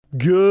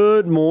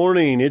Good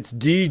morning. It's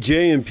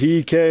DJ and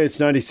PK. It's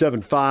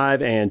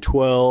 97.5 and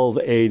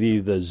 1280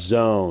 The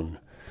Zone.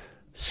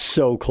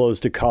 So close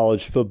to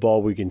college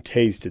football, we can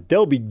taste it.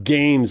 There'll be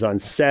games on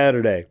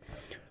Saturday.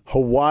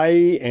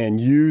 Hawaii and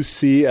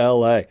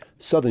UCLA.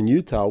 Southern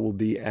Utah will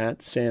be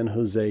at San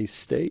Jose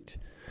State.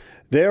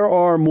 There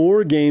are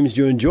more games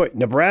to enjoy.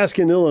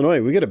 Nebraska and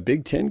Illinois. We got a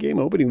Big Ten game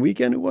opening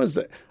weekend. It was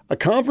a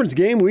conference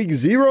game, week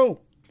 0.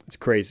 It's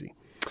crazy.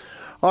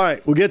 All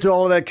right, we'll get to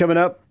all of that coming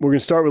up. We're going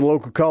to start with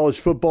local college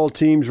football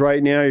teams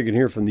right now. You're going to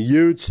hear from the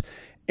Utes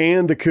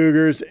and the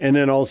Cougars, and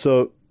then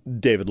also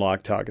David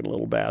Locke talking a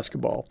little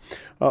basketball.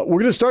 We're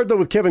going to start, though,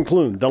 with Kevin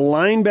Clune, the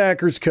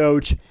linebackers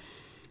coach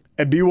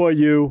at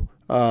BYU.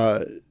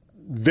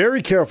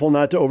 Very careful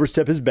not to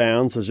overstep his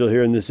bounds, as you'll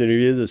hear in this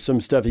interview. There's some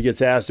stuff he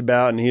gets asked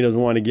about, and he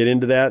doesn't want to get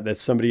into that. That's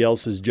somebody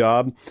else's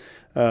job.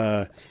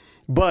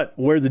 But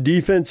where the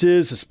defense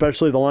is,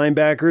 especially the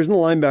linebackers, and the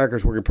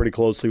linebackers working pretty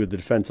closely with the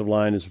defensive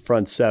line as a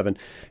front seven.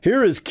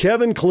 Here is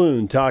Kevin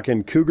Clune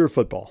talking Cougar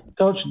football.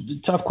 Coach,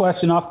 tough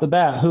question off the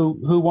bat. Who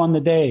won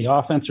the day,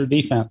 offense or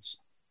defense?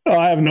 Oh,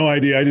 I have no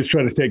idea. I just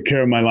try to take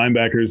care of my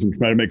linebackers and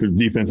try to make their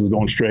defenses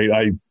going straight.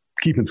 I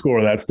keep in score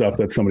of that stuff.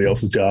 That's somebody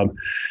else's job.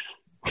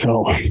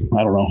 So I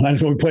don't know. I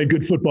just we played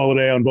good football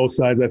today on both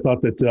sides. I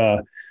thought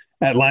that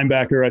at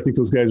linebacker, I think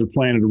those guys are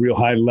playing at a real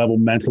high level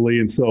mentally.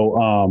 And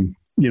so,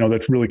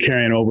 that's really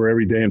carrying over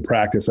every day in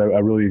practice. I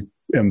really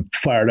am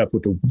fired up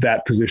with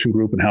that position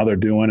group and how they're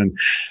doing. And,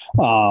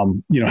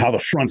 how the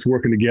front's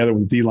working together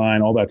with the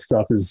D-line, all that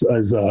stuff is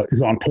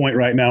on point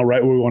right now,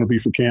 right where we want to be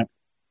for camp.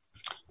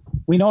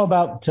 We know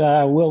about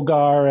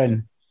Wilgar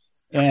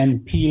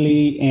and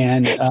Peely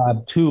and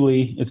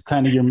Tooley. It's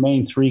kind of your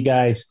main three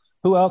guys.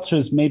 Who else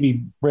is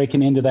maybe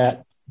breaking into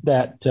that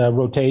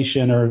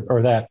rotation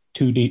or that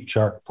two deep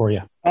chart for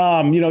you?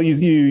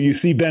 You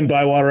see Ben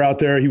Bywater out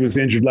there. He was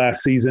injured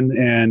last season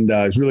and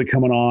he's really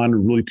coming on,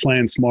 really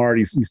playing smart.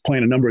 He's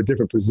playing a number of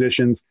different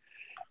positions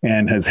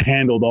and has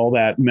handled all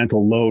that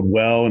mental load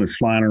well and is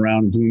flying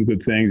around and doing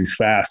good things. He's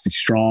fast, he's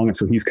strong. And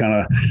so he's kind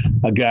of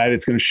a guy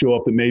that's going to show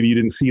up that maybe you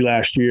didn't see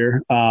last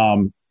year.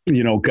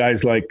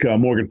 Guys like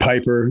Morgan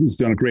Piper, who's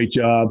done a great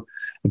job.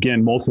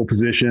 Again, multiple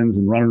positions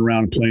and running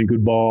around and playing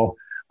good ball.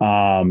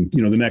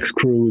 The next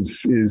crew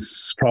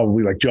is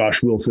probably like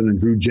Josh Wilson and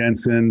Drew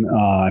Jensen.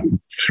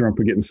 I'm sure I'm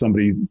forgetting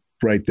somebody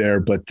right there,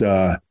 but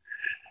I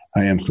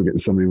am forgetting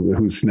somebody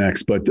who's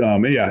next. But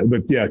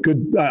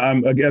good.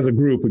 As a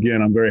group,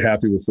 again, I'm very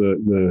happy with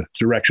the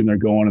direction they're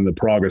going and the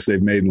progress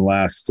they've made in the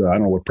last. I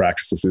don't know what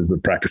practice this is,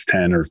 but practice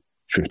 10 or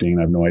 15.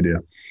 I have no idea.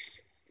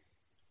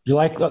 You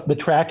like the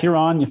track you're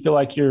on? You feel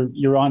like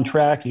you're on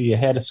track? Are you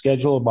ahead of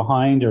schedule or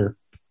behind? Or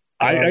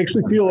I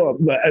actually feel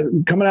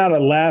coming out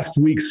of last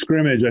week's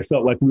scrimmage, I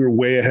felt like we were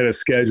way ahead of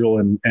schedule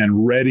and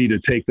ready to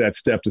take that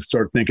step to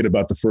start thinking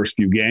about the first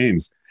few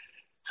games.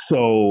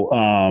 So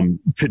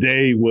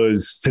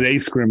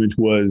today's scrimmage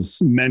was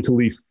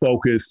mentally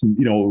focused.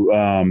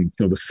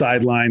 The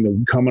sideline,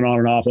 the coming on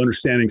and off,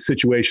 understanding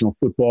situational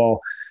football.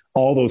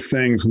 All those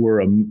things were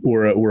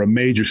a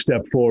major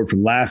step forward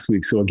from last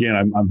week. So again,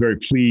 I'm very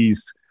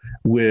pleased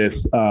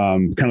with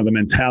kind of the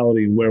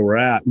mentality and where we're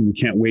at, and we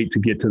can't wait to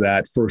get to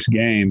that first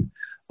game.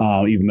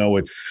 Even though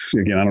it's,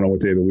 again, I don't know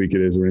what day of the week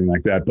it is or anything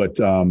like that, but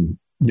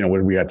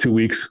what we got 2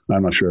 weeks?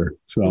 I'm not sure.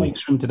 So 2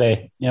 weeks from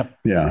today. Yep.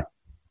 Yeah.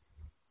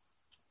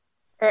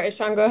 All right,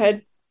 Sean, go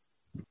ahead.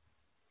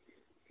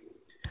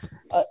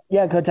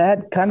 Coach, I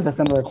had kind of a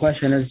similar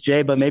question as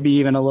Jay, but maybe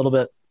even a little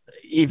bit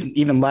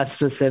even less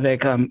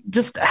specific.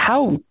 Just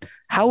how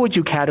would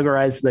you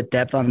categorize the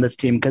depth on this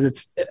team? Because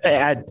it's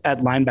at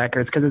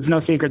linebackers, because it's no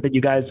secret that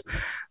you guys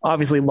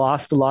obviously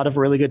lost a lot of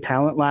really good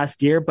talent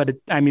last year. But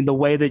the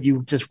way that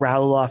you just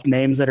rattle off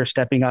names that are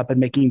stepping up and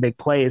making big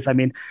plays.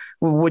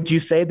 Would you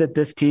say that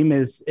this team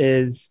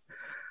is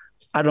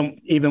I don't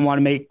even want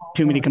to make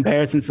too many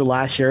comparisons to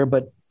last year,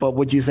 but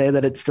would you say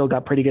that it's still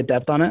got pretty good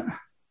depth on it?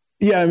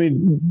 Yeah,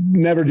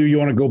 never do you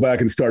want to go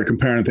back and start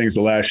comparing things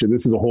to last year.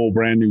 This is a whole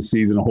brand new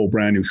season, a whole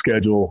brand new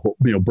schedule,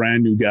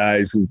 brand new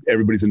guys, and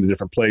everybody's in a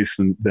different place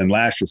than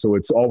last year. So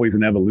it's always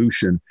an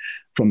evolution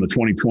from the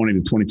 2020 to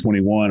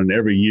 2021. And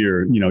every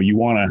year, you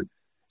want to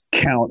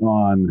count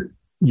on,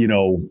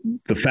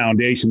 the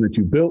foundation that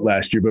you built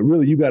last year, but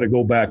really you got to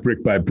go back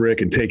brick by brick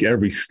and take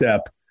every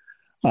step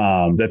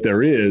that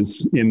there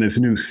is in this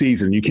new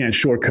season. You can't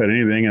shortcut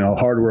anything, and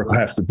hard work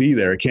has to be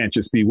there. It can't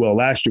just be, well,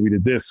 last year we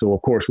did this, so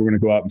of course we're going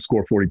to go out and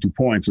score 42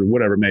 points or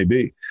whatever it may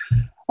be.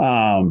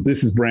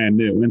 This is brand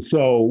new. And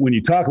so when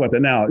you talk about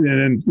that now,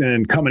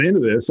 and coming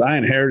into this, I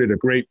inherited a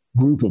great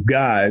group of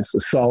guys, a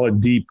solid,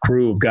 deep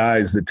crew of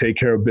guys that take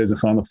care of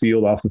business on the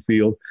field, off the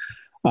field,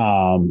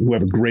 who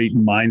have a great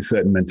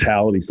mindset and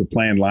mentality for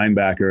playing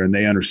linebacker, and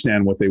they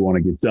understand what they want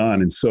to get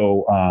done. And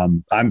so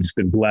I've just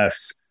been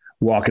blessed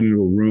walking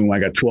into a room. I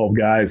got 12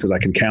 guys that I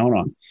can count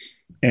on.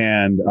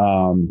 And,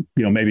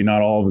 maybe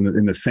not all of them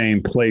in the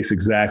same place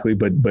exactly,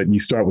 but you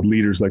start with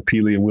leaders like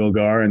Peely and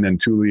Wilgar, and then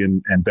Tooley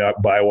and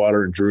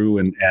Bywater and Drew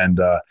and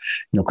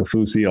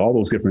Kafusi, all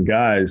those different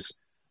guys.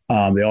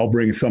 They all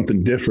bring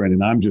something different,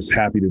 and I'm just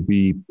happy to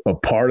be a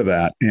part of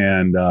that.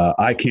 And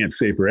I can't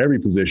say for every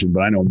position,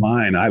 but I know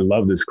mine. I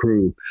love this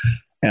crew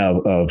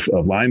of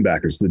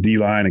linebackers. The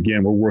D-line,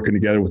 again, we're working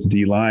together with the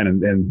D-line,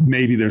 and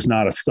maybe there's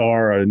not a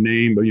star or a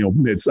name, but,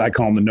 I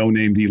call them the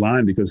no-name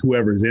D-line, because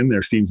whoever's in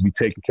there seems to be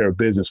taking care of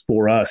business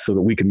for us so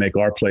that we can make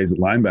our plays at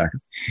linebacker.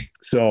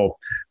 So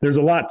there's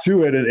a lot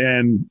to it,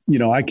 and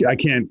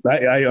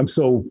I'm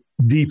so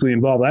deeply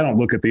involved. I don't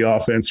look at the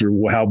offense or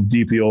how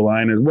deep the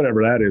O-line is,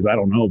 whatever that is. I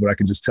don't know, but I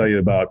can just tell you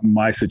about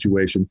my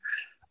situation,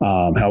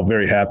 how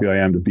very happy I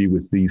am to be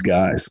with these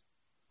guys.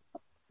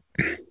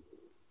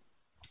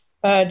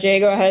 Jay,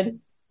 go ahead.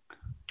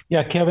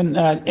 Yeah, Kevin,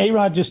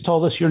 A-Rod just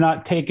told us you're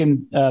not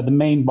taking the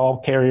main ball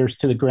carriers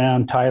to the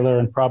ground, Tyler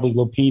and probably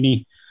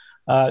Lopini.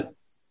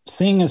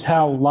 Seeing as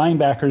how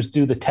linebackers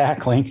do the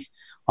tackling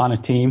on a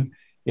team,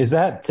 is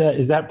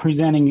that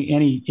presenting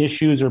any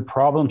issues or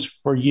problems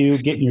for you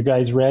getting your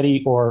guys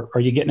ready, or are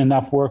you getting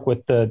enough work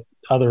with the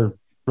other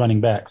running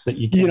backs that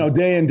you can?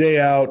 Day in, day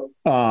out,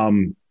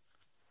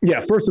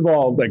 first of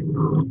all, like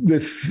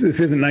this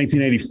isn't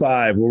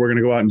 1985 where we're going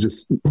to go out and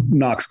just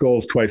knock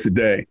skulls twice a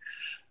day.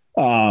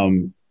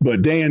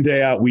 But day in,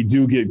 day out, we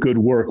do get good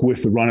work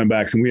with the running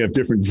backs, and we have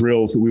different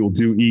drills that we will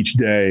do each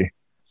day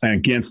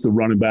against the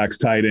running backs,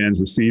 tight ends,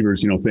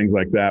 receivers, things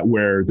like that,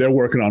 where they're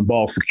working on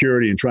ball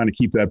security and trying to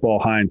keep that ball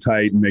high and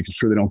tight and making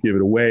sure they don't give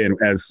it away.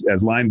 And as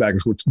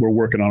linebackers, we're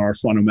working on our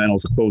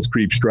fundamentals, a close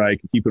creep strike,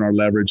 and keeping our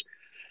leverage,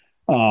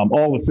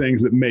 all the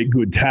things that make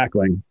good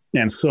tackling.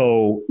 And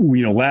so,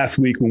 last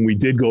week when we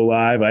did go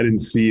live, I didn't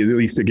see, at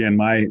least again,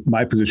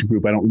 my position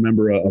group, I don't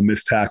remember a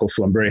missed tackle.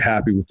 So I'm very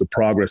happy with the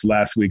progress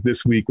last week.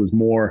 This week was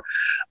more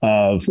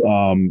of,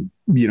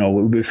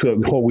 this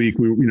whole week,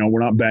 we're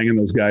not banging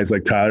those guys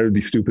like Tyler. It'd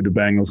be stupid to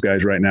bang those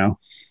guys right now.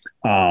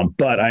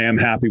 But I am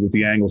happy with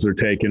the angles they're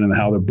taking and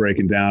how they're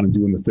breaking down and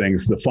doing the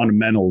things, the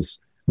fundamentals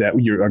that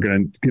are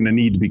going to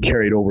need to be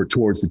carried over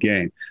towards the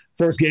game.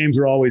 First games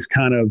are always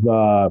kind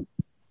of,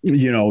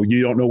 you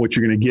don't know what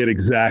you're going to get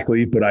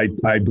exactly, but I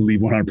believe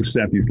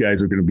 100% these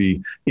guys are going to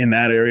be in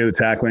that area. The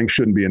tackling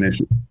shouldn't be an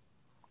issue.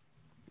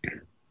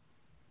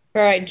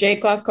 All right,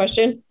 Jake, last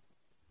question.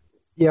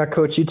 Yeah,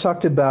 Coach, you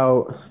talked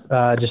about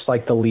just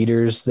like the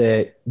leaders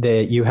that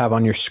you have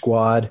on your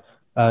squad.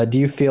 Do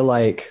you feel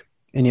like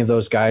any of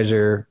those guys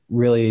are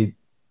really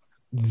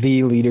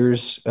the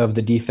leaders of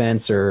the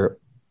defense, or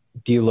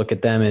do you look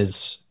at them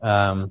as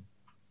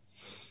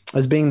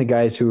being the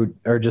guys who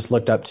are just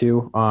looked up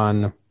to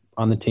on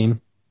the team?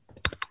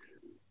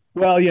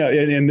 Well, yeah,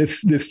 and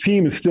this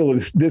team is still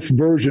this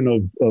version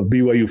of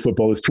BYU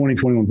football. This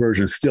 2021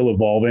 version is still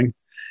evolving,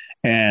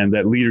 and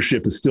that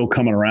leadership is still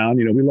coming around.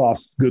 We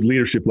lost good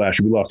leadership last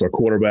year. We lost our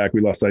quarterback.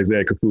 We lost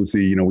Isaiah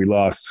Kafusi. We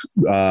lost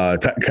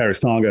Kairos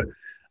Tonga,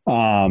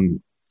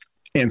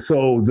 and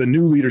so the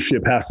new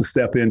leadership has to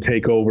step in,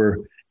 take over,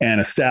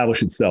 and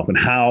establish itself. And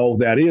how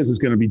that is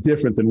going to be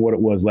different than what it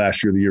was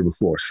last year, the year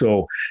before.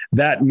 So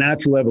that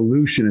natural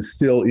evolution is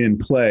still in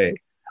play.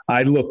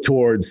 I look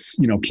towards,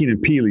 Keenan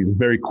Peely. He's a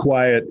very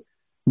quiet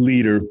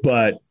leader,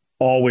 but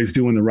always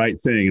doing the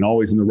right thing and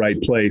always in the right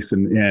place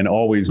and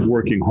always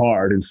working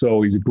hard. And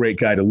so he's a great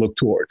guy to look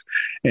towards.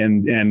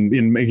 And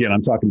again,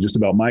 I'm talking just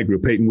about my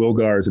group. Peyton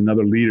Wilgar is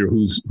another leader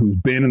who's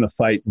been in the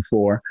fight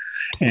before,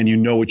 and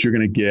what you're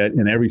going to get.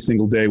 And every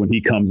single day when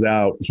he comes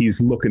out, he's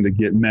looking to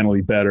get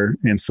mentally better.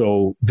 And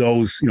so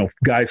those,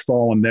 guys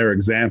follow in their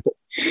example.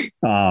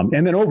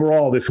 And then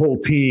overall, this whole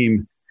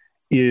team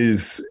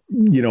is,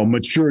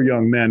 mature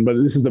young men, but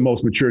this is the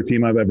most mature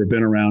team I've ever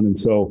been around. And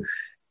so,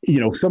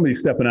 somebody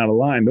stepping out of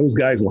line, those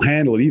guys will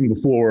handle it even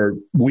before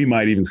we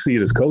might even see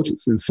it as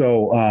coaches. And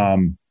so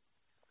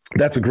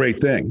that's a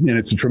great thing. And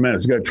it's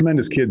we've got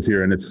tremendous kids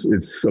here, and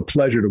it's a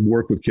pleasure to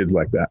work with kids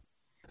like that.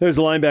 There's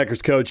the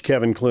linebackers coach,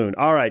 Kevin Clune.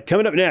 All right,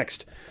 coming up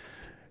next,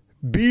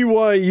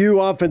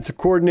 BYU offensive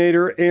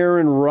coordinator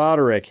Aaron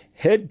Roderick,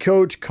 head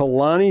coach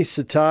Kalani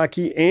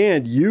Sitake,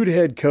 and Ute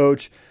head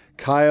coach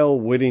Kyle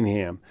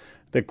Whittingham.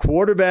 The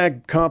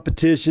quarterback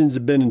competitions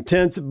have been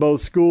intense at both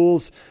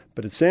schools,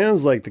 but it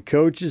sounds like the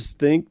coaches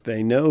think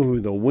they know who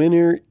the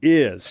winner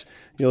is.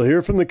 You'll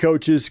hear from the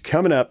coaches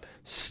coming up.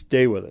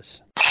 Stay with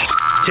us.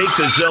 Take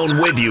the Zone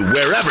with you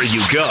wherever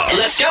you go.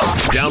 Let's go.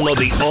 Download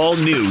the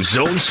all-new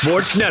Zone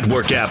Sports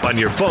Network app on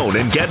your phone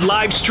and get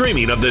live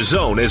streaming of the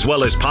Zone as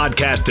well as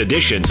podcast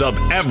editions of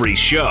every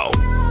show.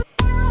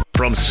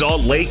 From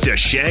Salt Lake to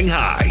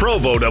Shanghai,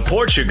 Provo to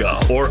Portugal,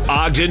 or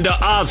Ogden to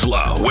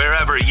Oslo,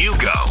 wherever you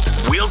go,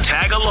 we'll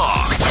tag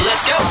along.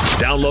 Let's go.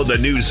 Download the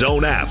new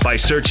Zone app by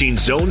searching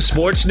Zone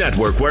Sports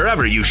Network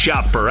wherever you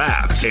shop for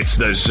apps. It's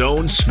the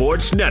Zone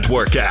Sports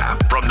Network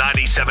app from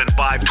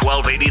 97.5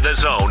 1280 The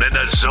Zone and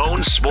the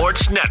Zone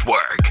Sports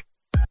Network.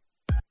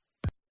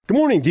 Good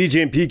morning,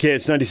 DJ and PK.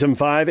 It's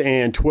 97.5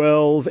 and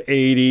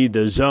 1280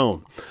 The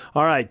Zone.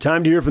 All right,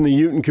 time to hear from the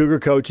Ute and Cougar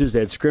coaches. They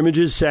had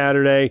scrimmages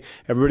Saturday.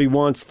 Everybody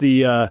wants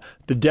the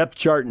depth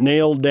chart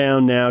nailed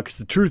down now, because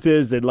the truth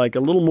is they'd like a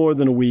little more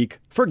than a week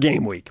for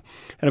game week.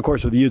 And, of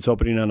course, with the Utes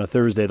opening on a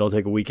Thursday, they'll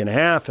take a week and a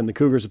half, and the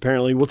Cougars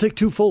apparently will take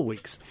 2 full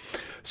weeks.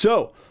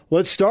 So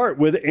Let's start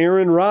with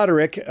Aaron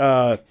Roderick.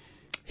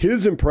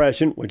 His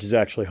impression, which is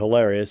actually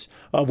hilarious,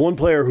 of one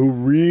player who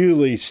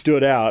really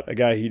stood out, a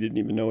guy he didn't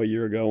even know a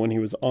year ago when he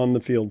was on the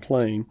field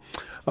playing.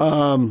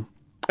 And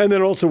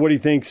then also what he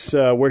thinks,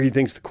 where he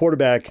thinks the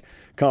quarterback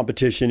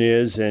competition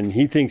is, and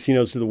he thinks he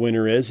knows who the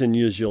winner is, and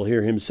as you'll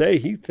hear him say,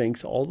 he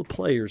thinks all the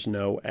players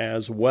know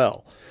as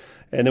well.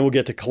 And then we'll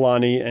get to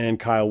Kalani and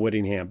Kyle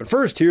Whittingham. But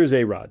first, here's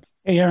A-Rod.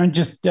 Hey, Aaron,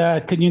 just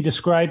can you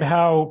describe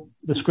how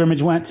the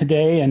scrimmage went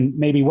today and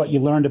maybe what you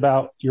learned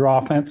about your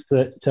offense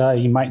that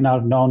you might not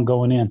have known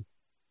going in?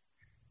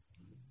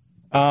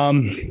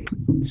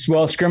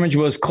 Well, scrimmage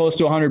was close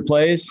to 100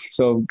 plays,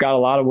 so got a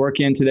lot of work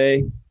in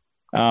today.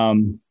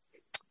 Some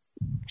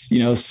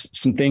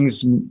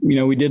things,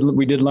 we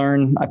did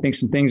learn, I think,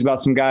 some things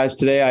about some guys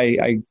today.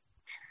 I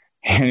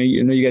know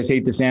you guys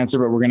hate this answer,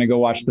 but we're going to go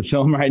watch the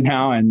film right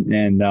now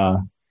and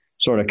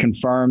sort of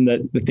confirm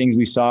that the things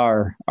we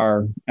saw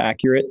are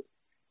accurate.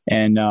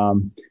 And,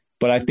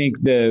 but I think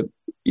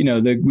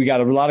we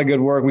got a lot of good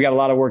work. We got a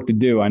lot of work to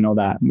do. I know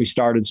that we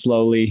started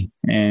slowly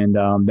and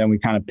then we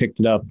kind of picked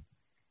it up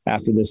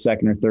after the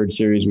second or third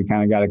series. We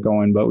kind of got it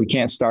going, but we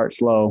can't start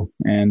slow.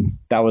 And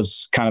that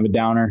was kind of a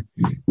downer.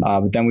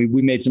 But then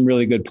we made some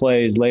really good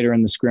plays later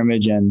in the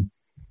scrimmage. And,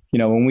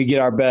 when we get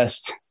our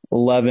best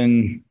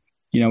 11,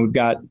 we've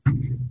got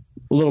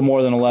a little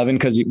more than 11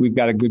 because we've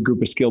got a good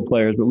group of skilled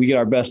players, but we get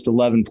our best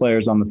 11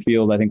 players on the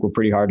field. I think we're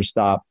pretty hard to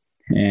stop.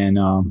 And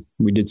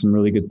we did some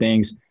really good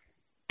things.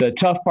 The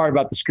tough part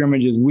about the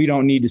scrimmage is we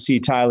don't need to see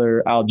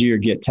Tyler Algier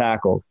get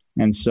tackled.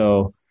 And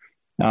so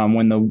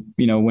when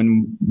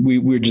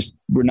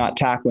we're not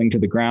tackling to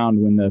the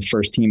ground when the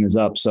first team is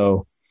up.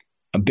 So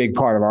a big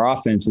part of our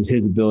offense is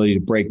his ability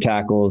to break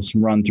tackles,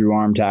 run through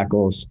arm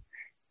tackles.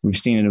 We've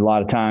seen it a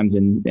lot of times.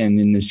 And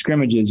in the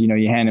scrimmages,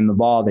 you hand him the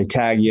ball, they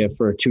tag you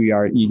for a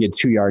 2-yard, you get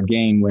 2-yard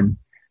gain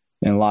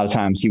and a lot of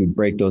times he would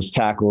break those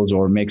tackles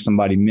or make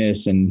somebody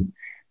miss. And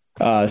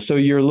so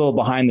you're a little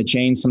behind the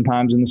chains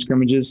sometimes in the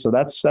scrimmages. So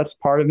that's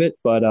part of it,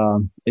 but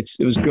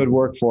it was good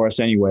work for us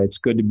anyway. It's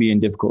good to be in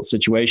difficult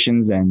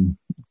situations and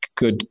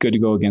good to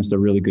go against a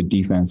really good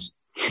defense.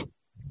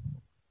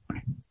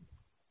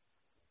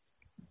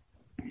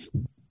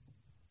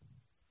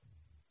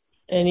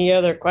 Any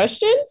other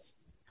questions?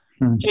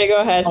 Jay, go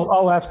ahead.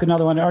 I'll ask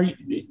another one.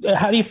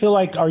 How do you feel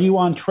like, are you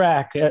on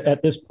track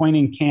at this point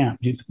in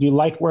camp? Do you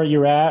like where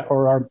you're at,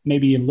 or are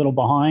maybe a little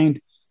behind,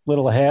 a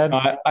little ahead?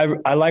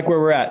 I like where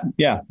we're at.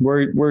 Yeah,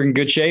 we're in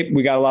good shape.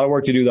 We got a lot of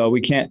work to do though.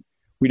 We can't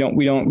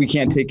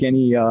take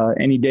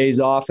any days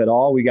off at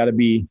all. We got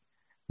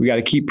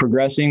to keep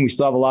progressing. We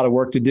still have a lot of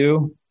work to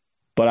do,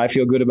 but I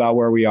feel good about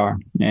where we are,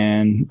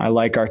 and I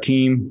like our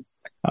team.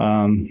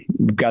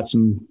 We've got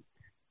some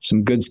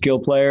good skill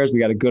players. We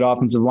got a good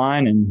offensive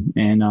line,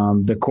 and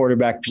the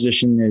quarterback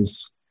position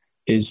is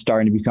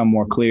starting to become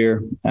more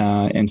clear.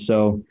 And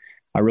so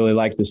I really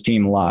like this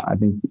team a lot. I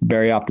think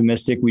very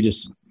optimistic. We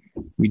just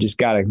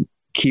got to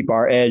keep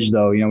our edge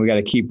though. We got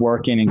to keep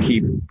working and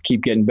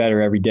keep getting better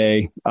every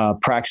day.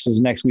 Practices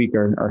next week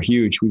are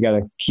huge. We got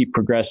to keep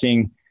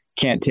progressing.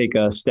 Can't take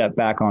a step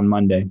back on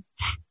Monday.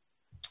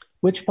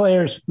 Which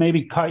players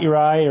maybe caught your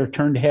eye or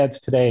turned heads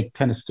today,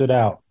 kind of stood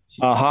out?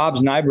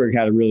 Hobbs Nyberg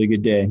had a really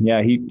good day.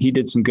 Yeah, he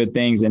did some good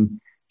things,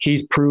 and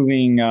he's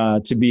proving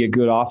to be a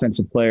good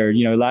offensive player.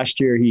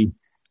 Last year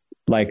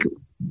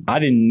I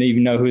didn't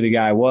even know who the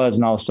guy was,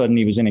 and all of a sudden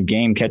he was in a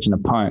game catching a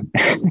punt.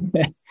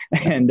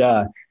 And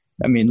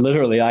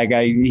literally,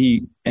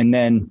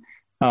 and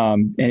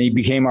he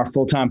became our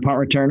full-time punt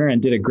returner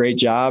and did a great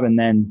job. And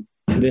then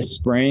this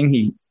spring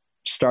he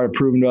started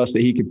proving to us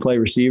that he could play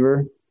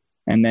receiver.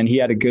 And then he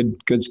had a good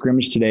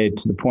scrimmage today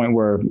to the point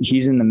where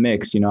he's in the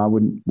mix. I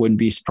wouldn't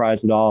be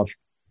surprised at all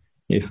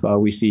if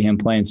we see him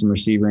playing some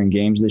receiver in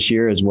games this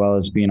year, as well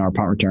as being our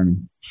punt returner.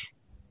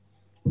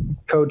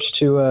 Coach,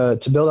 to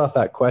build off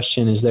that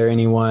question, is there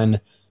anyone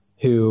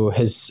who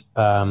has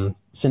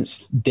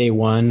since day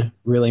one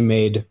really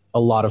made a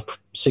lot of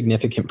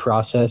significant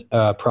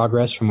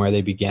progress from where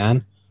they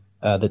began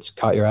that's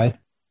caught your eye?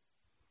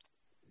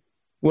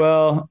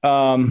 Well,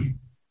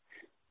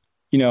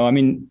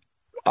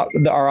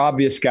 our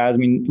obvious guys.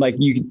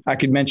 I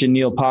could mention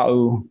Neil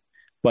Pa'u,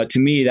 but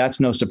to me, that's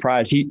no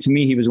surprise.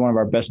 He was one of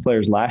our best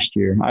players last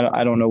year.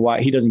 I don't know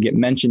why he doesn't get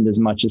mentioned as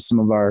much as some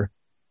of our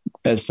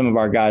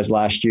guys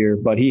last year,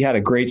 but he had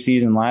a great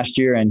season last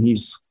year, and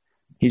he's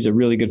a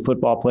really good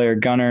football player.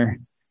 Gunner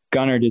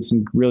did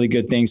some really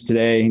good things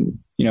today.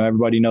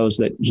 Everybody knows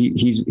that he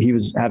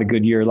had a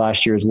good year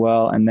last year as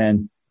well. And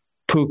then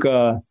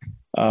Puka,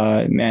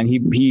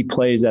 he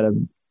plays at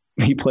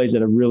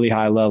a really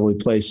high level. He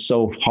plays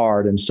so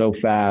hard and so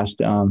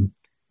fast.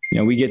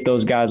 We get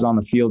those guys on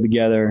the field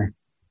together,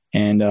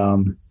 and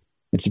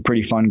it's a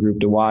pretty fun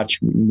group to watch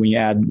when you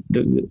add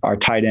our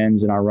tight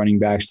ends and our running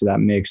backs to that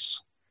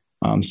mix.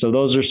 So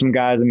those are some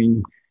guys.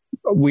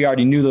 We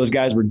already knew those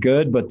guys were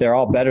good, but they're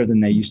all better than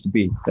they used to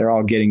be. They're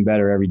all getting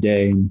better every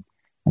day,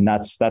 and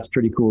that's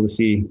pretty cool to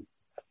see.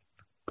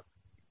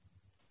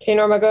 Okay,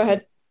 Norma, go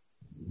ahead.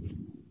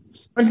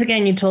 Once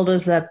again, you told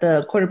us that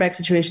the quarterback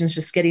situation is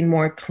just getting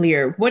more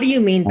clear. What do you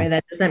mean by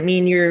that? Does that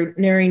mean you're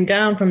narrowing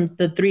down from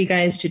the 3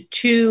 guys to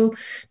 2?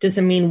 Does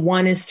it mean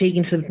one is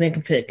taking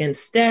significant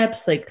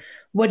steps? Like,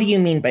 what do you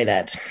mean by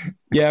that?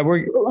 Yeah,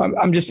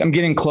 I'm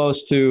getting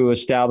close to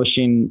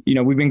establishing,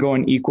 we've been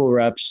going equal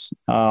reps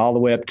all the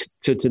way up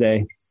to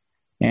today.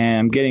 And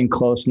I'm getting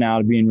close now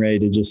to being ready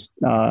to just,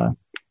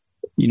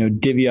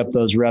 divvy up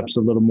those reps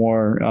a little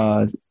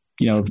more,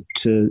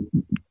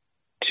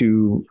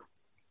 to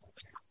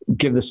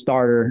give the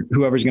starter,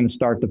 whoever's going to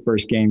start the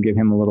first game, give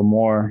him a little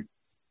more.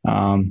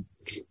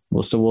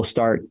 So we'll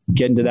start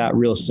getting to that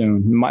real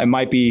soon. It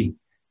might be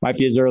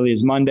as early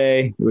as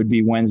Monday. It would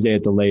be Wednesday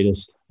at the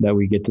latest that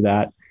we get to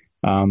that.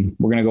 We're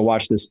going to go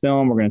watch this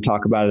film. We're going to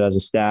talk about it as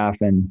a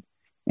staff, and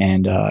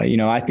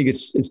I think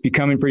it's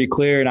becoming pretty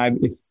clear. And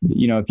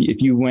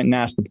if you went and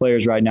asked the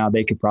players right now,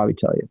 they could probably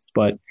tell you.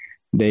 But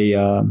they've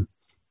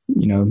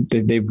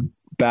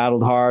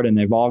battled hard and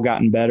they've all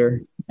gotten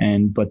better.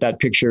 But that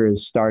picture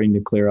is starting to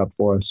clear up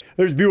for us.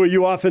 There's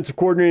BYU offensive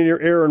coordinator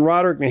Aaron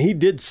Roderick, and he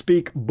did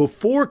speak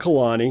before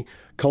Kalani.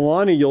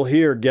 Kalani, you'll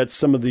hear, gets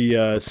some of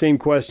the same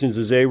questions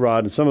as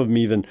A-Rod, and some of them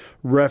even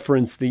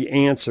reference the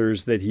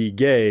answers that he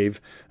gave.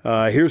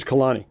 Here's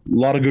Kalani. A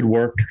lot of good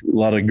work, a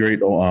lot of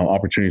great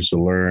opportunities to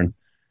learn,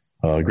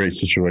 great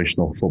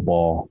situational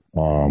football,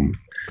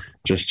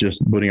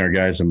 just putting our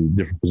guys in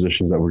different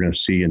positions that we're going to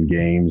see in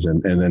games,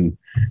 and then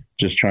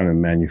just trying to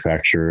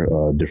manufacture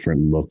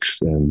different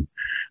looks. And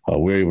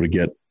we're able to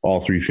get all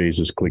 3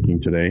 phases clicking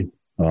today.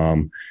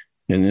 And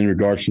in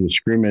regards to the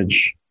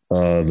scrimmage,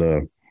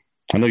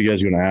 I know you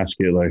guys are going to ask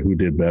it, like, who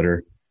did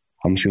better.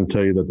 I'm just going to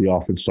tell you that the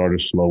offense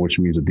started slow, which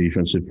means the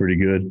defense did pretty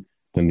good.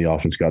 Then the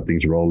offense got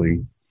things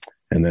rolling,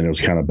 and then it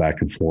was kind of back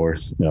and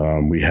forth.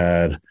 We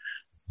had a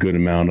good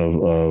amount of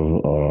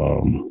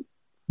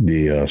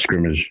the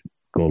scrimmage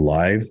go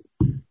live,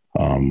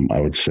 I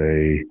would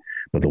say.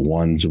 But the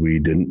ones we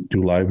didn't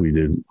do live, we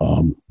did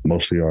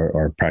mostly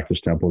our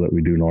practice tempo that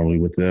we do normally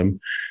with them.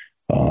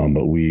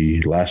 But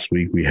last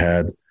week we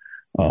had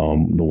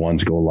the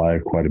ones go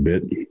live quite a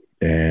bit.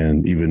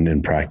 And even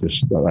in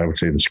practice, I would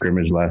say the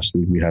scrimmage last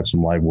week, we had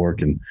some live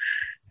work, and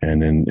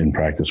in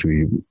practice,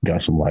 we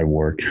got some live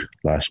work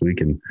last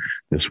week. And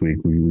this week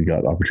we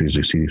got opportunities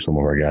to see some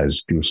of our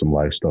guys do some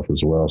live stuff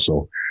as well.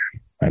 So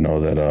I know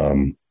that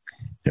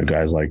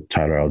guys like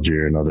Tyler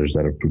Algier and others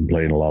that have been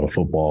playing a lot of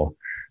football,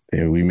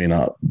 we may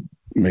not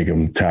make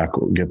them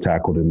get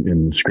tackled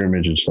in the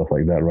scrimmage and stuff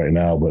like that right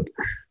now, but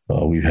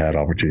we've had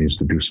opportunities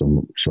to do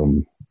some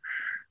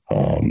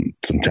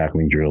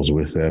tackling drills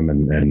with them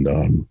and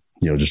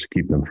just to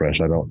keep them fresh.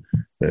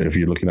 If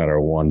you're looking at our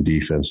one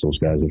defense, those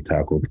guys have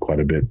tackled quite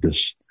a bit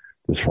this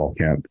fall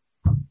camp.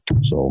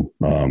 So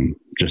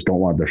just don't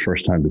want their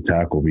first time to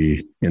tackle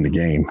be in the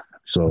game.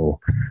 So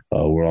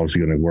we're obviously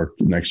going to work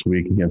next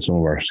week against some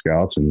of our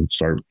scouts and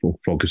start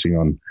focusing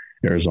on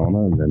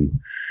Arizona, and then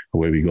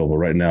away we go. But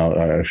right now,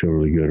 I feel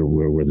really good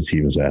where the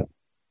team is at.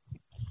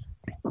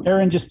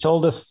 Aaron just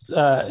told us,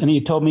 and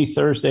he told me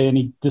Thursday, and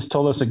he just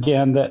told us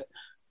again that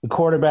the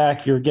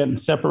quarterback, you're getting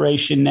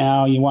separation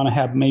now. You want to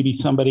have maybe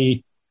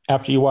somebody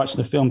after you watch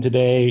the film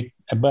today,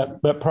 but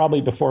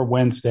probably before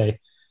Wednesday.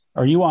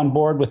 Are you on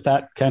board with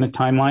that kind of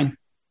timeline?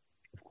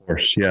 Of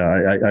course,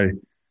 yeah. I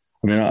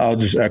mean, I'll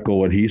just echo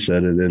what he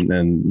said,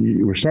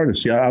 and we're starting to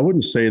see. I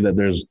wouldn't say that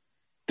there's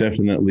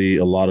definitely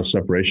a lot of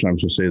separation. I'm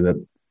just saying that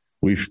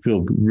we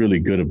feel really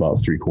good about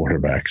 3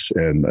 quarterbacks,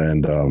 and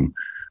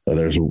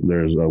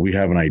we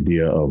have an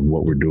idea of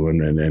what we're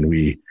doing, and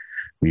we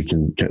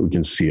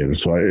can see it.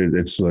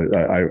 So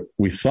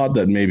we thought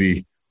that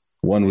maybe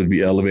one would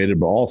be elevated,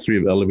 but all 3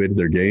 have elevated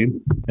their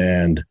game,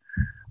 and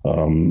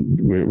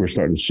we're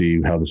starting to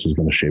see how this is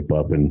going to shape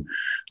up. And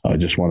I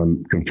just want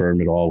to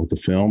confirm it all with the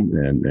film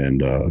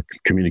and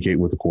communicate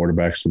with the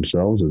quarterbacks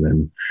themselves, and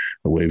then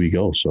away we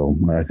go. So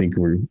I think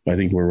we're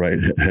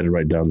headed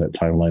right down that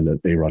timeline that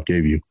A-Rod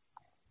gave you.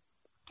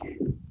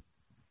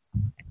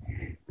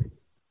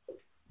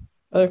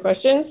 Other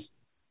questions?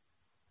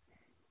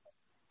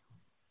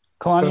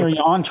 Kalani, are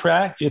you on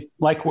track?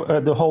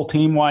 The whole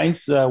team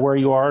wise, where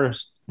you are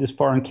this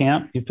far in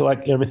camp, do you feel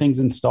like everything's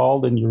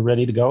installed and you're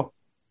ready to go?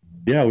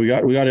 Yeah, we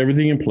got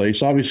everything in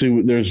place.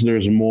 Obviously,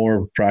 there's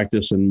more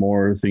practice and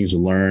more things to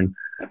learn.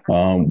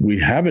 We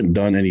haven't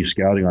done any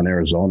scouting on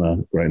Arizona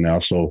right now,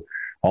 so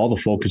all the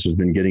focus has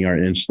been getting our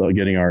install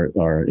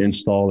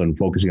and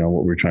focusing on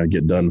what we're trying to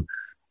get done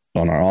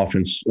on our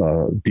offense,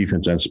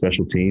 defense, and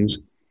special teams.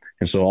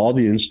 And so all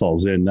the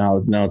installs in now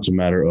it's a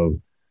matter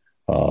of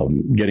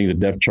getting the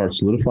depth chart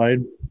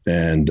solidified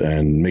and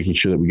making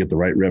sure that we get the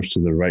right reps to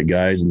the right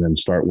guys, and then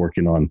start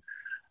working on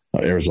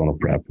Arizona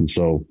prep. And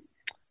so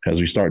as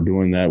we start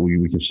doing that, we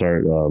can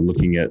start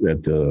looking at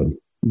the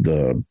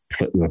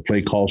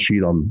play call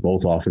sheet on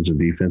both offense and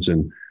defense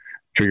and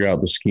figure out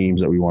the schemes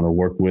that we want to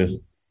work with.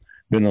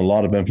 Been a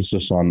lot of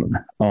emphasis on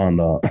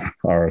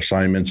our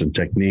assignments and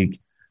technique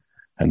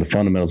and the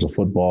fundamentals of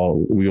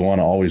football. We want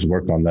to always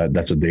work on that.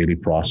 That's a daily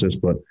process,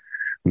 but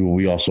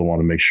we also want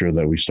to make sure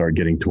that we start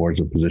getting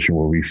towards a position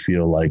where we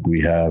feel like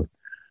we have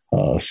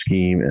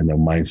scheme and a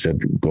mindset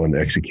going to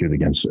execute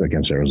against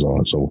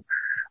Arizona. So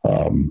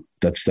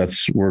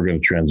that's we're going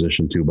to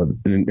transition to. But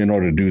in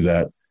order to do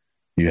that,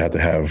 you have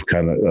to have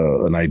kind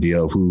of an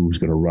idea of who's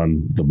going to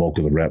run the bulk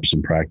of the reps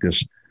in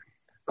practice,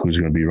 who's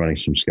going to be running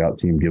some scout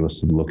team, give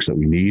us the looks that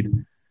we need,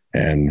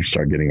 and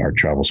start getting our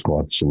travel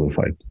squad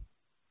solidified.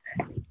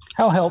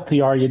 How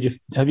healthy are you?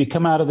 Have you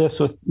come out of this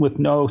with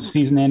no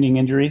season-ending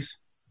injuries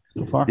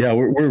so far? Yeah,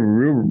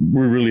 we're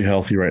really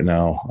healthy right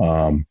now.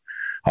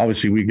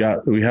 Obviously,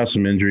 we have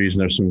some injuries,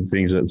 and there's some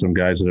things that some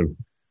guys that are a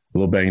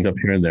little banged up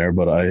here and there.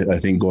 But I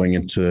think going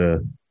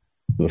into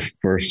the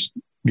first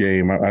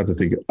game, I have to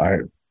think. I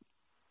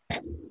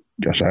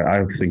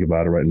have to think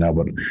about it right now,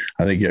 but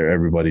I think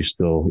everybody's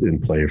still in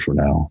play for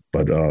now.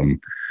 But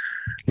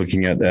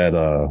looking at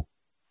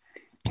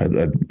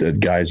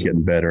guys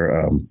getting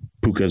better,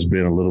 Puka's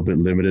been a little bit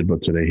limited,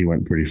 but today he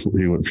went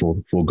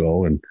full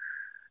go,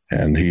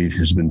 and he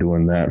has been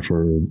doing that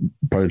for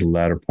probably the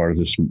latter part of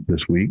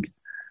this week,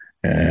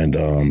 and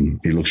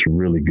he looks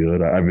really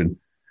good. I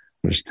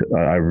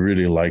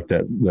really like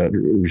that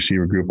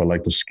receiver group. I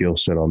like the skill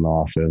set on the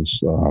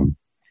offense.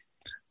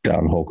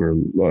 Down Holker,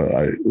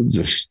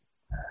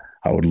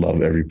 I would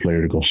love every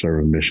player to go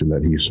serve a mission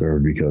that he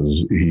served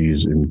because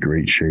he's in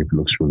great shape. He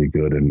looks really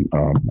good, and I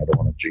don't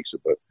want to jinx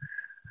it, but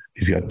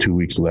he's got 2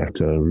 weeks left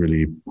to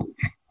really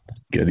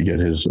get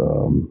his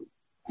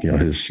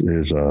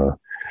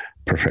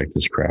perfect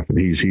his craft, and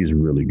he's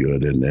really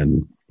good,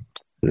 and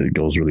it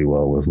goes really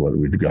well with what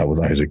we've got with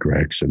Isaac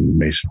Rex and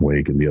Mason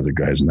Wake and the other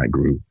guys in that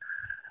group.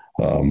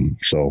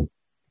 So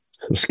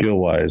skill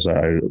wise,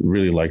 I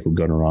really like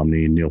Gunnar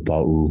Romney, Neil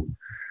Pa'u,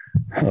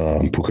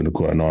 Puka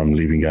Nacua. I know I'm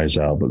leaving guys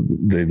out, but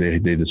they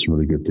did some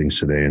really good things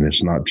today, and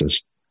it's not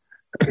just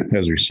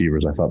as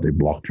receivers. I thought they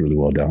blocked really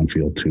well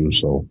downfield too.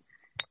 So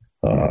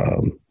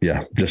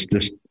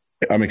just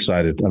I'm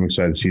excited. I'm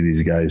excited to see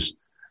these guys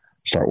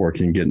start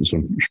working, getting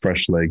some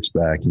fresh legs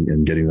back,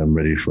 and getting them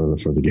ready for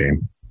the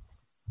game.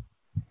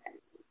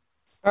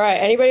 All right.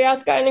 Anybody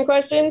else got any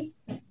questions?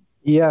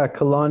 Yeah,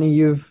 Kalani,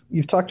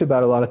 you've talked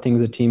about a lot of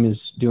things the team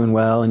is doing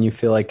well, and you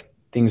feel like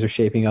things are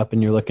shaping up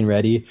and you're looking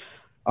ready.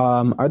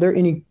 Are there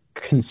any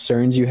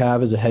concerns you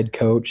have as a head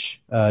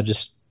coach,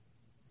 just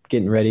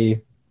getting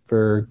ready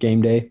for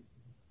game day?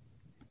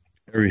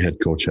 Every head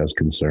coach has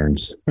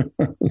concerns.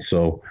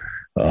 So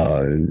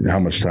how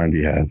much time do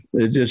you have?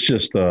 It's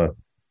just,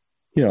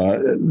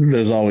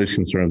 there's always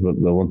concerns, but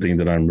the one thing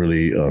that I'm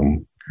really,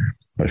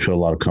 I feel a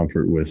lot of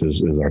comfort with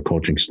is our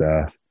coaching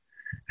staff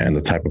and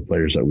the type of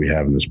players that we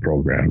have in this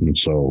program. And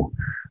so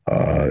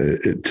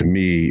to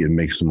me, it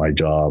makes my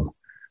job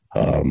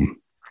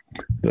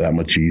that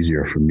much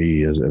easier for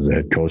me as a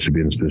head coach to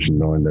be in this position,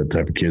 knowing the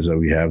type of kids that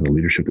we have, the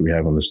leadership that we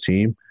have on this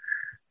team,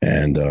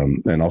 and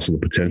also the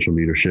potential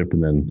leadership.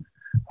 And then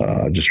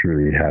just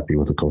really happy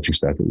with the coaching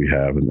staff that we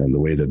have and then the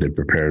way that they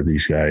prepare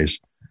these guys.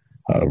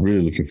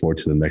 Really looking forward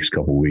to the next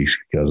couple of weeks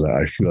because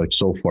I feel like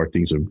so far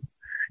things have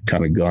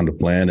kind of gone to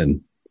plan.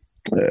 And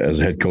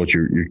as a head coach,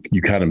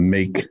 you kind of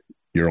make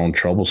your own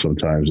trouble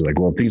sometimes. Like,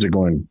 well, things are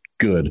going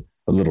good,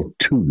 a little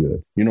too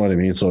good. You know what I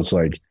mean? So it's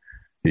like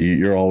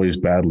you're always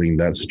battling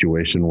that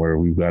situation where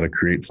we've got to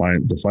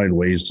find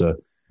ways to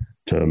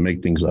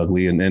make things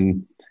ugly.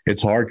 And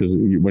it's hard because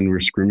when we're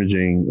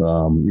scrimmaging,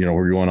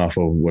 we're going off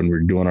of when we're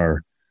doing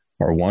our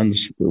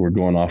ones, we're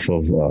going off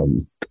of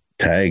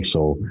tags.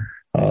 So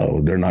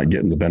they're not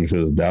getting the benefit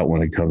of the doubt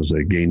when it comes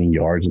to gaining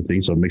yards and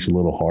things. So it makes it a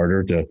little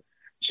harder to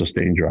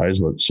sustain drives,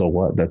 but so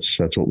what? That's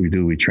what we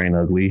do. We train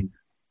ugly.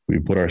 We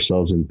put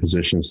ourselves in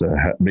positions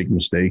to make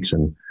mistakes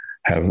and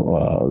have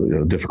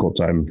a difficult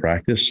time in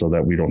practice so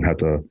that we don't have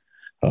to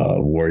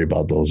worry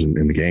about those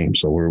in the game.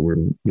 So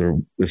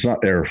it's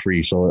not error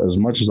free. So as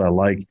much as I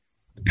like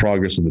the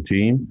progress of the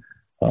team,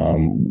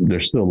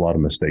 there's still a lot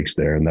of mistakes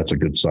there, and that's a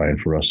good sign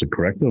for us to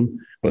correct them.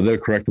 But they're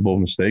correctable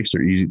mistakes.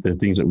 They're easy. They're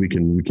things that we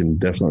can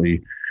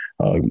definitely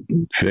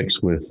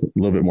fix with a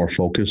little bit more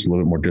focus, a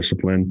little bit more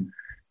discipline,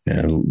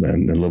 and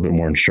a little bit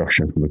more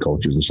instruction from the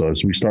coaches. And so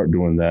as we start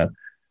doing that,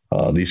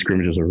 these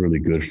scrimmages are really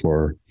good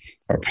for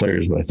our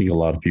players, but I think a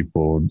lot of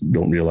people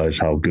don't realize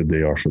how good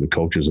they are for the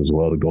coaches as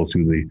well to go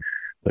through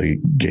the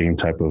game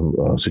type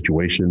of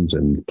situations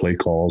and play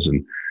calls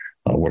and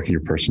working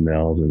your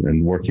personnel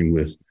and working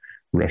with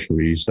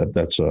referees.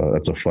 That's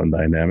a fun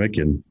dynamic.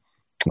 And,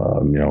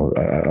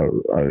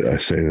 I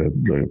say that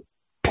the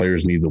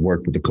players need the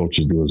work, but the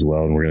coaches do as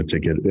well. And we're going to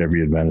take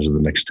every advantage of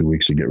the next 2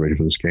 weeks to get ready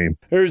for this game.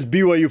 There's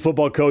BYU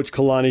football coach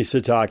Kalani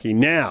Sitake.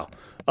 Now,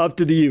 up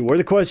to the U, where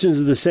the questions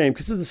are the same,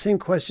 because they're the same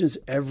questions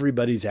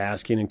everybody's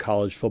asking in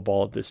college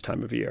football at this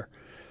time of year.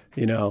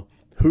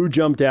 Who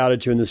jumped out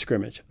at you in the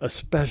scrimmage,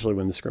 especially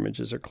when the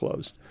scrimmages are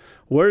closed?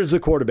 Where does the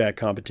quarterback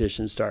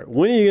competition start?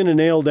 When are you going to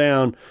nail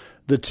down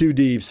the two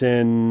deeps?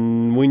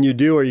 And when you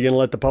do, are you going to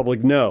let the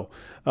public know?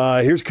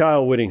 Here's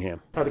Kyle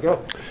Whittingham. How'd it go?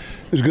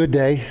 It was a good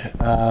day.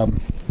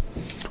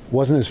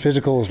 Wasn't as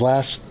physical as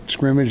last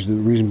scrimmage. The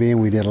reason being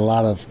we did a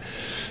lot of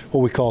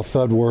what we call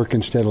thud work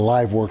instead of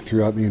live work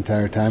throughout the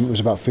entire time. It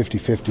was about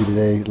 50-50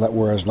 today,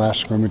 whereas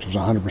last scrimmage was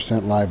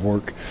 100% live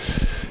work.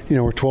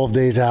 We're 12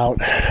 days out.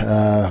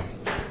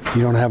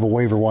 You don't have a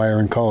waiver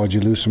wire in college. You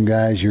lose some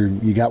guys,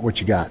 you got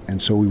what you got.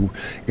 And so we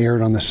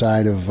erred on the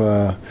side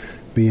of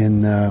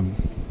being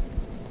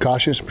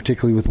cautious,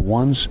 particularly with the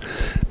ones.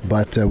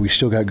 But we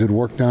still got good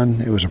work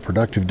done. It was a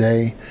productive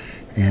day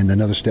and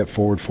another step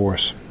forward for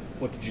us.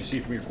 What did you see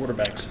from your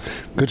quarterbacks?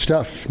 Good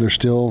stuff. They're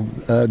still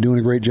doing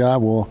a great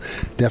job. We'll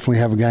definitely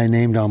have a guy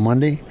named on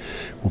Monday.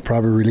 We'll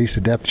probably release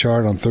a depth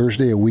chart on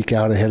Thursday, a week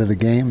out ahead of the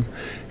game,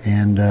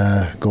 and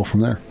go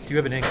from there. Do you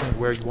have an inkling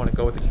where you want to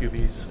go with the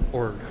QBs,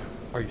 or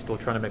are you still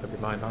trying to make up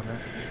your mind on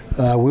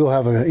that? We'll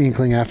have an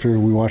inkling after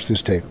we watch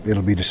this tape.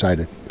 It'll be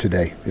decided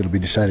today. It'll be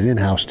decided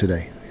in-house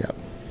today. Yeah.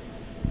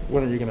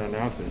 When are you going to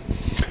announce it?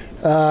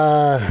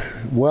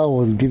 Well,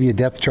 we'll give you a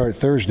depth chart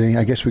Thursday.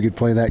 I guess we could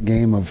play that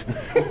game of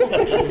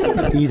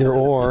either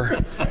or.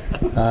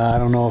 I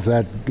don't know if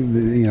that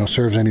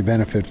serves any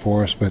benefit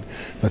for us, but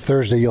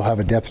Thursday you'll have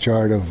a depth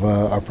chart of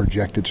our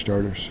projected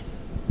starters.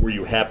 Were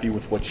you happy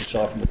with what you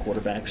saw from the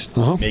quarterbacks?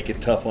 Did it make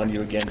it tough on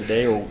you again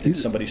today, or did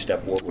somebody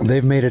step forward?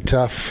 They've made it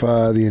tough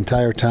the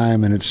entire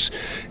time, and it's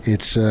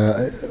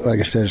like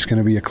I said, it's going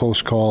to be a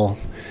close call,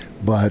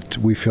 but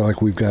we feel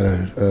like we've got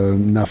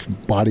enough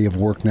body of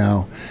work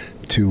now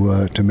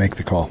to make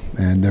the call,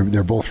 and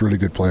they're both really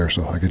good players,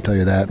 so I can tell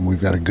you that. And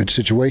we've got a good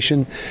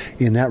situation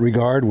in that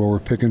regard, where we're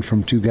picking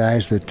from two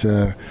guys that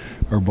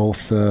are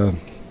both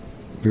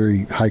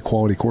very high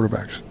quality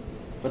quarterbacks.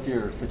 What's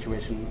your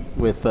situation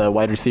with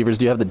wide receivers?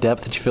 Do you have the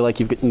depth that you feel like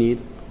you need?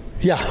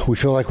 Yeah, we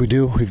feel like we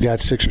do. We've got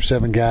 6 or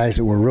 7 guys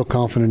that we're real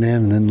confident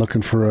in, and then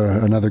looking for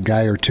another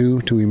guy or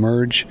two to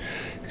emerge.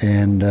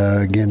 And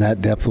again,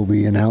 that depth will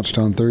be announced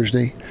on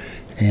Thursday.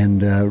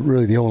 And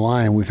really, the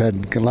O-line, we've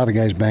had a lot of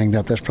guys banged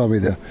up. That's probably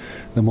the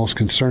most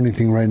concerning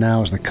thing right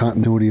now is the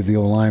continuity of the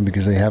O-line,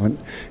 because they haven't.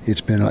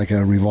 It's been like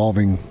a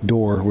revolving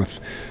door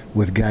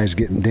with guys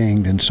getting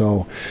dinged, and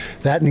so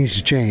that needs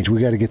to change.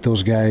 We got to get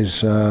those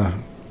guys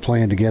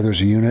playing together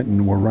as a unit,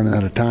 and we're running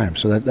out of time.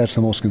 So that's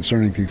the most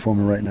concerning thing for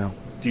me right now.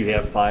 Do you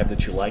have 5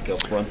 that you like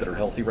up front that are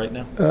healthy right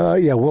now?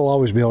 Yeah, we'll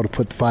always be able to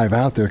put the 5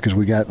 out there because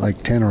we got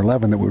like 10 or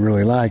 11 that we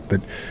really like.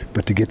 But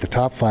to get the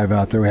top 5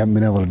 out there, we haven't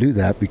been able to do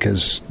that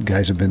because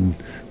guys have been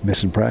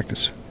missing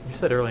practice. You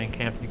said early in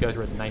camp that you guys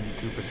were at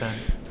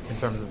 92% in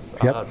terms of the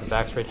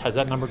vax rate. Has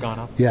that number gone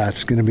up? Yeah,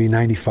 it's going to be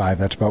 95.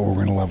 That's about where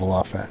we're going to level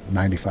off at,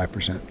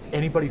 95%.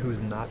 Anybody who's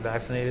not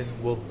vaccinated,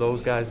 will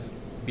those guys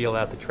be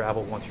allowed to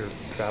travel once you're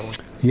traveling?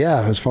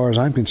 Yeah, as far as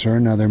I'm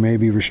concerned, now there may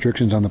be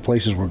restrictions on the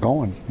places we're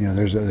going.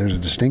 There's a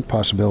distinct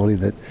possibility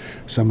that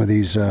some of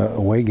these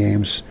away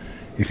games,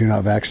 if you're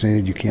not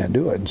vaccinated, you can't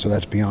do it, and so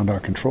that's beyond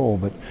our control.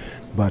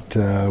 But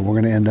we're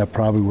going to end up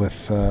probably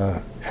with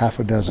half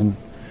a dozen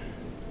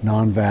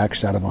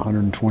non-vaxxed out of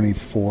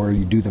 124.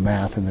 You do the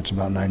math, and it's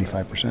about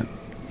 95%.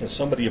 Has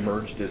somebody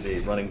emerged as a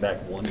running back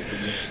 1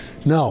 for you?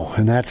 No,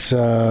 and that's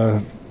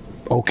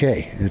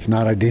okay. It's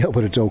not ideal,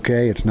 but it's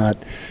okay. It's not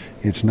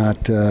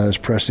as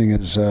pressing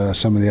as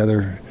some of the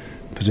other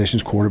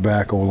positions,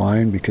 quarterback,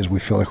 O-line, because we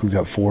feel like we've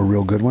got 4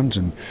 real good ones.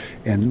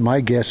 And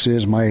my guess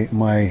is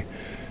I'm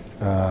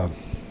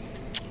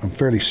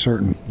fairly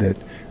certain that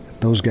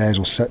those guys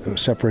will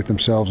separate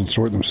themselves and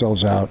sort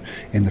themselves out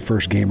in the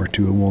first game or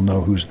two, and we'll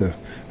know who's the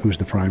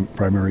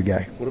primary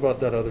guy. What about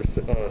that other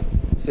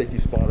safety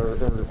spot, or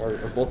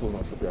both of them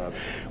up for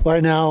grabs?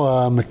 Right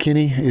now,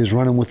 McKinney is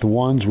running with the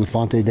ones with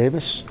Vontae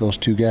Davis. Those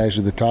 2 guys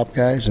are the top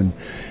guys, and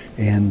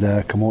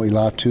Kamoi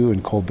Latu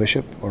and Cole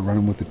Bishop are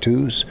running with the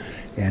 2s,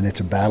 and it's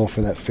a battle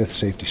for that 5th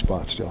safety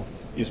spot still.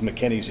 Is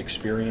McKinney's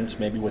experience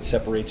maybe what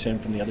separates him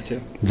from the other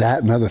 2?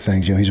 That and other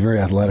things. He's very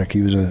athletic.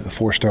 He was a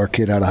 4-star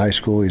kid out of high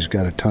school. He's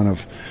got a ton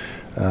of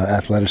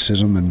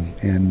athleticism,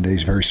 and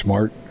he's very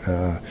smart.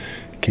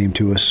 Came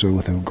to us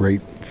with a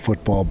great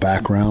football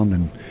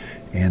background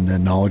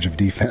and knowledge of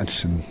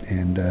defense,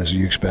 and as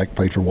you expect,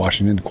 played for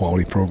Washington, a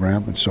quality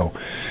program, and so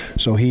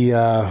he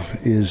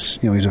is,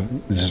 this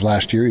is his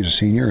last year. He's a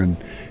senior, and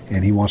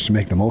he wants to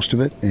make the most of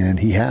it, and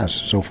he has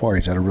so far.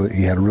 He had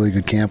a really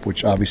good camp,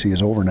 which obviously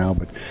is over now,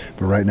 but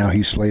right now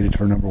he's slated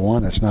for number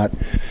 1. That's not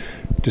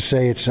to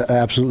say it's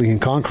absolutely in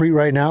concrete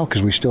right now,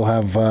 because we still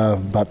have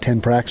about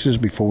 10 practices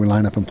before we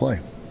line up and play.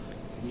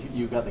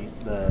 You got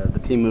the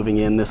team moving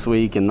in this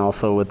week, and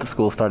also with the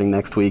school starting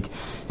next week.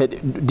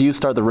 Do you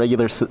start the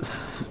regular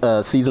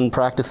season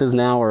practices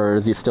now, or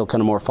is you still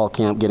kind of more fall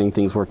camp, getting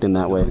things worked in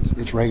that way?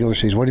 It's regular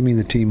season. What do you mean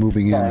the team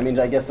moving in? I mean,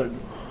 I guess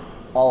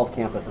all of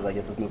campuses,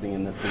 is moving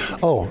in this week.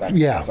 Oh,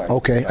 yeah.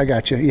 Okay, I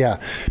got you. Yeah.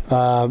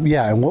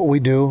 And what we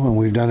do, and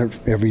we've done it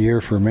every year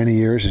for many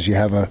years, is you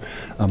have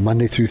a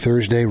Monday through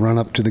Thursday run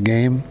up to the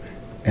game,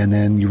 and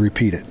then you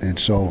repeat it. And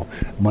so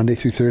Monday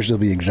through Thursday will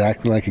be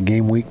exactly like a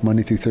game week,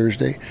 Monday through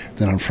Thursday.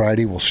 Then on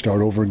Friday, we'll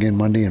start over again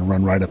Monday and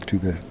run right up to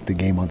the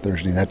game on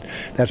Thursday.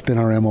 That's been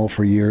our MO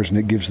for years, and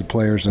it gives the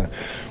players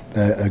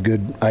a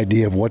good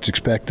idea of what's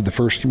expected the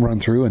first run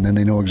through, and then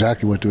they know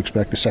exactly what to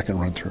expect the second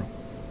run through.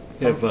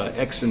 Have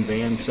X and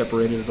Van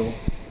separated at all?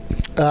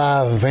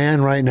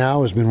 Van right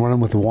now has been running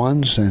with the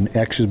ones, and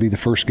X will be the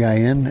first guy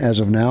in as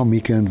of now.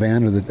 Mika and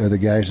Van are the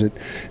guys that,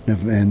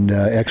 and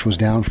X was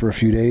down for a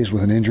few days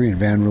with an injury, and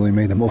Van really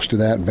made the most of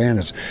that. And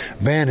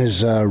Van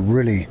is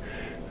really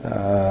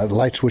the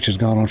light switch has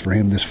gone on for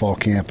him this fall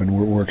camp, and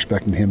we're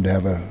expecting him to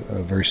have a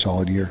very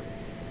solid year.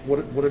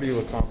 What have you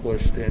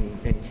accomplished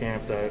in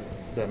camp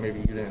that maybe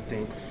you didn't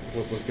think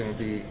was going to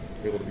be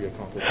able to be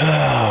accomplished?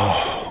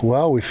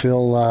 Well, we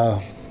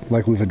feel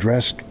like we've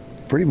addressed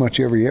pretty much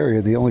every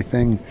area. The only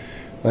thing,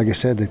 like I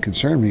said, that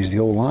concerned me is the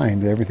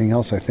O-line. Everything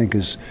else I think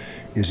is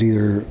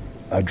either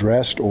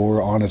addressed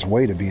or on its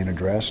way to being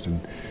addressed.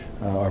 And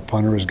our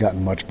punter has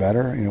gotten much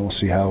better. We'll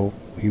see how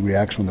he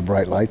reacts when the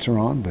bright lights are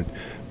on, but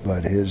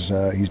he's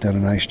done a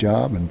nice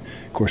job. And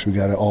of course we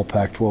got an all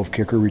Pac-12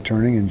 kicker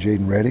returning in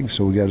Jaden Redding,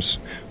 so we got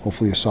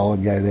hopefully a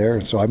solid guy there.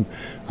 And so I'm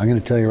going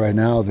to tell you right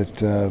now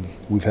that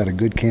we've had a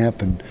good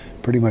camp, and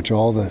pretty much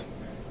all the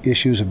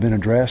issues have been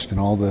addressed and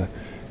all the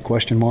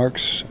question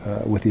marks,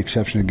 with the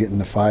exception of getting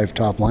the 5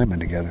 top linemen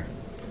together.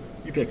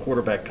 You've had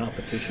quarterback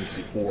competitions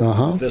before.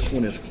 Was this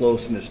one as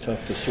close and as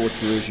tough to sort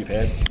through as you've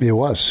had? It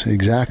was,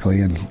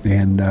 exactly.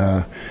 And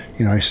I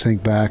just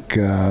think back,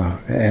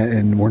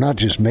 and we're not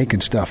just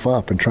making stuff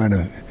up and trying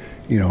to,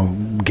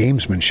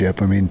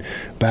 gamesmanship. I mean,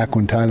 back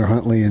when Tyler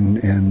Huntley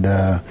and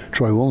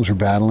Troy Williams were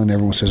battling,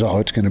 everyone says, oh,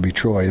 it's going to be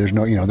Troy. There's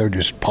no, they're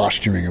just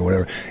posturing or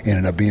whatever.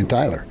 Ended up being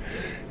Tyler.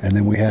 And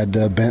then we had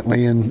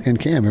Bentley and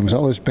Cam. It was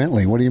always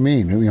Bentley. What do you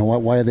mean?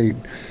 Why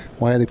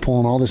are they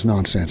pulling all this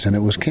nonsense? And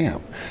it was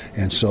Cam.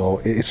 And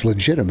so it's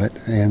legitimate.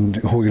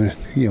 And we're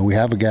gonna, we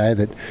have a guy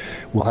that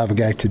we'll have a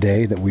guy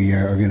today that we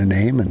are going to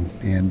name,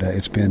 and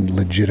it's been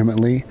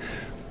legitimately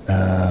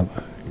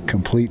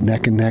complete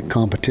neck and neck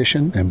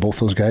competition. And both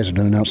those guys have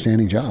done an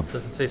outstanding job.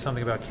 Does it say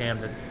something about Cam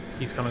that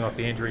he's coming off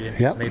the injury and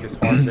yep. made this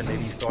harder than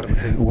maybe you thought it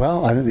would be?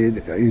 Well,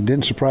 it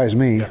didn't surprise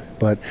me, yeah.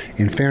 But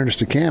in fairness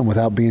to Cam,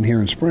 without being here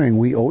in spring,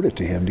 we owed it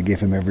to him to give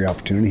him every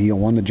opportunity. He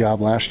won the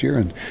job last year,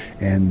 and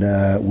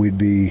it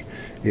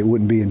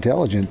wouldn't be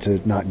intelligent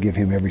to not give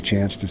him every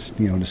chance to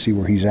see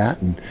where he's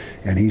at,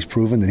 and he's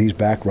proven that he's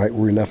back right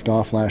where he left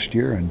off last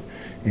year,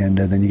 and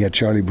then you got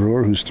Charlie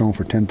Brewer, who's thrown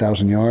for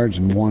 10,000 yards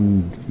and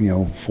won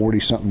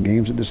 40-something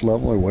games at this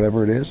level or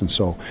whatever it is, and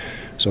so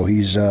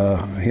he's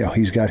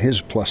he's got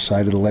his plus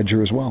side of the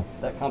ledger as well.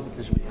 That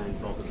competition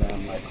behind both of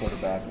them, like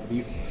quarterback, have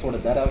you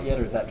sorted that out yet,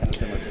 or is that kind of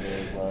similar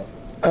today as well?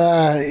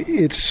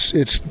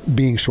 It's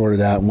being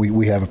sorted out, and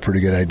we have a pretty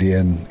good idea,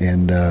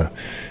 and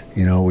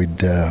we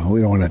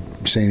don't want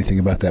to say anything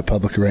about that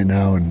publicly right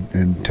now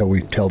until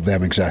we tell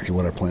them exactly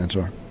what our plans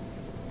are.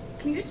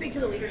 Can you just speak to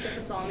the leadership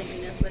of Solomon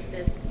Enos with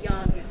this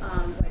young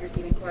wide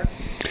receiving corps?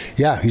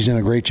 Yeah, he's done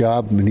a great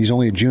job. I mean, he's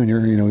only a junior,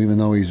 even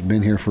though he's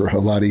been here for a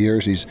lot of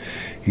years.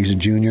 He's a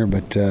junior,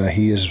 but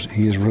he has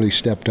really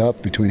stepped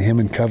up. Between him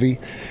and Covey,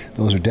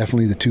 those are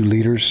definitely the two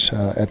leaders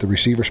at the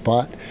receiver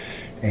spot.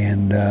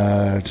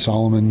 And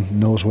Solomon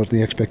knows what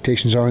the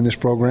expectations are in this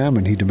program,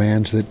 and he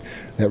demands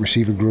that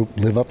receiver group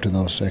live up to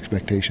those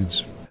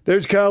expectations.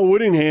 There's Kyle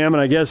Whittingham,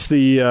 and I guess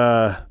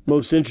the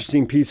most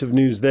interesting piece of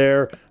news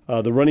there,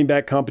 the running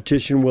back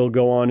competition will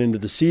go on into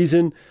the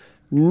season.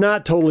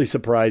 Not totally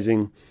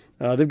surprising.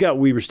 They've got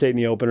Weber State in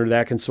the opener.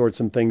 That can sort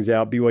some things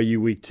out. BYU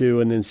week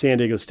 2, and then San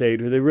Diego State,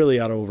 who they really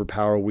ought to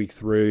overpower week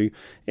 3.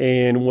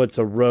 And what's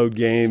a road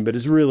game, but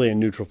it's really a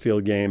neutral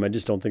field game. I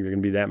just don't think there are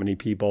going to be that many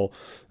people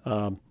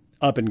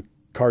up in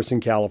Carson,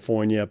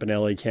 California, up in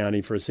LA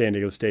County for a San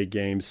Diego State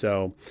game.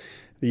 So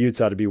the Utes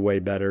ought to be way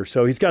better.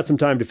 So he's got some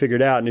time to figure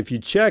it out. And if you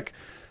check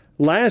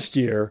last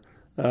year,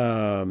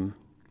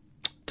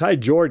 Ty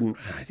Jordan,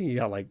 I think he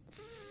got like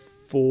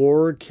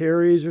 4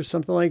 carries or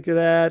something like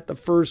that the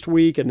first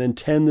week, and then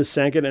 10 the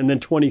second, and then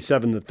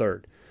 27 the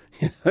third.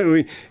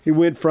 He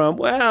went from,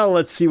 well,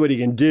 let's see what he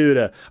can do,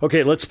 to,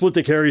 okay, let's split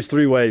the carries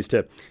 3 ways,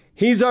 to,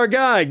 he's our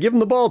guy, give him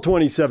the ball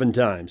 27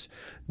 times.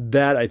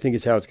 That, I think,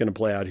 is how it's going to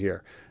play out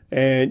here.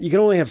 And you can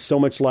only have so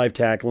much live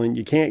tackling.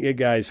 You can't get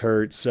guys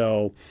hurt.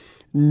 So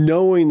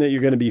knowing that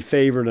you're going to be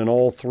favored in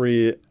all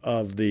 3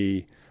 of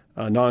the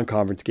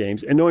non-conference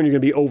games, and knowing you're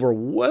going to be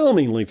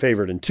overwhelmingly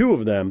favored in 2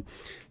 of them,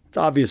 it's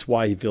obvious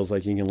why he feels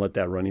like he can let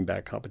that running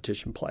back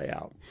competition play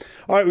out.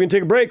 All right, we're going to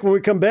take a break. When we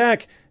come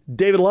back,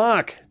 David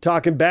Locke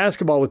talking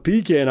basketball with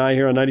PK and I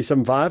here on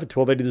 97.5 at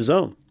 1280 The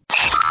Zone.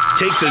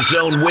 Take the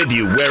Zone with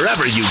you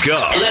wherever you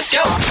go. Let's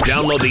go.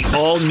 Download the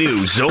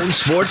all-new Zone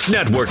Sports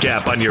Network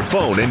app on your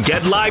phone and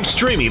get live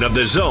streaming of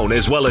the Zone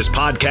as well as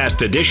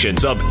podcast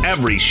editions of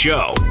every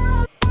show.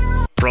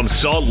 From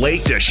Salt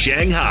Lake to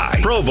Shanghai,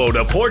 Provo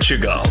to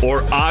Portugal,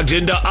 or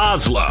Ogden to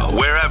Oslo,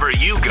 wherever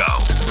you go,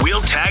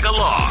 we'll tag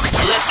along.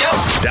 Let's go.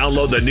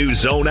 Download the new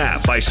Zone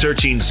app by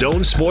searching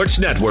Zone Sports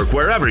Network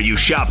wherever you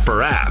shop for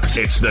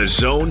apps. It's the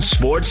Zone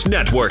Sports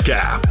Network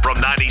app from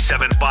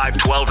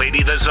 97.5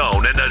 1280 The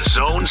Zone and the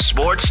Zone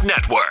Sports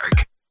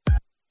Network.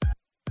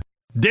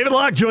 David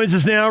Locke joins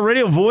us now,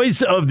 radio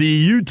voice of the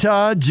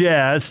Utah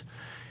Jazz.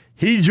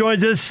 He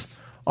joins us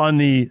on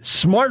the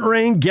Smart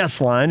Rain guest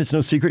line. It's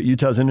no secret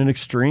Utah's in an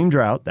extreme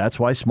drought. That's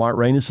why Smart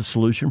Rain is the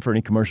solution for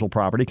any commercial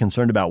property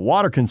concerned about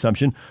water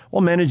consumption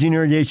while managing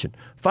irrigation.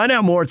 Find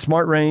out more at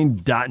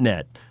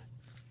smartrain.net.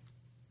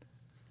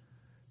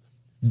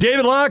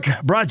 David Locke,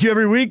 brought to you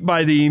every week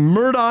by the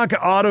Murdoch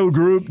Auto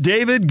Group.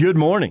 David, good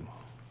morning.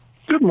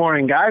 Good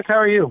morning, guys. How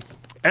are you?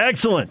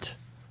 Excellent.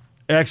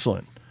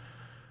 Excellent.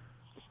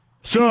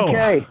 So,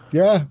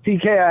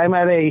 PK, I'm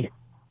at a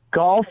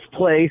golf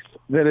place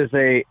that is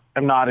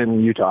I'm not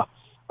in Utah,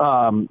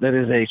 that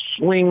is a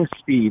swing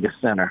speed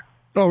center.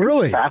 Oh,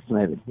 really?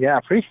 Fascinating. Yeah,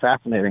 pretty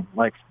fascinating.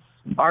 Like,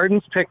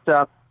 Arden's picked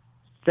up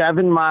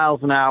 7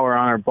 miles an hour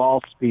on her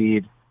ball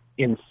speed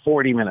in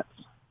 40 minutes.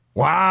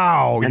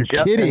 Wow, you're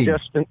kidding.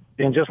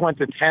 And just went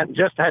to 10,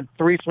 just had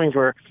 3 swings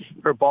where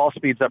her ball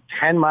speed's up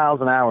 10 miles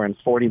an hour in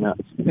 40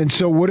 minutes. And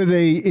so what do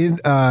they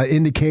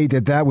indicate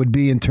that would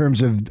be in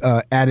terms of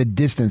added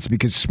distance?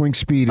 Because swing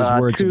speed is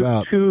where it's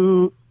about.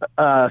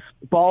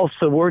 Balls.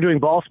 So we're doing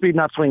ball speed,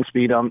 not swing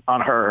speed on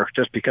her,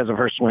 just because of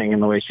her swing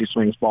and the way she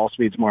swings. Ball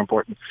speed's more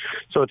important.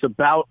 So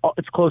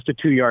it's close to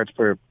 2 yards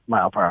per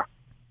mile per hour.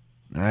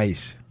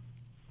 Nice.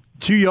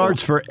 2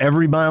 yards for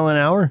every mile an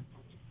hour?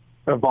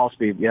 Of ball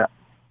speed, yeah.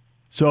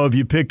 So if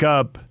you pick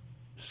up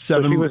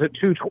 7, so she was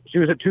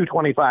at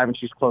 225, and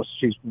she's close.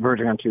 She's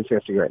verging on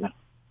 250 right now.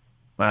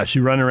 Wow, she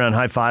running around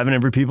high-fiving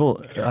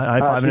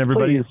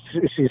everybody?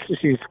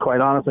 She's quite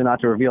honestly,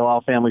 not to reveal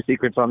all family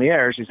secrets on the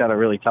air, she's had a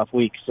really tough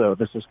week, so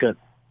this is good.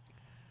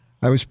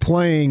 I was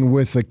playing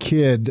with a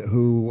kid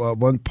who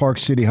went Park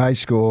City High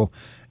School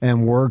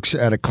and works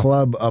at a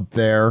club up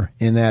there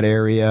in that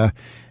area,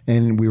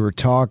 and we were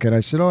talking. I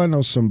said, I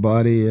know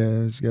somebody.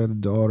 He's got a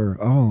daughter.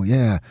 Oh,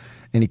 yeah.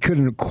 And he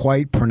couldn't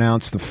quite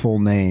pronounce the full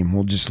name.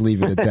 We'll just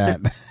leave it at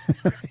that.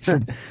 I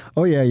said,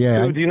 oh, yeah.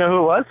 Do you know who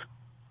it was?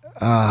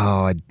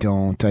 Oh, I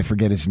don't. I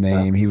forget his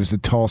name. He was a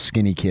tall,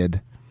 skinny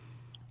kid.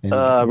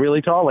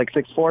 Really tall, like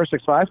 6'4",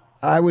 6'5"?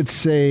 I would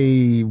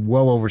say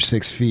well over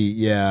 6 feet,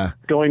 yeah.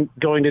 Going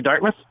to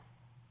Dartmouth?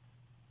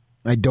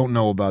 I don't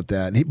know about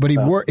that. He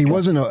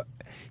wasn't a...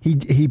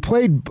 He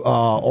played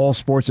all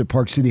sports at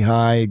Park City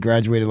High,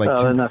 graduated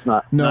then that's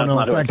not... No,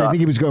 not in fact, I think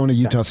he was going to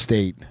Utah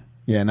State.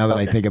 Yeah, now that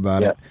I think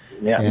about it.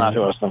 Yeah, not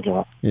who I was thinking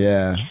of.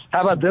 Yeah.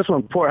 How about this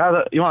one?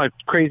 You want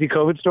a crazy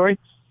COVID story?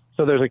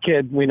 So there's a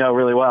kid we know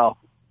really well.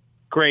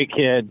 Great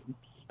kid.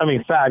 I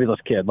mean, fabulous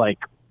kid. Like,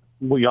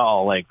 we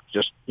all,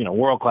 just,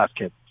 world-class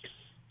kid.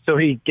 So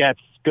he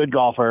gets good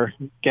golfer,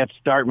 gets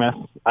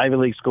Dartmouth, Ivy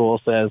League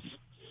school, says,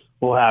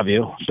 we'll have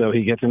you. So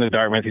he gets into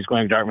Dartmouth. He's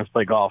going to Dartmouth to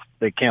play golf.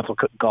 They cancel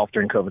golf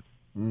during COVID.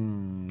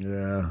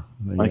 Yeah.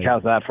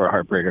 How's that for a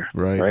heartbreaker?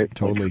 Right?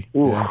 Totally.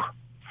 Yeah.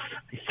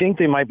 I think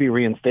they might be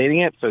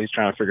reinstating it, so he's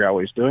trying to figure out what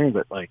he's doing.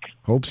 But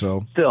hope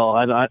so. Still,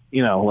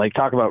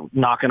 talk about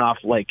knocking off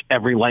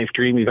every life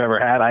dream you've ever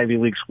had: Ivy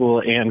League school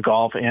and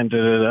golf, and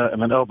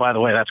and then by the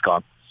way, that's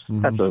gone.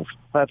 Mm-hmm.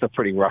 That's a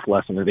pretty rough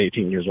lesson at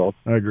 18 years old.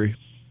 I agree.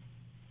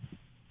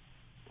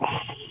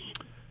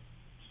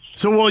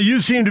 So while you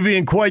seem to be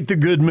in quite the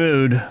good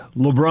mood,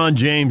 LeBron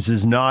James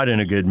is not in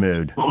a good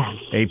mood.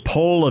 A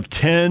poll of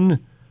 10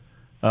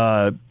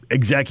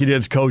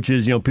 executives,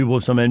 coaches, people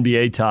with some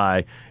NBA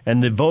tie,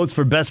 and the votes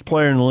for best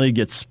player in the league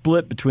get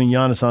split between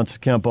Giannis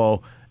Antetokounmpo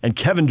and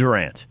Kevin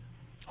Durant.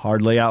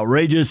 Hardly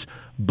outrageous,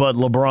 but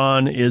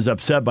LeBron is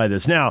upset by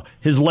this. Now,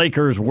 his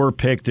Lakers were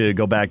picked to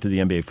go back to the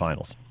NBA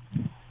Finals.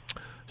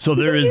 So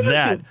there is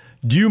that.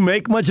 Do you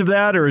make much of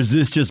that, or is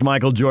this just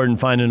Michael Jordan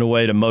finding a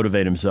way to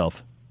motivate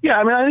himself? Yeah,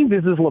 I mean, I think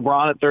this is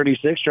LeBron at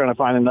 36 trying to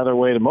find another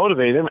way to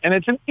motivate him. And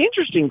it's an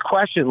interesting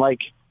question.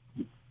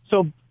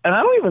 And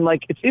I don't even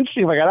it's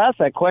interesting. If I got asked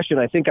that question,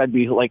 I think I'd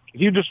be if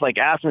you just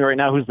ask me right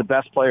now who's the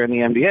best player in the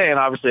NBA, and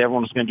obviously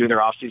everyone's going to do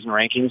their off-season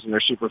rankings, and they're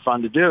super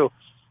fun to do.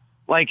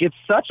 It's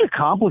such a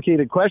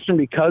complicated question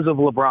because of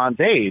LeBron's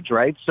age,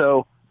 right?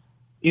 So,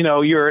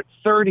 you're at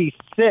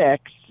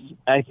 36,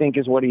 I think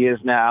is what he is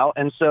now.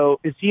 And so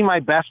is he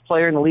my best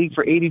player in the league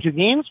for 82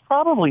 games?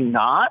 Probably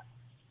not.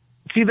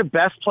 Is he the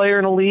best player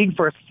in the league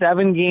for a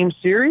 7-game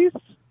series?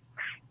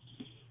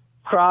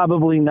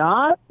 Probably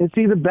not. Is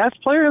he the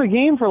best player in the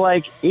game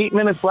for 8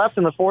 minutes left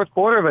in the fourth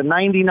quarter of a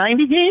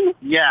 90-90 game?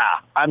 Yeah,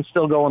 I'm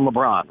still going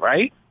LeBron,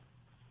 right?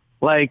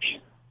 I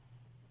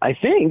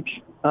think.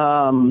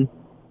 So,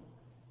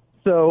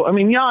 I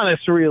mean,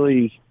 Giannis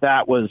really,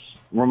 that was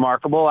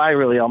remarkable. I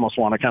really almost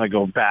want to kind of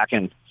go back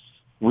and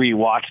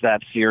rewatch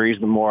that series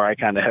the more I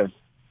kind of have,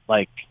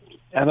 I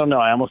don't know,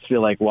 I almost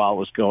feel while it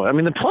was going. I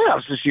mean, the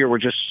playoffs this year were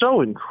just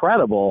so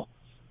incredible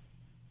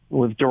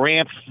with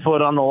Durant's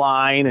foot on the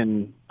line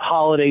and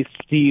Holiday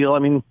steal. I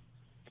mean,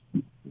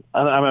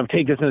 I'm going to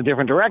take this in a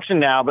different direction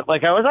now, but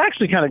I was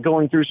actually kind of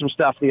going through some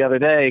stuff the other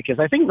day because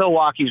I think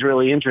Milwaukee's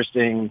really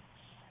interesting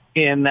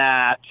in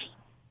that,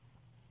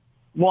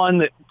 one,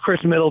 that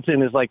Chris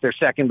Middleton is their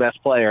second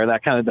best player.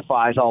 That kind of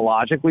defies all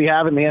logic we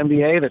have in the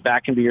NBA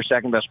that can be your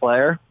second best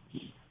player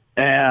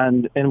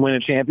and win a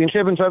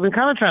championship. And so I've been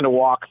kind of trying to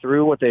walk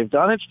through what they've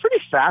done. It's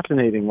pretty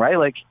fascinating,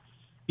 right?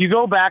 You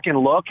go back and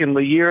look, and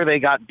the year they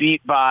got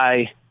beat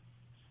by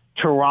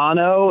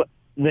Toronto,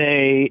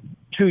 they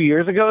 2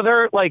 years ago.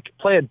 They're like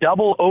play a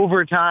double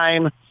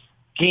overtime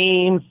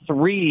game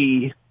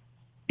 3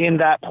 in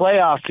that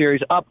playoff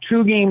series, up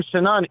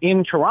 2-0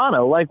 in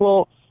Toronto. Like,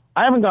 well,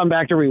 I haven't gone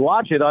back to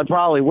rewatch it. I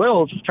probably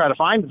will just try to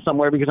find it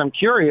somewhere because I'm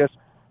curious.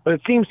 But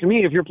it seems to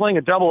me if you're playing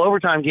a double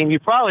overtime game, you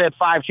probably had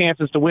 5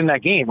 chances to win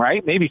that game,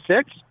 right? Maybe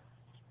 6.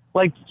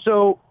 Like,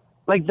 so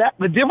like that,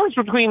 the difference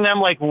between them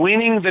like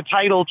winning the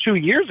title 2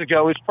 years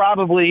ago is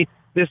probably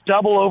this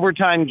double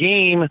overtime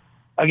game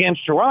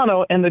against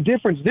Toronto. And the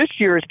difference this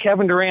year is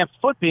Kevin Durant's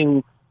foot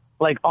being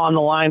like on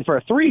the line for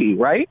a 3,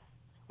 right?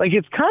 Like,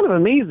 it's kind of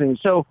amazing.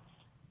 So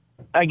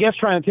I guess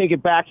trying to take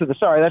it back to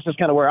that's just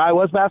kind of where I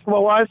was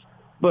basketball wise.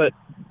 But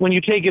when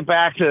you take it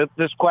back to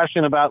this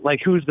question about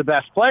like who's the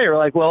best player,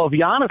 like, well, if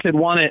Giannis had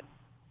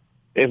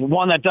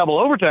won that double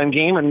overtime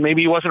game, and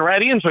maybe he wasn't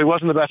ready, and so he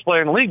wasn't the best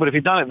player in the league. But if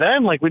he'd done it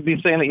then, like, we'd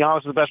be saying that Giannis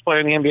is the best player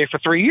in the NBA for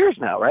 3 years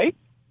now, right?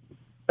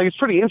 Like, it's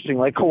pretty interesting.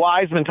 Like,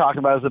 Kawhi's been talked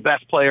about as the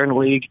best player in the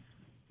league,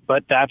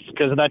 but that's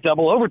because of that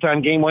double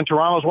overtime game when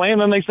Toronto's way,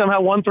 and then they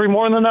somehow won 3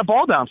 more than that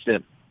ball bounce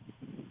did.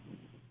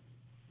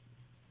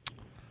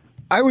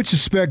 I would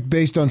suspect,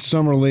 based on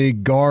Summer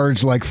League,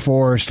 guards like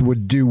Forrest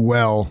would do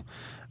well.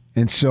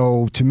 And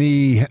so, to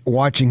me,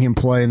 watching him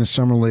play in the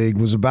Summer League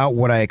was about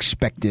what I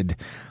expected.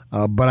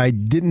 But I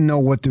didn't know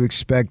what to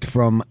expect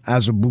from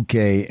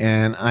Azubuike,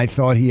 and I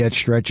thought he had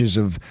stretches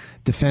of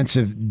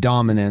defensive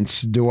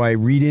dominance. Do I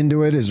read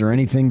into it? Is there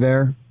anything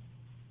there?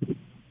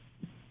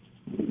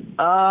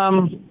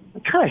 I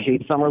kind of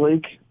hate Summer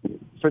League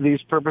for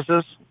these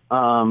purposes.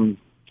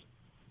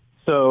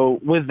 So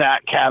with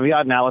that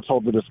caveat, now let's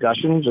hold the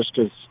discussion, just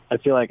because I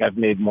feel like I've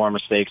made more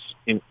mistakes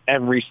in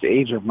every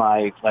stage of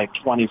my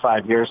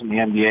 25 years in the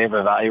NBA of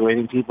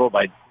evaluating people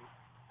by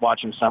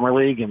watching Summer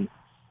League. And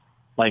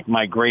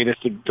my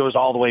greatest, it goes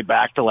all the way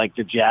back to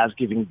the Jazz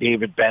giving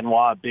David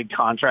Benoit a big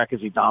contract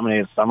because he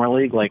dominated Summer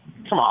League.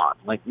 Come on,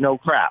 no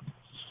crap.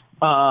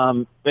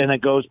 And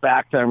it goes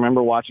back to, I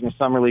remember watching a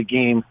Summer League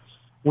game.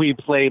 We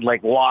played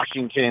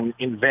Washington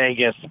in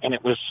Vegas, and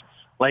it was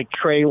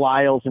Trey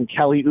Lyles and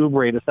Kelly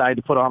Oubre decided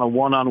to put on a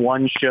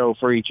one-on-one show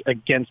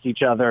against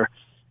each other.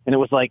 And it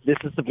was this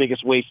is the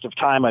biggest waste of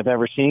time I've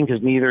ever seen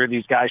because neither of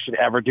these guys should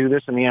ever do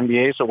this in the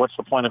NBA. So what's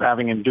the point of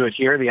having him do it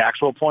here? The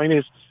actual point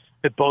is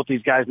that both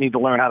these guys need to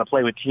learn how to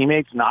play with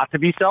teammates, not to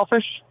be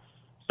selfish.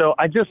 So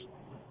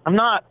I'm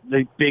not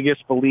the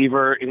biggest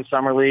believer in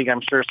Summer League.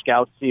 I'm sure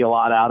scouts see a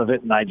lot out of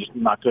it, and I'm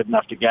not good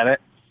enough to get it.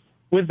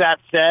 With that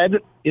said,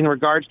 in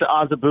regards to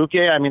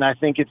Azubuike, I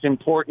think it's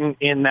important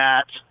in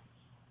that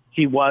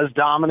he was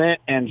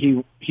dominant and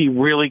he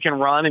really can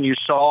run, and you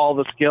saw all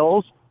the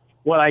skills.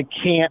 What I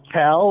can't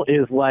tell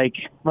is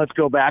let's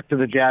go back to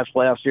the Jazz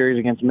playoff series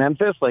against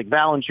Memphis.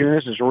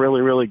 Valanciunas is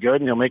really, really good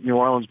and he'll make New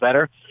Orleans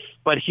better,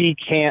 but he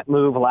can't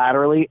move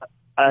laterally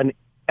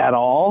at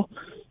all.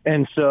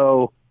 And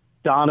so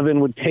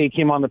Donovan would take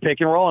him on the pick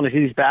and roll, and if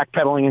he's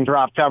backpedaling in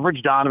drop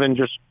coverage, Donovan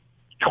just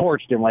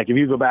torched him. If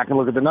you go back and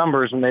look at the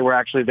numbers, and they were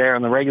actually there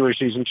in the regular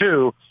season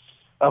too,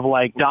 of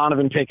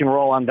Donovan pick and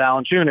roll on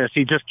Valanciunas,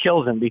 he just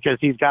kills him because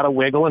he's got a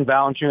wiggle and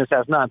Valanciunas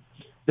has none.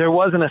 There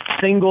wasn't a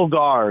single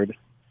guard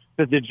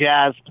that the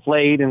Jazz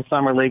played in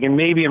Summer League, and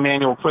maybe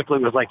Emmanuel Quickley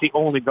was the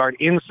only guard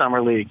in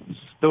Summer League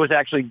that was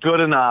actually good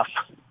enough,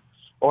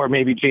 or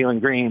maybe Jalen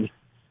Green,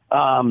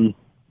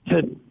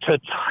 to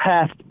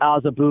test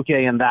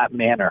Azubuike in that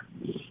manner,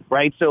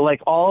 right? So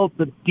all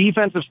the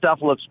defensive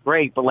stuff looks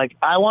great, but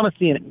I want to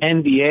see an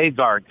NBA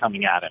guard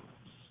coming at him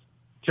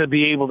to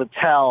be able to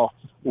tell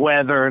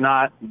whether or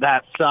not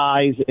that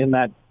size and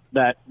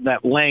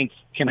that length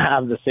can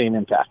have the same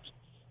impact.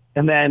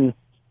 And then,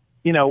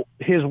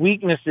 his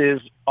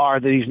weaknesses are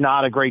that he's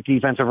not a great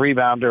defensive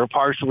rebounder,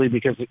 partially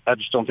because I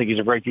just don't think he's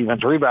a great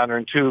defensive rebounder,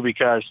 and 2,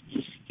 because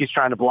he's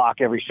trying to block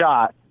every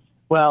shot.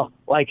 Well,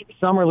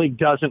 Summer League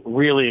doesn't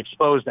really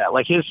expose that.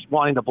 His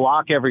wanting to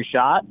block every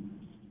shot,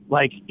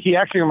 he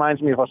actually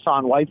reminds me of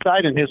Hassan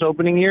Whiteside in his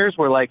opening years,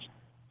 where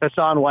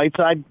Hassan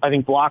Whiteside, I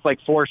think, blocked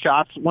 4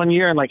 shots one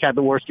year and had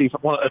the worst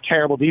a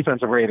terrible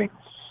defensive rating.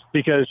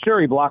 Because sure,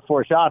 he blocked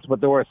 4 shots,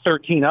 but there were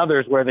 13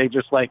 others where they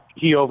just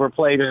he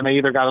overplayed and they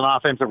either got an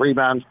offensive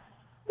rebound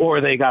or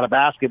they got a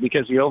basket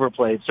because he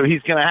overplayed. So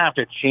he's going to have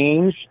to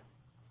change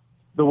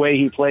the way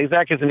he plays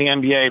that, because in the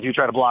NBA, if you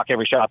try to block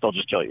every shot, they'll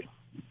just kill you.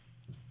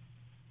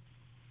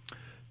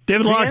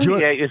 David Locke,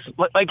 NBA is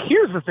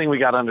here's the thing we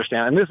got to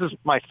understand, and this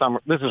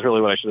is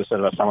really what I should have said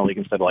about Summer League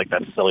instead of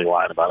that silly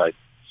line about it.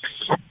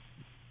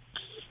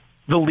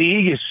 The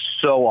league is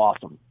so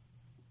awesome.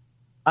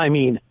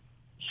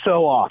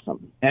 So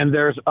awesome. And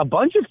there's a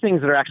bunch of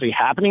things that are actually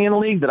happening in the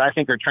league that I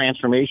think are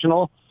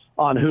transformational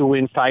on who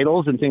wins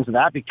titles and things like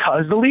that,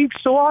 because the league's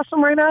so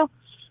awesome right now.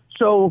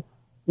 So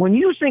when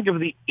you think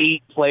of the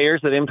 8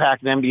 players that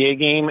impact an NBA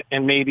game,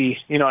 and maybe,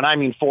 and I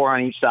mean 4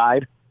 on each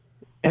side,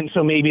 and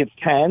so maybe it's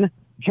 10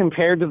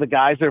 compared to the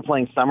guys that are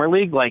playing Summer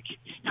League,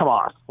 come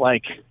on,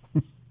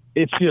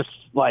 it's just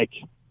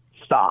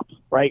stop,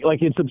 right?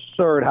 It's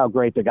absurd how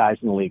great the guys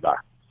in the league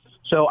are.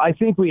 So I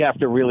think we have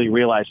to really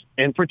realize,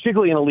 and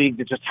particularly in a league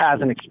that just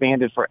hasn't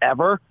expanded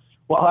forever,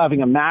 while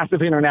having a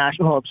massive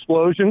international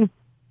explosion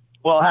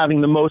while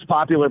having the most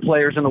popular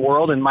players in the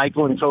world, and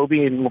Michael and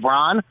Kobe and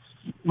LeBron,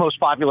 most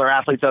popular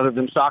athletes other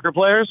than soccer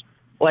players.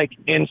 Like,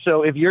 and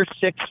so if you're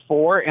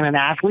 6'4" and an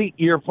athlete,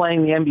 you're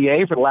playing the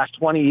NBA for the last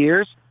 20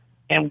 years,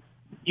 and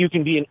you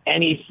can be in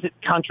any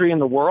country in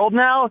the world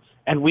now,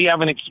 and we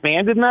haven't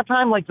expanded in that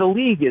time. Like, the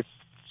league is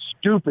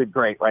stupid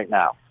great right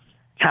now,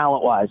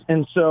 talent-wise.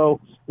 And so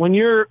when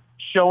you're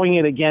showing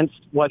it against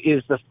what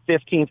is the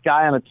 15th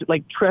guy on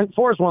like Trent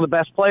Forrest, one of the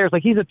best players,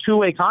 like he's a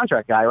two-way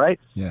contract guy, right?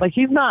 Yeah. Like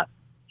he's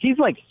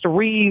like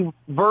 3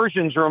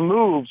 versions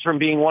removed from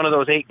being one of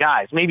those 8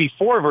 guys, maybe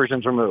 4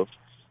 versions removed.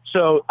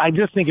 So I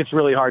just think it's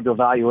really hard to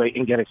evaluate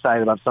and get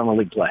excited about summer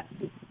league play.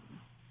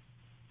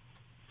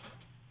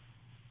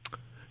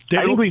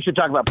 I think we should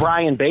talk about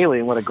Brian Bailey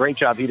and what a great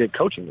job he did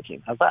coaching the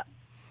team. How's that?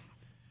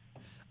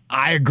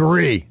 I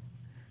agree.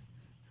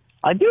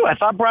 I do. I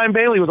thought Brian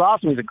Bailey was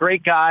awesome. He's a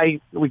great guy.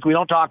 We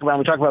don't talk about him.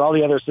 We talk about all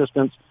the other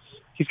assistants.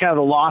 He's kind of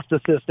the lost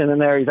assistant in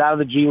there. He's out of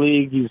the G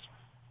League. He's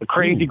a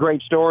crazy,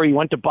 great story. He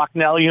went to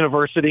Bucknell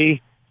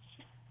University,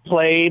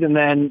 played, and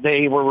then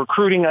they were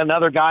recruiting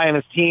another guy on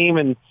his team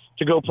and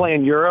to go play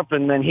in Europe,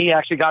 and then he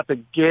actually got the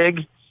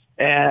gig,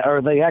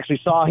 or they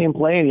actually saw him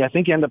play, and I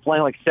think he ended up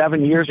playing like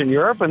 7 years in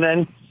Europe, and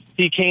then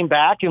he came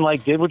back and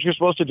like did what you're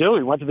supposed to do.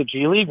 He went to the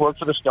G League, worked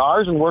for the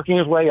Stars, and working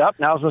his way up.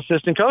 Now he's an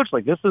assistant coach.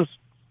 Like, this is...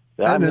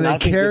 And then they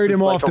carried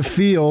him off the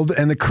field,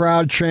 and the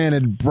crowd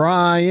chanted,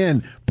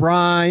 Brian,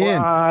 Brian.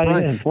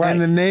 Right.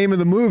 And the name of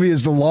the movie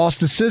is The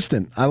Lost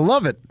Assistant. I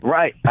love it.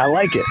 Right. I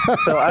like it.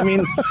 So, I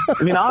mean,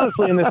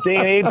 honestly, in this day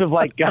and age of,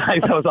 like,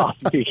 guys, that was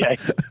awesome,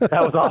 PK.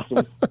 That was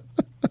awesome.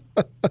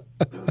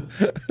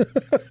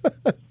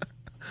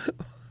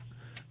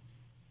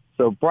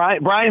 So,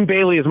 Brian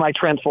Bailey is my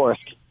Trent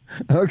Forrest.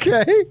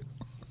 Okay.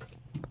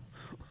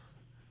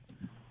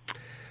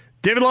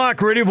 David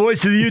Locke, radio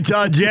voice of the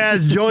Utah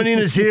Jazz, joining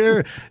us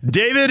here.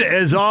 David,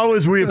 as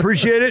always, we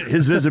appreciate it.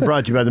 His visit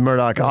brought to you by the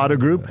Murdoch Auto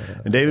Group.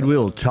 And, David, we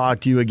will talk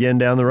to you again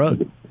down the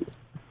road.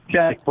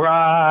 Okay,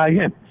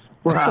 Brian.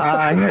 The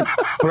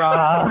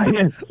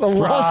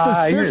Lost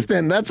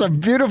Assistant. That's a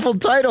beautiful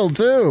title,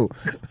 too.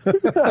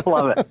 I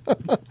love it.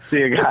 See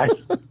you guys.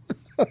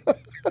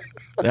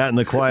 That and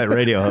the quiet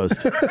radio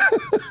host.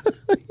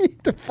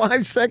 The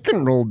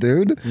 5-second rule,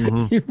 dude.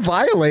 Mm-hmm. You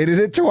violated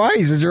it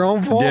twice. It's your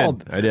own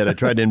fault. I did. I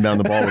tried to inbound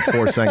the ball with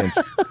 4 seconds.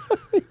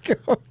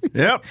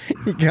 Yep.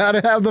 You got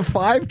to have the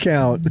 5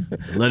 count.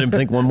 Let him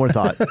think one more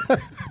thought.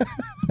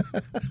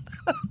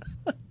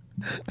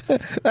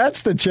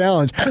 That's the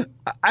challenge.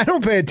 I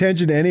don't pay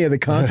attention to any of the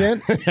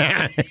content.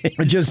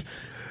 Just...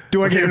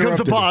 Do I get interrupted? Here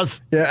comes a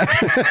pause.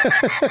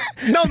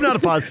 Yeah. No, not a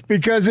pause.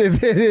 Because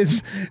if it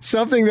is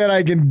something that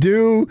I can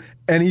do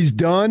and he's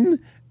done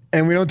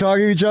and we don't talk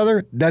to each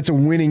other, that's a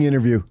winning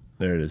interview.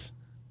 There it is.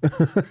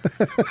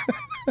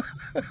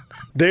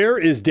 There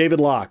is David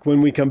Locke.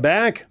 When we come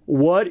back,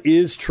 what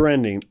is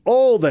trending?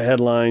 All the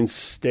headlines.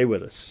 Stay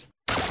with us.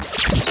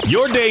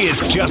 Your day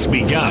has just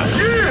begun.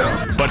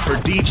 Yeah! But for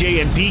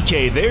DJ and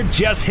PK, they're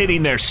just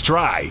hitting their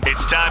stride.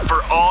 It's time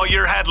for all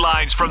your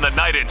headlines from the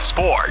night in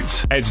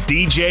sports as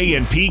DJ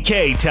and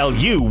PK tell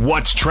you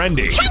what's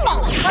trending.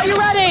 Are you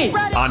ready?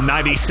 On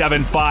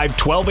 97.5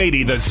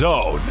 1280 The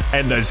Zone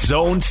and The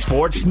Zone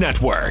Sports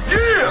Network.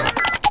 Yeah!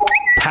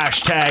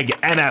 Hashtag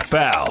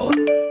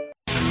NFL.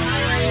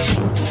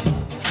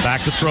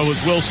 Back to throw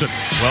is Wilson.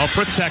 Well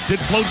protected.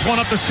 Floats one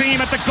up the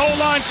seam at the goal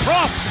line.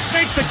 Croft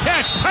makes the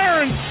catch.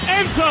 Turns.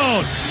 End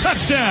zone.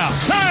 Touchdown.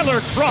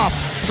 Tyler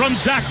Croft from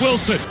Zach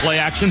Wilson. Play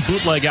action.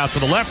 Bootleg out to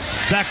the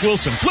left. Zach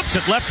Wilson flips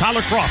it left.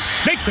 Tyler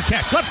Croft makes the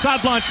catch. Left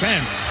sideline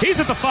 10. He's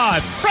at the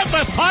 5. Front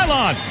left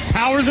pylon.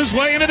 Powers his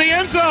way into the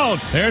end zone.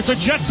 There's a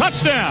Jet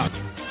touchdown.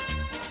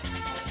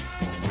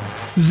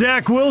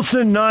 Zach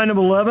Wilson, 9 of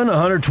 11,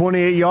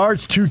 128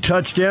 yards, 2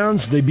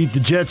 touchdowns. They beat the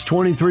Jets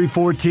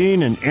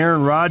 23-14, and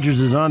Aaron Rodgers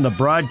is on the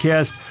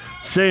broadcast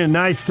saying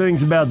nice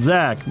things about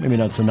Zach. Maybe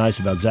not so nice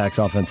about Zach's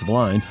offensive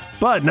line,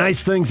 but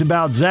nice things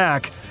about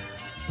Zach.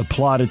 The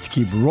plaudits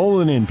keep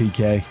rolling in,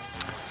 PK.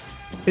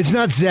 It's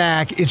not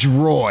Zach, it's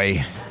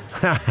Roy.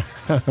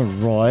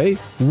 Roy?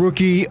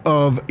 Rookie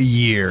of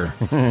Year.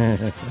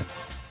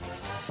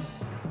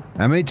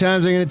 How many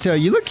times am I going to tell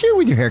you, look cute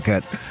with your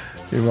haircut?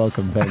 You're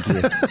welcome. Thank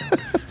you.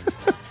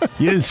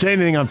 You didn't say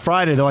anything on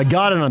Friday, though. I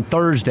got it on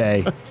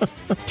Thursday.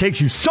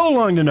 Takes you so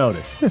long to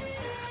notice.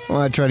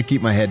 Well, I try to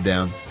keep my head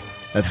down.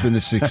 That's been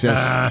the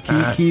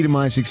success. key to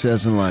my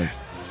success in life.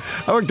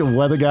 I worked a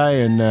weather guy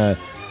in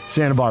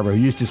Santa Barbara who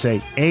used to say,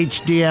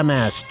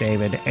 HDMS,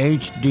 David,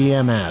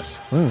 HDMS.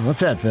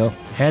 What's that, Phil?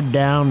 Head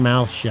down,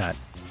 mouth shut.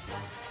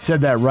 He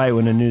said that right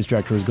when the news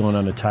director was going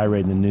on a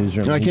tirade in the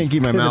newsroom. I can't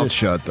keep my mouth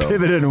shut, though.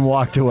 Pivoted and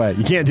walked away.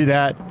 You can't do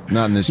that.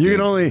 Not in this You game.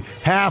 can only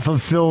half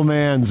of Phil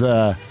Mann's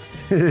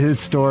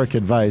historic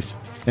advice.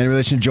 Any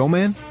relation to Joe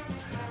Mann?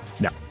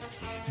 No.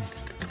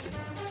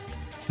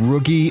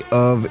 Rookie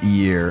of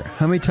Year.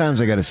 How many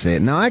times I got to say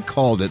it? Now, I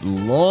called it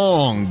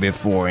long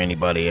before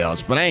anybody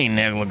else, but I ain't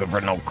never looking for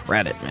no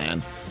credit,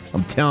 man.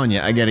 I'm telling you,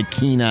 I got a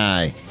keen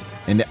eye.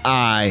 And the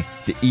eye,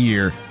 the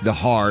ear, the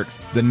heart,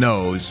 the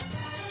nose.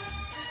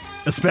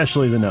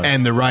 Especially the nose.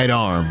 And the right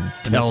arm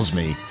tells Yes.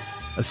 me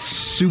a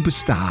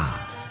superstar.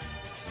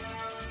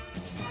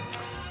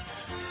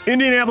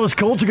 Indianapolis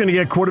Colts are going to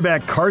get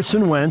quarterback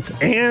Carson Wentz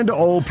and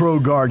All-Pro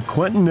guard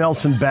Quentin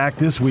Nelson back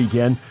this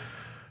weekend.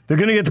 They're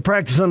going to get to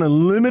practice on a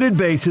limited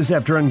basis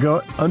after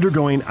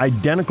undergoing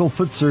identical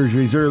foot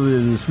surgeries earlier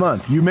this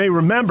month. You may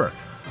remember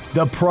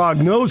the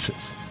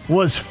prognosis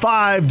was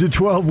 5 to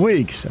 12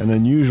 weeks, an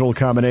unusual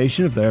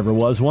combination if there ever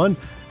was one.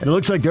 And it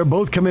looks like they're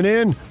both coming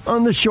in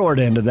on the short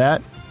end of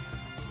that,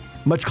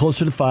 much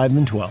closer to 5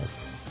 than 12.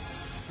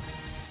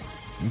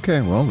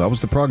 Okay, well, that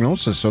was the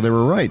prognosis, so they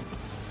were right.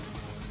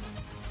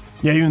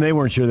 Yeah, even they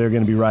weren't sure they were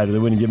going to be right, or they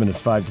wouldn't have given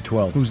us 5 to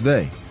 12. Who's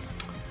they?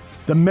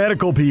 The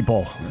medical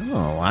people.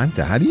 Oh,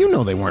 how do you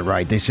know they weren't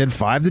right? They said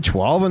 5 to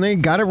 12, and they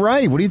got it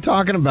right. What are you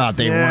talking about?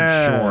 They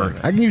weren't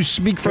sure. How can you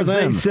speak for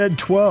them? They said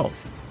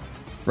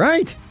 12.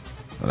 Right.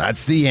 Well,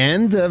 that's the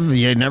end of.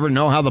 You never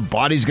know how the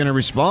body's going to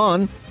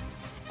respond.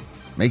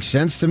 Makes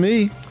sense to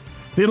me.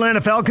 The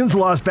Atlanta Falcons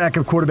lost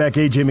backup quarterback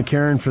A.J.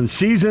 McCarron for the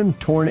season,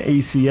 torn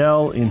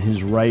ACL in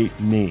his right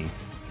knee.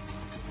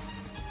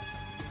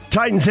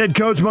 Titans head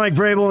coach Mike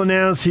Vrabel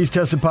announced he's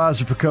tested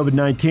positive for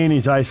COVID-19.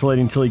 He's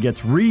isolating until he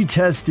gets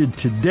retested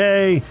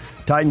today.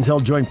 Titans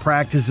held joint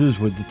practices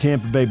with the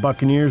Tampa Bay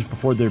Buccaneers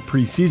before their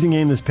preseason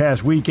game this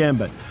past weekend,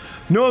 but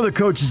no other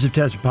coaches have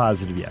tested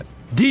positive yet.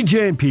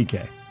 DJ and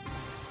PK.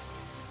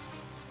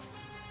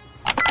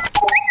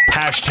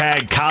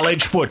 Hashtag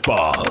college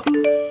football.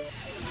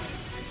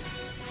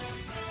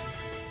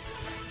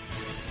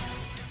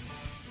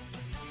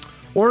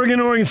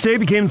 Oregon State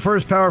became the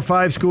first Power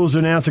 5 schools to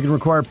announce it can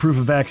require proof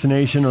of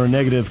vaccination or a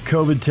negative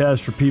COVID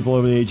test for people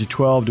over the age of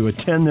 12 to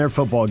attend their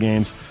football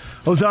games.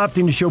 Those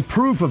opting to show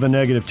proof of a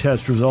negative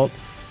test result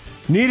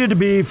needed to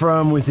be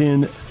from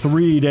within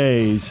 3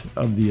 days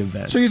of the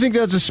event. So you think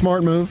that's a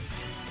smart move?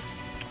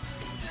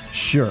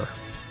 Sure.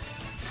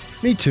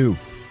 Me too.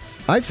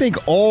 I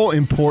think all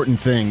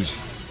important things,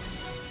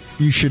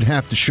 you should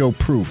have to show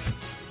proof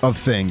of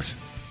things.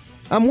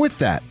 I'm with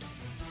that.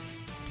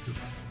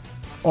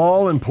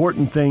 All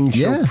important things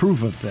show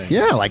proof of things.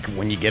 Yeah, like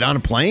when you get on a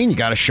plane, you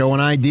got to show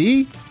an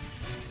ID.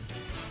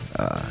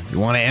 You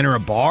want to enter a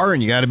bar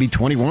and you got to be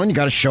 21, you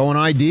got to show an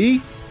ID.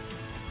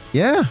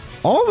 Yeah,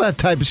 all that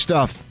type of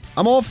stuff.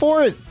 I'm all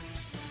for it.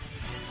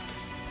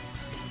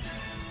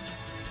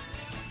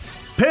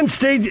 Penn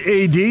State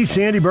AD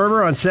Sandy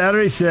Berber on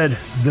Saturday said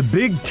the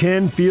Big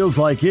Ten feels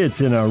like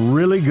it's in a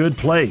really good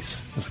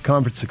place as the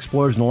conference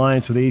explores an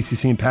alliance with the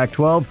ACC and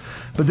Pac-12,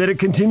 but that it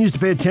continues to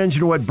pay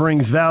attention to what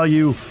brings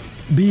value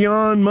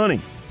beyond money.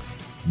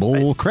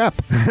 Bull crap.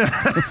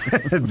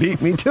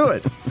 Beat me to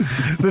it.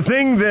 The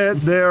thing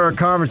that there are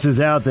conferences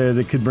out there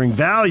that could bring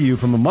value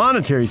from a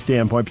monetary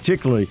standpoint,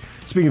 particularly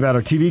speaking about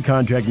our TV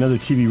contract and other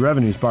TV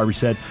revenues, Barbie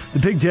said, the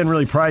Big Ten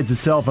really prides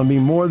itself on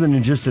being more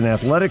than just an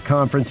athletic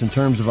conference in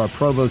terms of our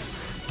provosts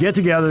get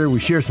together. We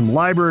share some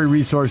library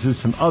resources,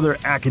 some other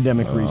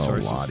academic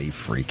resources. Lottie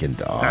freaking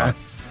dog.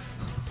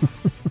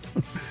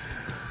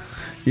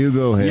 You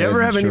go ahead. You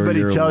ever have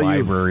anybody tell you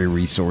library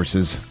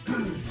resources?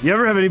 You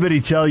ever have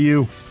anybody tell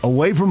you,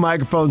 away from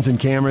microphones and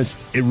cameras,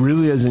 it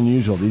really is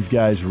unusual. These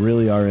guys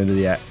really are into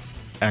the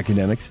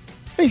academics.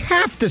 They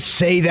have to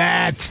say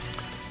that.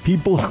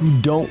 People who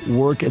don't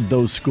work at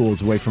those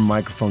schools away from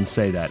microphones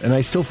say that. And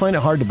I still find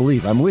it hard to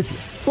believe. I'm with you.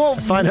 Well, I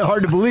find it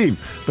hard to believe,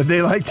 but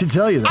they like to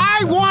tell you that.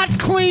 I want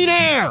clean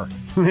air.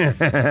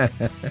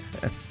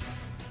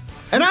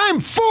 And I'm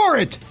for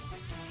it.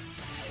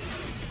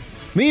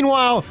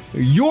 Meanwhile,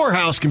 your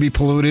house can be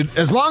polluted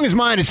as long as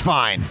mine is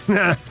fine.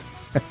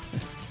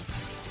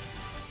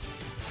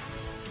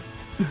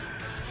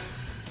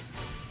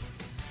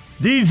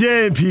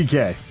 DJ and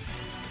PK.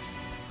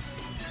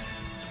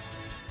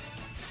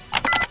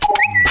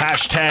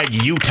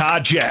 Hashtag Utah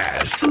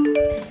Jazz.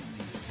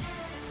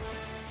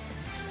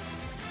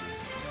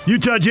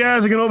 Utah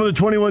Jazz are going to open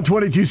the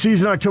 21-22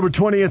 season October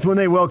 20th when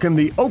they welcome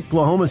the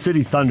Oklahoma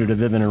City Thunder to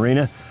Vivint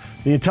Arena.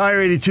 The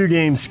entire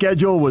 82-game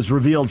schedule was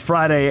revealed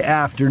Friday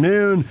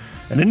afternoon.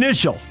 An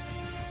initial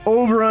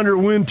over-under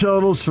win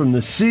totals from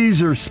the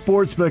Caesars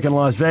Sportsbook in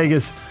Las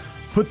Vegas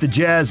put the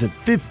Jazz at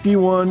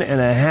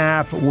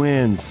 51.5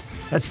 wins.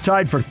 That's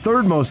tied for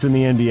third most in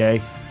the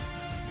NBA.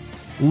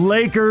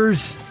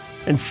 Lakers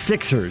and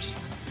Sixers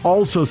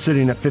also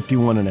sitting at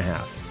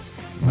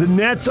 51.5. The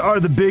Nets are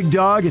the big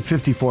dog at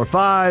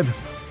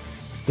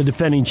 54.5. The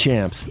defending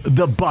champs,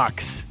 the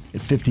Bucks,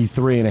 at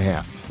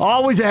 53.5.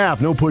 Always a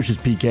half, no pushes,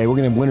 PK. We're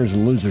going to have winners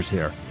and losers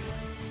here.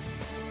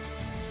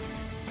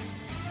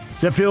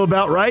 Does that feel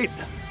about right?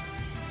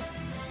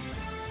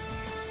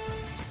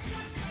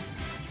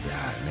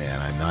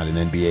 Man, I'm not in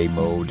NBA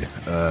mode.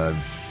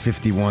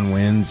 51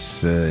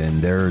 wins,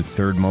 and they're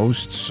third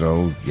most.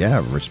 So,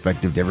 yeah,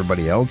 respective to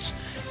everybody else,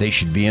 they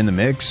should be in the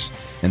mix,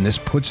 and this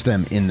puts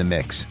them in the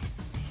mix.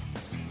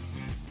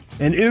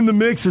 And in the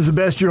mix is the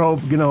best you're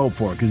going to hope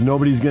for, because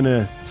nobody's going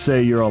to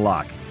say you're a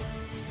lock.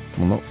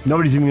 Well, no.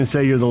 Nobody's even going to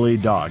say you're the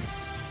lead dog.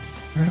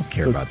 I don't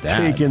care about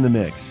that. Take in the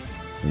mix.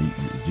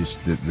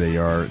 Just that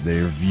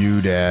they're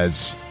viewed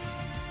as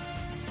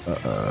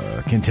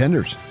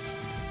contenders.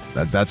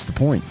 That's the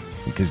point,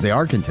 because they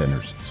are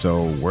contenders.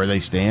 So where they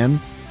stand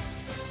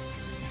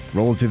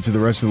relative to the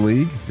rest of the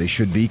league, they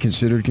should be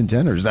considered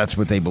contenders. That's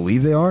what they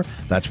believe they are.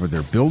 That's what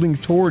they're building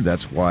toward.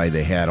 That's why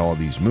they had all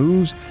these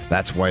moves.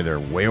 That's why they're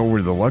way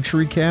over the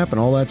luxury cap and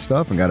all that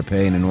stuff and got to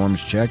pay an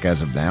enormous check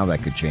as of now.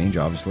 That could change,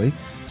 obviously.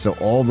 So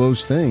all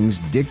those things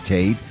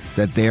dictate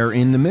that they're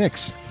in the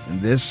mix.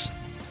 And this,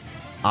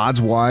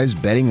 odds-wise,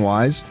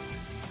 betting-wise,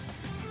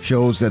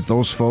 shows that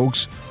those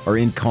folks are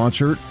in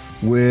concert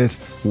with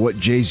what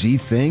Jay-Z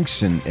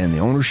thinks and the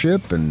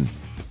ownership and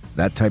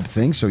that type of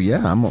thing. So,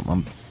 yeah,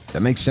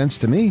 that makes sense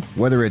to me.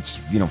 Whether it's,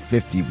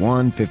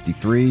 51,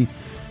 53,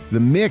 the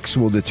mix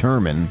will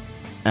determine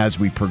as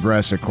we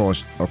progress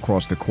across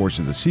the course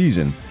of the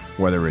season,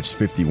 whether it's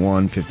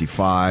 51,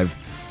 55,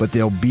 but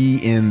they'll be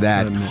in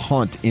that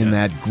hunt, in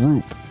that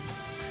group.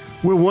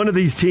 Will one of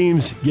these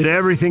teams get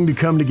everything to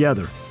come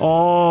together?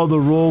 All the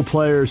role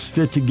players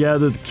fit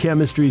together, the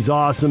chemistry's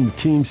awesome, the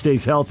team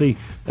stays healthy,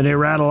 and they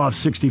rattle off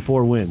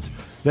 64 wins.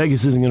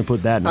 Vegas isn't going to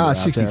put that number out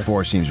 64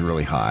 there. Seems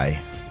really high.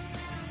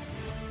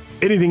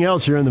 Anything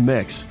else, you're in the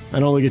mix.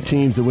 I don't look at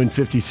teams that win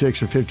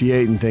 56 or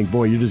 58 and think,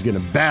 boy, you're just going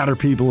to batter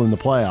people in the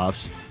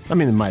playoffs. I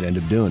mean, they might end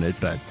up doing it,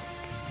 but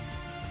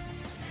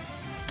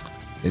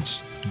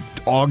it's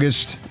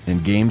August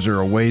and games are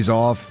a ways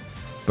off,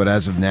 but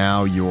as of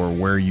now, you're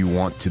where you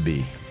want to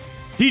be.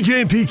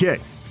 DJ and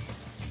PK.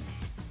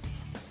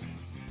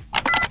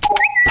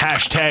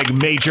 Hashtag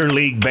Major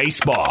League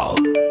Baseball.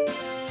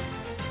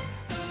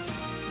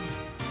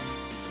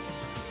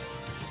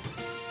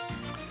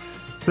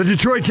 The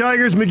Detroit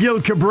Tigers'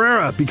 Miguel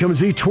Cabrera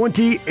becomes the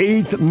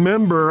 28th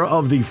member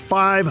of the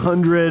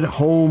 500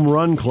 home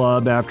run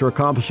club after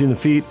accomplishing the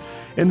feat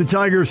in the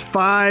Tigers'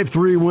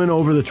 5-3 win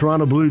over the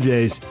Toronto Blue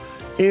Jays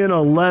in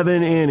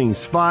 11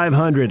 innings.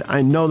 500.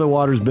 I know the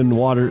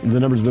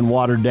number's been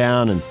watered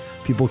down, and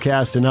people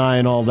cast an eye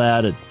and all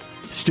that at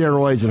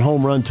steroids and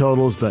home run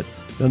totals, but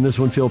doesn't this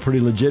one feel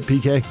pretty legit,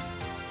 PK?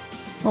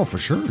 Oh, for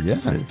sure, yeah.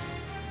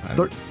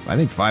 I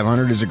think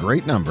 500 is a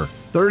great number.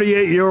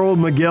 38-year-old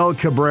Miguel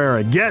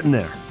Cabrera, getting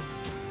there.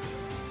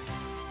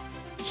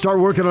 Start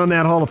working on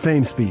that Hall of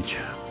Fame speech.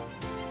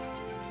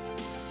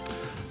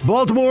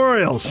 Baltimore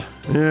Orioles,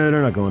 they're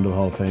not going to the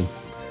Hall of Fame.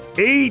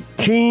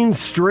 18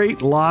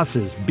 straight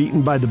losses,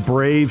 beaten by the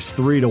Braves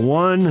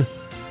 3-1.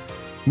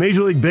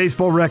 Major League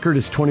Baseball record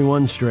is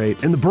 21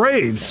 straight. And the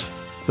Braves,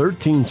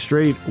 13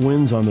 straight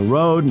wins on the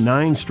road,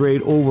 9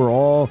 straight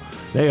overall.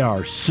 They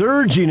are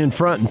surging in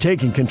front and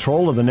taking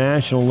control of the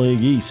National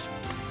League East.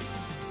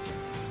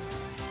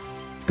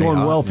 It's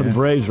going well for the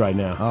Braves right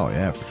now. Oh,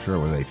 yeah, for sure.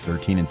 Were they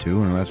 13-2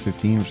 in the last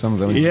 15 or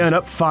something? Yeah, and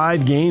up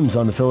 5 games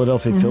on the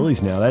Philadelphia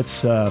Phillies now.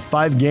 That's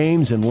 5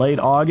 games in late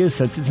August.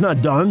 It's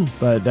not done,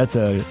 but it's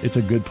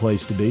a good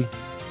place to be.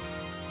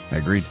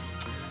 Agreed.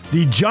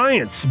 The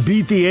Giants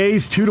beat the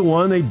A's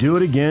 2-1. They do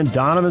it again.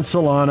 Donovan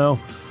Solano,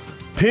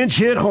 pinch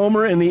hit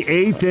homer in the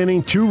 8th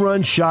inning,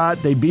 2-run shot.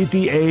 They beat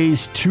the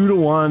A's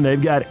 2-1.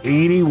 They've got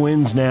 80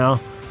 wins now.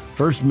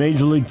 First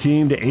Major League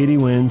team to 80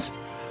 wins.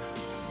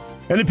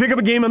 And they pick up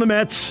a game on the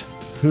Mets,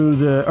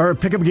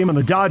 pick up a game on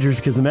the Dodgers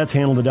because the Mets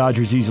handled the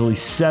Dodgers easily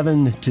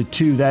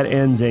 7-2. That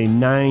ends a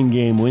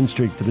 9-game win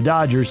streak for the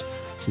Dodgers.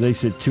 So they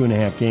sit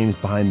 2.5 games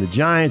behind the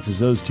Giants as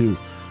those two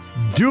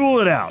duel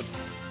it out.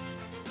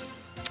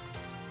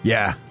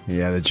 Yeah,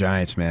 the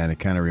Giants, man. It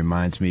kind of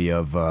reminds me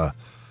of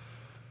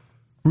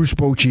Bruce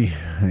Bochy.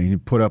 He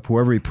put up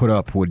whoever he put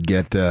up would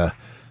get a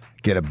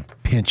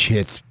pinch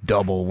hit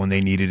double when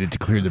they needed it to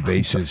clear the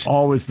bases.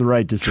 Always the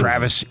right decision.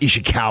 Travis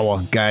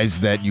Ishikawa,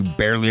 guys that you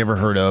barely ever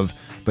heard of,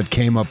 but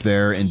came up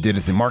there and did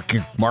it. Marco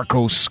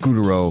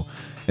Scutaro,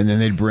 and then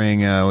they'd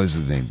bring what was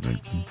his name,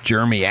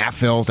 Jeremy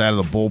Affeldt out of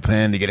the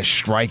bullpen to get a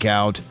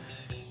strikeout,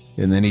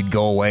 and then he'd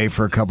go away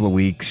for a couple of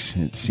weeks.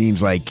 It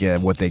seems like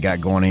what they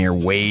got going here.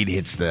 Wade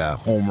hits the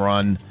home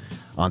run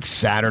on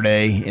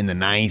Saturday in the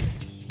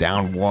 9th,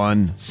 down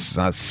 1.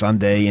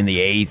 Sunday in the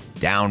 8th,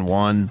 down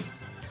 1.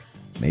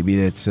 Maybe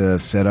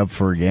that's set up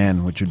for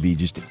again, which would be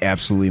just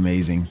absolutely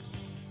amazing.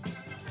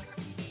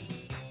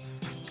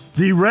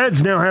 The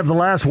Reds now have the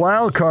last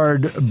wild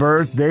card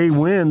berth. They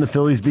win. The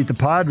Phillies beat the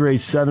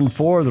Padres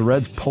 7-4. The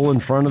Reds pull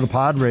in front of the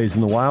Padres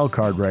in the wild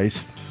card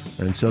race.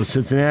 And so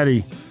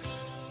Cincinnati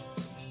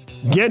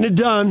getting it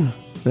done.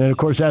 And, of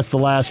course, that's the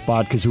last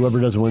spot because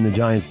whoever doesn't win the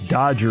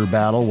Giants-Dodger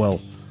battle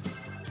will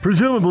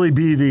presumably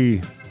be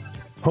the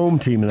home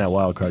team in that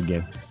wild card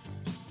game.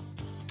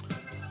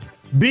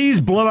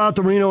 Bees blow out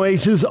the Reno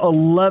Aces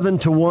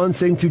 11-1.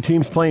 Same two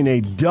teams playing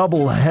a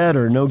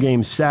doubleheader. No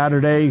game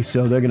Saturday,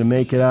 so they're going to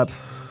make it up.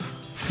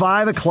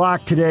 5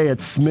 o'clock today at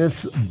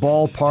Smith's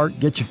Ballpark.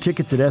 Get your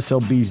tickets at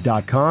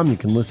slbs.com. You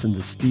can listen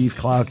to Steve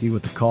Klauke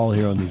with the call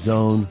here on the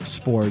Zone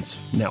Sports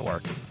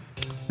Network.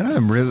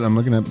 I'm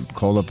looking at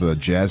called up a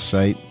Jazz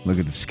site. Look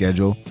at the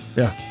schedule.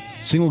 Yeah.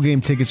 Single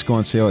game tickets go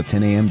on sale at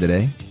 10 a.m.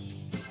 today.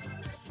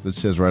 It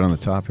says right on the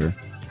top here.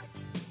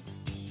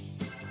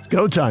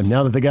 Go time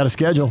now that they got a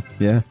schedule.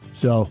 Yeah.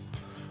 So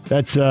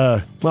that's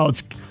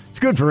it's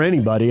good for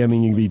anybody. I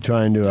mean, you can be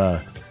trying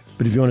to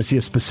But if you want to see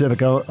a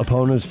specific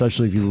opponent,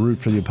 especially if you root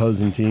for the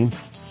opposing team.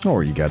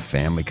 Or you got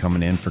family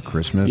coming in for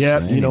Christmas. Yeah,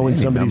 when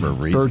somebody's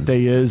birthday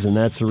birthday is, and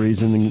that's the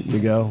reason you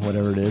go,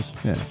 whatever it is.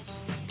 Yeah.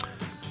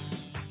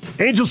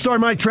 Angel star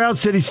Mike Trout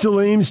said he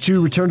still aims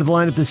to return to the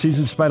lineup this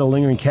season despite a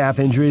lingering calf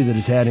injury that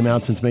has had him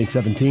out since May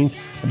 17th.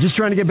 I'm just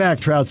trying to get back,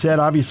 Trout said.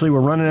 Obviously, we're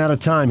running out of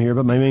time here,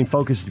 but my main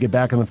focus is to get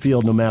back on the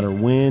field no matter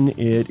when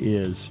it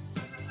is.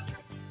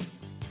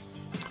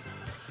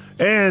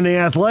 And the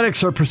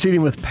Athletics are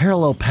proceeding with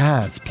parallel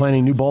paths,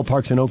 planning new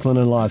ballparks in Oakland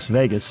and Las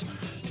Vegas.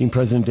 Team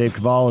president Dave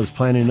Cavallo is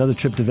planning another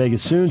trip to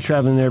Vegas soon,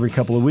 traveling there every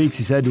couple of weeks.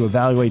 He said to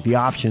evaluate the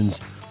options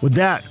with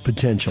that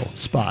potential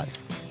spot.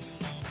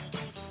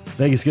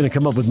 Vegas going to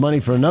come up with money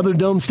for another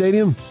dome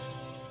stadium?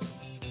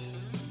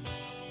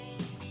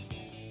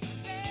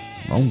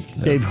 Well,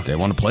 Dave, they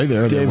want to play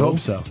there. Dave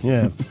hopes so,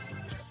 yeah.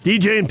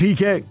 DJ and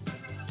PK.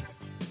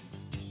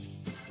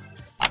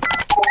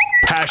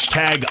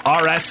 Hashtag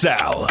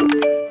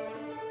RSL.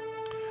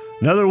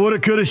 Another woulda,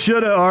 coulda,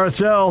 shoulda.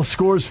 RSL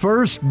scores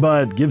first,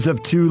 but gives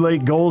up 2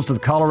 late goals to the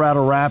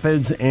Colorado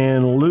Rapids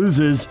and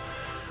loses.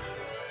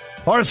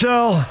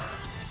 RSL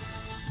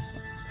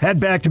had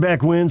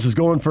back-to-back wins, was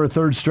going for a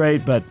third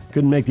straight, but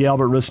couldn't make the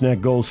Albert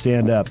Rusnak goal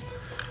stand up.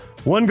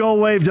 1 goal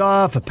waved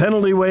off, a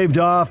penalty waved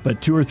off,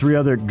 but 2 or 3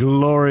 other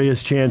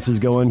glorious chances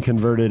go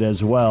unconverted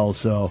as well.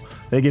 So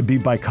they get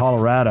beat by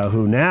Colorado,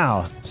 who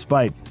now,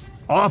 despite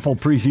awful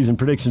preseason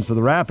predictions for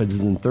the Rapids,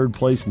 is in 3rd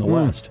place in the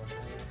West.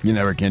 You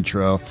never can,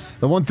 Tro.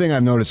 The one thing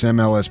I've noticed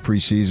MLS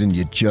preseason,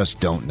 you just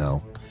don't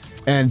know.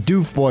 And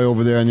Doof Boy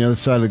over there on the other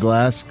side of the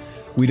glass,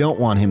 we don't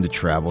want him to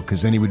travel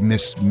because then he would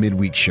miss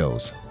midweek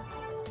shows.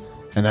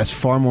 And that's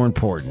far more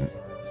important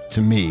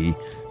to me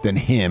than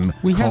him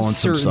we calling have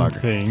some certain soccer.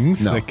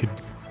 things No. that could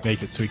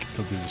make it so we can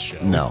still do the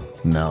show.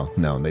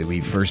 No. They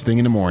leave first thing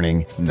in the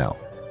morning. No.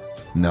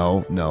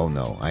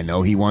 I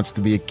know he wants to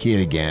be a kid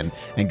again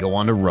and go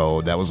on the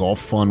road. That was all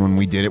fun when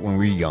we did it when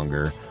we were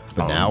younger.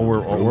 But now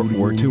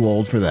we're too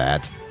old for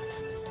that.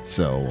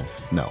 So,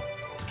 no.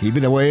 Keep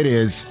it the way it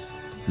is.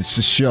 It's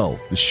the show.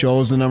 The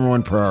show is the number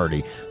one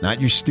priority, not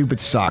your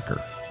stupid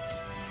soccer.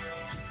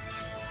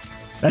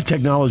 That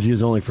technology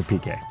is only for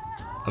PK.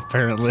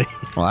 Apparently.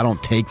 Well, I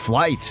don't take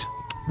flights.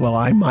 Well,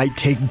 I might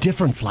take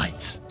different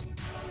flights.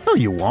 No,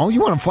 you won't.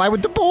 You want to fly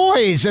with the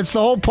boys. That's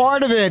the whole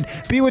part of it.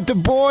 Be with the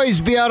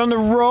boys. Be out on the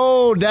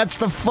road. That's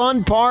the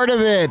fun part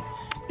of it.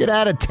 Get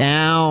out of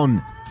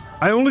town.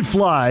 I only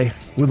fly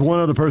with one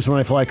other person when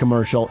I fly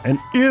commercial, and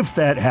if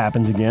that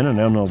happens again, and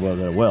I don't know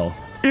whether it will,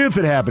 if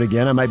it happened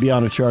again, I might be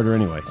on a charter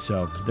anyway.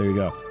 So there you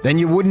go. Then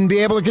you wouldn't be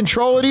able to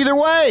control it either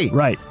way.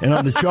 Right. And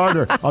on the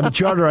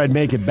charter, I'd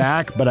make it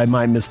back, but I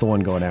might miss the one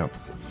going out.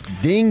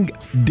 Ding,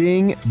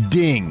 ding,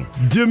 ding.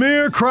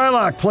 Damir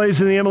Kreilach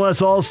plays in the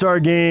MLS All-Star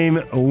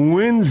Game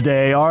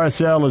Wednesday.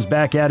 RSL is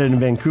back at it in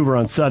Vancouver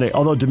on Sunday,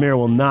 although Damir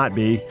will not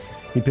be.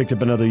 He picked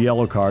up another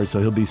yellow card, so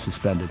he'll be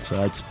suspended. So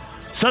that's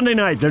Sunday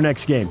night, their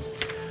next game.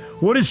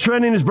 What is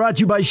Trending is brought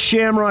to you by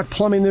Shamrock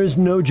Plumbing. There's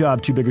no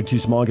job too big or too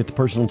small. Get the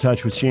personal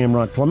touch with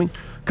Shamrock Plumbing.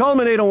 Call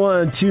them at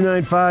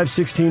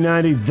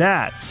 801-295-1690.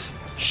 That's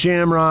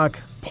Shamrock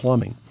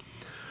Plumbing.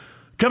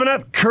 Coming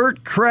up,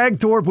 Kurt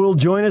Kragthorpe will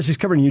join us. He's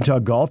covering Utah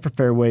golf for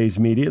Fairways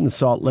Media and the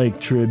Salt Lake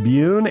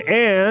Tribune.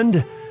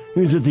 And he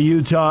was at the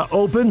Utah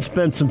Open,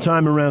 spent some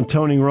time around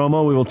Tony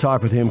Romo. We will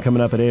talk with him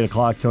coming up at 8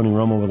 o'clock. Tony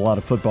Romo with a lot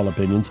of football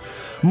opinions.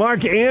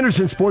 Mark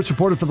Anderson, sports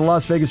reporter for the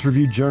Las Vegas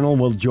Review-Journal,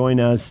 will join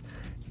us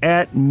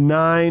at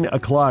 9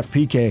 o'clock.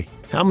 PK,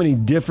 how many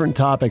different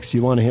topics do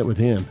you want to hit with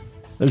him?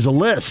 There's a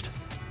list.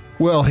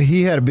 Well,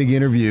 he had a big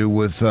interview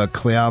with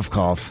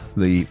Kliavkoff,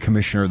 the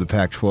commissioner of the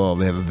Pac-12.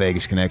 They have a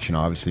Vegas connection.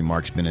 Obviously,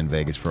 Mark's been in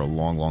Vegas for a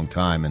long, long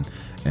time,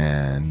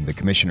 and the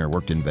commissioner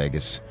worked in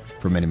Vegas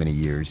for many, many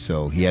years,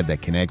 so he had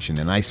that connection.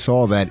 And I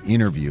saw that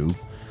interview.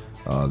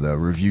 The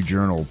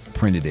Review-Journal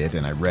printed it,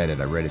 and I read it.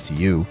 I read it to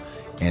you.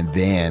 And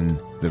then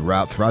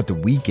throughout the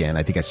weekend,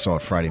 I think I saw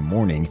it Friday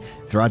morning,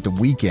 throughout the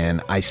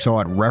weekend, I saw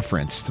it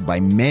referenced by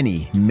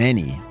many,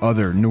 many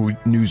other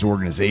news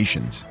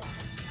organizations.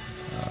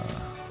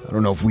 I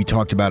don't know if we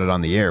talked about it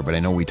on the air, but I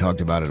know we talked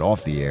about it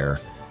off the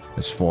air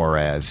as far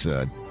as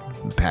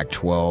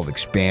Pac-12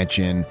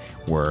 expansion,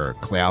 where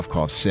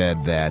Kliavkoff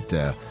said that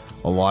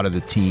a lot of the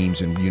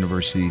teams and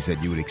universities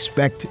that you would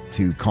expect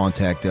to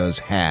contact us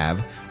have,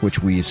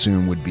 which we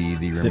assume would be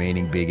the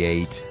remaining Big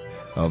 8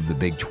 of the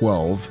Big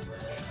 12.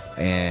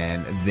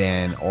 And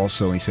then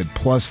also he said,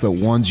 plus the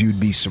ones you'd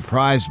be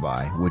surprised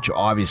by, which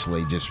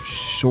obviously just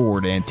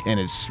soared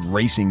antennas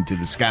racing to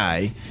the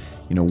sky.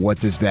 You know, what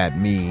does that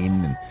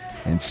mean?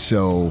 And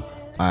so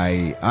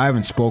I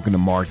haven't spoken to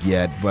Mark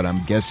yet, but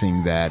I'm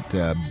guessing that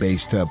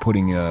based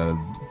putting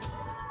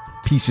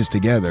pieces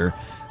together,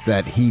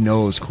 that he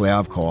knows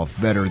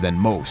Kliavkoff better than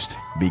most,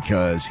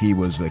 because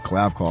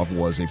Kliavkoff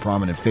was a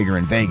prominent figure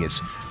in Vegas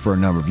for a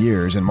number of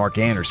years, and Mark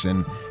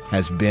Anderson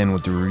has been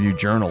with the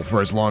Review-Journal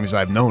for as long as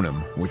I've known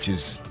him, which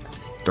is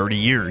 30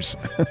 years.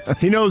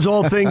 He knows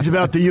all things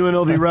about the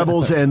UNLV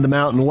Rebels and the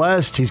Mountain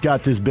West. He's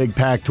got this big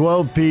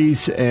Pac-12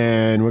 piece,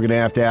 and we're going to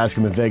have to ask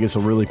him if Vegas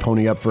will really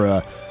pony up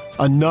for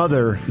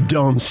another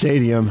dome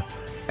stadium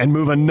and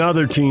move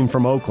another team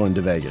from Oakland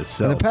to Vegas.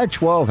 So And the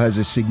Pac-12 has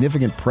a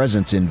significant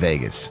presence in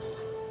Vegas.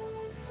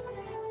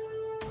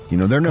 You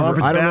know, they're never.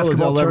 Conference I don't know if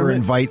basketball they'll ever tournament?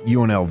 invite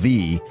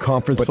UNLV.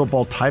 Conference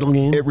football title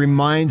game. It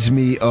reminds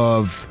me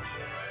of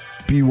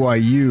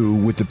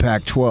BYU with the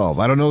Pac-12.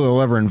 I don't know if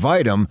they'll ever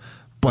invite them,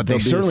 but they There'll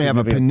be a certainly have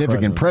a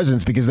significant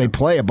presence because they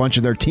play a bunch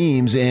of their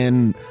teams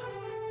in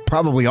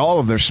probably all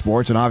of their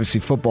sports, and obviously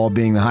football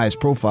being the highest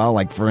profile.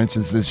 Like, for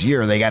instance, this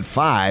year they got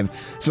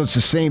 5, so it's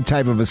the same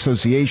type of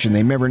association.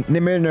 They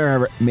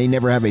may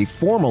never have a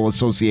formal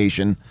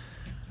association,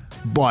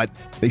 but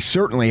they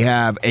certainly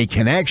have a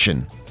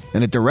connection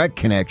and a direct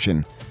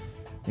connection.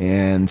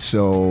 And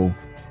so,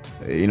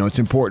 you know, it's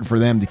important for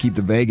them to keep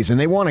the Vegas, and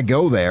they want to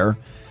go there,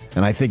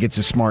 and I think it's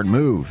a smart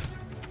move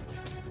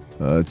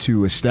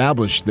to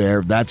establish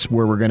there. That's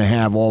where we're going to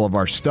have all of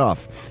our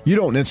stuff. You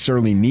don't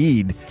necessarily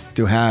need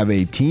to have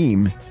a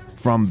team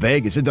from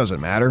Vegas. It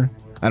doesn't matter.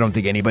 I don't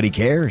think anybody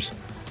cares.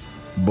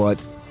 But,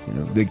 you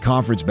know, the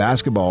conference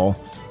basketball,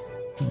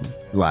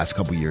 the last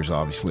couple of years,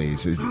 obviously,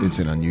 it's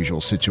an unusual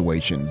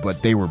situation,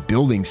 but they were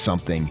building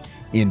something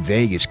in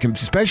Vegas,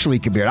 especially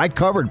compared. I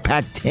covered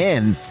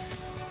Pac-10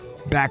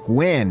 back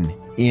when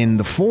in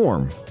the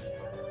Forum.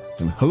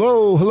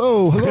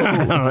 Hello.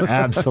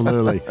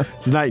 Absolutely.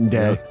 It's night and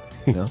day.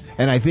 Yeah.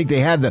 And I think they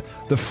had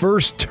the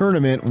first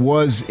tournament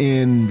was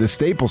in the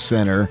Staples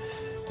Center,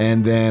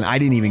 and then I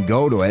didn't even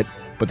go to it,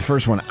 but the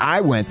first one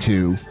I went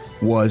to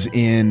was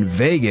in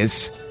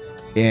Vegas,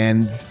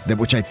 and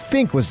which I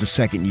think was the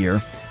second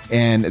year.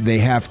 And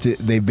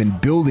they've been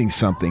building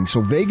something. So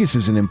Vegas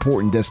is an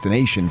important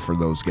destination for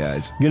those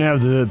guys. You're going to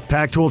have the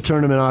Pac-12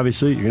 tournament,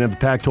 obviously. You're going to have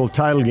the Pac-12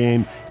 title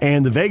game.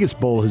 And the Vegas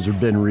Bowl has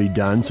been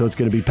redone. So it's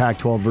going to be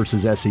Pac-12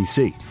 versus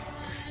SEC.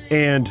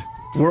 And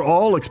we're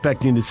all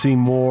expecting to see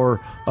more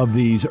of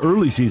these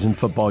early season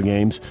football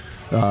games,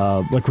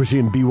 like we're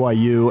seeing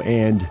BYU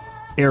and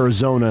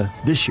Arizona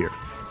this year.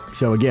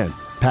 So again,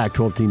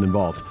 Pac-12 team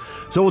involved.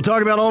 So we'll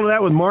talk about all of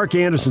that with Mark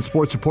Anderson,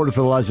 sports reporter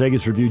for the Las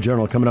Vegas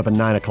Review-Journal, coming up at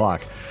 9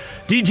 o'clock.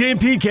 DJ and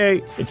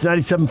PK, it's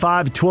 97.5,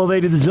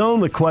 1280 The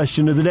Zone. The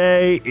question of the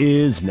day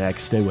is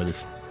next. Stay with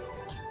us.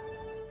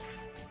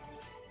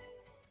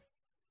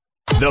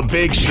 The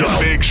Big Show.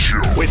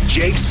 With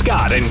Jake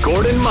Scott and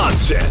Gordon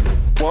Monson.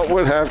 What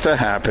would have to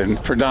happen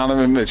for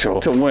Donovan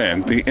Mitchell to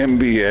win the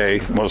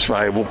NBA Most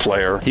Valuable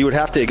Player? He would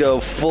have to go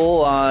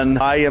full on,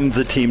 I am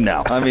the team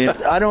now. I mean,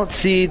 I don't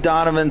see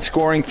Donovan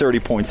scoring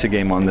 30 points a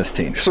game on this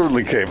team.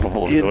 Certainly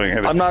capable of doing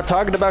it. I'm not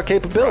talking about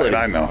capability.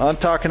 Right, I know. I'm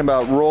talking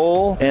about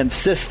role and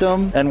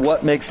system and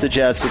what makes the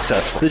Jazz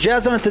successful. The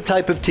Jazz aren't the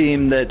type of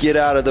team that get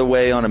out of the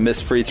way on a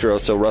missed free throw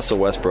so Russell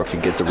Westbrook can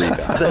get the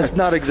rebound. That's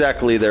not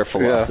exactly their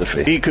philosophy.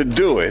 Yeah, he could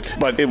do it,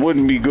 but it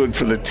wouldn't be good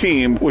for the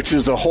team, which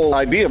is the whole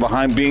idea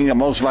behind being a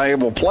most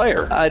valuable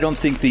player. I don't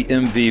think the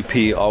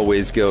MVP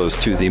always goes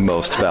to the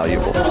most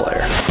valuable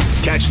player.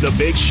 Catch the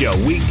Big Show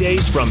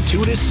weekdays from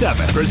 2 to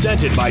 7.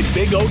 Presented by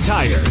Big O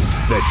Tires,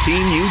 the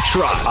team you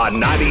trust. On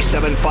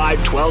 97.5,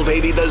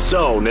 1280 The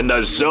Zone and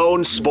the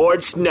Zone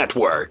Sports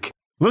Network.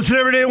 Listen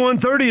every day at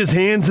 1:30 as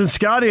Hans and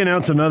Scotty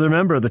announce another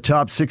member of the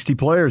top 60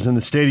 players in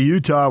the state of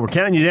Utah. We're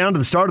counting you down to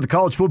the start of the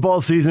college football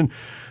season.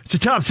 It's the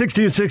top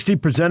 60 of 60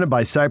 presented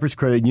by Cypress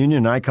Credit Union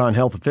and Icon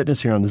Health and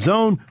Fitness here on the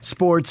Zone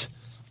Sports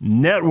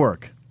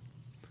Network.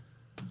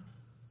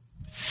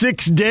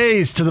 5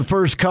 days to the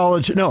first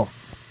college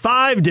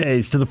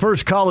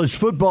college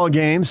football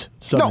games.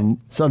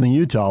 Southern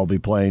Utah will be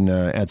playing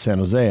at San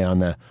Jose on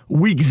the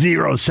Week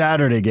 0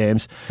 Saturday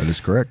games. That is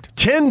correct.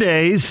 10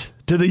 days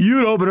to the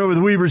Ute opener with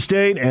Weber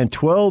State and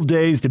 12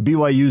 days to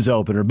BYU's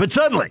opener. But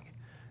suddenly,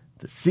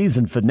 the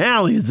season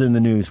finale is in the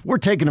news. We're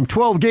taking them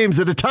 12 games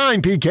at a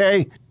time,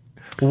 PK.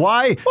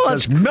 Why? Well,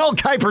 that's Mel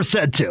Kiper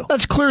said to.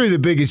 That's clearly the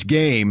biggest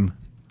game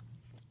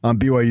on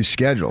BYU's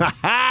schedule.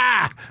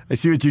 I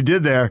see what you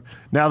did there.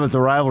 Now that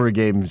the rivalry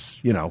game's,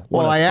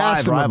 Well, I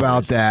asked him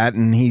about that,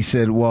 and he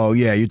said, well,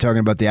 yeah, you're talking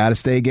about the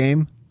out-of-state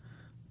game?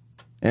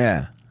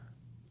 Yeah.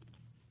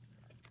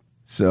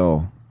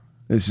 So,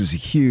 this is a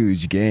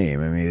huge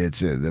game. I mean, it's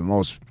the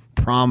most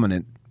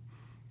prominent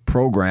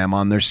program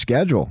on their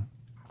schedule.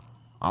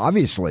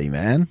 Obviously,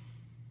 man.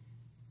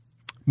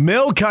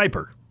 Mel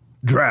Kiper,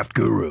 draft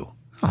guru.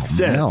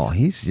 Says, Mel,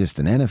 he's just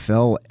an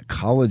NFL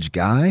college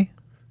guy.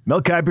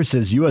 Mel Kiper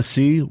says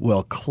USC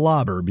will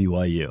clobber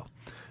BYU.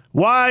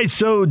 Why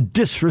so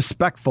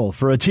disrespectful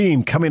for a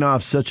team coming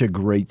off such a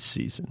great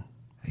season?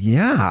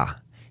 Yeah.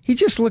 He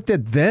just looked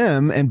at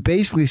them and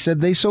basically said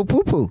they so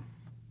poo-poo.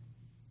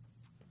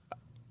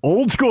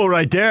 Old school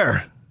right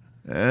there.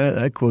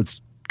 That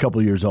quote's a couple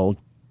of years old.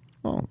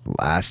 Well,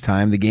 last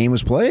time the game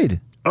was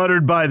played.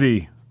 Uttered by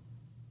the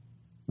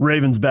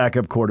Ravens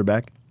backup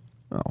quarterback.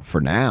 Oh,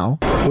 for now.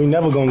 We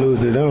never gonna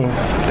lose to them.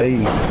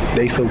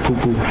 They so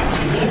poo-poo.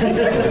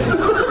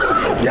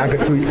 Y'all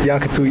can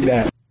tweet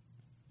that.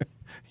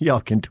 Y'all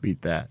can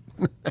tweet that.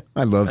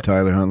 I love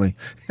Tyler Huntley.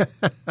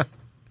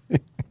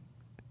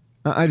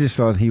 I just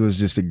thought he was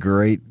just a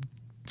great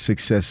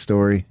success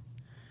story.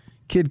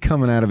 Kid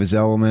coming out of his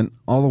element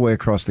all the way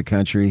across the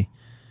country.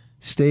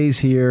 stays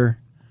here,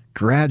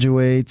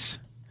 graduates,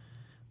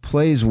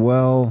 plays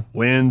well.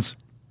 Wins.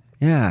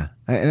 Yeah.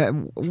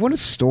 What a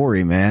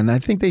story, man. I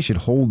think they should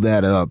hold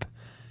that up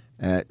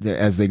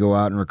as they go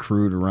out and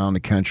recruit around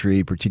the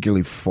country,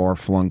 particularly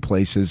far-flung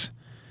places.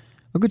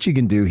 Look what you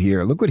can do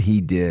here. Look what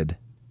he did.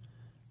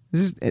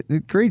 This is a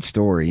great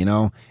story, you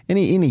know. And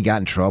he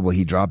got in trouble.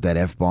 He dropped that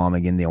F-bomb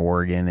again in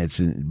Oregon. It's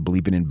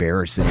bleeping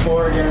embarrassing.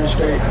 4 games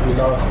straight, we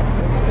lost.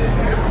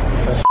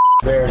 That's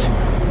embarrassing.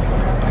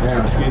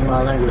 Damn, excuse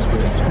my language, but...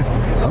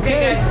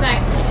 Okay, guys,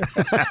 thanks.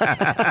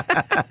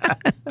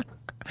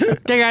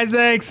 Okay, guys,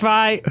 thanks.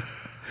 Bye.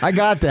 I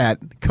got that.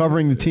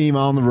 Covering the team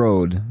on the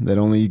road that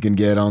only you can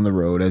get on the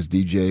road, as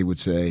DJ would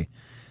say.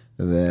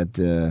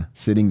 That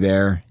sitting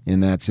there in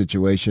that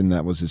situation,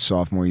 that was his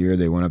sophomore year.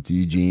 They went up to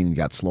Eugene and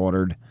got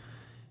slaughtered.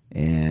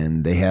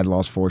 And they had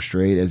lost 4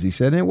 straight, as he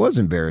said, and it was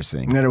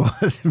embarrassing. And it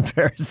was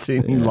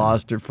embarrassing. He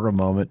lost it for a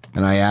moment.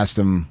 And I asked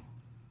him,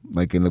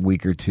 like in a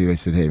week or two, I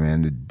said, "Hey,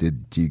 man,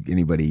 did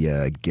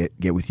anybody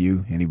get with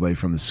you? Anybody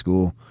from the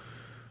school?"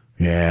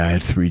 "Yeah, I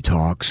had 3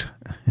 talks."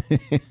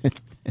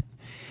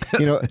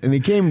 You know, and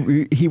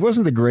he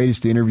wasn't the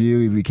greatest to interview.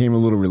 He became a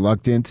little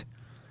reluctant.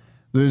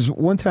 There's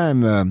one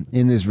time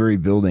in this very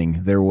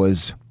building, there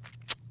was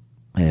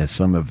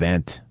some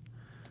event.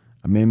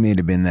 I mean, it may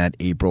have been that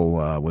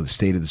April with the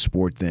State of the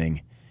Sport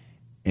thing.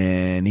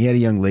 And he had a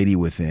young lady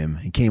with him.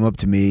 He came up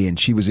to me, and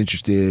she was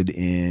interested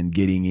in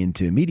getting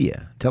into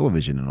media,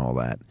 television, and all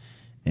that.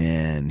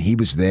 And he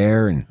was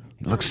there, and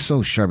he looked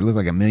so sharp. He looked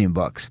like $1 million.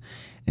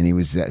 And he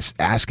was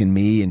asking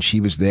me, and she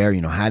was there. You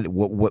know,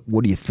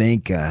 what do you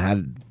think?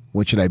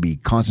 What should I be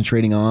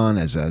concentrating on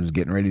as I was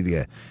getting ready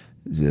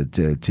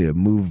to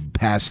move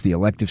past the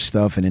elective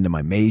stuff and into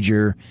my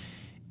major?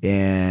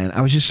 And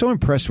I was just so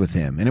impressed with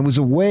him. And it was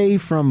away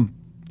from,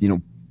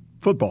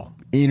 football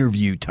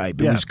interview type.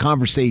 It was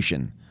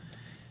conversation.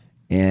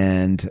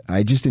 And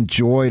I just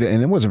enjoyed it.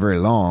 And it wasn't very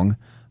long,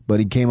 but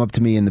he came up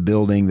to me in the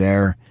building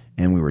there,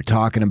 and we were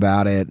talking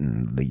about it.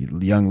 And the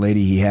young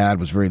lady he had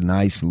was very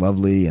nice and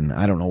lovely. And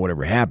I don't know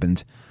whatever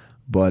happened,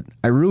 but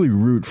I really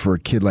root for a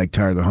kid like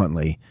Tyler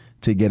Huntley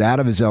to get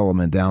out of his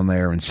element down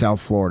there in South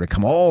Florida,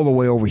 come all the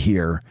way over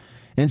here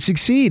and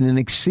succeed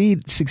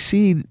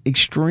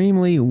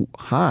extremely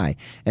high.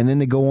 And then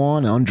to go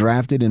on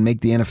undrafted and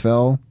make the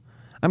NFL.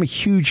 I'm a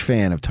huge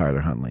fan of Tyler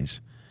Huntley's.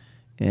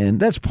 And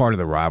that's part of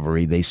the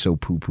rivalry. They so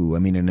poo-poo. I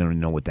mean, I don't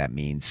know what that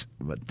means.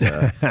 But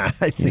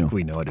I think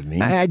we know what it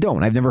means. I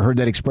don't. I've never heard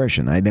that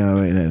expression. I know.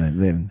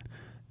 And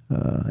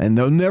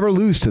they'll never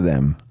lose to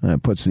them.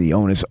 Puts the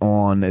onus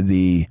on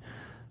the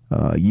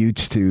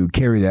Utes to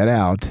carry that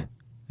out.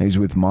 I was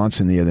with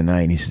Monson the other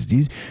night, and he says,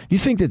 do you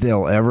think that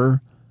they'll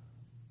ever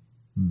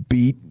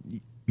beat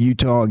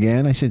Utah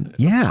again? I said,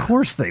 yeah. Of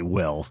course they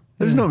will.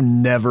 There's no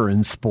never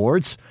in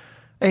sports.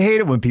 I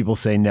hate it when people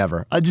say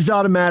never. I just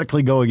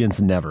automatically go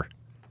against never.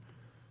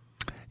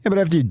 Yeah, but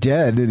after you're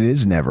dead, it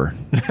is never.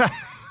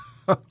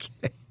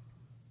 Okay.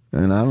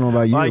 And I don't know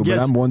about you, but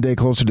I'm one day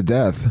closer to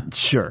death.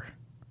 Sure.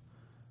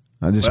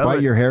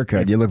 Despite your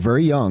haircut, you look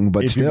very young,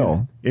 but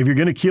still. If you're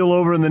going to keel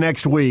over in the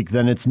next week,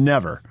 then it's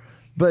never.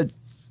 But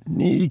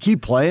you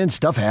keep playing,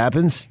 stuff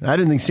happens. I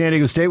didn't think San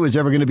Diego State was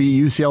ever going to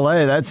beat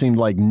UCLA. That seemed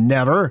like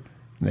never.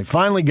 And they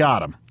finally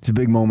got him. It's a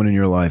big moment in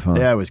your life, huh?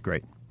 Yeah, it was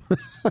great.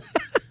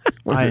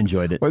 I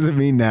enjoyed it. What does it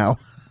mean now?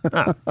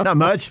 Not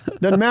much.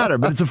 Doesn't matter,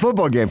 but it's a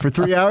football game. For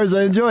 3 hours,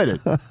 I enjoyed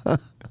it.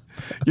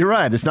 You're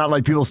right. It's not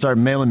like people start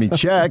mailing me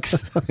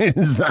checks.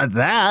 It's not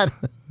that.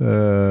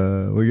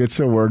 We get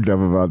so worked up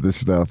about this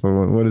stuff.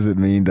 What does it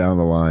mean down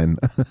the line?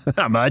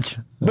 Not much.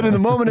 But in the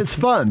moment, it's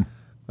fun.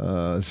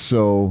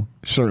 So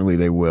certainly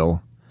they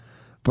will.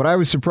 But I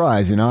was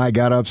surprised. I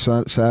got up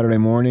Saturday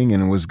morning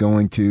and was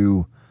going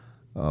to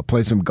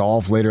play some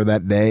golf later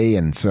that day.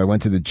 And so I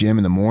went to the gym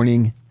in the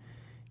morning.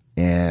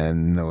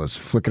 And I was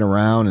flicking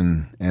around,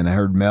 and I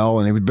heard Mel,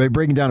 and he was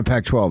breaking down a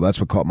Pac-12. That's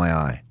what caught my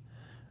eye,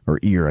 or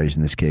ear,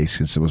 in this case,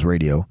 since it was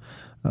radio,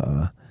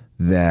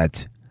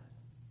 that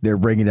they're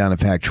breaking down a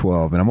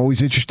Pac-12. And I'm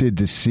always interested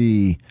to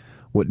see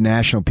what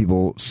national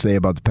people say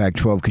about the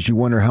Pac-12, because you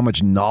wonder how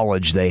much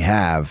knowledge they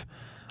have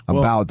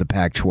about the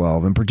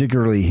Pac-12. And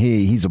particularly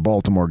he's a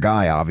Baltimore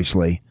guy,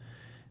 obviously.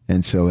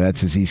 And so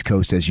that's as East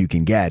Coast as you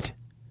can get.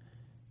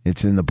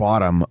 It's in the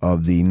bottom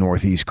of the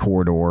Northeast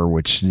corridor,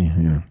 which,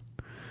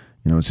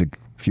 it's a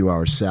few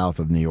hours south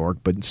of New York,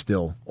 but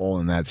still all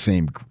in that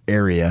same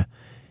area.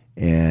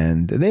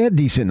 And they had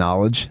decent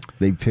knowledge.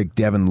 They picked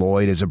Devin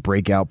Lloyd as a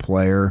breakout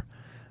player.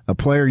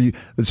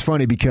 It's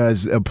funny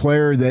because a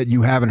player that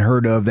you haven't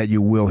heard of that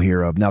you will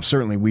hear of. Now,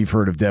 certainly we've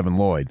heard of Devin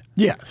Lloyd.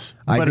 Yes.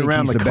 I think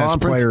around he's the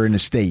best player in the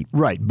state.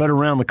 Right. But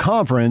around the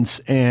conference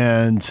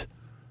and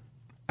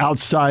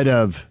outside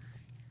of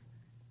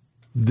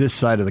this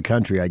side of the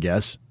country, I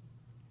guess,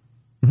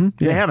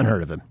 they haven't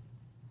heard of him.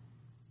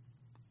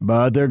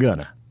 But they're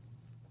gonna.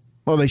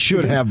 Well, they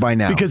should have by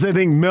now. Because I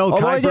think Mel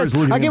Kiper is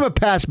looking. I give him a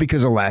pass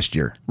because of last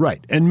year.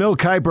 Right. And Mel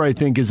Kiper, I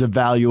think, is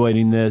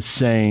evaluating this,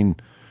 saying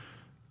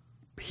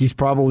he's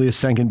probably a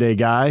second-day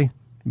guy,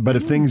 but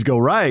if things go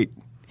right,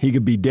 He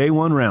could be day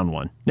one, round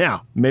one.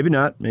 Now, maybe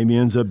not. Maybe he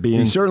ends up being.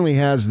 He certainly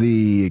has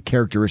the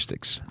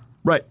characteristics.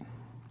 Right.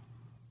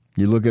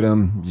 You look at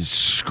him, he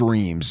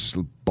screams,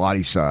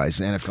 body size,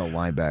 NFL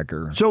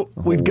linebacker. So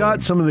we've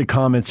got some of the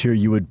comments here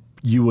you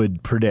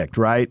would predict,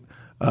 right?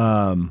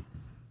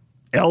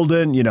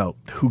 Eldon,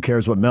 who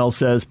cares what Mel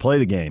says? Play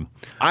the game.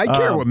 I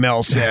care what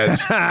Mel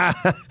says.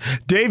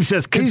 Dave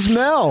says, he's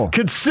Mel.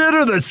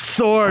 Consider the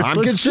source. I'm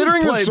Let's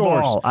considering the just play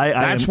source. ball.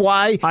 That's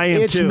why I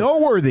am it's too.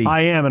 noteworthy.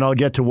 I am, and I'll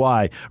get to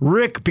why.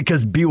 Rick,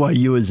 because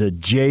BYU is a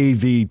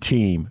JV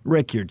team.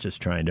 Rick, you're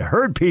just trying to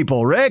hurt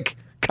people, Rick.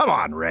 Come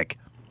on, Rick.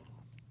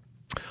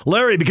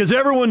 Larry, because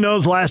everyone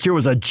knows last year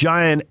was a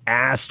giant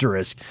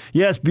asterisk.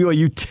 Yes,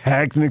 BYU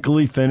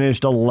technically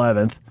finished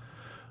 11th.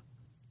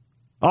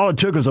 All it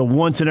took was a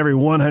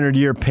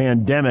once-in-every-100-year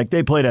pandemic.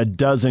 They played a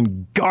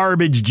dozen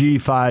garbage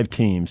G5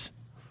 teams.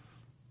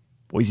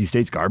 Boise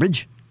State's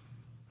garbage?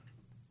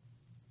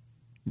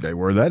 They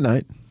were that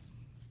night.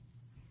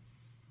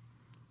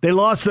 They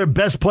lost their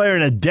best player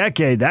in a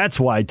decade. That's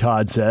why,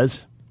 Todd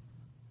says.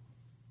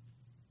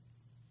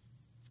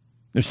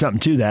 There's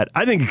something to that.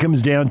 I think it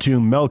comes down to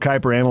Mel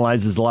Kiper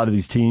analyzes a lot of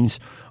these teams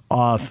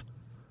off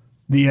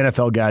the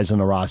NFL guys on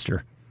the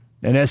roster.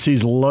 And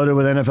SC's loaded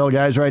with NFL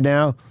guys right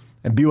now.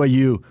 And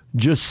BYU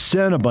just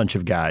sent a bunch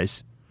of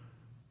guys,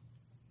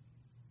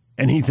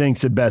 and he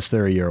thinks at best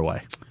they're a year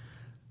away.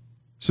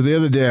 So the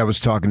other day I was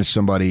talking to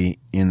somebody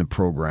in the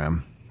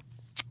program,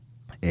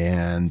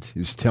 and he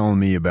was telling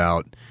me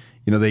about,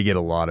 they get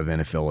a lot of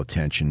NFL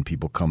attention.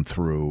 People come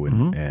through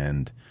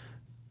and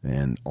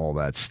all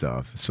that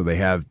stuff. So they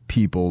have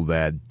people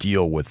that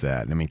deal with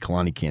that. I mean,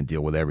 Kalani can't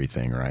deal with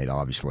everything, right,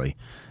 obviously.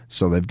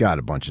 So they've got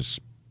a bunch of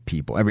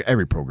people.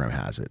 Every program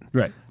has it.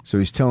 Right. So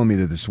he's telling me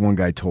that this one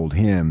guy told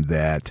him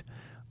that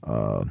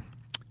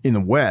in the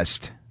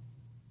West,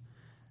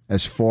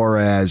 as far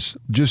as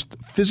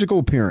just physical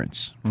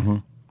appearance,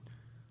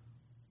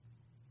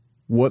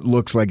 what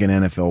looks like an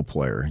NFL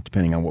player,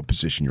 depending on what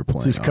position you're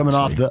playing. Just coming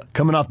off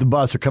the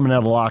bus or coming out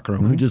of the locker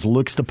room, who just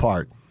looks the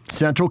part.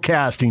 Central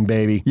casting,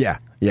 baby. Yeah.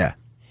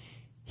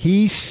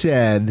 He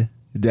said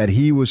that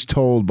he was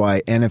told by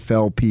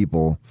NFL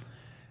people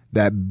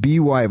that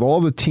BYU, of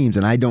all the teams,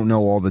 and I don't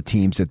know all the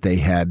teams that they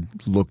had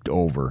looked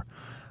over,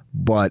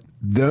 but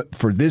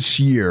for this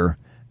year,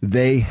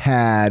 they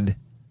had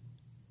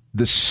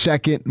the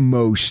second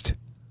most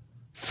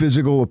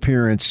physical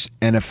appearance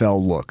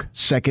NFL look,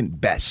 second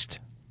best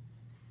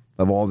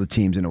of all the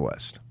teams in the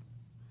West.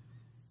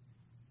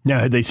 Now,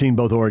 had they seen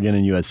both Oregon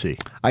and USC?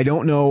 I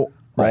don't know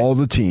all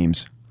the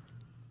teams.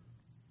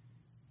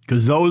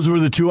 Because those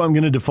were the two I'm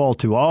going to default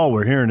to. All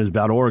we're hearing is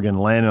about Oregon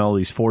landing all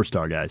these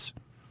four-star guys.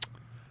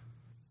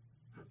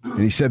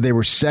 And he said they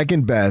were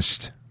second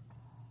best.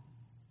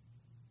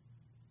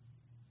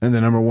 And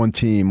the number one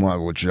team,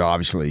 which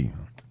obviously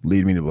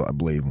lead me to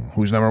believe,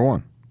 who's number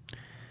one?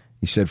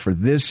 He said for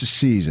this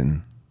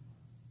season,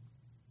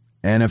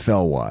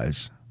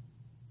 NFL-wise,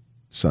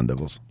 Sun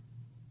Devils.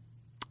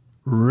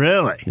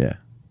 Really? Yeah.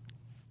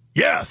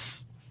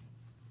 Yes.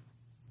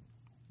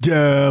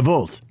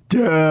 Devils.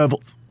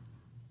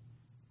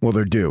 Well,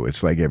 they're due.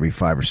 It's like every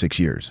 5 or 6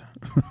 years.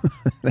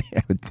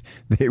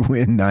 They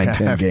win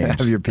 9-10 games.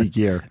 Have your peak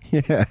year.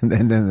 Yeah, and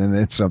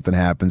then something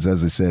happens.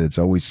 As I said, it's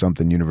always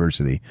something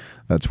university.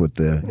 That's what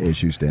the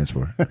issue stands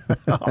for.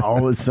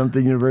 Always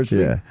something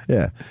university?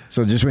 Yeah.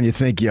 So just when you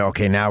think,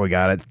 okay, now we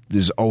got it,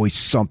 there's always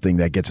something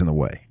that gets in the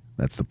way.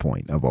 That's the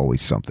point of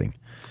always something.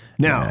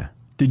 Now,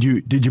 did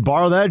you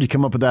borrow that or did you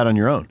come up with that on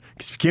your own?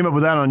 Because if you came up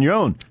with that on your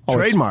own,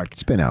 trademark.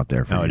 It's been out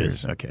there for years. It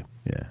is? Okay.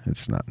 Yeah,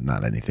 it's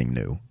not anything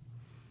new.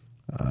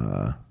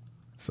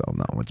 So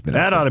no, it's been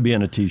that ought to be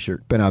on a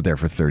T-shirt. Been out there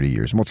for 30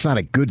 years. Well, it's not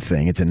a good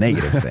thing; it's a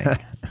negative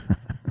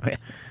thing.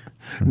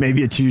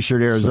 Maybe a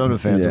T-shirt Arizona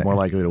fans are more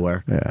likely to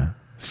wear. Yeah.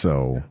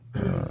 So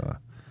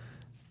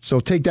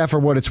take that for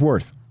what it's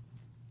worth.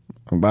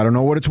 I don't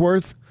know what it's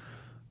worth,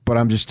 but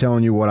I'm just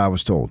telling you what I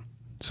was told.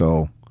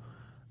 So,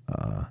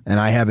 and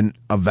I haven't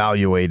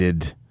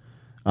evaluated.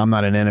 I'm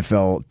not an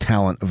NFL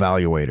talent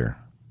evaluator.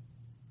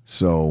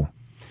 So,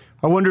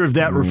 I wonder if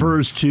that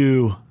refers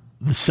to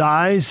the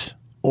size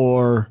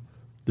or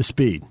the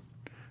speed.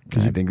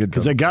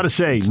 Because I got to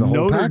say,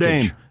 Notre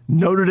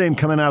Dame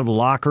coming out of the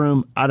locker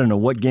room, I don't know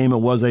what game it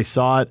was I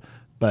saw it,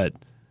 but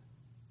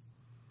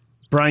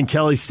Brian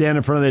Kelly standing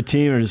in front of that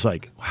team and just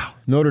like, wow.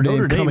 Notre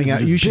Dame coming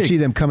out. You should see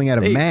them coming out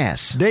of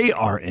mass. They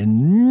are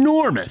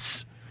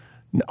enormous.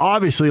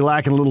 Obviously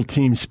lacking a little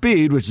team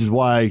speed, which is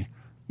why,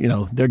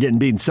 they're getting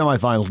beaten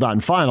semifinals, not in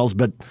finals,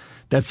 but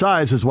that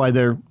size is why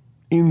they're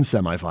in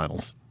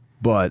semifinals.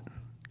 But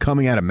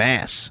coming out of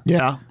mass.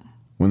 Yeah.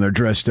 When they're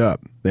dressed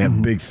up, they have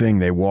a big thing.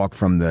 They walk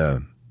from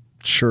the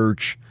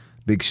church,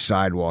 big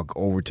sidewalk,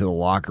 over to the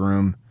locker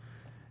room.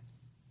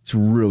 It's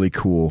really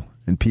cool.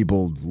 And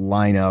people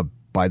line up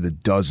by the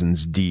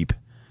dozens deep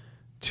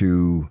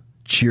to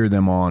cheer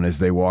them on as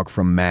they walk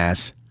from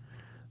mass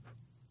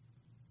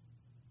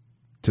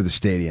to the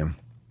stadium.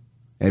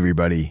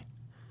 Everybody.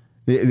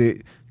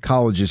 The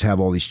colleges have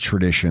all these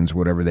traditions,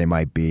 whatever they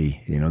might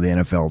be. The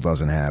NFL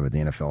doesn't have it. The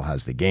NFL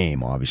has the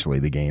game. Obviously,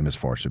 the game is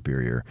far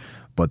superior.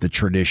 But the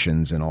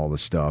traditions and all the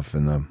stuff,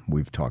 and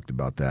we've talked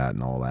about that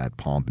and all that,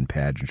 pomp and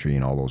pageantry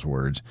and all those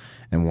words.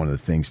 And one of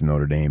the things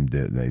Notre Dame,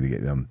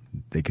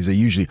 because they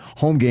usually,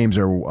 home games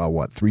are,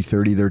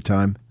 3:30 their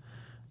time?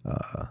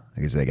 I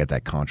guess they got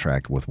that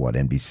contract with,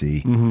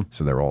 NBC? Mm-hmm.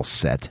 So they're all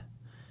set.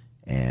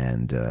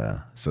 And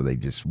so they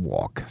just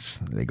walk.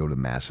 They go to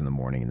Mass in the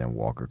morning and then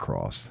walk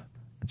across.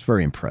 It's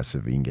very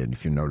impressive. You can get,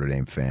 if you're a Notre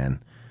Dame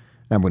fan.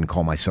 I wouldn't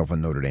call myself a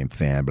Notre Dame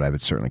fan, but I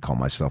would certainly call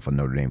myself a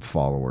Notre Dame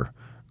follower.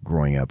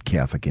 Growing up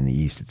Catholic in the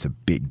East, it's a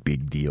big,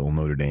 big deal,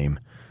 Notre Dame.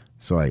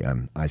 So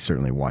I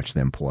certainly watch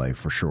them play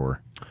for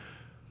sure.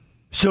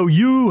 So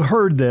you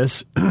heard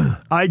this.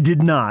 I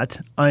did not.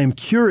 I am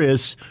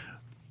curious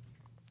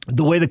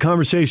the way the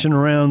conversation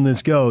around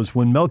this goes.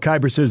 When Mel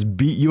Kiper says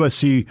beat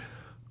USC,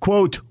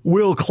 quote,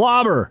 will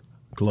clobber,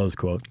 close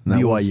quote,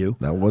 BYU.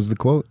 That was the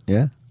quote,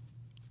 yeah.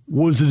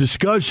 Was the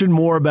discussion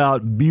more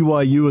about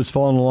BYU has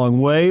fallen a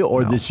long way,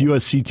 or this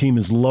USC team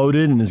is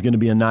loaded and is going to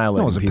be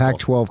annihilating people? No, it was a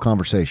Pac-12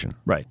 conversation.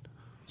 Right.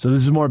 So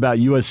this is more about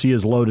USC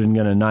is loaded and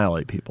going to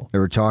annihilate people. They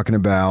were talking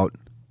about,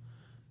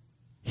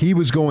 he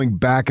was going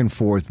back and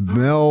forth.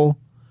 Mel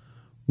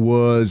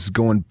was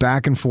going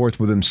back and forth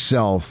with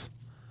himself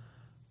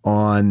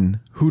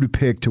on who to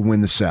pick to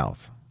win the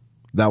South.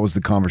 That was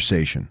the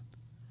conversation.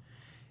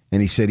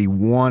 And he said he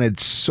wanted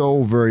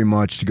so very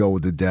much to go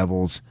with the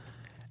Devils.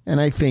 And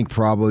I think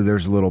probably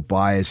there's a little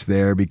bias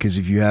there because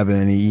if you have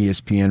any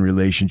ESPN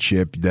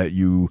relationship that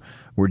you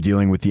were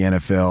dealing with the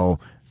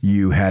NFL,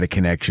 you had a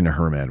connection to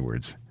Herm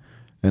Edwards.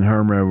 And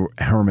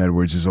Herm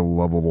Edwards is a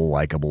lovable,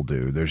 likable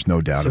dude. There's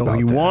no doubt about that. So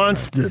he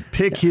wants to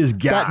pick his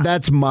guy.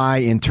 That's my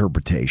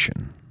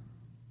interpretation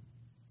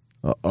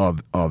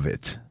of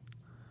it.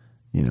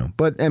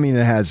 But I mean,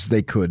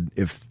 they could,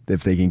 if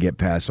they can get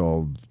past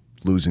all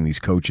losing these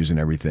coaches and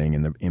everything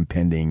and the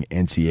impending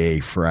NCAA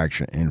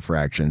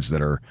infractions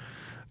that are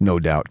no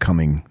doubt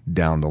coming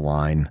down the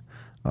line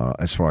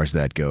as far as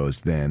that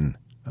goes, then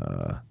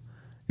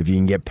if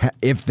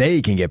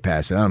they can get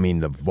past it, I don't mean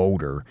the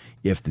voter,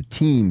 if the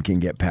team can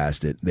get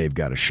past it, they've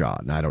got a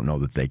shot. And I don't know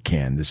that they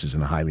can. This is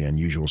a highly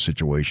unusual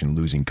situation,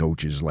 losing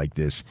coaches like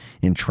this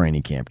in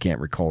training camp.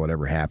 Can't recall it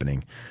ever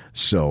happening.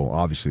 So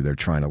obviously they're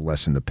trying to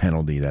lessen the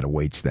penalty that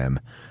awaits them.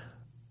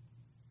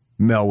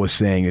 Mel was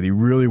saying that he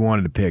really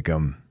wanted to pick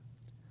them,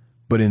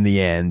 but in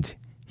the end,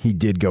 he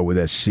did go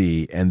with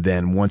SC, and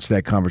then once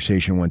that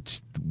conversation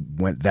went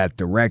that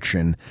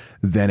direction,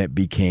 then it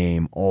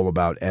became all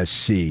about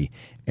SC,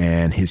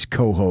 and his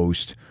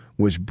co-host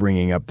was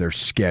bringing up their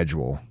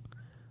schedule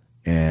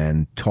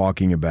and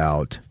talking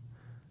about,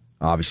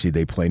 obviously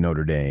they play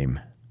Notre Dame,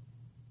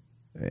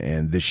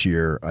 and this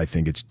year I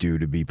think it's due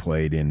to be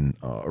played in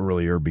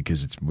earlier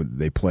because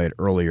they play it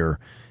earlier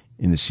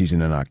in the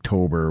season in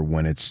October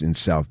when it's in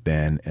South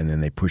Bend, and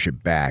then they push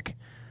it back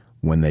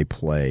when they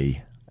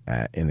play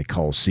in the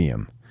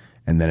Coliseum,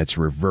 and then it's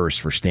reversed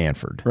for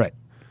Stanford. Right.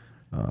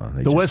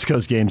 The West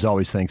Coast game's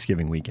always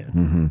Thanksgiving weekend.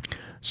 Mm-hmm.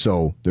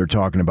 So they're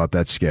talking about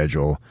that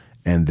schedule,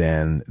 and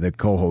then the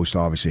co-host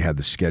obviously had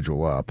the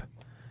schedule up,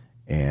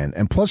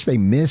 and plus they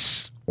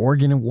miss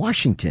Oregon and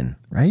Washington,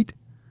 right?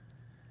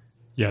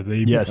 Yeah,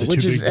 yes,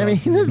 which is, I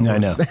mean, I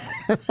know.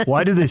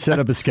 Why did they set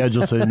up a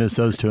schedule so they miss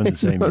those two in the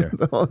same year?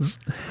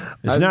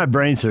 It's not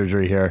brain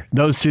surgery here.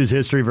 Those two's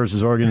history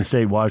versus Oregon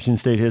State, Washington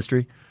State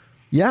history.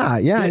 Yeah.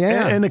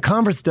 And the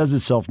conference does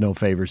itself no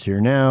favors here.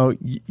 Now,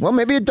 well,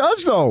 maybe it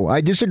does, though. I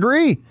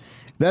disagree.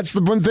 That's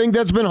the one thing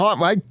that's been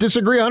hot. I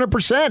disagree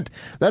 100%.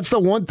 That's the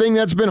one thing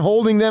that's been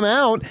holding them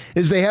out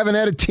is they haven't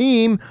had a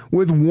team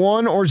with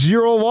 1 or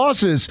 0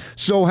 losses.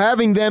 So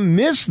having them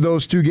miss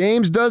those 2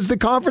 games does the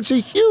conference a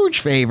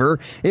huge favor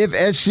if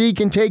SC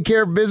can take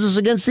care of business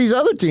against these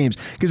other teams,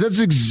 because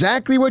that's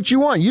exactly what you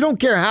want. You don't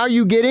care how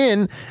you get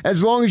in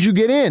as long as you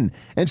get in.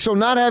 And so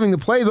not having to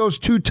play those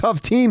 2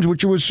 tough teams,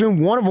 which you assume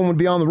one of them would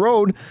be on the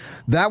road,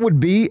 that would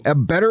be a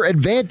better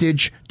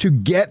advantage to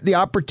get the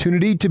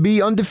opportunity to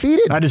be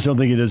undefeated. I just don't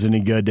think it does any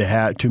good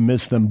to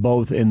miss them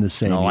both in the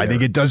same year. I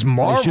think it does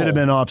marvel. They should have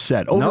been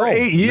offset. Over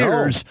 8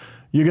 years,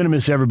 you're going to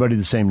miss everybody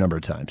the same number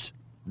of times.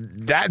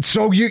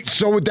 So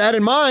with that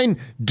in mind,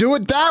 do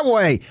it that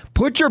way.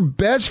 Put your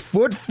best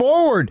foot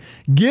forward.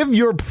 Give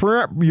your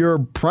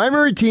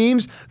primary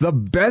teams the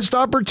best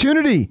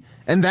opportunity,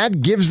 and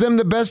that gives them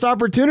the best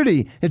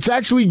opportunity. It's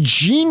actually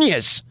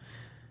genius.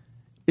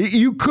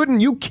 You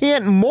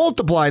can't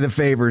multiply the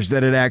favors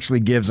that it actually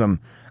gives them.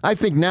 I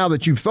think now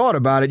that you've thought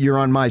about it, you're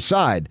on my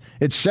side.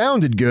 It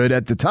sounded good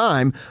at the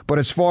time, but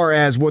as far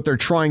as what they're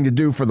trying to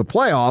do for the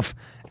playoff,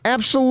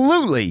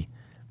 absolutely.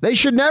 They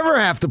should never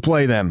have to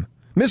play them.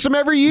 Miss them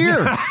every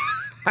year.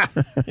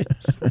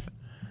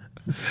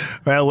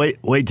 Well,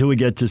 wait till we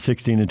get to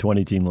 16 and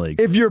 20 team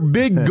leagues. If your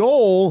big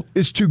goal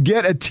is to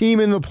get a team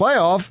in the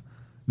playoff,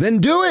 then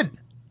do it.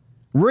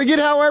 Rig it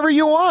however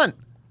you want.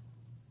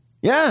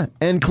 Yeah,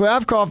 and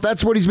Kliavkoff,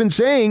 that's what he's been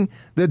saying,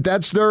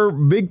 that's their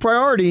big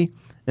priority,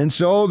 and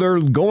so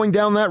they're going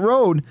down that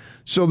road.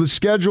 So the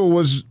schedule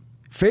was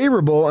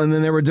favorable, and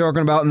then they were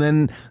talking about, and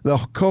then the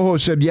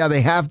co-host said, yeah,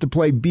 they have to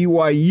play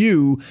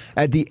BYU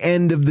at the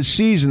end of the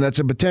season. That's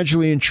a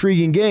potentially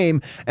intriguing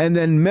game. And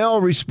then Mel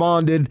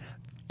responded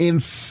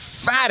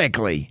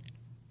emphatically,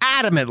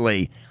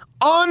 adamantly,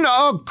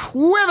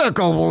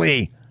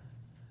 unequivocally,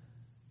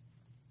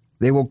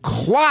 they will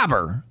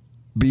clobber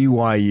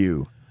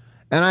BYU.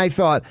 And I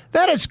thought,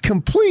 that is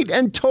complete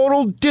and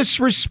total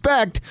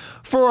disrespect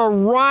for a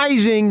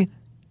rising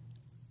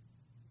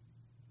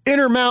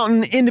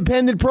Intermountain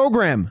independent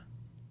program.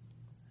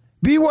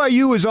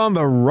 BYU is on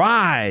the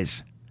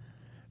rise.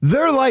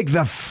 They're like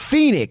the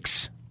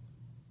Phoenix.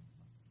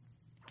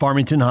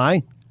 Farmington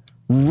High?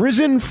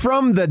 Risen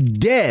from the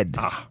dead.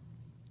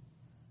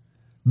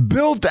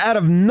 Built out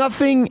of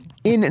nothing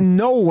in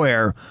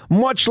nowhere,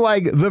 much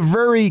like the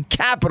very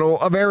capital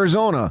of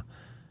Arizona,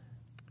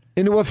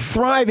 into a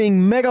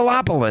thriving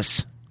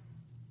megalopolis.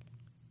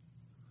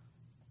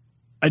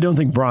 I don't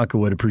think Bronco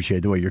would appreciate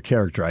the way you're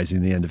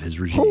characterizing the end of his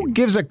regime. Who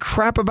gives a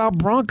crap about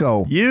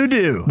Bronco? You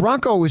do.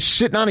 Bronco was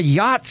sitting on a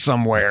yacht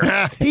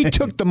somewhere. He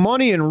took the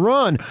money and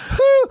run.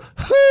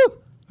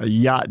 A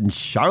yacht in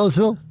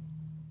Charlottesville?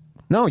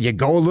 No, you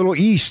go a little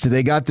east.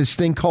 They got this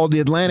thing called the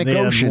Atlantic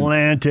Ocean.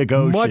 Atlantic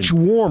Ocean. Much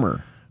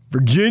warmer.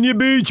 Virginia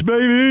Beach,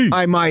 baby.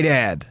 I might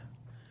add.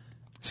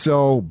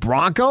 So,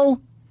 Bronco?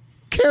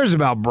 Cares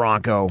about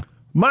Bronco.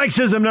 Mike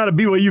says I'm not a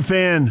BYU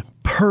fan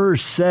per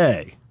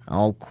se.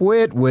 I'll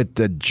quit with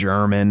the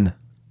German.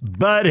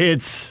 But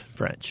it's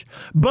French.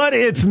 But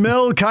it's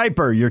Mel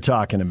Kiper you're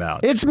talking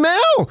about. It's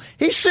Mel.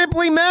 He's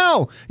simply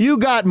Mel. You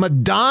got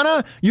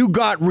Madonna. You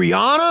got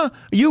Rihanna.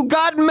 You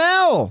got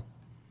Mel.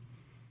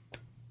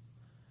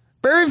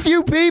 Very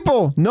few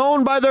people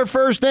known by their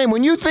first name.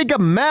 When you think of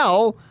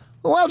Mel,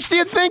 who else do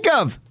you think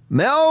of?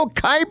 Mel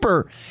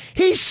Kiper.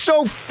 He's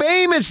so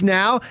famous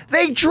now,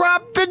 they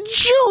dropped the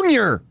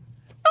Junior.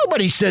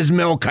 Nobody says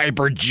Mel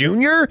Kiper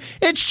Jr.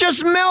 It's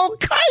just Mel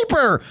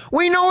Kiper.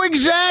 We know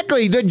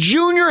exactly. The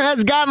Junior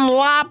has gotten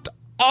lopped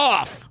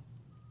off.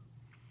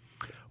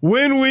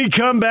 When we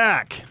come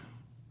back,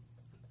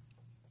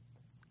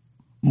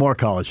 more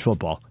college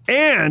football.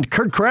 And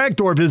Kurt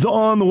Kragthorpe is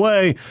on the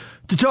way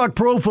to talk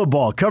pro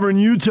football, covering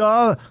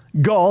Utah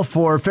golf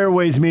for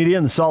Fairways Media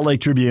and the Salt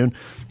Lake Tribune.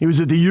 He was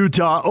at the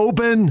Utah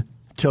Open.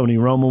 Tony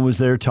Romo was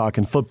there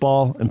talking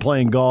football and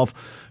playing golf.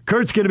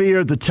 Kurt's going to be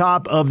here at the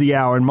top of the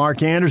hour. And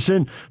Mark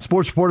Anderson,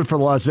 sports reporter for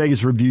the Las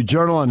Vegas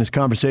Review-Journal, on his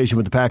conversation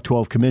with the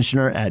Pac-12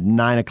 commissioner at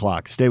 9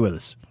 o'clock. Stay with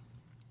us.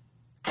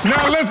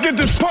 Now let's get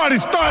this party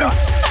started.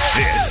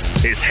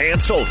 This is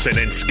Hans Olsen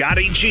and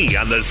Scotty G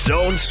on the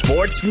Zone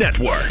Sports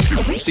Network.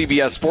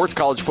 CBS Sports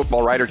college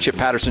football writer Chip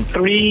Patterson.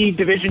 3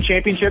 division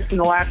championships in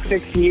the last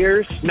 6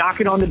 years,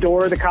 knocking on the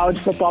door of the college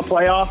football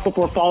playoff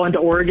before falling to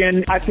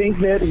Oregon. I think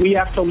that we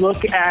have to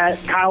look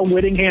at Kyle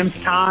Whittingham's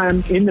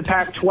time in the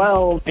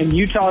Pac-12 and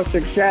Utah's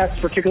success,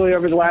 particularly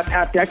over the last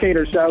half decade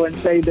or so, and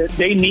say that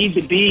they need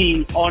to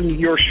be on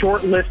your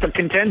short list of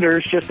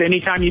contenders just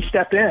anytime you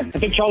step in. I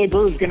think Charlie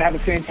Brewer is going to have a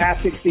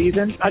fantastic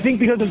season. I think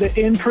because of the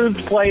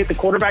improved play at the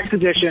quarterback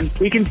position,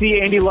 we can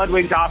see Andy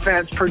Ludwig's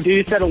offense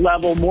produce at a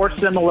level more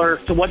similar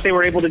to what they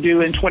were able to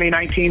do in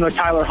 2019 with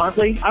Tyler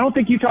Huntley. I don't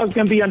think Utah's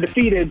going to be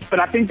undefeated, but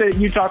I think that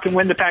Utah can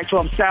win the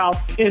Pac-12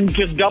 South in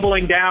just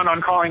doubling down on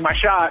calling my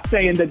shot,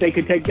 saying that they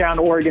could take down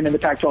Oregon in the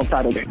Pac-12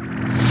 title game.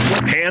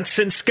 Hans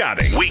and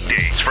Scotty,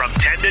 weekdays from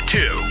 10 to 2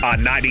 on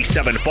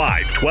 97.5,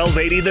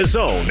 1280 The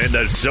Zone and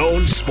the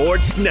Zone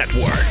Sports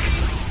Network.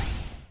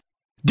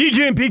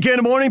 DJ and PK in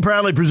the morning,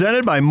 proudly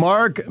presented by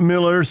Mark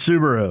Miller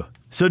Subaru.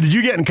 So did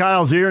you get in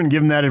Kyle's ear and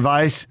give him that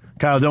advice?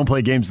 Kyle, don't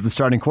play games with the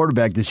starting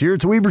quarterback this year.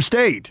 It's Weber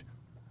State.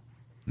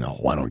 No,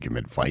 I don't give him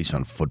advice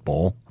on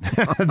football.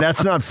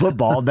 That's not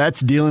football.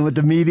 That's dealing with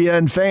the media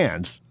and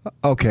fans.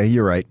 Okay,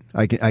 you're right.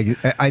 I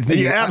think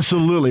you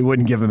absolutely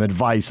wouldn't give him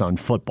advice on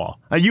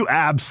football. You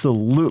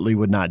absolutely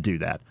would not do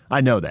that.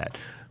 I know that.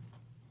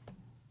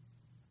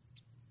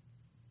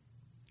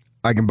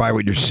 I can buy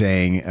what you're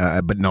saying,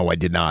 but no, I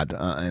did not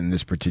in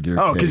this particular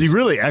case. Oh, because he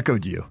really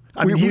echoed you.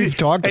 We've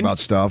talked about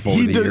stuff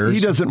over the years. He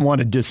doesn't want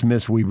to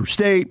dismiss Weber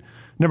State.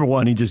 Number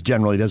one, he just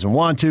generally doesn't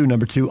want to.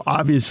 Number two,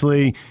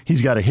 obviously,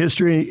 he's got a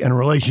history and a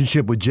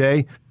relationship with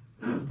Jay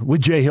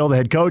Hill, the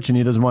head coach, and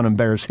he doesn't want to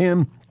embarrass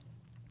him.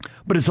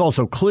 But it's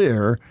also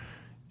clear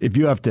if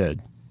you have to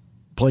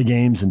play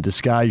games and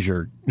disguise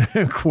your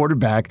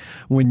quarterback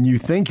when you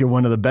think you're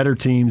one of the better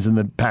teams in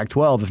the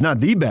Pac-12, if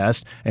not the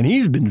best, and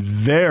he's been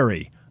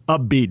very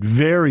upbeat,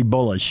 very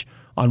bullish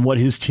on what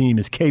his team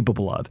is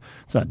capable of.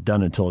 It's not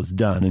done until it's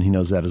done, and he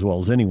knows that as well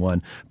as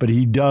anyone. But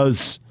he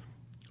does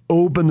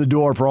open the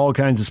door for all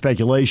kinds of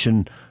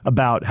speculation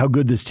about how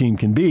good this team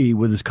can be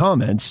with his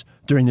comments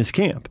during this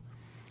camp,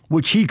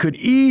 which he could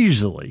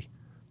easily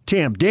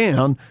tamp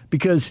down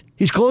because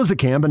he's closed the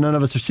camp and none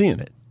of us are seeing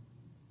it.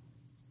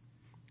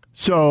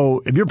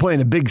 So if you're playing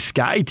a Big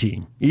Sky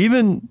team,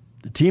 even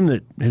the team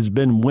that has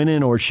been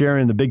winning or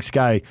sharing the Big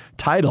Sky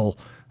title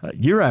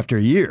year after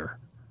year,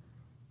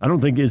 I don't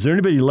think, is there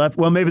anybody left?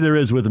 Well, maybe there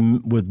is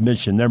with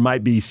Mission. There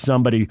might be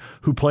somebody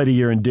who played a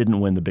year and didn't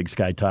win the Big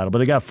Sky title, but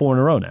they got 4 in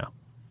a row now.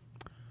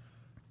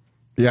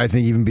 Yeah, I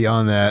think even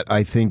beyond that,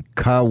 I think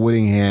Kyle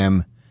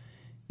Whittingham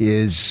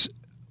is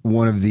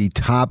one of the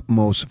top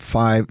most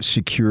 5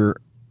 secure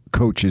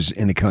coaches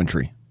in the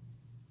country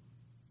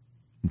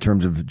in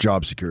terms of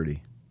job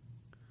security.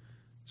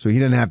 So he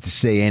doesn't have to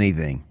say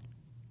anything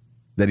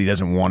that he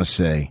doesn't want to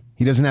say.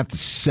 He doesn't have to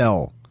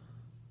sell.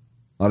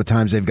 A lot of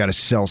times they've got to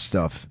sell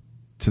stuff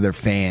to their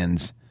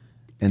fans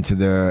and to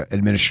their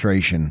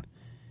administration.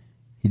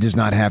 He does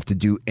not have to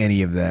do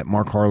any of that.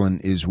 Mark Harlan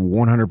is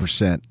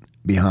 100%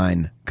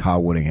 behind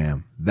Kyle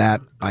Whittingham.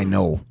 That I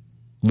know,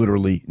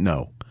 literally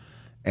know.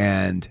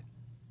 And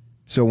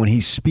so when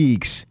he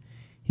speaks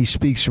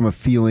from a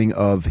feeling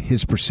of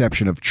his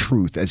perception of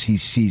truth as he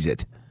sees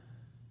it.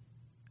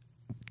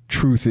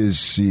 Truth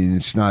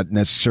it's not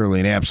necessarily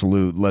an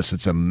absolute unless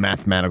it's a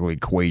mathematical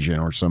equation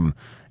or some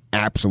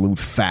absolute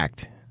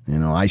fact.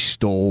 I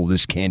stole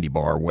this candy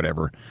bar or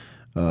whatever.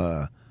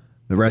 The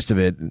rest of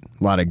it, a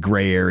lot of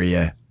gray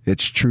area.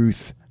 It's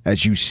truth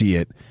as you see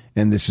it,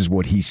 and this is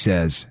what he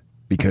says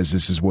because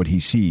this is what he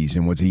sees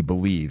and what he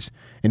believes.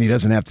 And he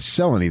doesn't have to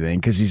sell anything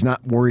because he's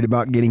not worried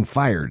about getting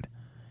fired.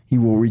 He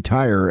will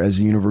retire as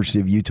the University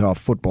of Utah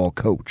football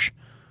coach.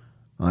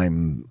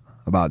 I'm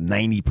about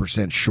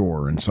 90%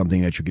 sure, and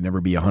something that you can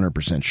never be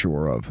 100%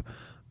 sure of.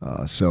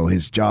 So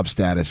his job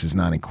status is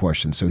not in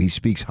question. So he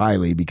speaks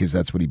highly because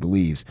that's what he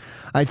believes.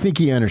 I think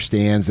he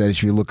understands that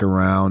as you look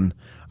around,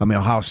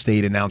 Ohio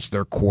State announced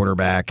their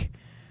quarterback,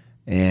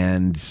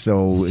 and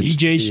so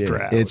C.J.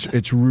 Stroud.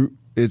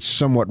 It's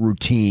somewhat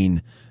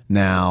routine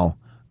now.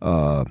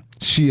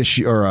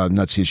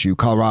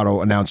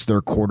 Colorado announced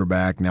their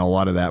quarterback. Now, a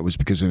lot of that was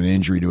because of an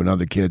injury to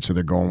another kid, so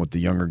they're going with the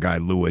younger guy,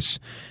 Lewis,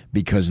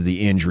 because of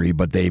the injury,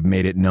 but they've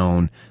made it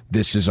known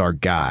this is our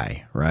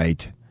guy,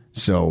 right?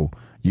 So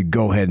you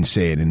go ahead and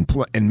say it.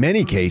 In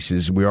many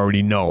cases, we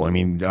already know.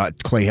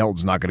 Clay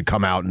Helton's not going to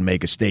come out and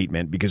make a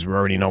statement because we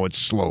already know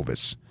it's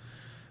Slovis.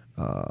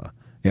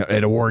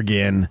 At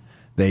Oregon,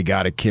 they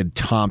got a kid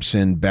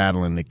Thompson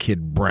battling the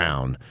kid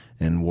Brown,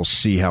 and we'll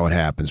see how it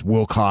happens.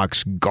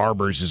 Wilcox,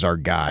 Garbers is our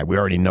guy. We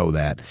already know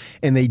that.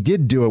 And they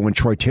did do it when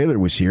Troy Taylor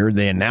was here.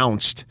 They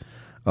announced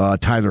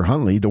Tyler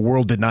Huntley. The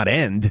world did not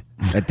end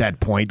at that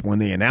point when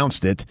they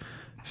announced it.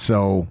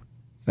 So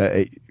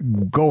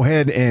go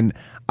ahead, and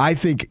I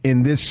think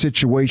in this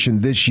situation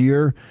this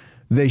year,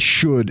 they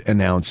should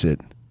announce it.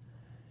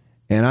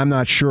 And I'm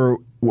not sure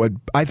what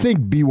 – I think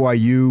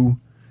BYU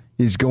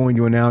is going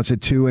to announce it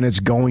too, and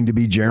it's going to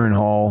be Jaren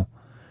Hall.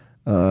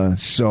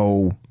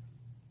 So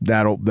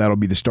that'll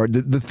be the start.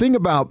 The thing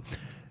about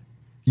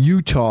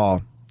Utah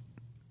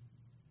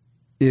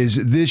is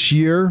this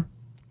year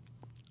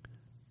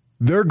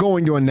they're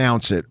going to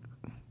announce it,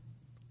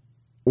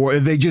 or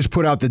they just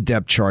put out the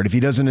depth chart. If he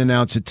doesn't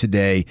announce it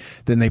today,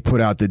 then they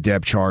put out the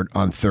depth chart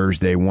on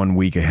Thursday, 1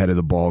 week ahead of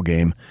the ball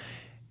game.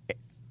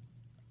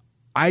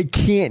 I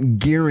can't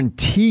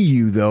guarantee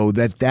you, though,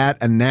 that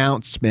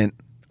announcement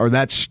or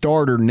that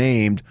starter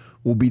named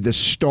will be the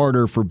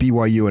starter for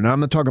BYU. And I'm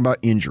not talking about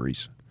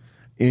injuries.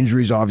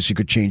 Injuries obviously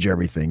could change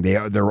everything.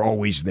 They're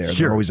always there. Sure.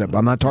 They're always up.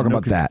 I'm not talking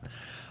about that.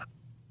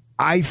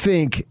 I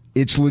think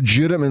it's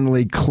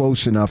legitimately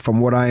close enough, from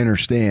what I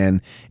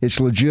understand, it's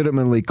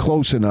legitimately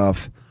close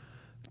enough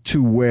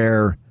to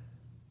where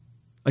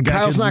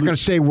Kyle's not going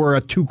to say we're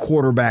a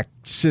 2-quarterback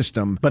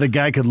system. But a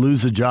guy could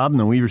lose a job in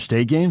the Weber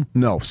State game?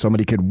 No,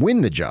 somebody could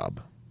win the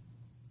job.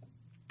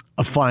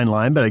 A fine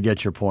line, but I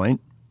get your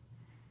point.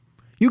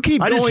 You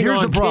keep going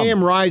on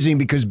Cam Rising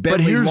because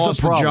Bentley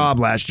lost the job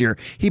last year.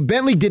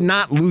 Bentley did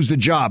not lose the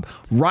job.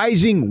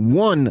 Rising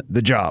won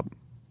the job.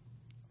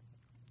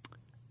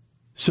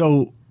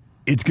 So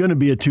it's going to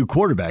be a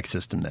 2-quarterback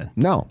system then?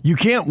 No. You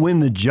can't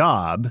win the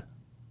job,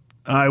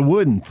 I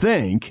wouldn't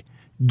think,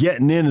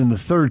 getting in the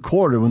third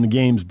quarter when the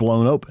game's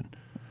blown open.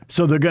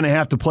 So they're going to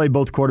have to play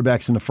both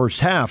quarterbacks in the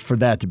first half for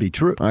that to be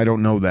true. I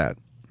don't know that.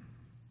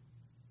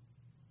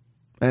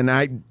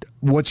 And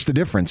what's the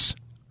difference?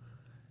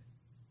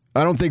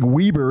 I don't think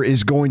Weber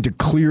is going to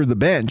clear the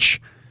bench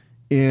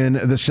in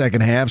the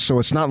second half, so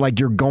it's not like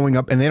you're going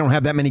up, and they don't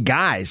have that many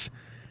guys.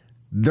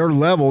 Their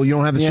level, you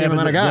don't have the same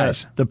amount of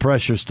guys. The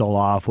pressure's still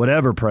off.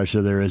 Whatever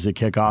pressure there is at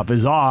kickoff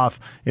is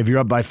off if you're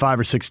up by 5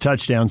 or 6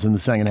 touchdowns in the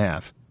second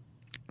half.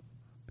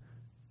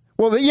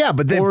 Well, yeah,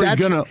 but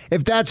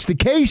if that's the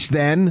case,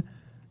 then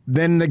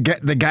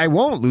the guy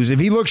won't lose. If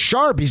he looks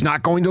sharp, he's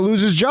not going to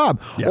lose his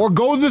job. Yeah. Or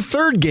go the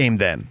third game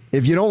then.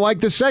 If you don't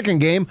like the second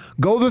game,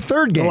 go the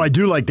third game. Oh, I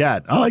do like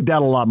that. I like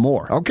that a lot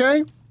more.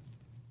 Okay.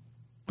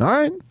 All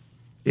right.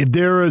 If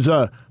there is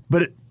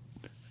but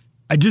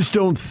I just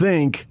don't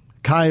think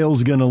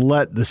Kyle's going to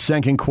let the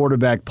second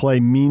quarterback play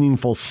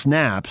meaningful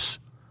snaps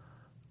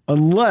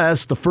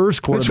unless the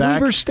first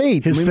quarterback Weber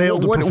State has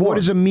failed to perform. What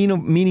is a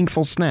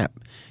meaningful snap?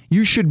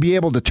 You should be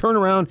able to turn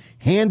around,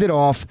 hand it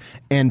off,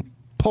 and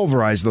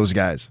pulverize those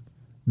guys.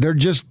 They're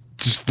just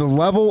the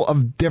level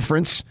of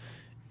difference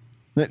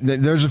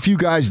There's a few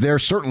guys there,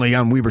 certainly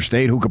on Weber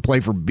State, who could play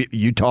for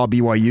Utah,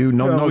 BYU.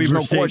 There's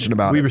no question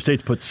about it. Weber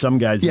State's put some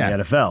guys in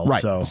the NFL. Right.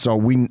 So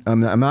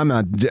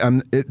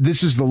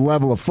this is the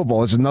level of football.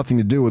 This has nothing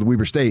to do with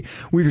Weber State.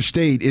 Weber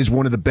State is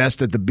one of the best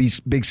that the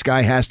Big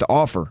Sky has to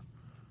offer.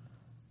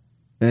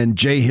 And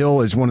Jay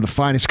Hill is one of the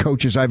finest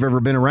coaches I've ever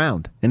been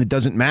around. And it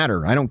doesn't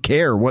matter. I don't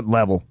care what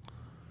level.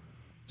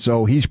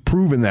 So he's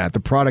proven that. The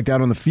product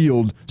out on the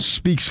field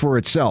speaks for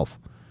itself.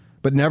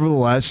 But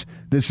nevertheless,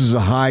 this is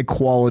a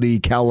high-quality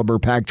caliber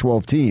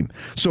Pac-12 team.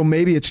 So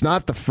maybe it's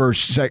not the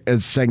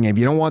second game. If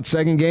you don't want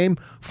second game,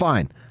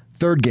 fine.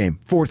 Third game,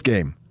 fourth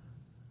game.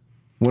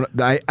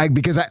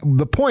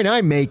 The point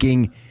I'm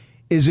making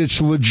is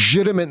it's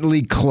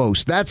legitimately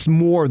close. That's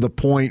more the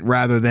point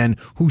rather than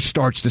who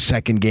starts the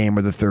second game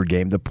or the third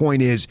game. The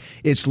point is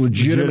it's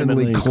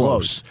legitimately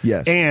close.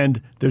 Yes.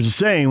 And there's a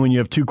saying, when you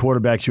have two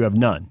quarterbacks, you have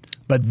none.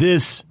 But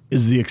this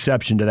is the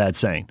exception to that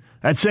saying.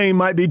 That saying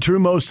might be true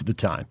most of the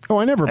time. Oh,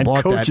 I never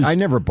bought that. I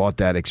never bought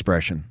that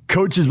expression.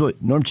 Coaches,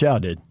 Norm Chow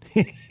did.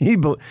 he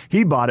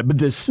bought it,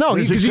 but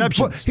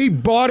exceptions. He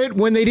bought it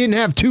when they didn't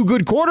have two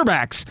good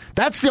quarterbacks.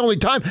 That's the only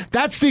time.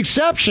 That's the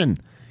exception.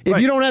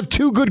 If you don't have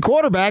two good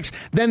quarterbacks,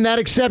 then that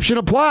exception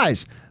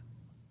applies.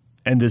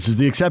 And this is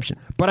the exception.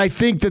 But I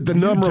think that the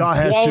number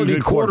of quality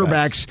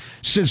quarterbacks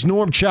since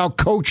Norm Chow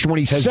coached when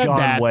he said that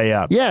has gone way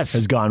up. Yes.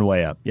 Has gone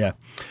way up, yeah.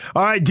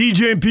 All right,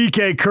 DJ and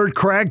PK, Kurt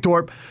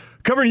Kragthorpe,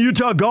 covering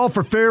Utah golf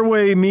for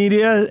Fairway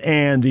Media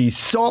and the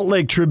Salt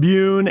Lake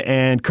Tribune,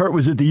 and Kurt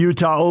was at the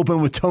Utah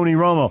Open with Tony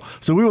Romo.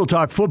 So we will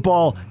talk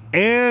football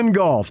and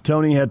golf.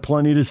 Tony had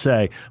plenty to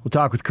say. We'll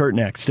talk with Kurt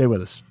next. Stay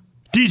with us.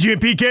 DJ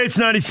and PK, it's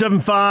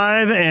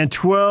 97.5 and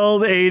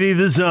 1280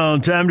 The Zone.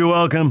 Time to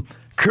welcome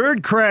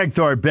Kurt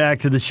Kragthorpe back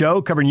to the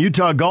show, covering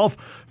Utah golf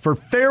for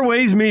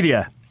Fairways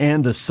Media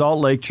and the Salt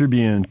Lake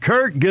Tribune.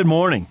 Kurt, good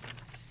morning.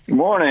 Good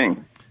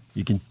morning.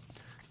 You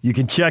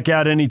can check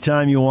out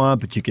anytime you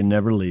want, but you can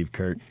never leave,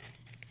 Kurt.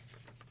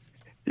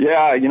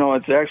 Yeah,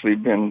 it's actually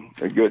been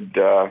a good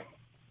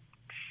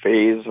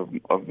phase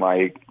of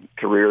my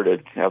career to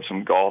have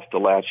some golf to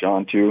latch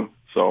on to.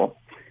 So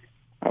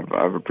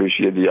I've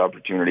appreciated the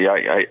opportunity.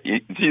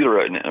 It's either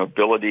an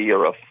ability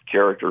or a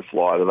character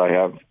flaw that I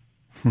have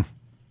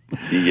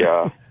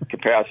the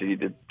capacity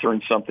to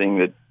turn something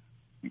that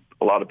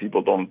a lot of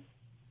people don't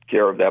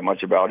care that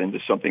much about into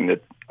something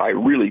that I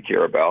really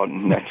care about,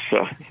 and that's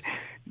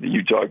the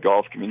Utah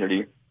golf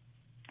community.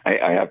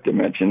 I have to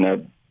mention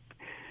that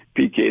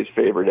PK's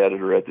favorite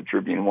editor at the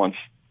Tribune once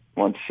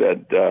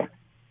said that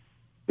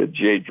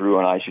Jay Drew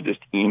and I should just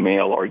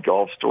email our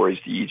golf stories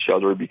to each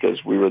other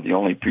because we were the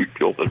only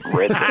people that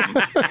read them.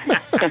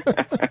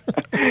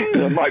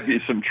 There might be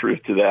some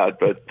truth to that,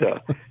 but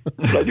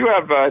I do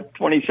have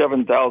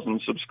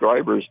 27,000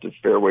 subscribers to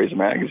Fairways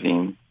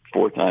Magazine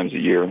 4 times a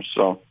year,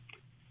 so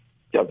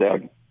got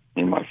that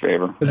in my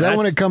favor. Is that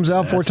when it comes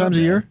out 4 times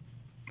a year?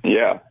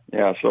 Yeah.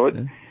 So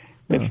it's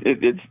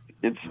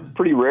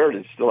pretty rare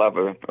to still have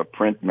a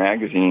print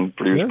magazine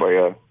produced by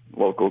a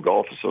local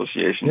golf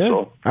association. Yeah.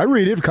 So I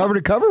read it cover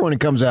to cover when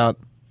it comes out.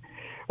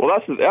 Well,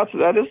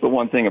 that is the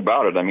one thing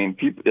about it. I mean,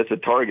 it's a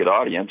target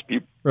audience.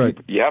 Right.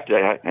 You have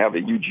to have a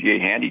UGA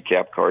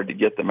handicap card to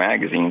get the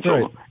magazine,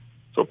 so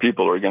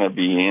people are going to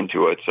be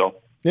into it. So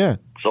yeah.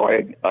 So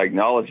I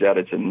acknowledge that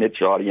it's a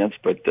niche audience,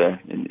 but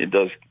it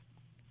does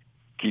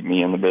keep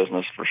me in the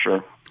business for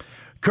sure.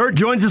 Kurt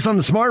joins us on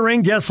the Smart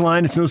Rain guest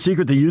line. It's no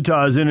secret that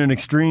Utah is in an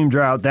extreme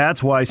drought.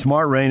 That's why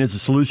Smart Rain is a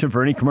solution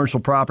for any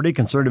commercial property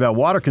concerned about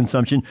water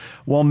consumption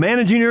while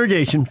managing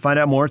irrigation. Find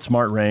out more at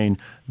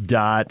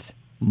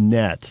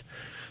smartrain.net.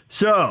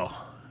 So,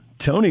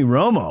 Tony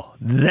Romo,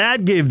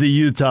 that gave the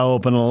Utah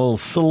Open a little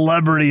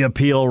celebrity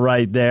appeal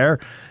right there.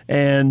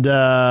 And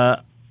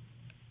on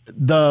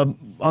the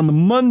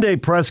Monday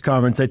press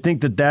conference, I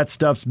think that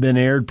stuff's been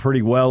aired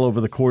pretty well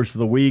over the course of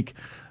the week.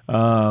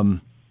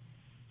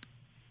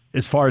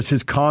 As far as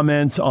his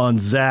comments on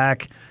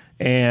Zach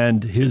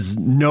and his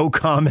no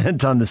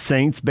comment on the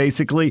Saints,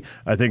 basically.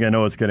 I think I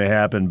know what's going to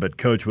happen, but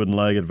Coach wouldn't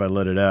like it if I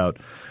let it out.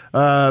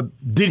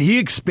 Did he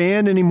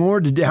expand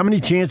anymore? How many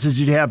chances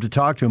did you have to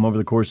talk to him over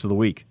the course of the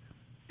week?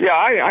 Yeah,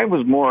 I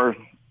was more,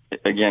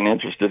 again,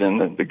 interested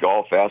in the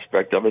golf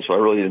aspect of it, so I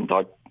really didn't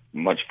talk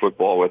much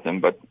football with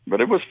him. But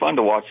it was fun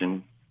to watch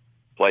him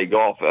play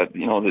golf.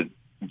 The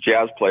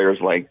Jazz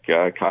players like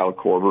Kyle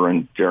Korver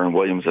and Darren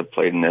Williams have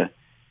played in the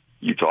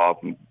Utah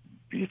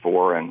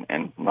before and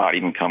not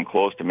even come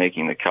close to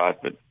making the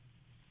cut. But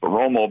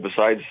Romo,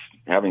 besides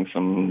having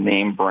some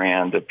name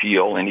brand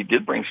appeal, and he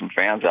did bring some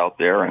fans out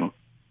there, and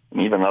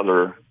even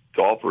other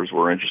golfers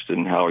were interested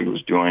in how he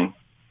was doing.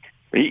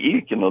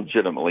 He can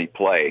legitimately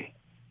play.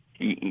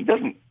 He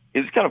doesn't.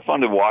 It's kind of fun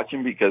to watch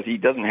him because he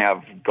doesn't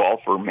have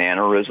golfer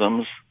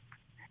mannerisms.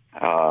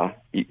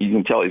 You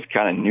can tell he's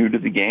kind of new to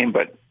the game,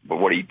 but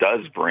what he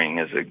does bring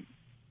is a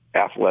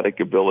athletic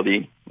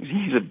ability.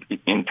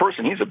 In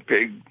person, he's a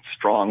big,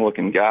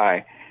 strong-looking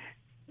guy,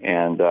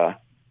 and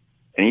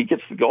he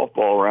gets the golf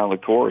ball around the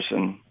course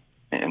and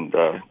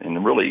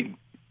really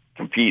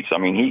competes. I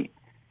mean,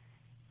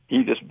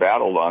 he just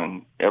battled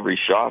on every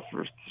shot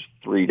for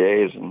 3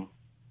 days and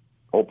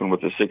opened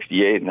with a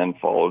 68 and then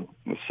followed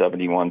with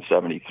 71,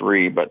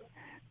 73. But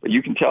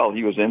you can tell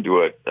he was into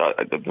it.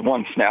 The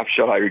one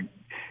snapshot I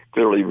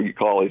clearly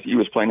recall is he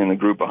was playing in the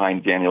group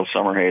behind Daniel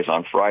Summerhays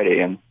on Friday,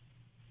 and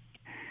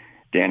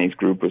Danny's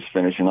group was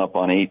finishing up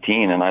on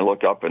 18, and I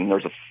look up and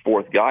there's a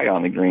fourth guy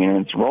on the green,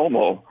 and it's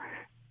Romo,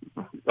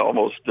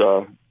 almost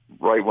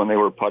right when they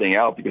were putting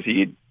out, because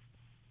he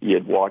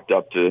had walked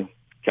up to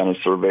kind of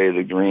survey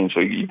the green. So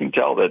you can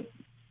tell that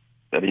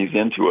he's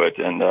into it,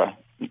 and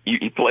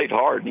he played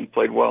hard and he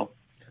played well.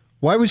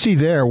 Why was he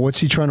there? What's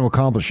he trying to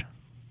accomplish?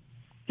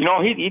 You know,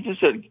 he's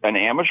just an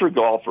amateur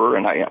golfer,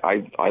 and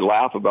I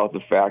laugh about the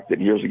fact that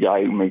here's a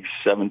guy who makes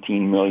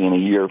 $17 million a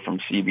year from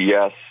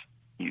CBS.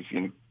 He's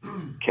going to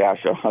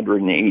cash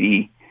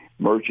 $180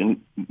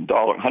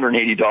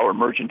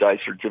 merchandise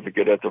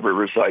certificate at the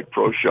Riverside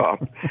Pro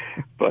Shop.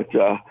 But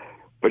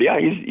yeah,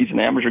 he's an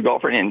amateur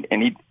golfer, and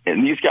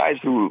these guys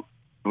who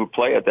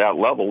play at that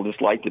level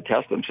just like to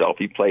test themselves.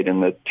 He played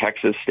in the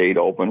Texas State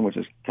Open, which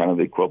is kind of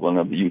the equivalent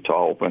of the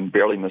Utah Open,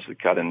 barely missed a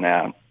cut in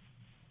that.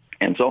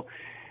 And so,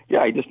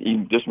 yeah, he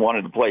just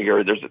wanted to play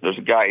here. There's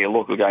a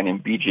local guy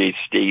named B.J.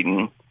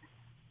 Staten,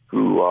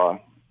 who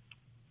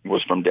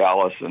was from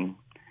Dallas and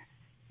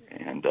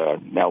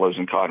now lives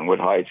in Cottonwood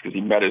Heights, because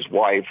he met his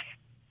wife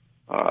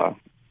at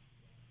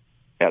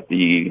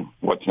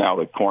what's now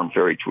the Korn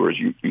Ferry Tours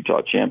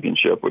Utah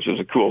Championship, which is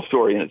a cool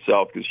story in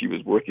itself, because she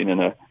was working in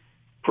a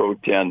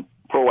Pro-Am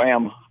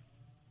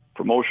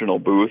promotional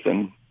booth,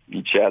 and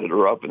he chatted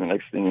her up, and the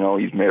next thing you know,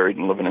 he's married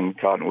and living in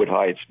Cottonwood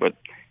Heights. But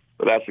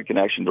that's the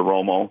connection to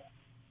Romo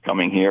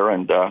coming here,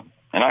 and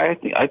I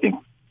think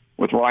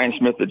with Ryan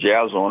Smith, the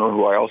Jazz owner,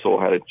 who I also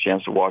had a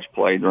chance to watch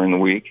play during the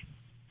week,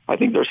 I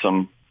think there's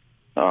some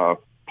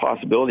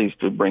possibilities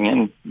to bring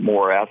in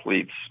more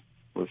athletes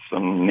with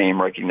some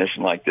name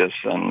recognition like this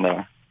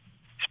and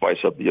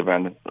spice up the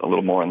event a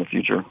little more in the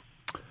future.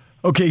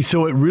 Okay,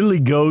 so it really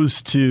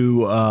goes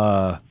to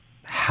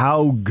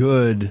how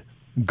good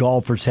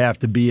golfers have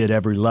to be at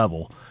every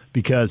level,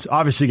 because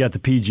obviously you got the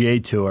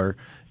PGA Tour,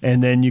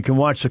 and then you can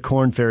watch the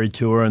Korn Ferry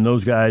Tour, and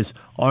those guys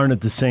aren't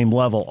at the same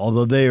level,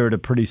 although they are at a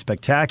pretty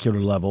spectacular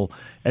level.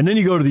 And then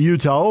you go to the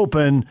Utah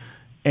Open,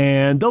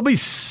 and there'll be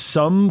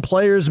some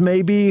players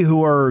maybe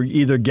who are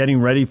either getting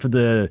ready for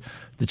the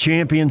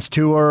Champions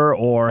Tour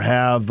or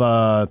have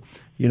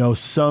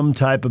some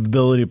type of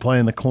ability to play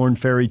in the Korn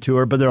Ferry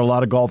Tour, but there are a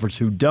lot of golfers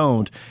who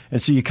don't.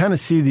 And so you kind of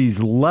see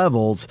these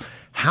levels.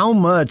 How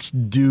much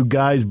do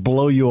guys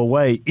blow you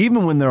away,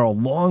 even when they're a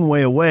long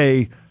way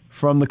away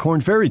from the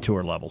Korn Ferry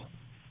Tour level?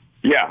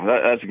 Yeah,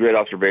 that's a great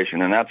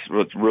observation, and that's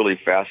what really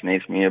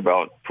fascinates me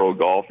about pro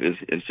golf is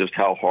just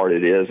how hard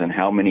it is and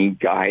how many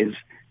guys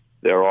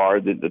there are.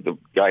 The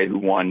guy who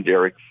won,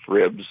 Derek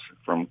Fribbs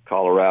from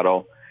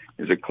Colorado,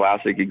 is a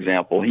classic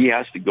example. He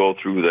has to go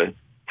through the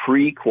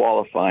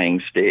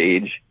pre-qualifying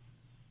stage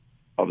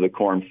of the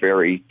Korn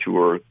Ferry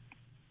Tour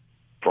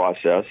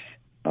process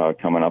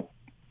coming up,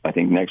 I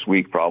think, next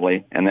week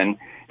probably. And then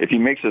if he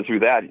makes it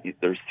through that,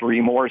 there's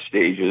 3 more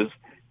stages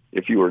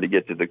if you were to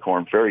get to the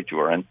Korn Ferry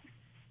Tour.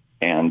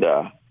 And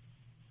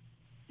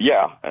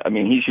yeah, I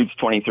mean, he shoots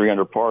 23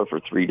 under par for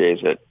 3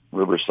 days at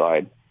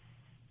Riverside.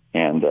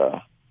 And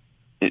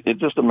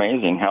it's just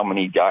amazing how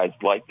many guys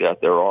like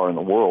that there are in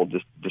the world,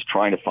 just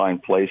trying to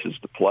find places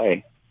to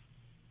play.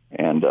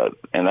 And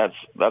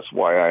that's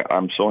why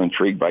I'm so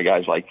intrigued by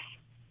guys like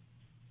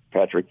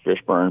Patrick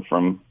Fishburne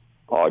from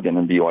Ogden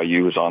and BYU,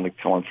 who's on the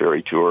Korn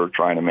Ferry Tour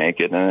trying to make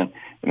it. And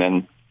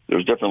then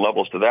there's different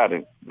levels to that.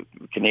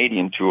 The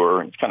Canadian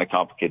Tour, it's kind of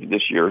complicated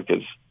this year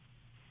because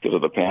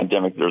of the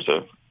pandemic. There's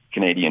a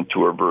Canadian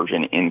Tour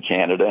version in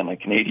Canada and a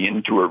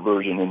Canadian Tour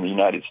version in the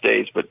United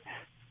States. But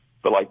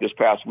like this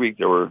past week,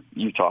 there were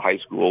Utah high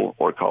school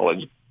or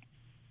college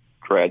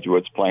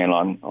graduates playing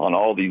on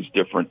all these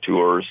different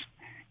tours.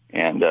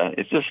 And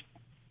it's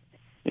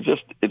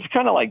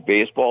kind of like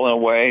baseball in a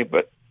way,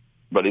 but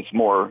it's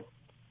more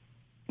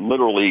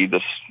literally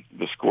the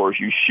scores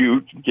you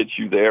shoot gets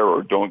you there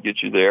or don't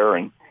get you there.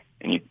 And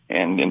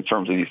in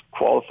terms of these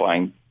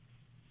qualifying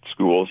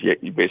schools,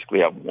 you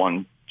basically have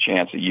one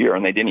chance a year,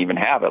 and they didn't even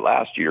have it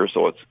last year.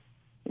 So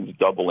it's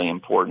doubly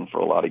important for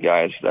a lot of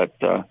guys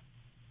that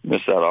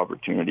miss that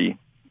opportunity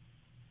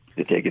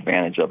to take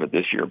advantage of it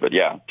this year. But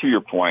yeah, to your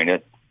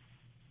point,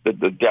 the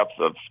depth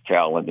of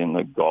talent in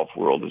the golf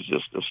world is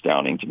just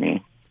astounding to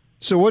me.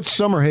 So what's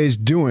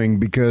Summerhays doing?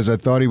 Because I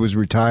thought he was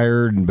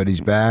retired, but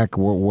he's back.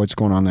 What's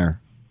going on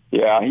there?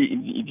 Yeah,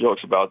 he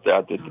jokes about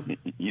that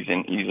he's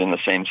in the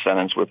same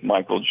sentence with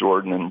Michael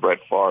Jordan and Brett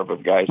Favre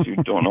of guys who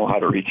don't know how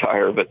to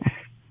retire. But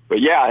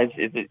yeah,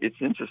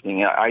 it's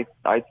interesting. I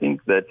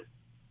think that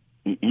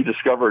he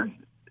discovered,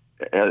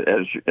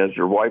 as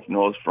your wife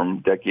knows from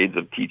decades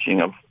of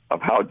teaching, of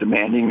how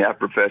demanding that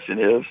profession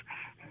is.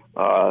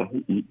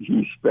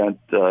 He spent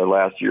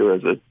last year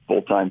as a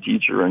full-time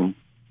teacher and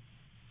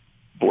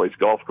boys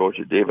golf coach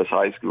at Davis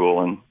High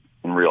School and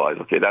realized,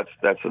 okay,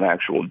 that's an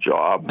actual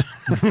job.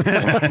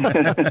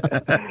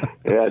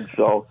 And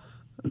so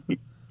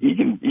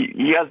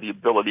he has the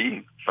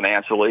ability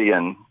financially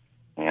and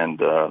in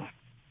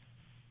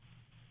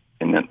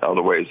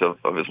other ways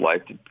of his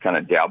life to kind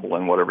of dabble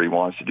in whatever he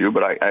wants to do.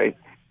 But I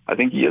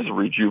think he is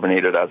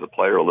rejuvenated as a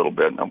player a little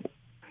bit.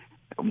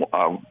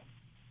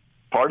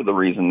 Part of the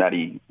reason that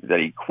he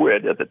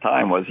quit at the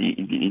time was he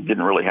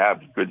didn't really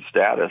have good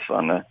status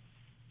on the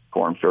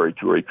Korn Ferry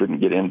Tour. He couldn't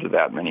get into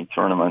that many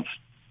tournaments.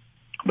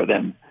 But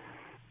then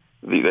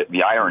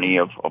the irony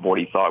of what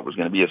he thought was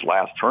going to be his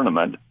last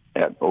tournament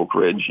at Oak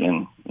Ridge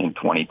in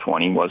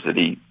 2020 was that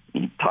he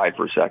tied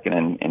for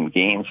second and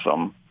gained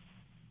some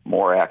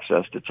more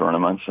access to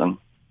tournaments. And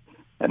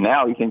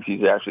now he thinks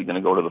he's actually going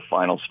to go to the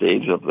final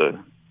stage of the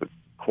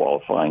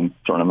qualifying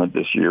tournament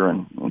this year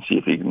and see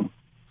if he can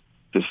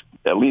just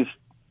at least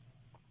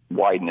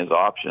widen his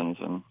options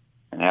and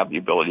have the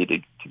ability to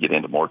get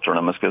into more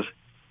tournaments, because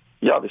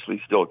he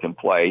obviously still can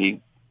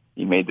play.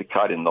 He made the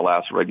cut in the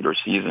last regular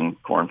season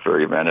Korn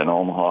Ferry event in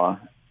Omaha,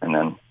 and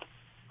then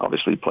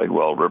obviously played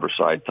well at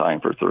Riverside, tying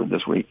for third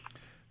this week.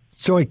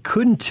 So I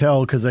couldn't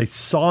tell because I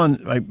saw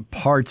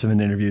parts of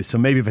an interview, so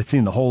maybe if I'd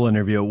seen the whole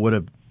interview, it would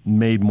have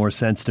made more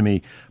sense to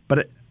me.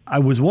 But I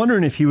was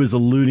wondering if he was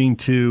alluding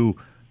to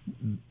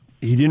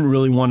he didn't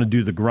really want to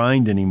do the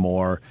grind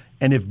anymore,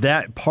 and if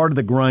that part of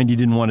the grind he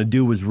didn't want to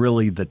do was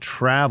really the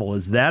travel.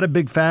 Is that a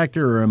big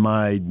factor, or am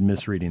I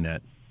misreading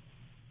that?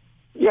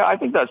 Yeah, I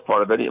think that's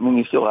part of it. I mean,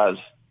 he still has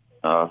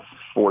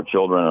 4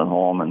 children at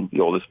home, and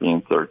the oldest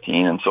being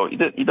 13, and so he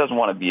doesn't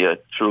want to be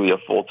truly a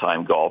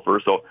full-time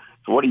golfer. So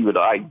what he would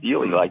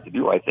ideally like to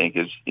do, I think,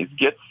 is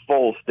get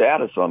full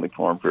status on the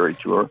Korn Ferry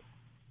Tour,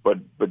 but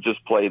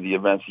just play the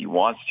events he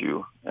wants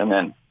to. And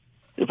then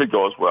if it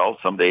goes well,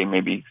 someday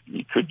maybe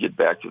he could get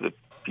back to the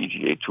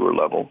PGA Tour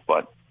level.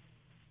 But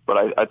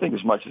I think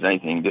as much as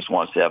anything, he just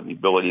wants to have the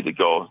ability to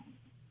go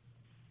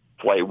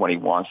play when he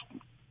wants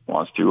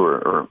to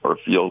or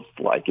feels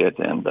like it,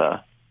 and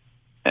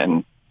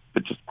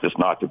just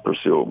not to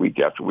pursue it week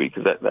after week,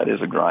 because that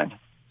is a grind.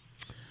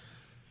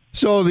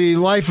 So the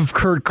life of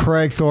Kurt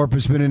Kragthorpe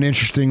has been an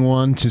interesting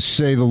one, to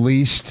say the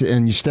least.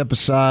 And you step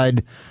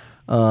aside,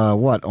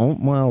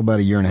 about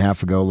a year and a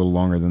half ago, a little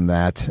longer than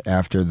that,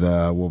 after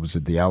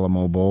the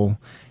Alamo Bowl.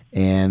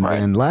 And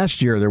then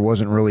last year there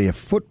wasn't really a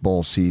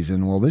football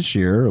season. Well, this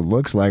year it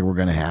looks like we're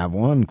going to have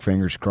one,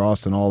 fingers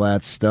crossed and all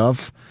that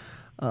stuff.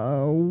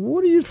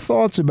 What are your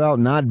thoughts about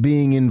not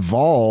being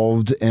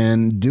involved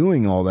and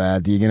doing all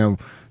that? Are you going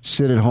to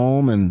sit at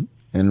home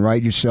and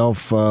write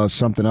yourself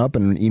something up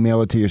and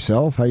email it to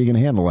yourself? How are you going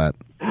to handle that?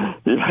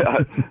 Yeah,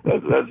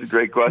 that's a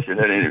great question.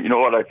 And you know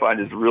what I find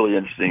is really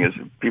interesting is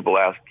people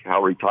ask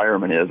how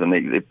retirement is, and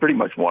they pretty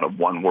much want a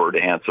one-word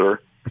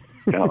answer,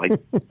 kind of like,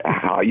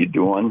 how you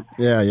doing?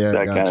 Yeah,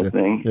 that gotcha. kind of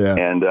thing. Yeah.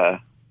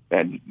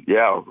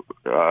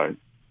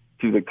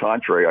 To the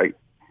contrary,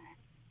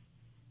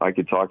 I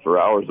could talk for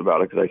hours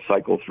about it because I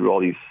cycle through all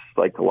these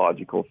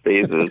psychological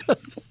phases.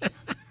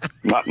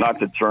 Not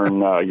to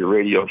turn your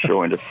radio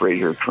show into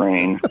Fraser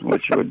Crane,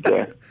 which would.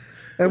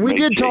 And we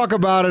did talk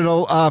about it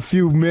a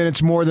few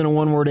minutes more than a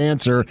one-word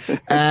answer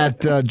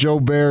at Joe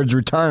Baird's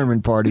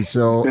retirement party,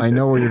 so I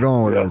know where you're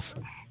going with this.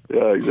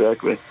 Yeah,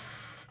 exactly.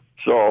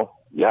 So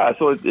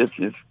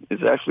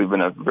it's actually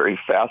been a very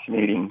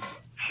fascinating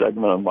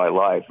segment of my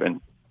life,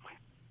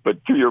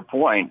 but to your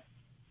point,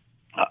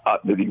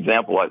 the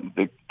example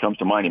that comes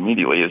to mind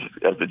immediately is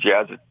as the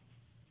Jazz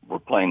were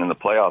playing in the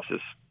playoffs this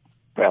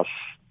past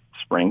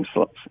spring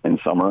and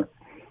summer,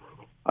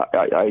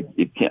 I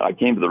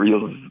came to the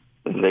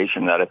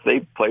realization that if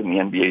they played in the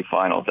NBA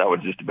Finals, that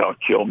would just about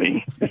kill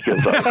me, because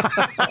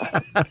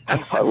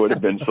I would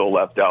have been so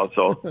left out.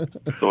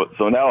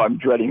 So now I'm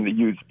dreading the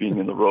Utes being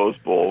in the Rose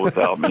Bowl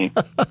without me.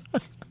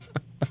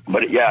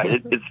 But yeah,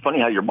 it's funny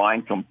how your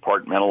mind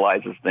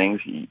compartmentalizes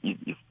things.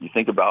 You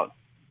think about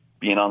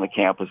being on the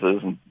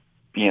campuses and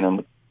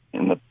being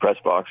in the press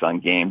box on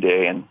game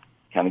day and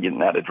kind of getting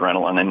that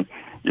adrenaline, and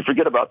you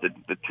forget about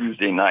the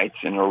Tuesday nights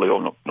in early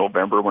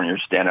November when you're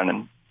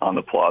standing on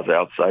the plaza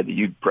outside the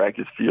Ute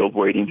practice field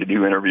waiting to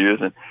do interviews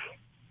and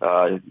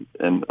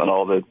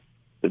all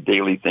the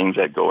daily things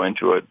that go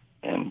into it.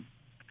 And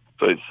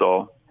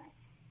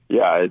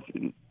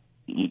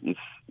you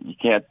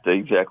can't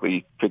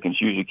exactly pick and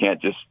choose. You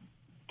can't just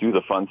do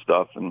the fun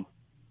stuff and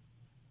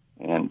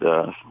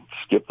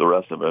skip the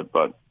rest of it.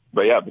 But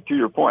to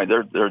your point,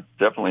 there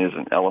definitely is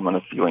an element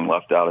of feeling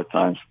left out at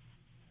times.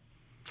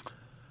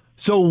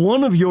 So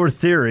one of your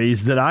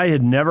theories that I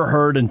had never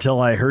heard until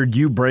I heard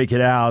you break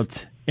it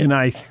out, and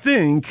I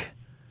think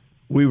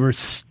we were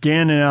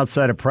standing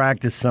outside of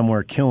practice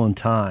somewhere killing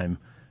time,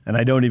 and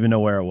I don't even know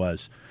where it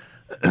was.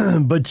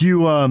 But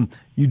you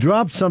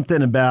dropped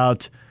something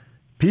about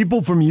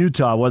people from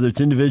Utah, whether it's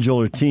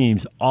individual or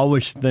teams,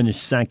 always finish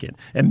second.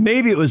 And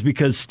maybe it was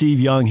because Steve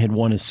Young had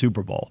won his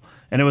Super Bowl.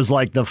 And it was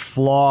like the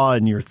flaw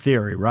in your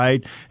theory,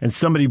 right? And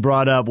somebody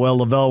brought up, well,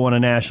 Lavelle won a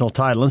national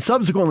title. And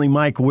subsequently,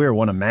 Mike Weir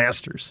won a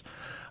Masters.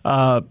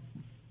 But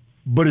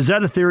is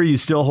that a theory you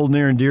still hold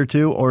near and dear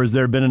to? Or has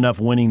there been enough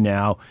winning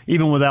now,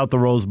 even without the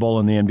Rose Bowl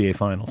and the NBA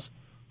Finals?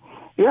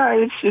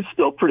 Yeah, it's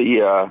still pretty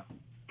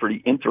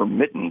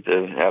intermittent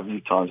to have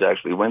Utahns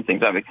actually win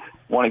things. I mean,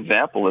 one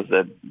example is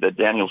that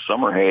Daniel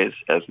Summerhays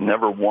has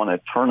never won a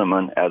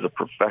tournament as a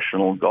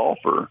professional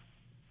golfer,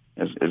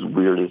 as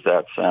weird as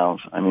that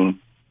sounds. I mean,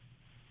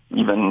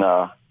 even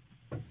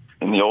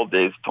in the old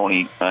days,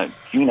 Tony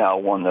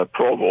Finau won the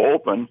Provo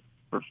Open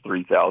for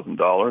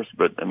 $3,000,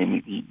 but I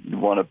mean, he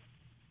won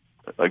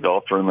a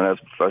golf tournament as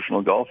a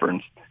professional golfer,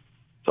 and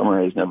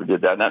Summerhays never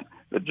did that. And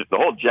the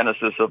whole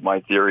genesis of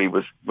my theory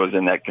was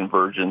in that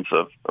convergence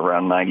of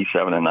around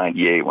 97 and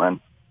 98 when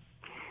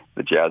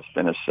the Jazz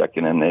finished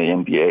second in the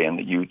NBA and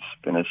the Utes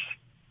finished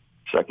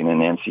second in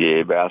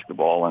NCAA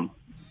basketball. And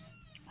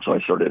so I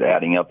started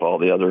adding up all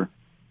the other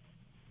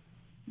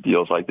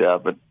deals like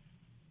that.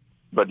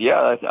 But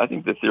yeah, I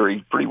think the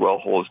theory pretty well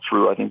holds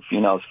true. I think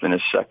Finau's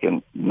finished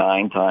second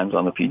 9 times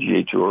on the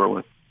PGA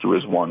Tour to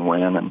his 1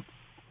 win. And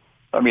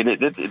I mean,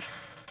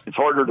 it's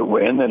harder to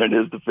win than it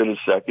is to finish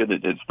second,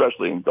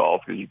 especially in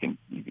golf, because you can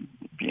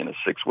be in a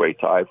 6-way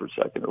tie for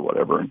second or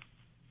whatever and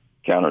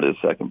count it as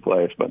second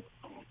place. But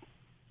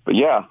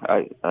yeah,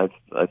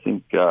 I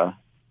think the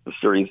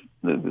theory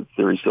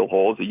still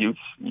holds. The Utes,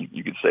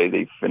 you could say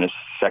they finished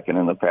second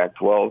in the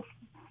Pac-12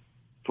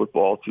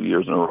 football 2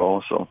 years in a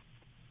row. So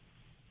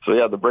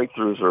yeah, the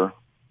breakthroughs are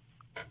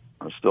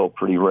still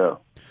pretty rare.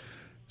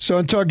 So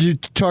I talked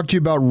to you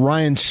about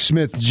Ryan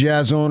Smith,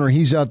 Jazz owner.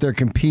 He's out there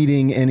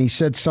competing, and he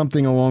said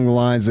something along the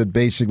lines that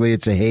basically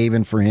it's a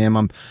haven for him.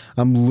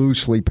 I'm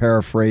loosely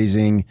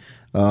paraphrasing,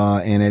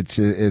 and it's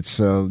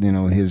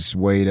his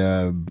way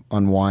to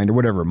unwind or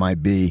whatever it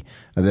might be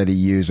that he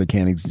used. I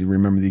can't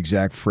remember the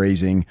exact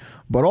phrasing,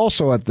 but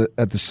also at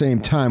the same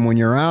time when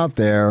you're out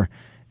there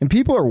and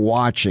people are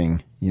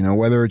watching.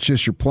 Whether it's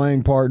just your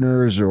playing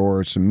partners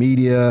or some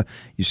media.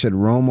 You said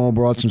Romo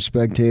brought some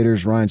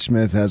spectators. Ryan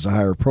Smith has a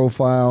higher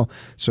profile.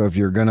 So if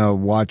you're going to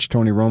watch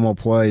Tony Romo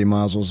play, you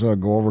might as well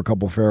go over a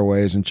couple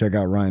fairways and check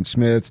out Ryan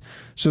Smith.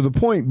 So the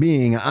point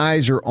being,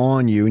 eyes are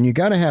on you, and you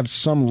got to have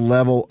some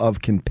level of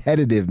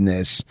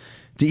competitiveness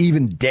to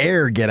even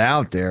dare get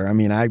out there. I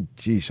mean, I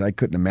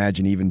couldn't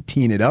imagine even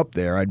teeing it up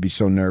there. I'd be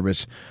so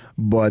nervous.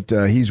 But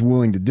he's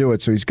willing to do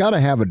it. So he's got to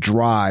have a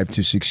drive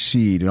to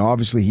succeed. And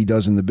obviously he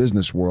does in the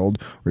business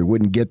world, or he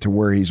wouldn't get to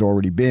where he's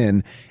already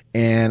been.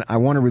 And I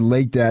want to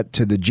relate that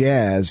to the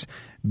Jazz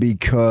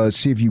because,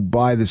 see if you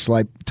buy this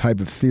type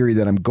of theory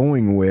that I'm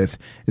going with,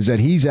 is that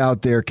he's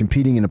out there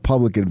competing in a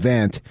public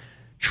event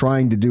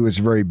trying to do his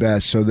very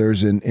best. So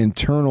there's an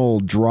internal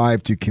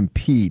drive to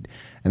compete.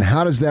 And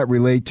how does that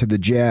relate to the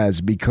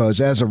Jazz?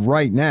 Because as of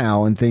right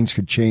now, and things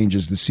could change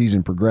as the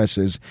season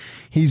progresses,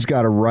 he's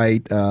got to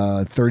write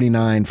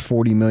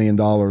 $39-40 million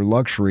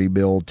luxury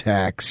bill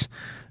tax.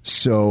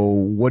 So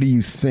what do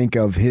you think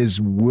of his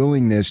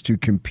willingness to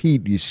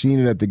compete? You've seen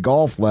it at the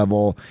golf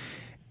level.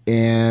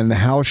 And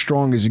how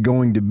strong is it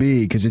going to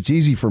be? Because it's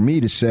easy for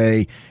me to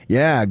say,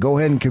 yeah, go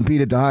ahead and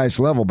compete at the highest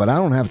level, but I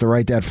don't have to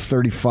write that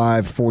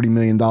 $35-40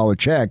 million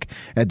check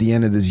at the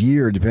end of this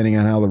year, depending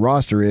on how the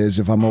roster is,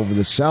 if I'm over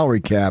the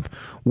salary cap.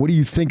 What do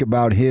you think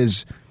about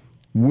his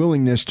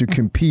willingness to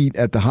compete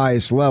at the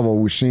highest level?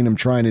 We've seen him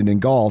trying it in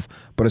golf,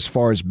 but as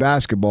far as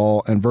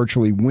basketball, and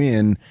virtually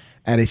win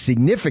at a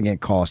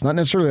significant cost, not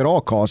necessarily at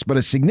all costs, but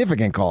a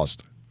significant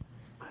cost.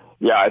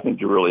 Yeah, I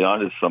think you're really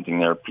onto something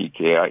there,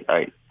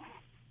 PK.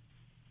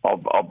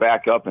 I'll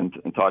back up and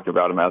talk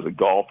about him as a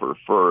golfer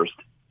first.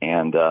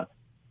 And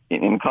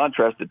in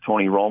contrast to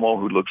Tony Romo,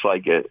 who looks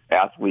like an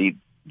athlete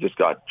just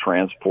got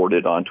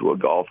transported onto a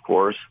golf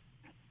course,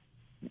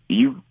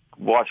 you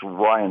watch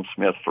Ryan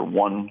Smith for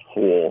one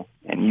hole,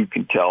 and you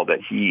can tell that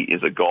he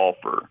is a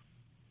golfer.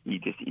 He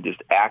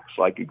just acts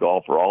like a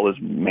golfer. All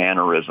his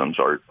mannerisms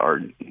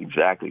are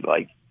exactly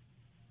like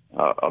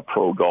a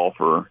pro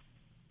golfer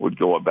would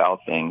go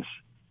about things.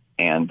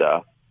 And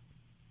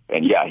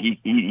yeah,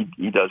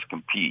 he does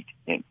compete,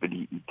 but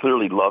he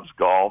clearly loves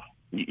golf.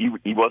 He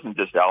wasn't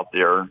just out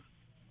there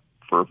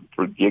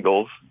for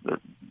giggles. There's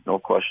no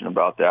question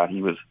about that.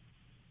 He was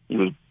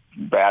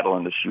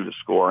battling to shoot a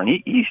score, and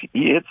he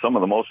hit some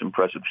of the most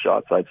impressive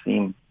shots I've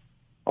seen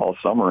all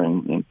summer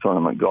in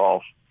tournament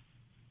golf.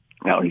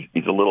 Now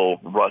he's a little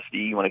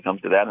rusty when it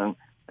comes to that, and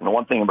the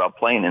one thing about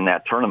playing in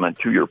that tournament,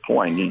 to your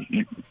point,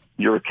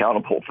 you're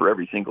accountable for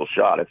every single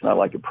shot. It's not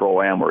like a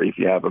Pro-Am where if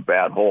you have a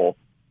bad hole,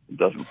 it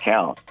doesn't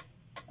count.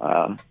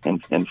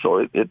 And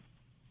so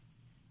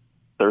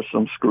there's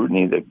some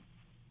scrutiny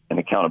and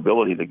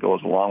accountability that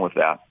goes along with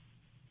that.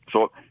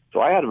 So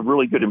I had a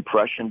really good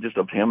impression just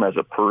of him as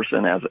a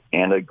person,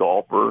 and a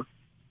golfer,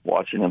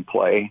 watching him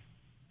play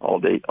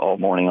all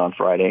morning on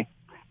Friday.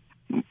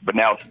 But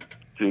now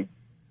to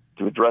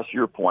address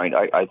your point,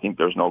 I think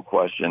there's no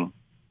question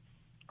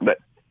that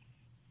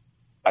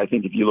I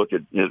think if you look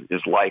at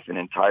his life in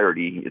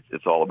entirety,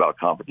 it's all about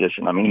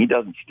competition. I mean, he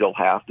doesn't still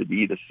have to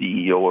be the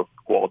CEO of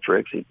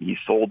Qualtrics. He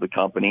sold the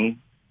company,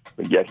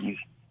 but yet he's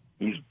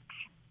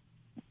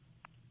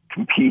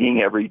competing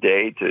every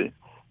day to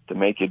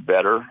make it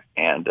better.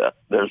 And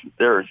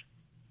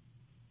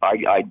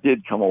I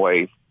did come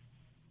away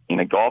in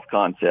a golf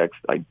context.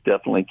 I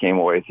definitely came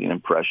away with the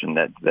impression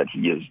that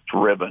he is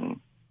driven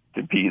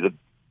to be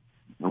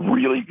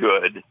really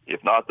good,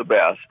 if not the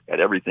best, at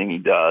everything he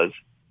does.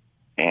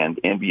 And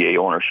NBA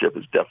ownership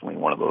is definitely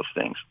one of those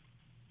things.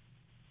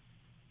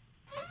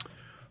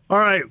 All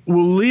right,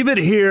 we'll leave it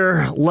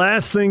here.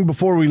 Last thing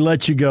before we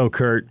let you go,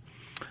 Kurt.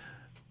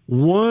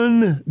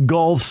 One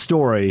golf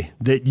story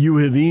that you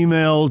have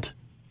emailed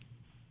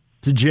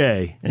to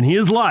Jay, and he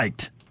has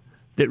liked,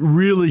 that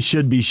really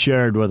should be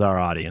shared with our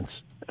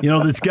audience.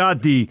 That's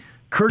got the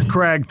Kurt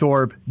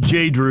Kragthorpe,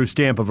 Jay Drew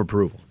stamp of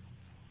approval.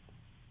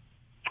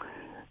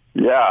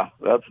 Yeah,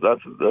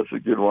 that's a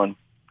good one.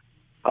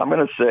 I'm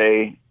going to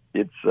say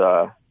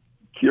it's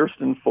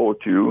Kirsten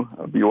Fotu,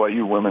 a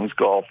BYU women's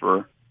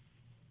golfer,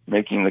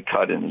 making the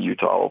cut in the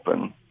Utah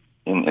Open.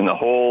 In the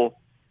whole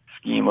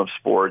scheme of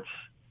sports,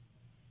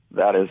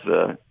 that is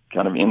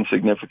kind of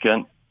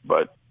insignificant,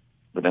 but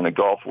in the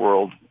golf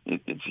world,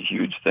 it's a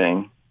huge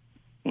thing.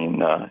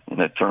 In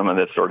a tournament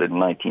that started in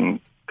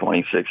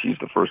 1926, she's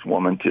the first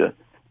woman to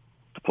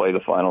play the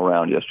final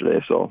round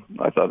yesterday. So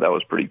I thought that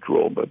was pretty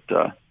cool, but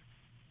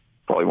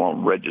probably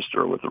won't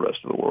register with the rest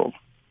of the world.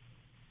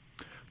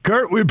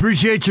 Kurt, we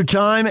appreciate your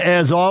time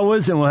as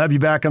always, and we'll have you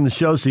back on the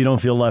show so you don't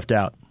feel left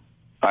out.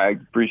 I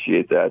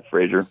appreciate that,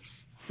 Frazier.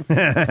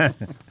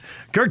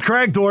 Kurt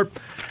Kragthorpe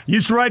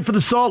used to write for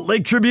the Salt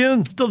Lake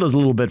Tribune, still does a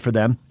little bit for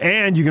them,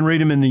 and you can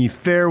read him in the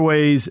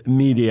Fairways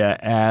media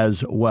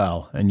as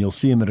well, and you'll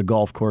see him at a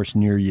golf course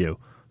near you.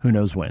 Who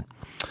knows when.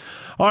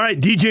 All right,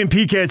 DJ and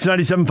PK, it's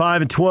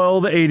 97.5 and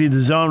 1280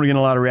 The Zone. We're getting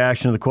a lot of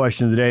reaction to the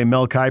question of the day.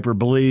 Mel Kiper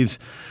believes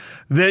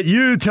that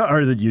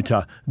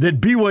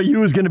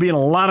BYU is going to be in a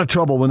lot of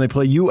trouble when they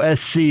play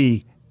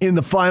USC in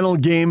the final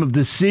game of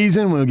the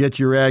season. We'll get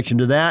your reaction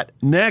to that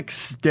next.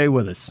 Stay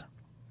with us.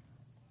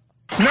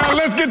 Now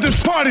let's get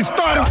this party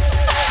started.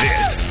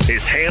 This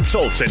is Hans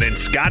Olsen and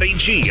Scotty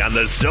G on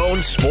the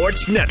Zone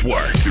Sports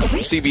Network.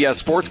 CBS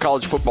Sports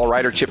college football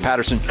writer Chip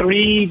Patterson.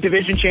 3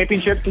 division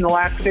championships in the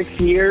last 6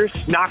 years,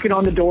 knocking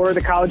on the door of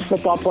the college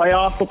football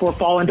playoff before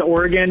falling to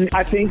Oregon.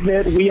 I think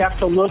that we have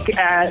to look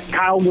at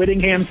Kyle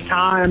Whittingham's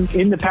time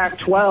in the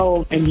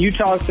Pac-12 and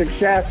Utah's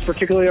success,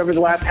 particularly over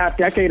the last half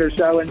decade or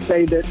so, and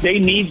say that they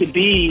need to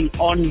be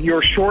on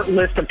your short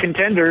list of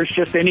contenders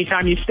just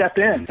anytime you step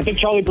in. I think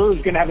Charlie Brewer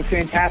is going to have a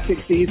fantastic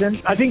season.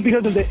 I think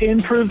because of the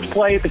improved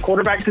play at the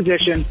quarterback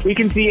position, we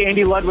can see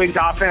Andy Ludwig's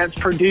offense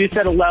produce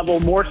at a level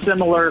more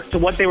similar to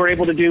what they were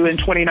able to do in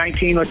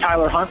 2019 with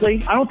Tyler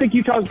Huntley. I don't think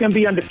Utah's going to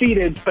be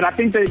undefeated, but I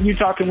think that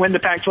Utah can win the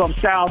Pac-12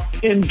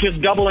 South in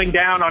just doubling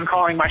down on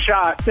calling my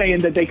shot, saying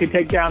that they could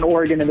take down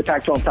Oregon in the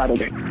Pac-12 title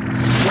game.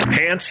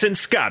 Hans and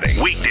Scotty,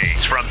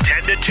 weekdays from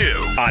 10 to 2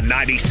 on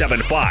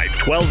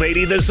 97.5,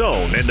 1280 The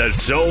Zone and the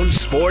Zone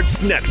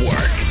Sports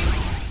Network.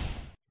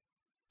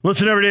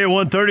 Listen every day at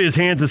 1:30 as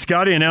Hans and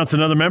Scotty announce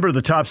another member of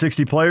the top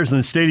 60 players in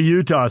the state of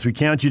Utah as we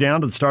count you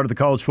down to the start of the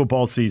college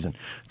football season.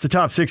 It's the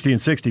Top 60 and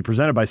 60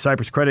 presented by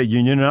Cypress Credit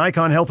Union and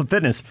Icon Health and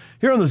Fitness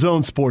here on the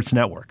Zone Sports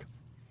Network.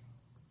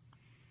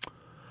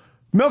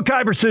 Mel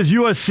Kiper says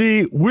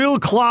USC will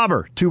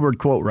clobber, 2-word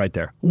quote right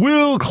there,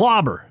 will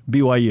clobber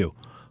BYU.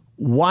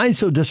 Why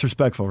so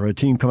disrespectful for a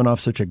team coming off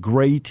such a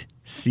great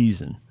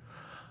season?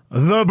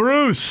 The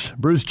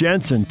Bruce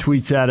Jensen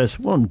tweets at us,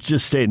 well, I'm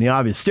just stating the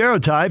obvious.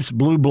 Stereotypes,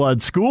 blue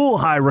blood school,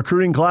 high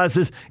recruiting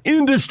classes,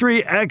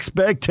 industry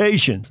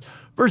expectations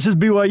versus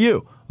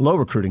BYU, low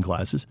recruiting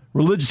classes,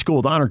 religious school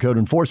with honor code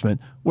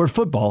enforcement, where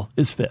football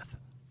is 5th.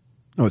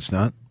 No, it's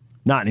not.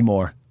 Not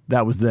anymore.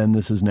 That was then,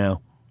 this is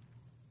now.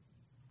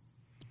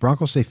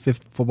 Broncos say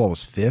football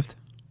was 5th?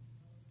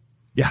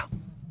 Yeah.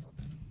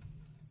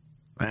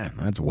 Man,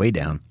 that's way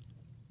down.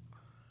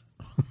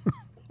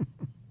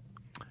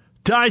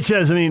 Ty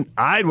says,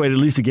 I'd wait at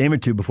least a game or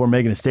two before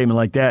making a statement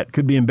like that.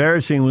 Could be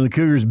embarrassing when the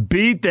Cougars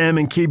beat them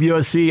and keep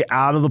USC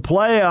out of the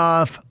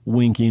playoff.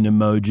 Winking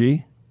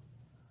emoji.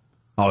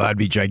 Oh, that'd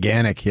be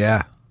gigantic,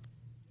 yeah.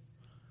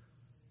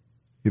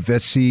 If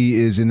SC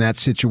is in that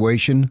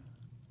situation,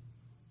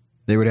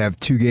 they would have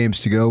 2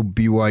 games to go,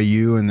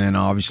 BYU, and then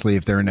obviously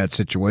if they're in that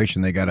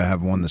situation, they got to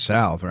have won the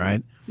South,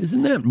 right?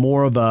 Isn't that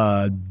more of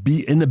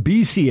in the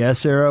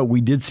BCS era,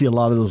 we did see a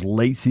lot of those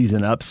late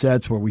season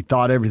upsets where we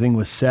thought everything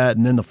was set,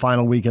 and then the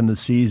final weekend of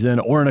the season,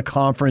 or in a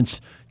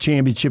conference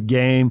championship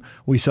game,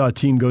 we saw a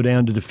team go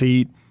down to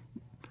defeat.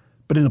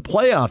 But in the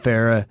playoff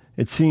era,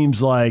 it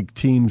seems like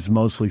teams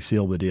mostly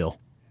seal the deal.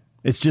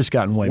 It's just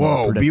gotten way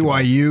more predictable.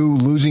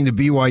 BYU losing to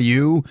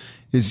BYU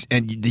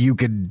and you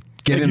could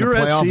get in the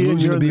playoff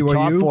losing to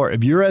BYU?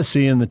 If you're SC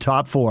in the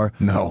top 4,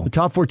 no. The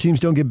top 4 teams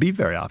don't get beat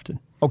very often.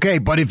 Okay,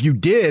 but if you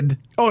did...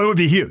 Oh, it would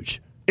be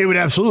huge. It would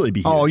absolutely be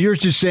huge. Oh, you're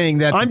just saying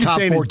that the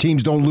top 4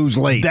 teams don't lose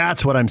late.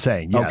 That's what I'm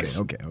saying, yes.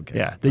 Okay.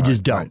 Yeah, they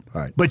just don't.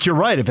 All right. But you're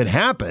right. If it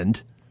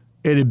happened,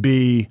 it'd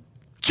be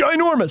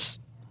ginormous.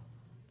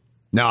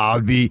 No,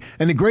 it'd be...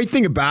 And the great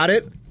thing about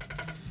it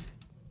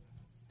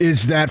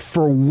is that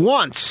for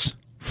once,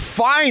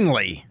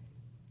 finally,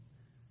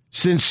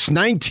 since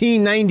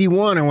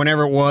 1991 or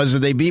whenever it was that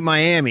they beat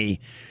Miami...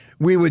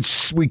 We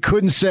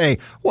couldn't say,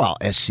 well,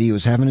 SC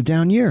was having a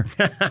down year.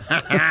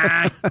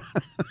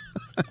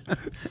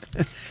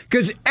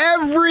 Because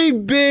every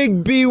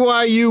big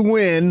BYU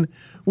win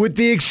with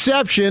the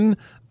exception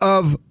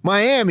of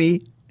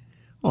Miami.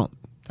 Well,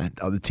 that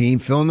other team,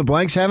 fill in the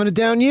blanks, having a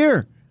down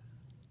year.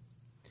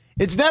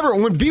 It's never,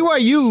 when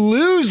BYU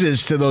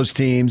loses to those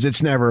teams,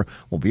 it's never,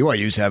 well,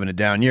 BYU's having a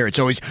down year. It's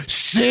always,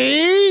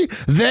 see,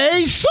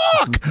 they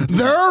suck.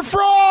 They're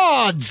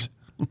frauds.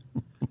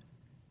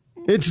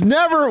 It's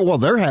never, well,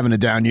 they're having a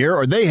down year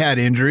or they had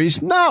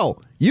injuries. No,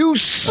 you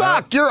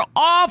suck. You're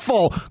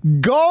awful.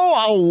 Go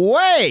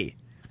away.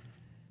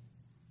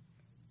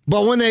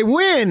 But when they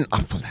win,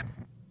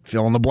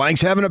 fill in the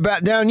blanks, having a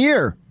down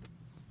year.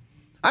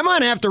 I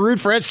might have to root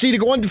for SC to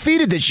go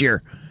undefeated this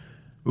year.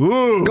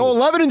 Ooh. Go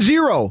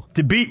 11-0.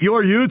 To beat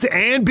your Utes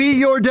and beat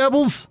your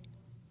Devils?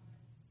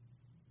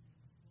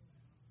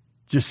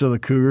 Just so the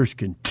Cougars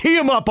can tee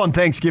them up on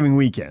Thanksgiving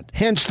weekend.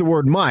 Hence the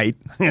word might.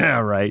 Yeah,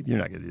 right. You're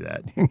not going to do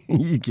that.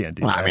 You can't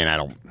do that. I mean, I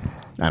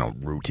don't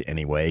root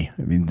anyway.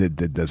 I mean,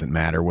 that doesn't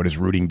matter. What does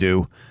rooting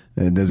do?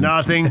 It doesn't.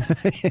 Nothing.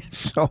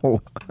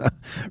 So,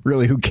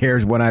 really, who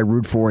cares what I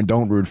root for and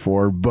don't root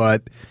for?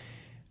 But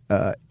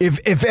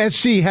if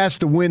SC has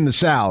to win the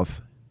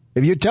South,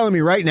 if you're telling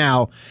me right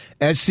now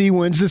SC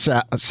wins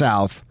the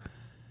South,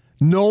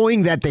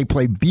 knowing that they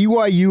play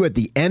BYU at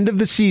the end of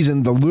the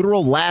season, the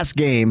literal last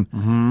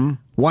game,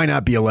 why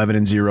not be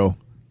 11-0?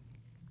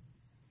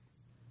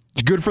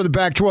 It's good for the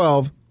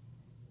Pac-12.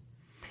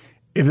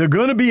 If they're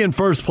going to be in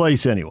first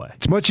place anyway.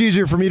 It's much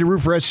easier for me to root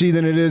for SC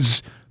than it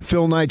is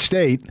Phil Knight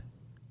State.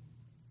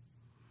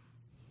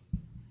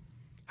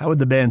 How would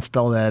the band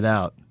spell that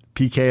out?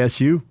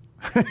 PKSU?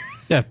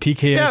 Yeah,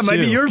 PKSU. Yeah, it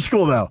might be your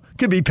school, though.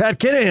 Could be Pat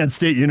Kinahan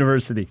State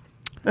University.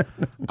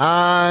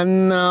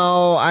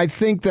 No, I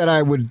think that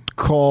I would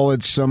call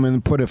it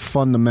put a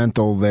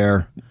fundamental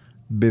there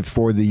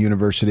before the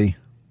university.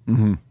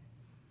 Mm-hmm.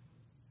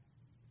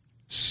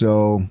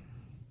 So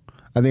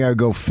I think I would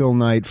go Phil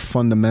Knight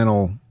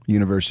Fundamental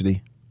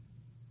University.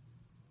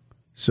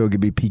 So it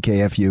could be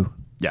PKFU.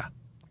 Yeah,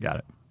 got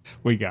it.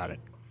 We got it.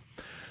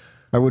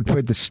 I would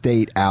put the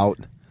state out.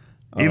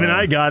 Even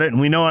I got it, and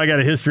we know I got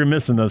a history of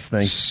missing those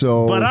things.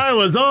 But I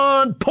was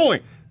on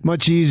point.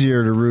 Much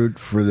easier to root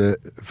for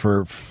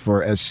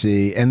SC,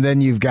 and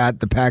then you've got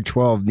the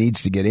Pac-12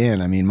 needs to get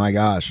in. I mean, my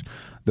gosh,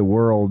 the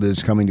world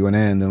is coming to an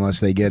end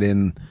unless they get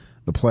in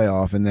the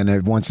playoff, and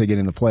then once they get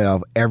in the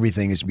playoff,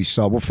 everything is to be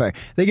solved. Well, in fact,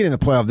 they get in the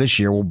playoff this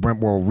year. We'll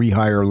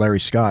rehire Larry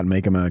Scott and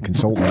make him a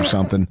consultant or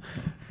something.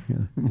 Yeah.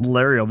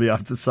 Larry will be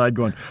off the side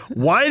going,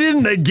 "Why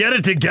didn't they get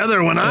it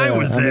together when I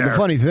was there?" I mean, the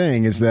funny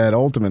thing is that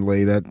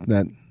ultimately that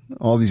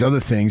all these other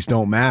things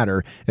don't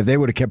matter. If they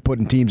would have kept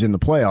putting teams in the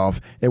playoff,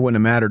 it wouldn't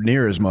have mattered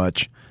near as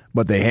much,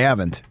 but they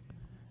haven't.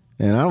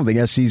 And I don't think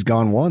SC's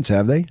gone once,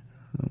 have they?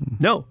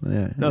 No.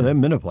 No, they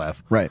haven't been a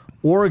playoff. Right.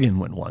 Oregon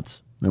went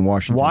once. And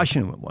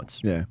Washington went once.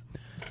 Yeah.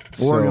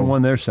 Oregon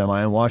won their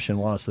semi, and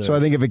Washington lost theirs. So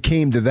I think if it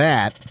came to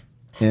that,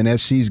 and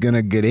SC's going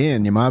to get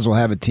in, you might as well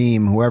have a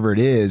team, whoever it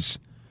is,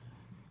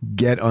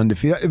 get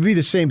undefeated. It'd be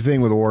the same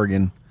thing with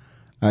Oregon.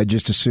 I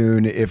just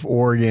assume if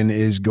Oregon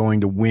is going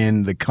to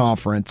win the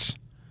conference,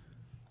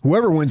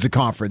 whoever wins the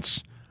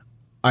conference,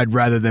 I'd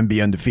rather them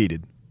be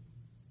undefeated.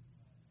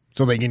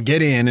 So they can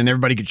get in and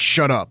everybody can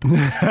shut up. And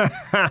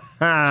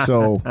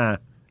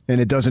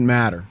it doesn't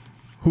matter.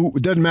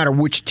 It doesn't matter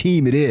which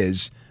team it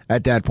is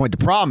at that point.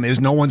 The problem is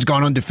no one's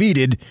gone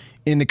undefeated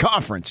in the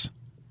conference.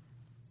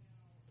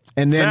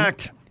 And then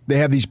they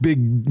have these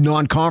big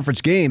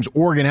non-conference games.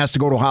 Oregon has to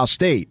go to Ohio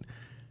State.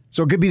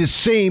 So it could be the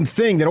same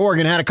thing that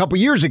Oregon had a couple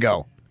years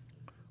ago.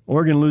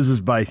 Oregon loses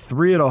by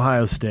 3 at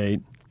Ohio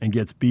State and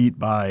gets beat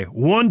by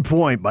 1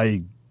 point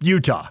by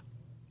Utah.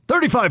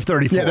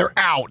 35-34. Yeah, they're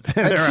out.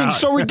 That seems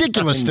so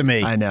ridiculous to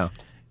me. I know.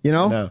 You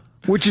know?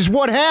 Which is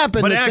what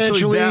happened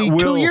essentially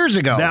 2 years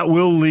ago. That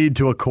will lead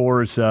to a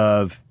course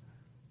of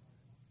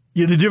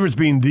the difference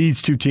being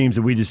these two teams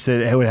that we just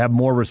said would have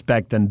more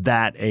respect than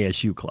that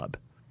ASU club.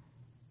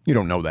 You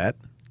don't know that.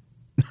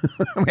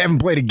 We haven't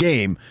played a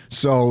game,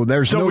 so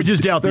there's we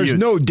just doubt there's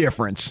no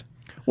difference.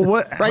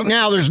 Well, right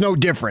now, there's no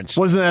difference.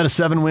 Wasn't that a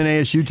 7-win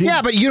ASU team?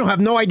 Yeah, but you don't have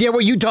no idea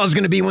what Utah's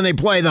going to be when they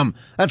play them.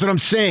 That's what I'm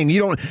saying.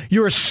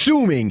 You're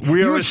assuming.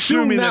 You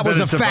assume that was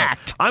a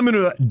fact. I'm going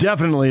to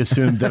definitely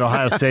assume that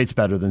Ohio State's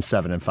better than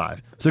 7-5.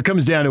 So it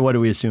comes down to what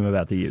do we assume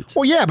about the Utes?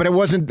 Well, yeah, but it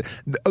wasn't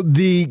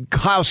the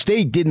Ohio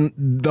State didn't.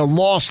 The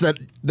loss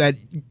that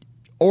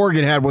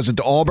Oregon had was it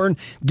to Auburn?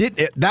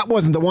 That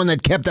wasn't the one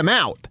that kept them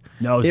out.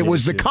 No, it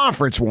was the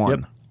conference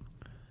one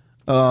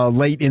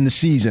late in the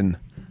season.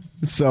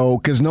 So,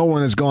 because no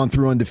one has gone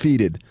through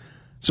undefeated.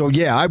 So,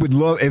 yeah, I would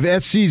love, if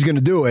SC's going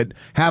to do it,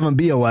 have them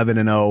be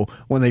 11-0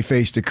 when they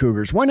face the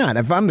Cougars. Why not?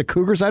 If I'm the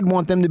Cougars, I'd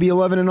want them to be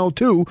 11-0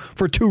 too,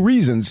 for 2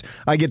 reasons.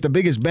 I get the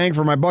biggest bang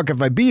for my buck if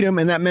I beat them,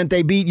 and that meant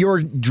they beat your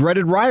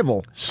dreaded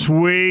rival.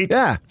 Sweet.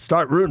 Yeah.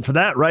 Start rooting for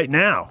that right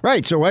now.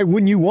 Right. So why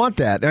wouldn't you want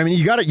that? I mean,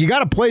 you got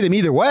to play them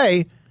either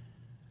way,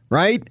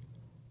 right?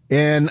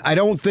 And I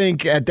don't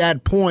think at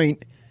that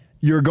point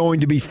you're going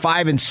to be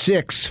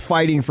 5-6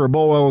 fighting for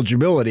bowl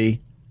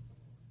eligibility.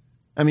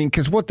 I mean,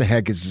 because what the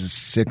heck is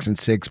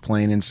 6-6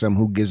 playing in some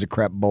who gives a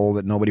crap bowl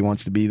that nobody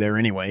wants to be there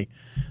anyway?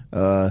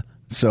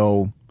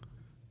 So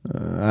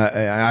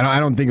I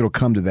don't think it'll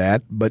come to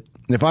that. But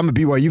if I'm a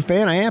BYU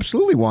fan, I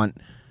absolutely want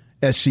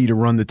SC to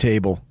run the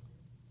table.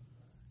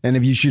 And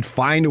if you should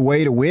find a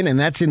way to win, and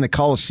that's in the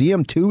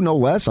Coliseum too, no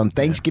less, on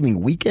Thanksgiving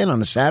weekend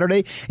on a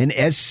Saturday, and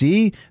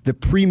SC, the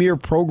premier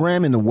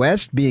program in the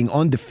West, being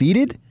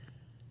undefeated,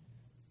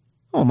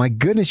 oh my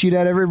goodness, you'd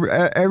have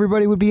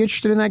everybody would be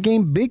interested in that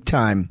game big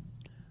time.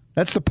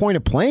 That's the point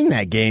of playing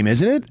that game,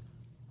 isn't it?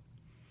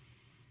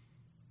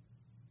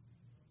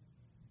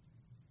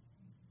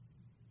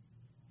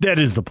 That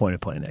is the point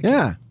of playing that game.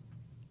 Yeah.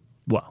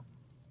 Well,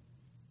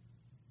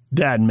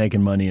 that and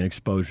making money and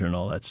exposure and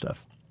all that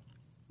stuff.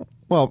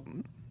 Well,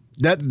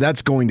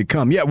 that's going to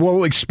come. Yeah,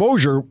 well,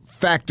 exposure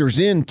factors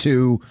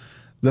into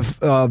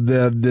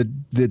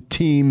the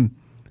team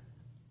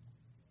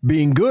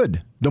being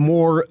good.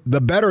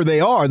 The better they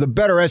are, the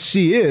better SC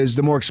is,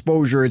 the more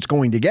exposure it's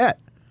going to get.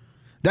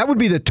 That would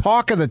be the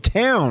talk of the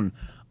town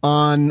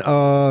on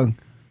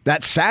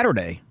that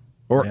Saturday.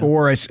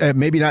 Or it's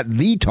maybe not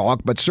the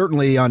talk, but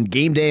certainly on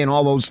game day and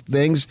all those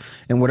things,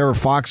 and whatever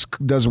Fox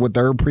does with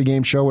their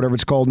pregame show, whatever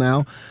it's called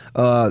now,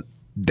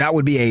 that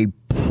would be a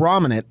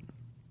prominent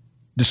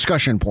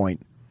discussion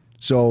point.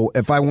 So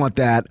if I want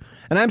that,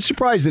 and I'm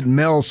surprised that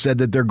Mel said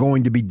that they're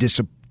going to be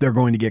they're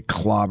going to get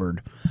clobbered.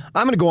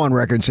 I'm going to go on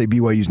record and say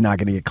BYU's not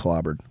going to get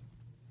clobbered.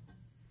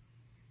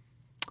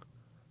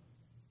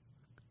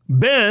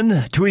 Ben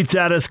tweets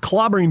at us,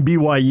 clobbering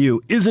BYU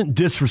isn't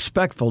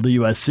disrespectful to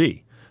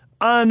USC.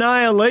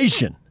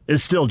 Annihilation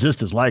is still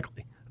just as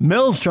likely.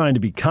 Mel's trying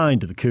to be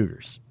kind to the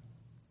Cougars.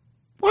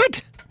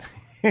 What?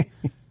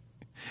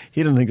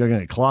 He doesn't think they're going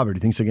to get clobbered. He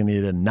thinks they're going to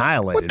get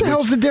annihilated. What the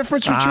hell's the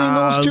difference between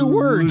those two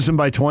words? Losing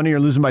by 20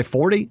 or losing by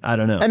 40? I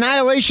don't know.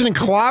 Annihilation and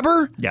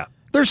clobber? Yeah.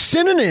 They're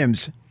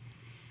synonyms.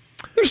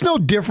 There's no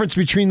difference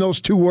between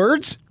those two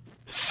words.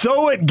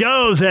 So it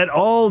goes at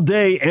All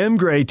Day M.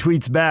 Gray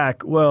tweets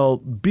back, well,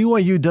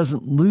 BYU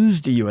doesn't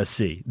lose to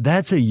USC.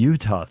 That's a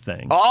Utah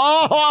thing.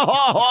 I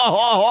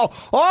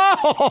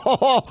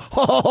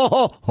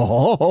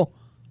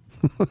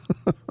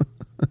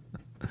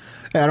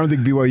don't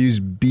think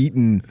BYU's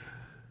beaten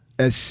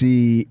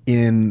SC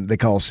in the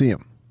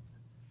Coliseum.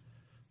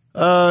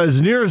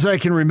 As near as I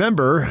can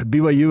remember,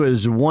 BYU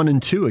is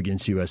 1-2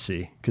 against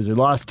USC because they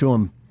lost to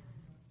them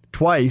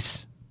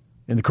twice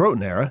in the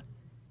Croton era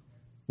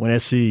when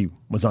SC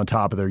was on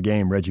top of their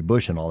game, Reggie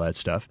Bush and all that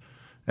stuff.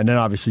 And then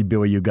obviously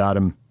BYU got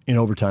them in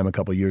overtime a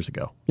couple years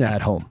ago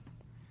at home.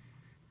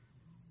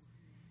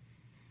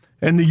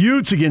 And the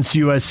Utes against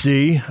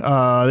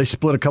USC, they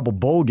split a couple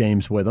bowl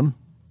games with them.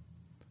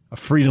 A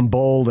Freedom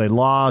Bowl they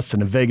lost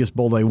and a Vegas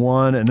Bowl they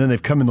won, and then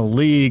they've come in the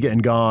league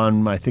and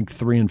gone, I think,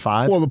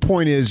 3-5. Well, the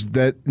point is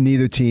that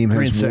neither team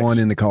has won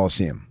in the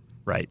Coliseum.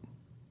 Right.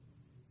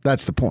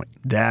 That's the point.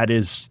 That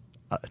is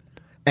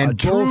and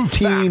both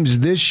teams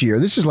this year,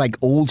 this is like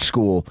old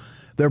school,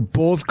 they're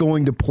both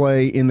going to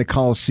play in the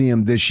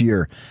Coliseum this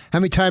year. How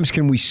many times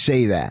can we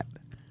say that?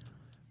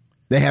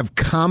 They have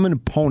common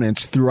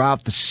opponents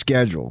throughout the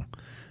schedule.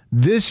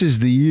 This is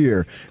the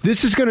year.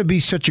 This is going to be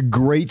such a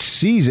great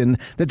season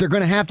that they're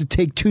going to have to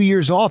take 2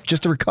 years off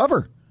just to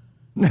recover.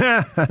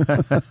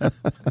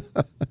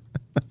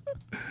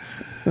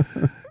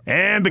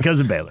 And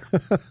because of Baylor.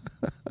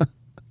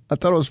 I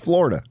thought it was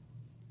Florida.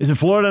 Is it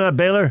Florida, not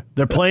Baylor?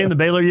 They're playing the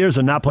Baylor years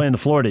and not playing the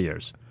Florida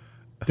years.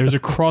 There's a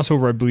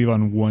crossover, I believe,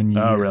 on 1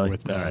 year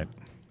with that. Right.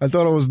 I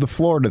thought it was the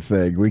Florida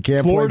thing. We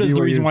can't Florida's play BYU.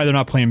 the reason why they're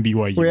not playing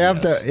BYU. We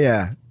have to,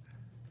 yeah.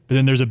 But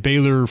then there's a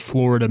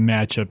Baylor-Florida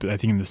matchup, I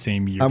think, in the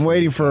same year. I'm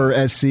waiting for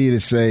SC to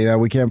say,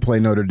 we can't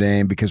play Notre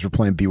Dame because we're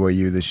playing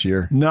BYU this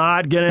year.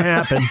 Not going to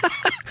happen.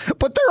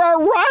 But there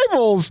are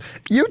rivals,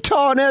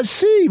 Utah and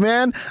SC,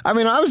 man. I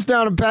mean, I was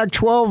down in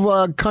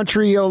Pac-12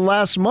 country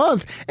last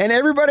month, and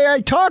everybody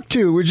I talked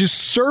to was just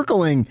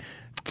circling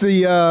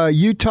the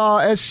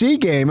Utah-SC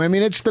game. I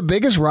mean, it's the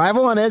biggest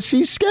rival on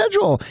SC's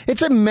schedule.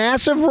 It's a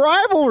massive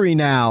rivalry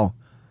now.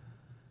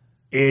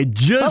 It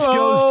just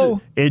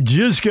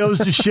goes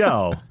to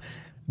show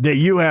that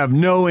you have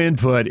no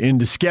input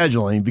into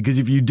scheduling, because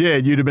if you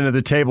did, you'd have been at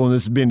the table and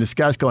this is being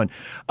discussed going,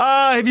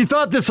 have you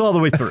thought this all the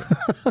way through?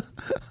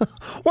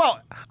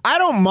 Well, I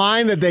don't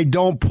mind that they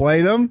don't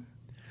play them,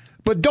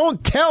 but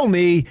don't tell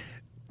me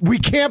we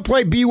can't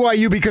play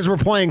BYU because we're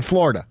playing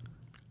Florida.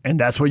 And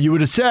that's what you would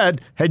have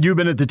said had you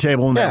been at the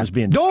table and that was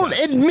being discussed.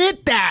 Don't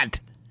admit that.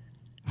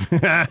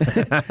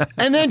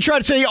 And then try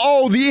to say,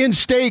 the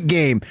in-state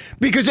game.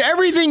 Because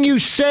everything you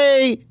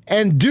say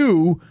and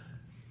do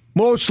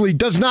mostly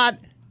does not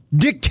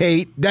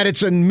dictate that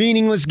it's a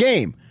meaningless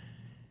game.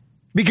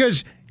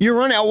 Because you're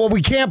running,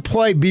 we can't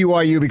play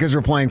BYU because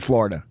we're playing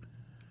Florida.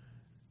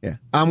 Yeah,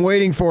 I'm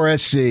waiting for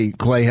SC,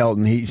 Clay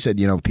Helton. He said,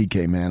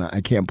 PK, man,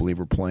 I can't believe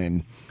we're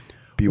playing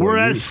BYU.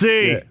 We're SC.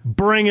 Yeah.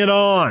 Bring it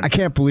on. I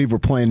can't believe we're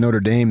playing Notre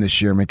Dame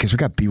this year, man, because we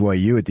got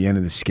BYU at the end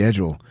of the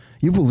schedule.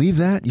 You believe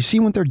that? You see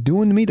what they're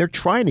doing to me? They're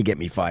trying to get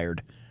me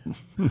fired.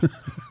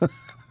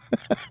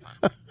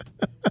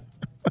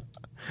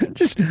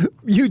 Just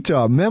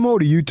Utah, memo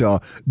to Utah.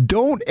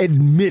 Don't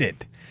admit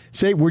it.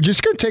 Say, we're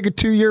just going to take a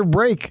 2-year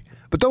break.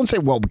 But don't say,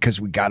 well,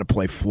 because we got to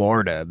play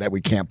Florida, that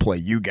we can't play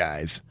you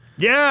guys.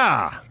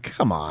 Yeah.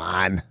 Come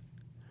on.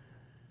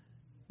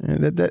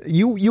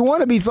 You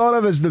want to be thought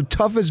of as the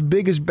toughest,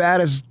 biggest,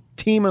 baddest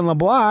team on the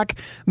block,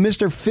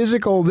 Mr.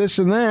 Physical, this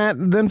and that,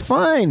 then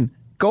fine.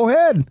 Go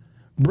ahead.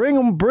 Bring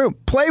them.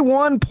 Play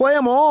one, play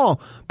them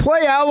all.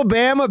 Play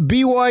Alabama,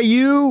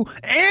 BYU,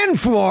 and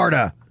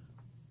Florida.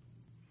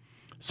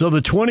 So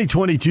the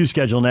 2022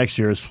 schedule next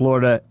year is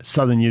Florida,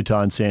 Southern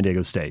Utah, and San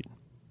Diego State.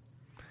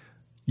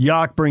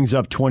 Yock brings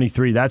up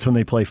 23. That's when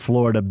they play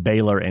Florida,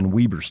 Baylor, and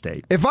Weber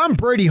State. If I'm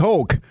Brady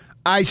Hoke,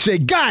 I say,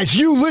 guys,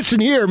 you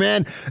listen here,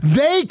 man.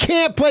 They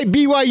can't play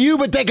BYU,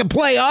 but they can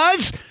play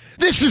us?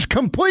 This is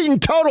complete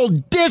and total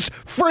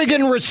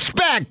dis-friggin'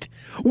 respect.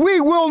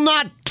 We will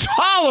not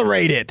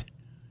tolerate it.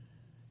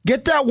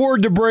 Get that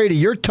word to Brady.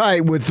 You're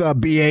tight with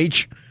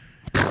BH.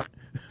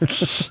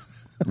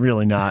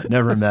 Really not.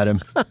 Never met him.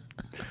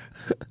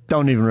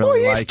 Don't even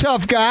really he's a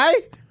tough guy.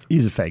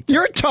 He's a fake.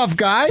 You're a tough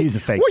guy. He's a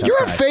fake Well, tough you're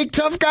guy. a fake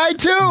tough guy,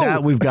 too.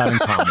 That we've got in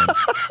common.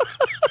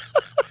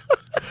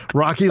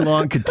 Rocky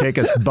Long could take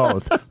us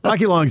both.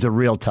 Rocky Long's a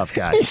real tough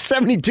guy. He's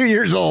 72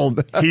 years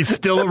old. He's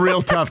still a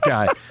real tough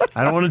guy.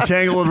 I don't want to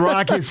tangle with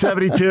Rocky at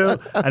 72.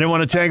 I didn't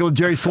want to tangle with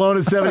Jerry Sloan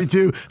at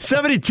 72.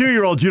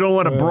 72-year-olds you don't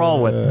want to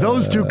brawl with.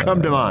 Those two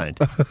come to mind.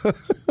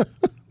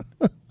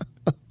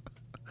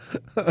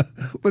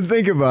 But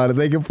think about it.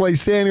 They can play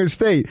San Diego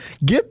State.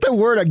 Get the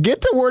word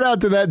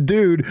out to that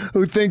dude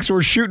who thinks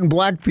we're shooting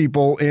black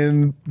people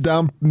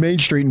down Main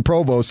Street in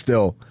Provo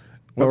still.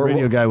 What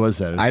radio guy was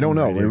that? I don't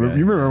know. You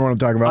remember what I'm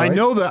talking about, right? I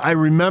know that. I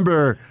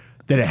remember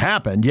that it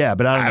happened, yeah,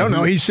 but I don't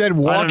know. He said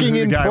walking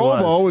in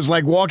Provo was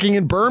like walking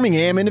in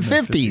Birmingham in the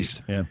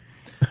 50s. Yeah.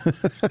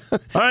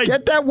 All right.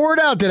 Get that word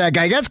out to that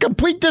guy. That's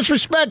complete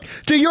disrespect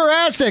to your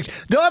Aztecs.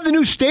 They'll have the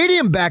new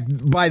stadium back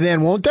by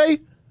then, won't they?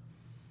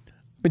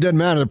 It doesn't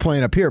matter, they're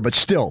playing up here, but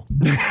still.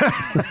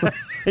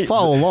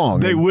 Follow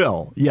along. They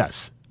will,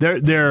 yes.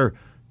 They're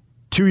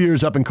 2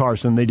 years up in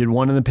Carson. They did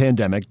one in the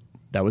pandemic.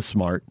 That was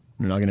smart.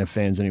 They're not going to have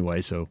fans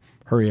anyway, so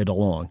hurry it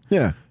along.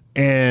 Yeah.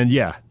 And,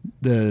 yeah,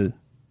 the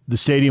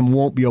stadium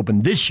won't be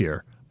open this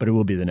year, but it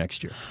will be the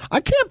next year. I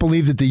can't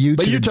believe that the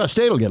Utes... But Utah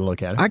State will get a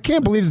look at it. I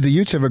can't believe that the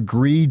Utes have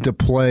agreed to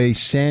play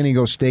San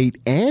Diego State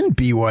and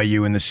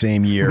BYU in the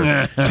same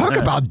year. Talk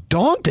about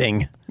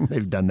daunting.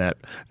 They've done that.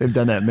 They've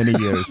done that many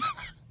years.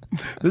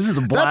 This is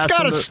a blast. That's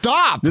got to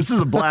stop. This is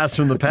a blast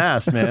from the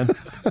past, man.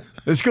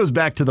 This goes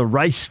back to the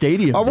Rice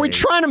Stadium. Are we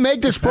trying to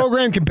make this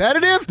program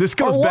competitive? This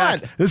goes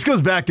back. This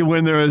goes back to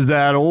when there was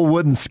that old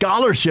wooden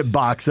scholarship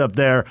box up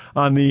there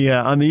on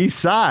the east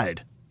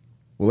side.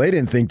 Well, they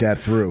didn't think that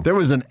through. There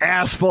was an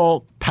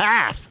asphalt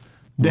path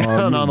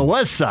down on the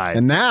west side,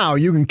 and now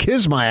you can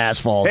kiss my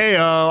asphalt.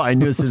 Hey-o! I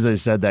knew as soon as I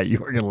said that you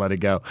were going to let it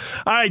go.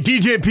 All right,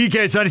 DJ and PK,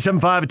 97.5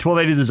 at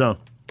 1280 The Zone.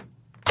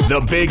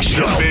 The Big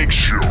Show.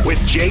 With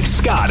Jake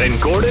Scott and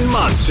Gordon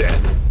Monson.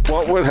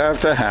 What would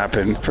have to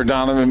happen for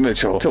Donovan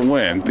Mitchell to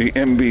win the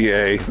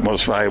NBA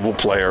Most Valuable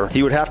Player?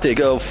 He would have to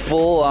go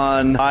full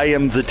on, I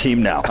am the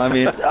team now. I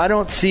mean, I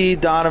don't see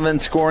Donovan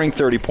scoring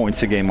 30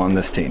 points a game on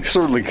this team.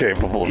 Certainly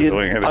capable of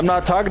doing it. I'm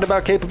not talking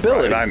about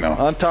capability. Right, I know.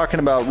 I'm talking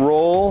about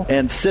role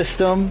and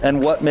system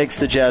and what makes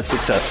the Jazz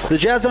successful. The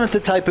Jazz aren't the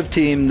type of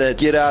team that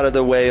get out of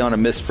the way on a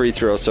missed free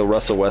throw so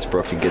Russell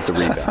Westbrook can get the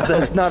rebound.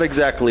 That's not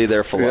exactly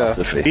their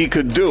philosophy. Yeah, he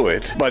could do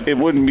it, but it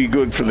wouldn't be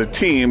good for the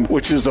team,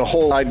 which is the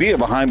whole idea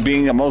behind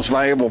being a most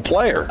valuable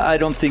player. I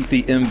don't think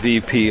the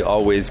MVP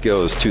always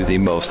goes to the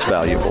most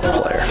valuable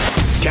player.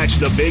 Catch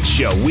the Big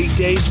Show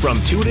weekdays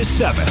from 2 to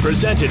 7.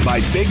 Presented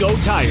by Big O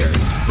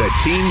Tires, the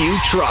team you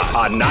trust.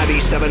 On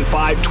 97.5,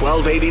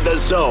 1280 The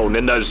Zone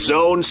and the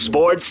Zone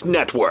Sports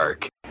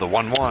Network. The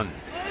 1-1.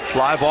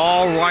 Fly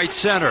ball right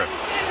center.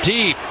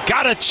 Deep.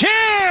 Got a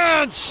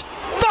chance!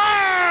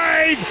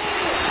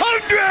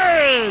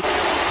 500!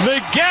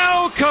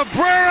 Miguel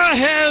Cabrera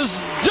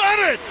has done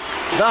it!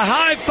 The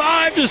high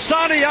five to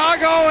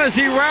Santiago as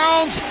he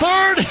rounds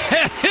third,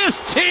 and his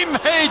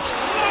teammates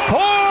pour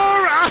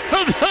out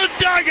of the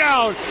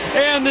dugout,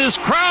 and this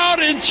crowd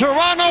in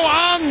Toronto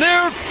on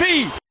their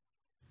feet.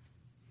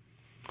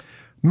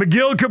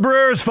 Miguel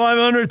Cabrera's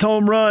 500th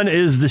home run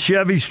is the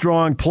Chevy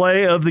Strong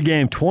play of the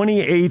game.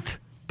 28th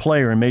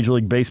player in Major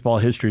League Baseball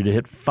history to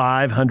hit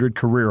 500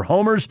 career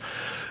homers.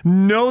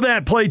 Know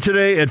that play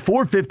today at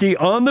 4:50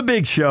 on The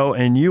Big Show,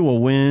 and you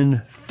will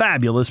win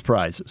fabulous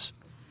prizes.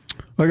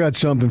 I got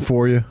something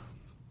for you.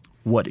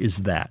 What is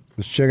that? I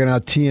was checking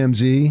out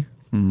TMZ.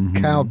 Mm-hmm.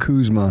 Kyle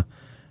Kuzma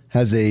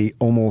has a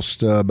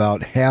almost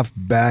about half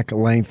back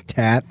length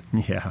tat.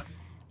 Yeah.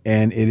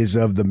 And it is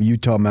of the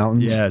Utah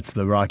Mountains. Yeah, it's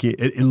the Rocky.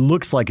 It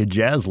looks like a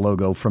Jazz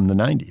logo from the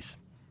 90s.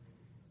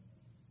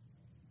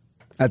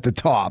 At the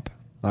top,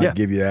 I'd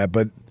give you that.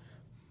 But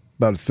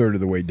about a third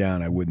of the way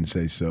down, I wouldn't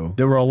say so.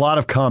 There were a lot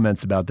of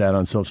comments about that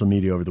on social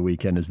media over the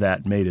weekend as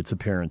that made its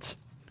appearance.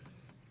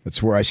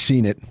 That's where I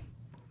seen it.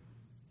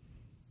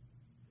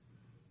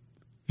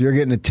 If you're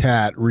getting a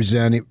tat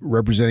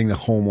representing the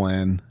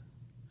homeland,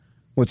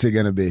 what's it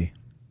going to be?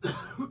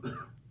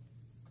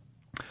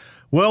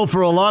 Well,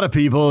 for a lot of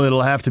people,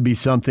 it'll have to be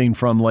something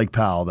from Lake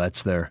Powell.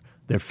 That's their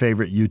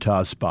favorite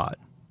Utah spot.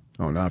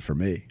 Oh, not for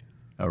me.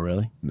 Oh,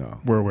 really? No.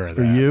 We're aware of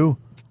For that. you,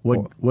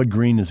 what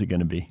green is it going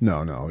to be?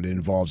 No. It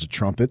involves a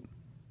trumpet.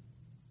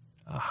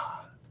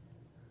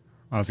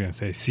 I was going to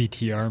say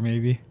CTR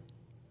maybe.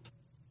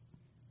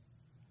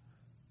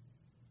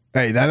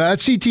 Hey,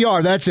 that's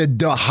CTR. That's a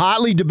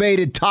hotly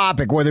debated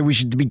topic, whether we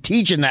should be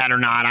teaching that or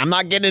not. I'm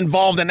not getting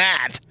involved in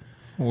that.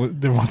 Well,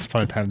 once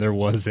upon a time, there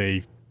was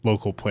a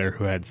local player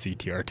who had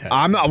CTR tattoos.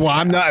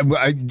 I'm not.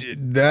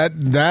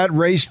 That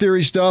race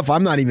theory stuff.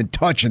 I'm not even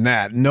touching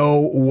that.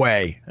 No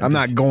way. I'm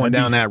not going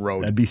down that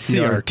road. That'd be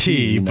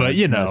CRT, but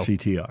you know, not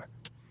CTR.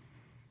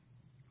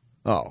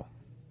 Oh,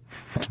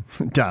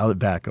 dial it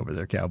back over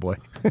there, cowboy.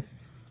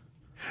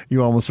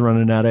 You're almost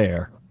running out of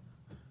air.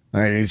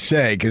 I didn't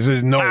say because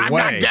there's no way. I'm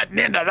not getting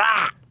into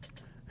that.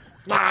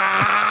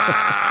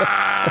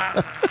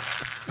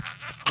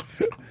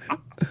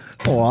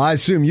 Well, I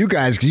assume you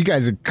guys, because you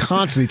guys are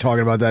constantly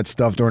talking about that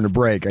stuff during the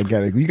break. I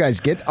get it. You guys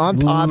get on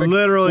topic.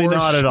 Literally We're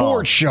not a at all.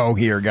 sports show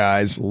here,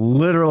 guys.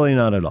 Literally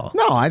not at all.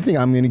 No, I think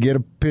I'm going to get a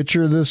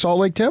picture of the Salt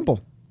Lake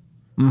Temple.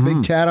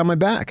 Big tat on my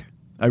back.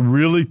 I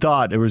really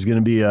thought there was going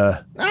to be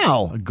a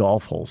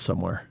golf hole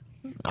somewhere.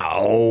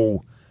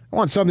 Oh, I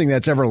want something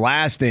that's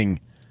everlasting.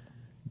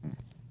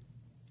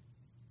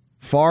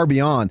 Far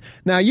beyond.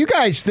 Now, you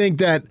guys think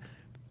that,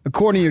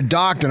 according to your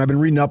doctor, and I've been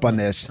reading up on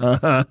this.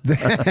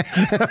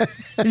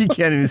 You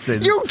can't even say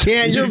this. You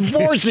can't. You're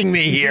forcing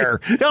me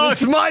here. No,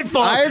 it's my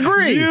fault. I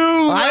agree.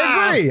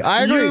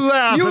 I agree. You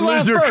laugh You and laugh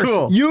lose your first.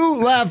 cool. You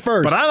laugh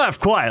first. But I laugh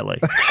quietly.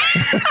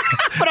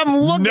 But I'm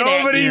looking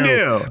Nobody at you.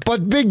 knew.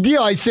 But big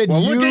deal. I said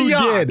Well, you look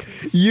at Yak.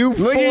 did. You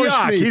Look at forced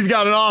Yak. me. He's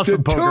got an awesome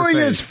the poker two of face.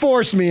 yous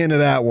forced me into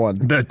that one.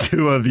 The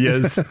two of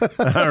yous.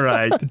 All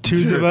right. The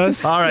twos of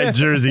us. All right,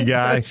 Jersey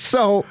guy.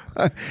 So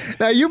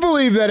now you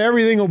believe that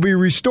everything will be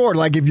restored.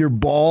 Like if you're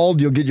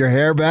bald, you'll get your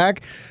hair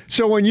back.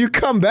 So when you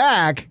come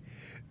back,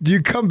 do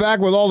you come back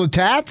with all the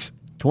tats?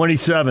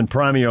 27,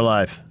 prime of your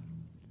life.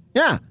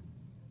 Yeah.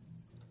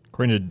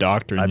 According to the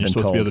doctor, I've you're been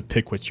supposed to be told. able to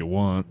pick what you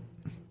want.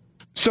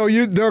 So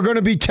there are going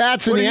to be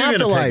tats in What the are you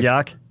gonna afterlife. pick,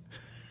 Yak?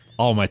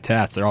 All my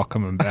tats, they're all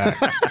coming back.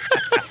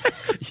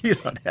 You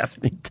don't have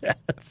any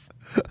tats.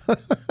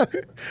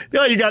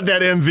 No, you got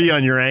that MV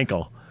on your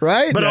ankle.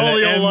 Right? But all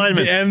the old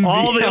linemen. MV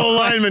All the old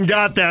linemen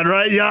got that,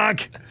 right,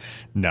 Yak?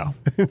 No.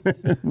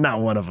 Not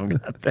one of them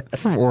got that.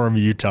 From Orem,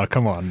 Utah.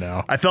 Come on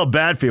now. I felt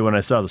bad for you when I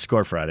saw the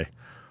score Friday.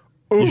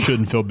 You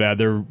shouldn't feel bad.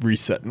 They're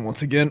resetting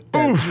once again.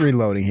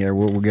 Reloading here.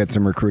 We'll get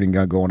some recruiting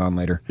going on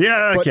later.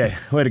 Yeah, But- okay.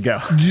 Way to go.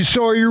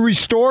 So are you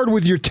restored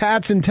with your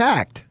tats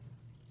intact?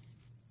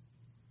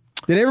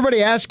 Did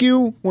everybody ask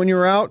you when you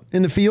were out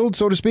in the field,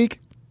 so to speak?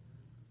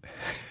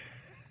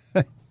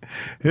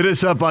 Hit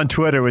us up on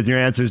Twitter with your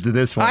answers to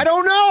this one. I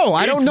don't know.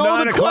 I don't It's know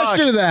 9 the o'clock.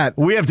 question of that.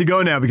 We have to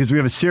go now because we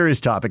have a serious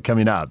topic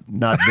coming up.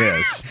 Not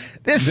this.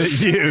 This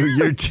is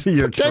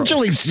you're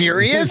potentially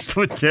serious.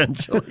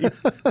 Potentially.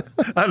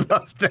 I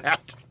love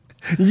that.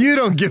 You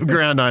don't give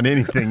ground on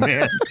anything,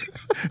 man.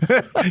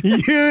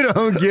 You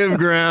don't give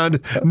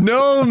ground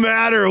no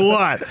matter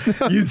what.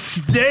 You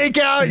stake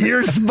out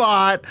your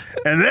spot,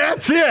 and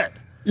that's it.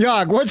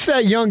 Yuck, what's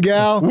that young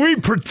gal? We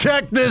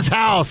protect this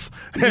house,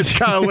 as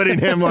Kyle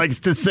Whittingham likes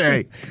to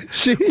say.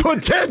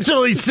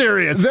 Potentially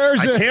serious.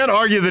 I can't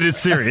argue that it's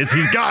serious.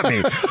 He's got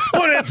me.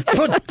 But it's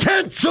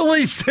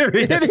potentially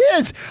serious. It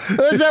is.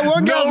 There's that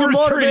one No gal's a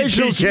retreat,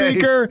 motivational TK.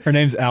 speaker. Her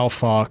name's Al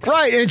Fox.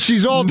 Right, and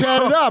she's all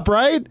tatted up,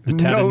 right? The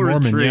tatted No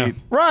Mormon, retreat.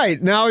 yeah.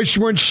 Right. Now,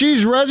 when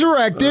she's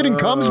resurrected and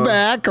comes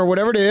back, or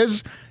whatever it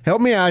is,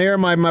 help me out here.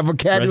 My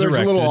vocabulary's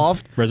a little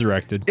off.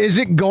 Resurrected. Is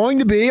it going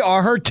to be,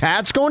 are her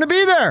tats going to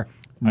be there?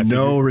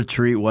 No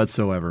retreat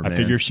whatsoever, man. I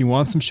figure if she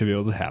wants them, she'll be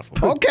able to have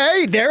them.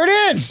 Okay, there it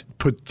is.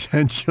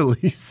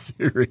 Potentially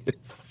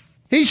serious.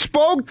 He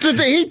spoke to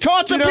he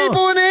taught the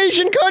people in an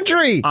Asian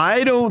country.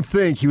 I don't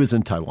think he was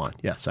in Taiwan.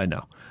 Yes, I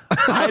know.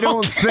 I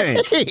don't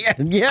think.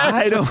 Yes.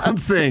 I don't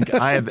think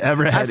I have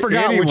ever had I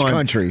forgot anyone. which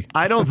country.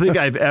 I don't think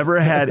I've ever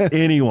had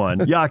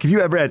anyone. Yak, have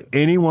you ever had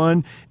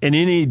anyone in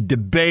any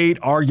debate,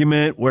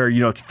 argument where,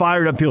 it's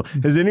fired up people?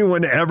 Has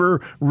anyone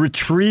ever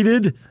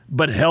retreated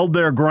but held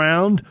their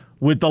ground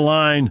with the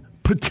line,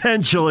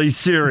 potentially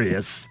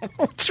serious?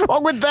 What's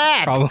wrong with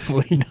that?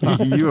 Probably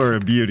not. You are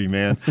a beauty,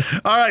 man.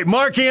 All right,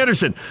 Mark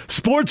Anderson,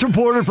 sports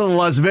reporter for the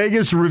Las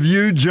Vegas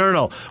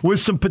Review-Journal, with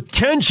some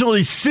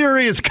potentially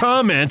serious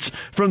comments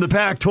from the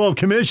Pac-12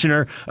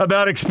 commissioner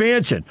about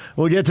expansion.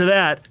 We'll get to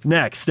that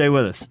next. Stay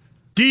with us.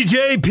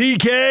 DJ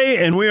PK,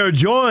 and we are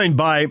joined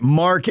by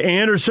Mark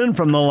Anderson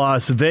from the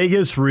Las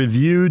Vegas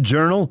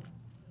Review-Journal.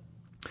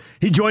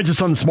 He joins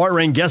us on the Smart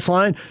Rain guest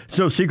line. It's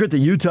no secret that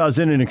Utah's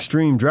in an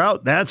extreme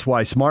drought. That's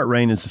why Smart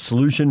Rain is the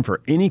solution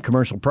for any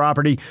commercial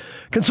property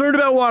concerned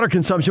about water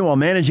consumption while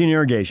managing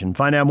irrigation.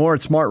 Find out more at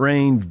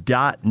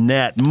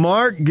smartrain.net.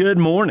 Mark, good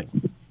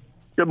morning.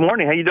 Good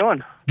morning. How you doing?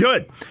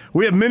 Good.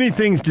 We have many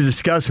things to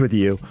discuss with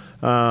you.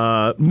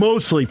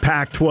 Mostly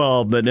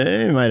Pac-12, but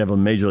we might have a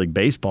Major League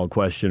Baseball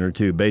question or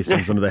two based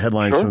on some of the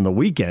headlines from the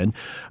weekend.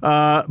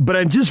 But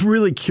I'm just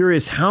really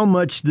curious how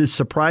much this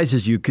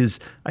surprises you, because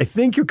I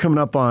think you're coming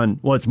up on,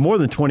 well, it's more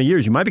than 20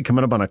 years. You might be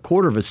coming up on a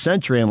quarter of a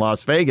century in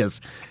Las Vegas,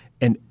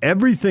 and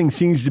everything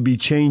seems to be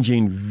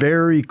changing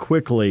very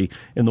quickly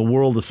in the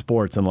world of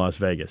sports in Las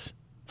Vegas.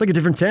 It's like a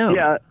different town.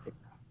 Yeah.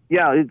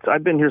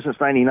 I've been here since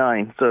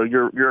 '99, so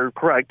you're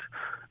correct.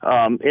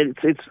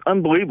 It's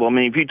unbelievable. I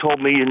mean, if you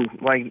told me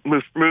when I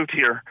moved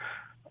here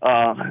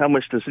how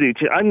much the city,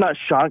 I'm not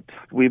shocked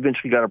we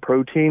eventually got a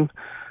pro team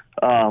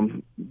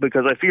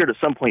because I figured at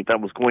some point that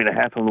was going to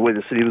happen the way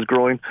the city was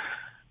growing.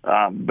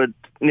 But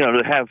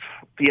to have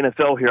the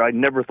NFL here, I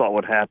never thought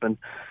would happen.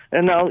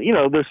 And now,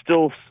 there's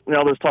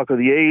talk of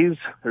the A's.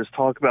 There's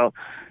talk about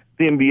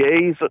the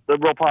NBA's a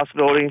real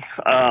possibility.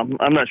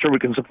 I'm not sure we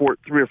can support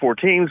 3 or 4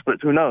 teams,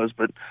 but who knows?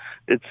 But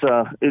it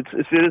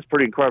is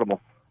pretty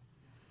incredible.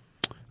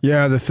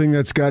 Yeah, the thing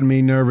that's gotten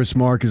me nervous,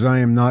 Mark, is I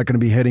am not going to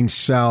be heading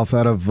south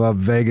out of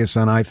Vegas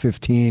on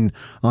I-15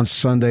 on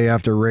Sunday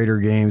after Raider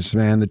games,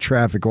 man. The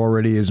traffic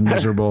already is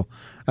miserable.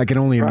 I can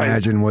only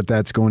imagine what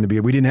that's going to be.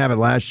 We didn't have it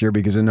last year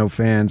because of no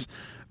fans,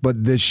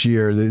 but this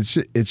year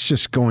it's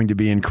just going to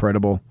be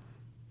incredible.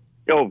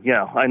 Oh,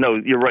 yeah, I know.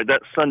 You're right.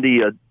 That Sunday,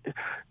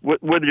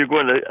 whether you're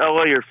going to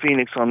L.A. or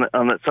Phoenix on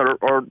that Saturday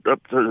or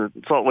up to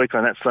Salt Lake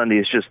on that Sunday,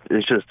 it's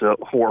just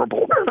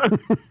horrible.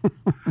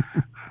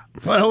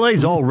 Well,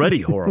 LA's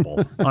already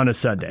horrible on a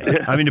Sunday.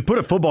 Yeah. I mean, to put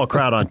a football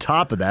crowd on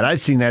top of that, I've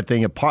seen that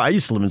thing. I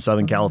used to live in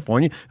Southern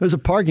California. It was a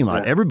parking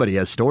lot. Yeah. Everybody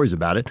has stories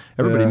about it.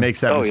 Everybody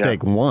makes that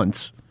mistake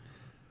once.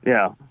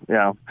 Yeah.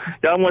 I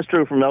once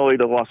drove from LA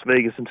to Las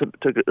Vegas and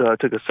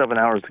took us 7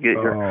 hours to get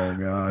here. Oh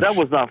gosh, that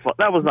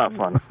was not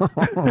fun.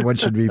 What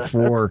should be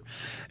 4?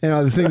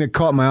 The thing that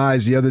caught my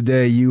eyes the other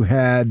day, you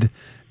had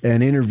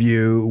an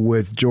interview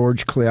with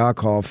George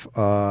Kliavkoff,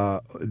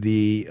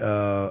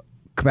 the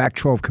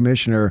Pac-12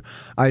 commissioner.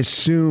 I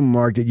assume,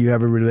 Mark, that you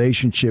have a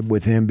relationship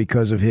with him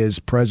because of his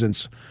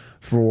presence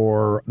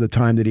for the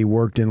time that he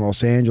worked in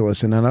Los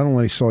Angeles. And I not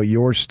only saw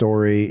your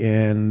story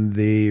in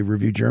the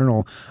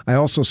Review-Journal, I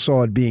also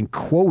saw it being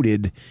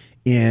quoted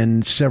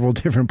in several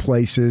different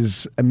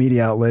places,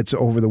 media outlets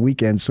over the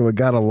weekend. So it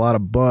got a lot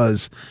of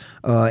buzz.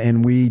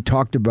 And we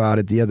talked about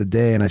it the other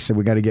day, and I said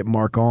we got to get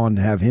Mark on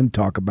to have him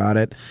talk about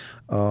it.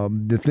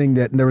 The thing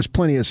that there was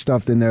plenty of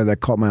stuff in there that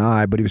caught my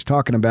eye, but he was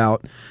talking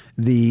about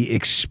the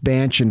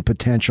expansion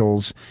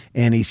potentials,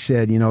 and he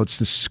said, it's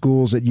the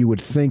schools that you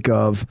would think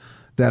of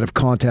that have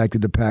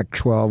contacted the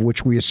Pac-12,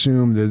 which we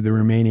assume the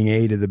remaining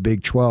 8 of the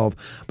Big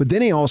 12. But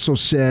then he also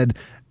said,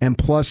 and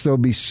plus there'll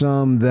be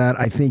some that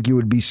I think you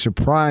would be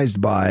surprised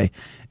by,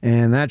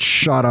 and that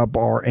shot up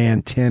our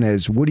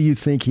antennas. What do you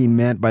think he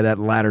meant by that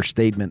latter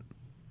statement?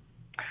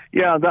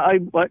 Yeah, I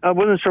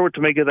wasn't sure what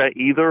to make of that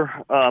either.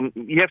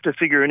 You have to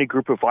figure any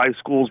group of 5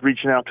 schools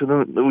reaching out to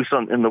them, at least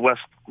in the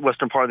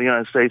western part of the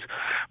United States.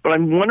 But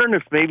I'm wondering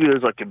if maybe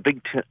there's like a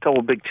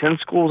couple Big Ten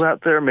schools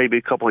out there, maybe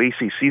a couple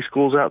ACC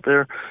schools out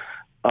there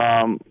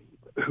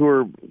who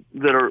are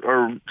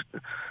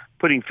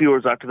putting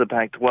feelers out to the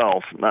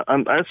Pac-12.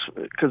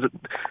 Because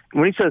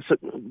when he says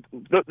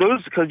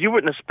those, because you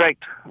wouldn't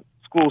expect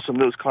schools from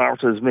those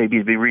conferences maybe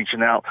to be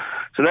reaching out.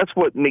 So that's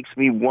what makes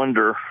me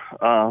wonder.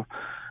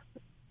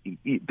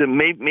 Maybe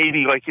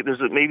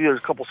there's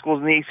a couple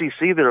schools in the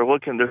ACC that are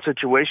looking at their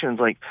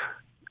situations like,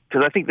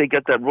 because I think they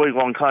get that really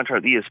long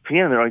contract with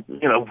ESPN. They're like,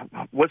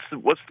 what's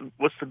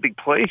the big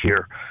play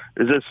here?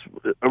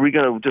 Are we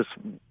going to just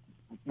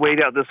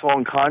wait out this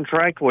long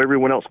contract while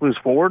everyone else moves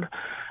forward?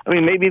 I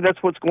mean, maybe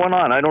that's what's going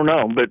on. I don't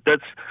know, but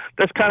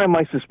that's kind of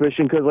my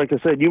suspicion because, like I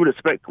said, you would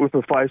expect with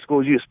the 5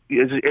 schools,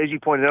 as you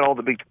pointed out, all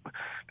the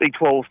Big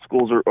 12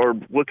 schools are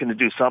looking to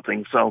do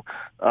something. So,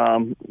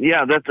 that's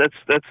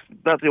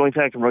not the only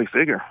thing I can really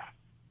figure.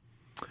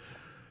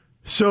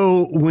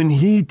 So when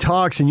he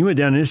talks, and you went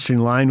down an interesting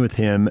line with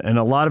him, and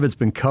a lot of it's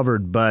been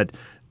covered, but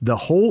the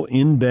whole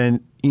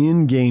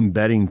in-game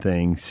betting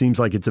thing seems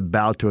like it's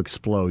about to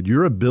explode.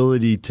 Your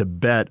ability to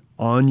bet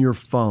on your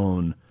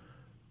phone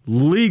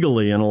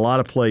legally in a lot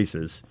of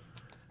places,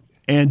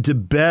 and to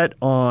bet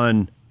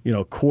on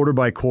quarter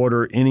by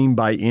quarter, inning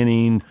by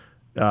inning,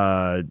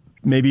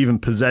 maybe even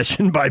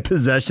possession by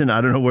possession.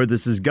 I don't know where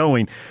this is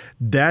going.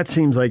 That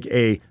seems like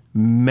a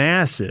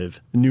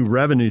massive new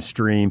revenue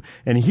stream,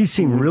 and he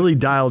seemed really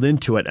dialed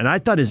into it. And I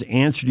thought his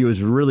answer to you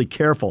was really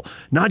careful,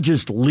 not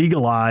just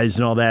legalized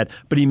and all that,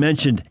 but he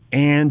mentioned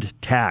and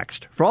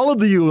taxed. For all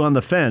of you on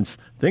the fence,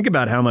 think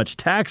about how much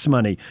tax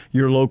money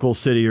your local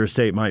city or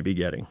state might be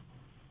getting.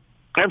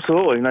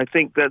 Absolutely, and I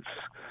think that's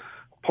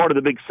part of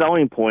the big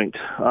selling point.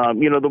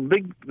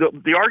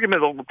 The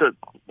argument that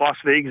Las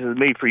Vegas has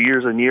made for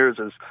years and years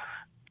is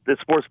that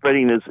sports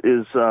betting there's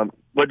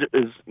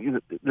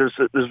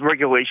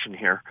regulation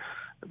here.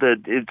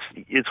 That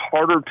it's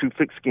harder to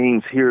fix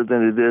games here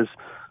than it is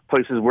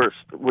places where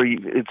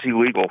it's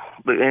illegal.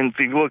 And if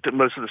you looked at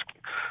most of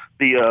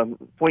the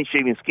point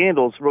shaving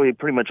scandals, really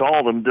pretty much all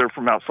of them, they're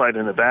from outside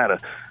of Nevada.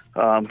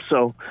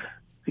 So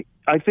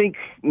I think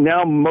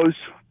now most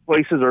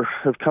places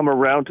have come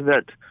around to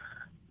that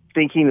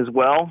thinking as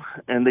well,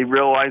 and they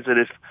realize that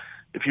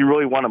if you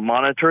really want to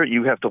monitor it,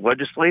 you have to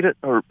legislate it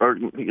or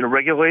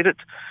regulate it,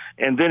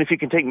 and then if you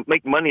can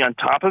make money on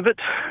top of it,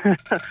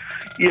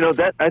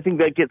 that I think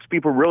that gets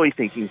people really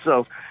thinking.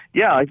 So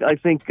yeah, I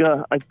think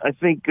at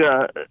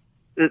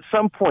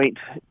some point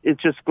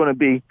it's just going to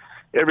be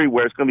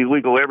everywhere. It's going to be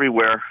legal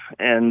everywhere,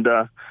 and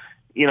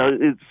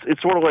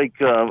it's sort of like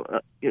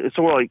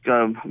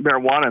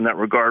marijuana in that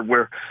regard,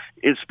 where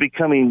it's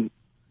becoming.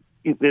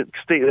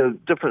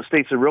 Different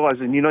states are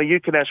realizing, you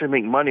can actually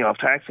make money off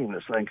taxing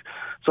this thing.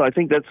 So I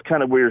think that's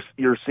kind of where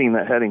you're seeing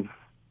that heading.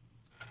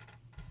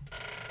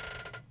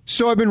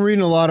 So I've been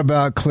reading a lot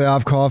about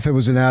Kliavkoff. It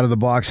was an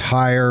out-of-the-box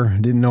hire.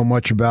 Didn't know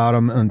much about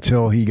him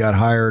until he got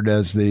hired,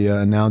 as they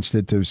announced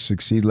it, to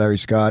succeed Larry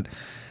Scott.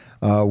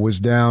 Was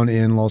down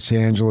in Los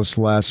Angeles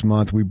last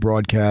month. We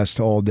broadcast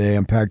all day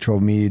on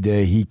Pac-12 Media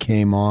Day. He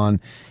came on.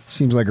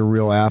 Seems like a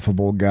real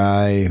affable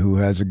guy who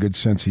has a good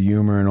sense of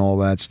humor and all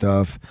that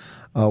stuff.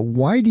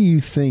 Why do you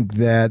think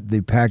that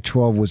the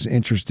Pac-12 was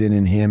interested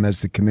in him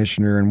as the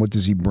commissioner, and what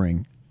does he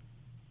bring?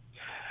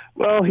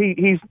 Well,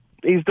 he's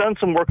done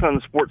some work on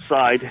the sports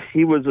side.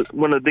 He was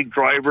one of the big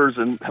drivers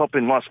in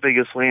helping Las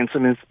Vegas land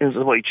some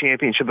NCAA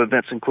championship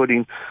events,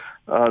 including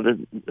not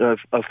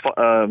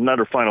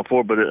a Final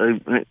Four, but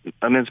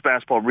a men's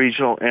basketball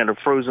regional and a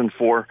Frozen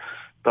Four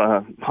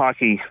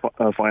hockey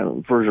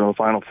version of the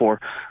Final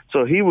Four.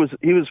 So he was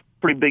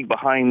pretty big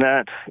behind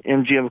that.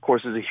 MGM, of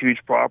course, is a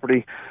huge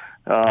property.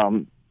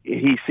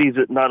 He sees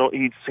it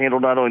he's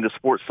handled not only the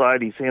sports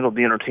side, he's handled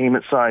the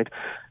entertainment side,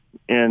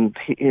 and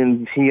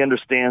he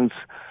understands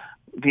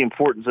the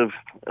importance of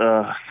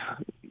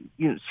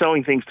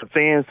selling things to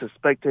fans, to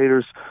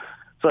spectators.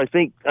 So I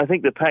think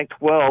the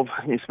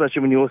Pac-12,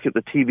 especially when you look at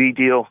the TV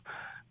deal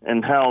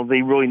and how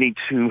they really need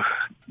to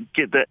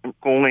get that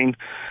going,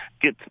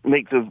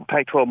 make the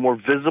Pac-12 more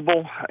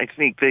visible. I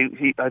think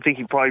he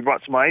probably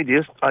brought some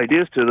ideas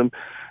to them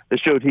that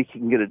showed he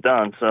can get it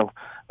done. So.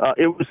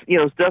 It was,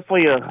 it's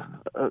definitely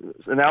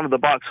an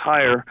out-of-the-box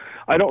hire.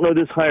 I don't know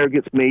this hire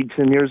gets made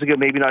 10 years ago,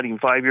 maybe not even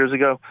 5 years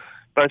ago,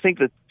 but I think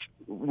that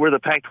where the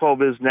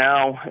Pac-12 is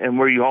now, and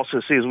where you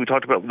also see, as we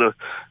talked about the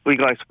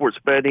legalized sports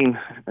betting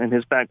and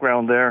his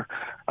background there,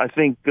 I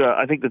think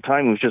the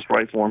timing was just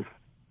right for him.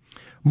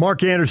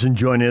 Mark Anderson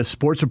joined us,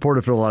 sports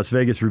reporter for the Las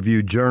Vegas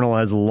Review-Journal,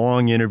 has a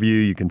long interview.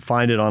 You can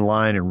find it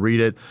online and read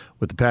it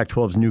with the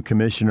Pac-12's new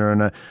commissioner.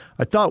 And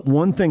I thought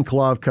one thing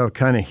Kliavkoff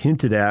kind of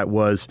hinted at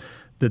was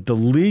that the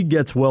league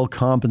gets well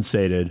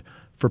compensated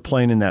for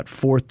playing in that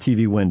fourth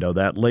TV window,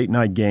 that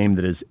late-night game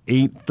that is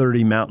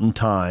 8:30 Mountain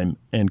Time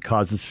and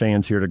causes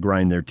fans here to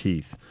grind their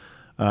teeth.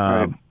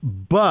 Right.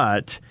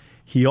 But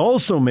he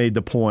also made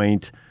the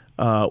point,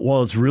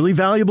 while it's really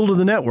valuable to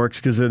the networks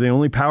because they're the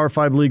only Power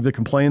 5 league that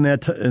can play in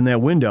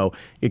that window,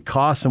 it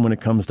costs them when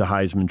it comes to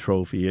Heisman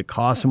Trophy. It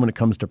costs them when it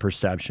comes to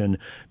perception,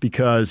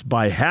 because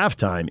by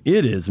halftime,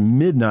 it is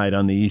midnight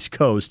on the East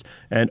Coast,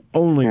 and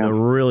only the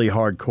really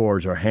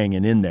hardcores are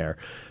hanging in there.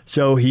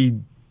 So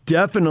he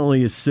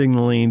definitely is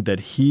signaling that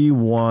he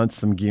wants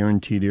some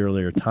guaranteed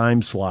earlier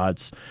time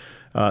slots.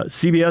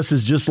 CBS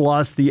has just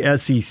lost the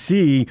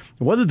SEC.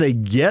 Whether they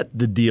get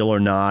the deal or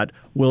not,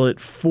 will it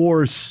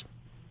force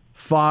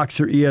Fox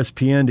or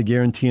ESPN to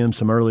guarantee them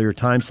some earlier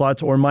time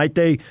slots, or might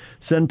they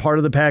send part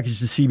of the package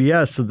to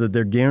CBS so that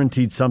they're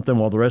guaranteed something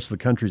while the rest of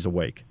the country's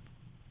awake?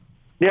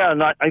 Yeah,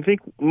 and I think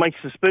my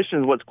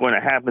suspicion is what's going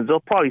to happen. They'll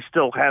probably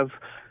still have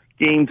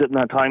games in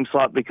that time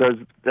slot because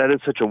that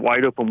is such a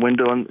wide open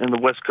window in the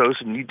West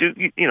Coast, and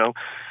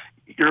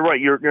you're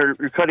right. You're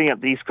cutting out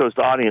the East Coast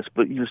audience,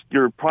 but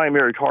your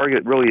primary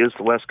target really is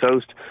the West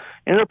Coast.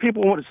 And there are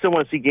people who still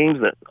want to see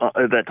games at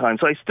that time.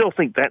 So I still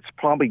think that's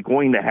probably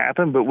going to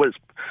happen. But what's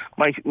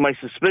my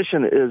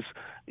suspicion is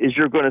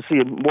you're going to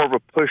see more of a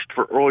push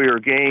for earlier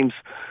games,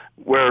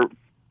 where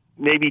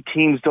maybe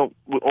teams don't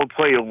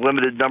play a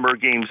limited number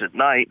of games at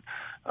night,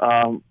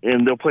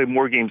 and they'll play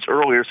more games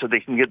earlier so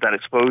they can get that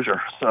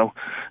exposure. So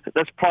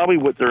that's probably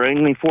what they're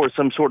aiming for,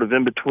 some sort of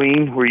in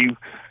between where you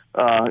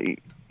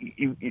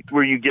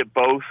get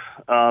both.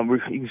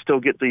 Where you can still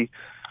get the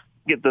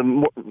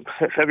more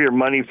heavier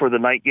money for the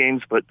night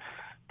games, but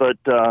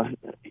not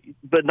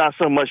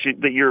so much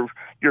that you're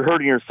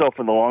hurting yourself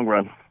in the long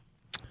run.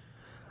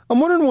 I'm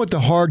wondering what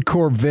the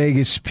hardcore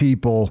Vegas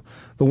people,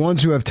 the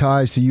ones who have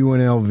ties to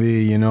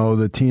UNLV,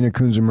 the Tina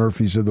Kunze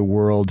Murphys of the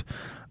world,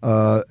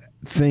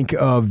 think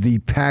of the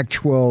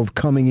Pac-12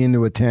 coming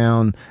into a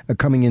town,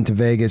 coming into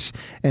Vegas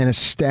and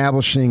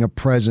establishing a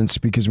presence,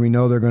 because we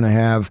know they're going to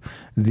have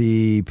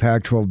the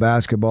Pac-12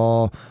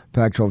 basketball,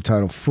 Pac-12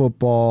 title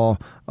football,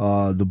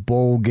 the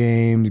bowl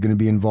game is going to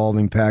be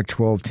involving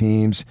Pac-12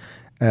 teams,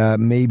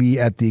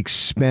 maybe at the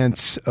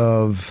expense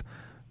of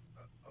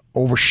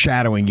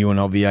overshadowing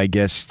UNLV, I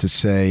guess to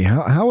say.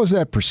 How is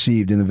that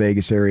perceived in the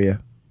Vegas area?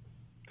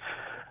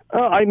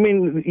 I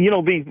mean,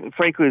 UNLV,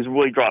 frankly, has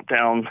really dropped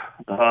down,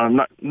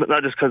 not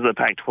just because of the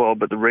Pac-12,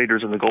 but the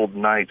Raiders and the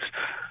Golden Knights.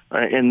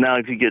 And now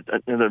if you get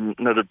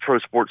another pro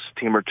sports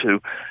team or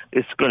two,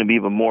 it's going to be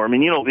even more. I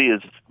mean, UNLV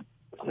is,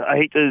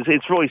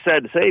 it's really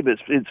sad to say, but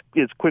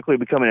it's quickly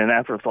becoming an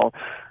afterthought.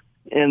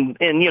 And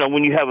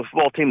when you have a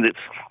football team that's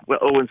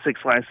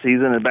 0-6 last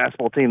season, and a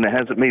basketball team that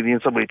hasn't made the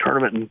NCAA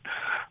tournament, and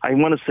I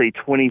want to say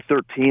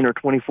 2013 or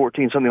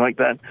 2014, something like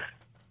that,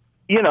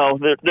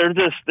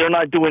 they're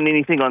not doing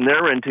anything on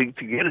their end to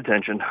get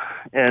attention.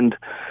 And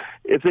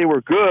if they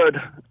were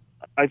good,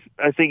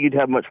 I think you'd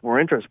have much more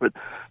interest. But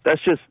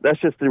that's just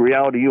the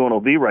reality of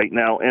UNLV right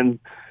now. And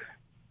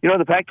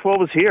the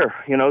Pac-12 is here.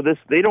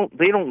 They don't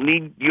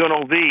need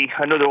UNLV.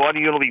 I know that a lot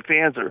of UNLV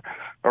fans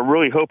are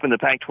really hoping the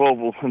Pac-12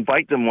 will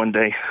invite them one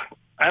day.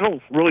 I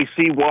don't really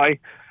see why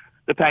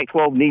the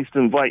Pac-12 needs to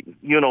invite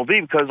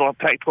UNLV, because the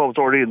Pac-12 is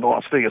already in the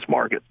Las Vegas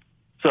market.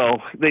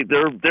 So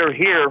they're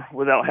here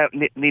without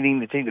needing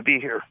the team to be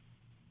here.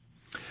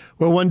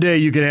 Well, one day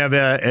you can have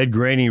Ed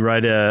Graney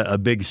write a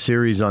big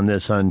series on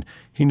this.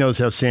 He knows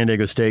how San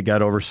Diego State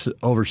got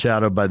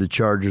overshadowed by the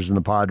Chargers and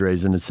the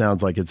Padres, and it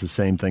sounds like it's the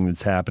same thing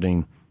that's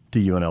happening to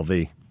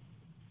UNLV.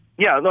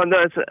 Yeah, no,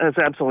 that's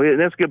absolutely,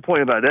 and that's a good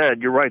point about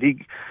Ed. You're right.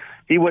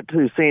 He went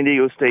to San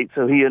Diego State,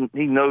 so he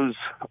knows.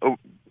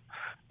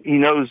 He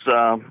knows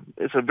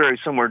it's a very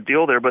similar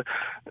deal there, but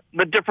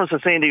the difference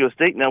of San Diego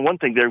State, now one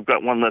thing, they've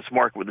got one less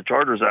market with the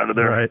Chargers out of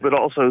there, right, but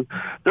also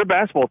their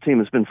basketball team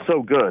has been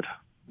so good.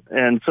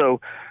 And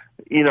so,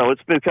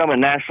 it's become a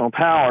national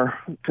power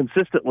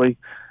consistently.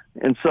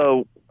 And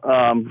so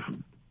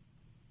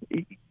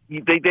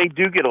they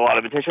do get a lot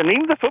of attention. And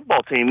even the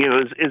football team,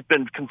 has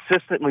been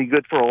consistently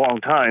good for a long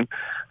time.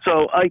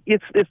 So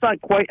it's not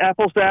quite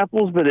apples to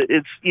apples, but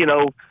it's,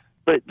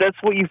 but that's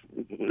what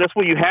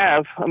you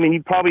have. I mean,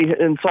 you probably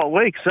in Salt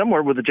Lake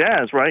somewhere with the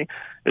Jazz, right?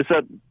 It's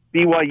that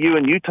BYU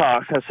and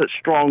Utah have such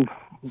strong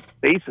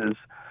bases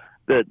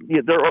that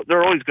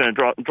they're always going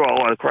to draw a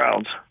lot of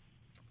crowds.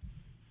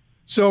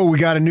 So we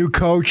got a new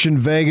coach in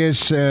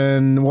Vegas,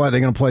 and they're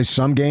going to play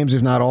some games,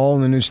 if not all,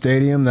 in the new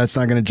stadium. That's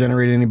not going to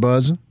generate any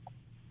buzz.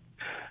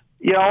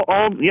 Yeah,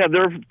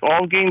 they're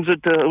all games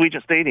at the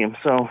Allegiant Stadium.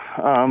 So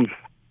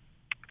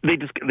they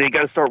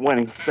got to start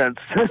winning. That's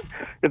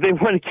if they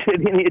want to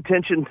get any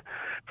attention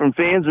from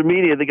fans or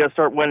media, they got to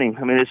start winning.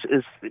 I mean,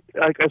 it's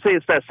like I say,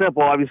 it's that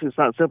simple. Obviously, it's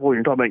not simple when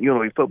you're talking about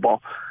UNLV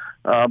football.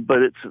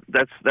 But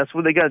that's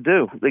what they got to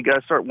do. They got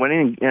to start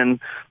winning,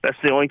 and that's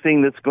the only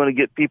thing that's going to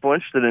get people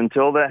interested.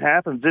 Until that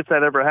happens, if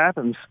that ever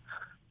happens,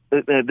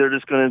 they're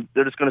just going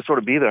to sort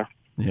of be there.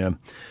 Yeah,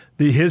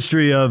 the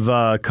history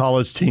of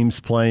college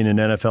teams playing in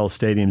NFL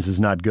stadiums is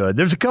not good.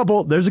 There's a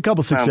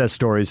couple success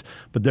stories,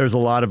 but there's a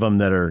lot of them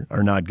that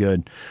are not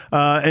good.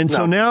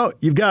 So now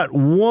you've got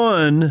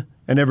one,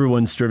 and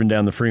everyone's driven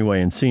down the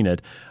freeway and seen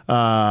it.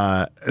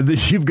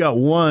 You've got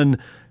one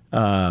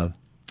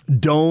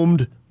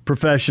domed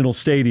professional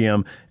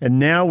stadium, and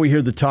now we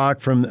hear the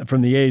talk from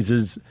the A's.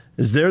 Is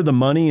there the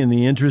money and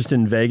the interest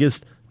in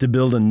Vegas to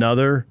build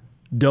another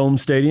dome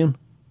stadium?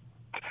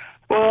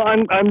 Well,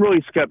 I'm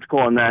really skeptical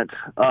on that.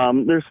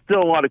 There's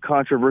still a lot of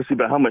controversy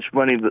about how much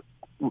money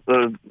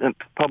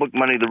public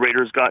money the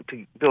Raiders got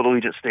to build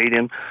Allegiant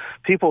Stadium.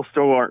 People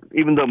still aren't,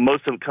 even though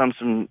most of it comes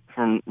from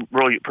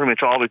really pretty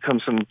much all of it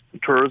comes from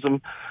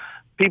tourism.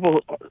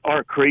 People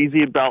aren't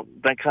crazy about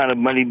that kind of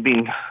money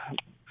being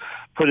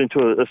put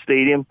into a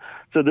stadium.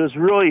 So there's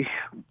really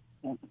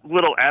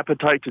little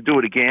appetite to do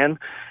it again.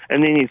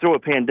 And then you throw a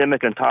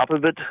pandemic on top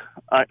of it.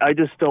 I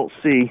just don't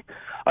see.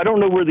 I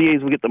don't know where the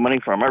A's will get the money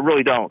from. I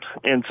really don't.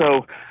 And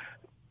so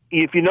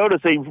if you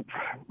notice, they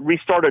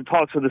restarted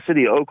talks with the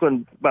city of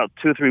Oakland about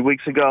 2 or 3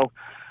 weeks ago.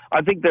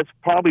 I think that's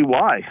probably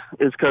why,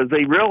 is because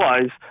they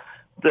realize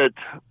that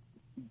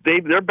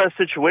their best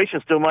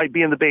situation still might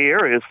be in the Bay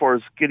Area as far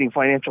as getting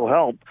financial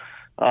help.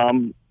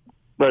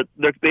 But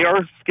they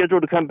are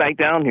scheduled to come back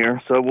down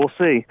here, so we'll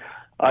see.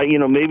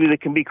 Maybe they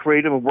can be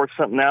creative and work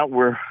something out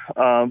where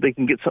they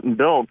can get something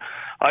built.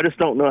 I just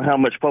don't know how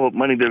much public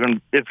money they're going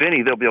to, if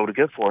any, they'll be able to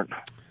get for it.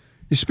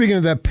 Speaking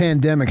of that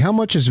pandemic, how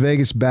much is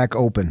Vegas back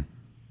open?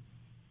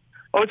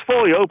 Oh, it's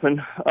fully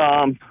open.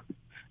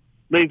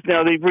 They've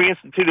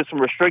reinstituted some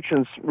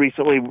restrictions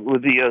recently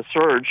with the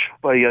surge.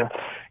 By you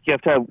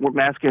have to have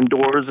mask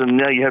indoors, and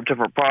now you have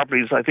different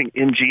properties. I think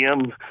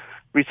MGM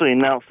recently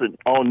announced that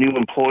all new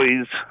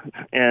employees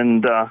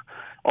and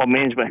all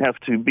management have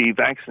to be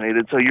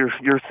vaccinated. So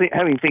you're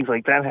having things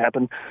like that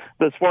happen.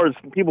 But as far as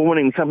people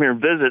wanting to come here and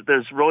visit,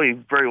 there's really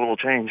very little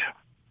change.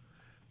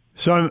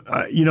 So,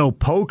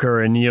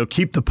 poker and,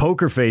 keep the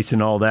poker face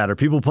and all that. Are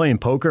people playing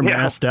poker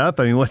masked up?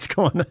 I mean, what's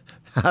going on?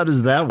 How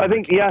does that work? I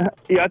think,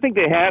 I think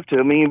they have to.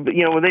 I mean,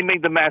 when they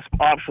made the mask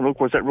optional, of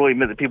course, that really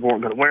meant that people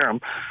weren't going to wear them.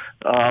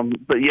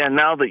 But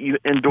now that you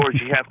indoors,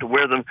 you have to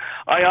wear them.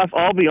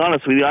 I'll be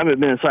honest with you, I haven't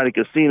been inside a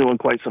casino in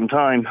quite some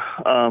time.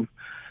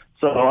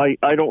 So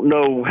I don't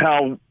know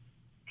how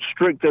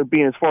strict they're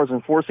being as far as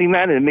enforcing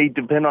that. It may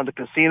depend on the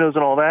casinos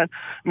and all that.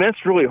 I mean,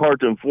 that's really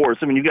hard to enforce.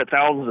 I mean, you've got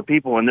thousands of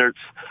people in there. It's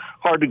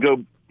hard to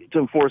go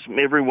enforce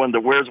everyone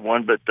that wears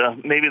one, but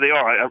maybe they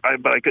are.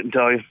 But I couldn't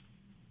tell you.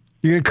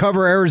 You gonna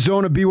cover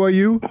Arizona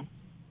BYU?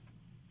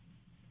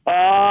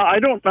 I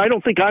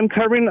don't think I'm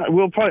covering.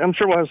 I'm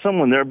sure we'll have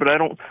someone there, but I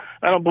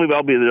don't believe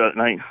I'll be there that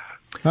night.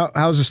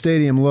 How's the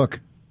stadium look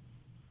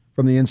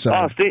from the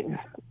inside? It's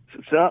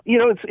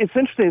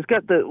interesting. It's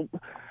got the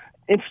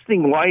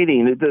interesting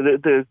lighting.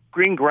 The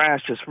green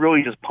grass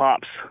really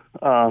pops.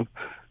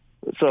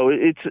 So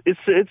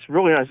it's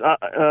really nice.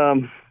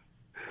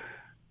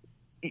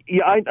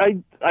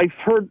 I've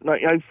heard.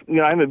 I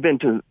haven't been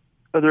to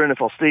other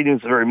NFL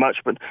stadiums very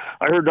much, but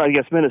I heard, I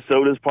guess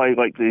Minnesota's probably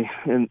like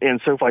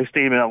and SoFi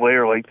Stadium in LA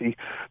are like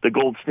the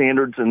gold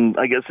standards, and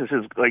I guess this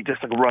is like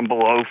just like a run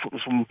below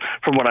from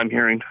what I'm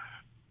hearing.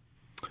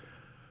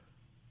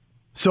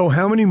 So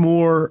how many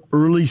more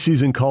early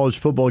season college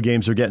football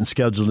games are getting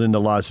scheduled into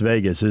Las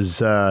Vegas?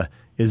 Is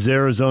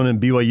Arizona and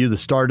BYU the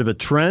start of a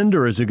trend,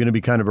 or is it going to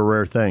be kind of a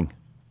rare thing?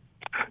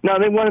 No,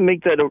 they want to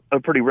make that a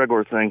pretty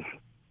regular thing.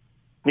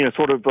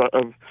 Sort of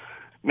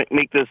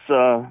make this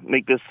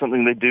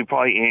something they do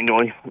probably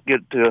annually.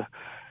 Get two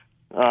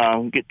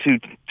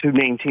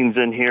main teams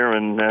in here,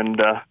 and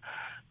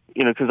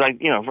because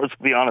let's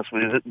be honest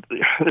with you,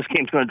 this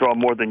game's going to draw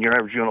more than your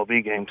average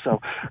UNLV game. So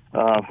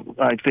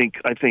I think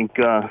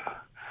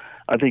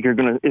you're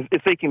going to,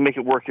 if they can make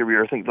it work every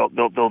year, I think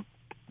they'll do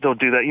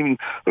that. Even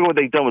look what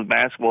they've done with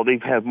basketball.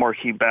 They've had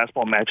marquee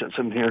basketball matchups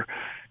in here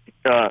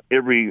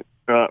every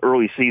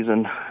early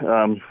season.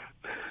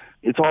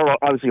 It's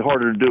obviously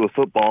harder to do with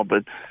football,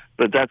 but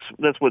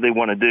that's what they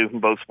want to do in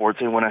both sports.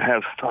 They want to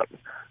have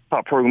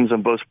top programs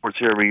in both sports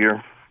here every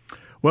year.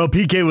 Well,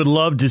 PK would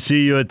love to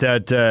see you at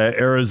that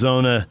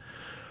Arizona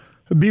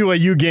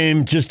BYU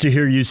game just to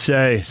hear you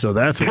say, so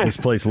that's what this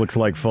place looks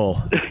like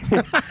full.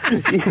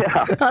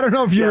 Yeah. I don't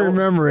know if you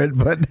remember it,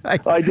 but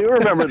I do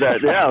remember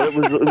that. Yeah, it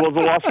was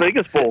the Las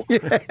Vegas Bowl.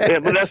 Yeah,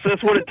 but that's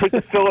what it took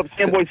to fill up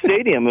Amboy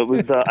Stadium. It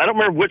was I don't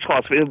remember which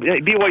Las Vegas.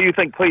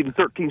 BYU played in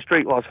 13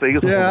 straight Las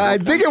Vegas. Yeah, I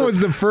think it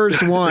was the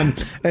first one,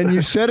 and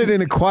you said it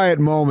in a quiet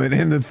moment.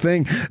 And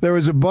there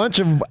was a bunch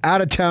of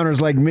out-of-towners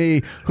like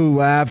me who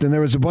laughed, and there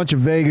was a bunch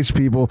of Vegas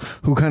people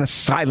who kind of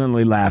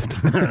silently laughed.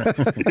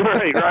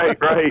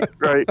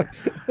 Right.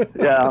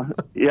 Yeah,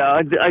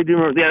 I do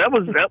remember. Yeah,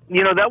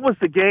 that was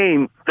the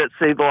game that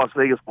saved the Las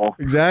Vegas Bowl.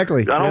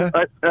 Exactly.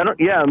 I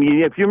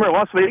mean, if you remember,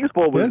 Las Vegas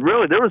Bowl was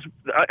really, there was.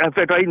 In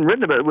fact, I even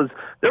written about it.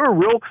 There were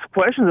real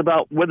questions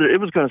about whether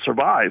it was going to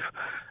survive,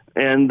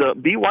 and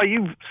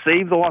BYU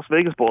saved the Las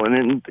Vegas Bowl,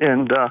 and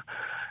I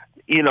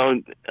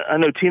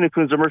know Tina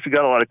Kunze-Murphy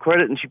got a lot of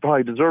credit, and she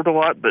probably deserved a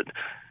lot, but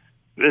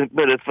if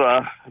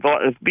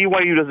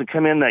BYU doesn't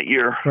come in that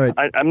year, right.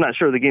 I'm not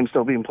sure the game's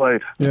still being played.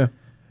 Yeah.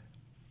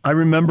 I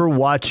remember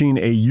watching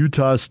a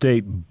Utah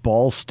State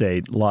Ball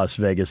State Las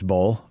Vegas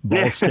Bowl.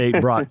 Ball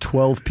State brought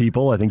 12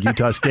 people. I think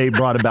Utah State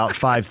brought about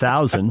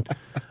 5,000.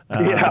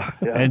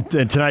 And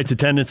tonight's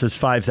attendance is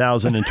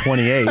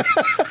 5,028.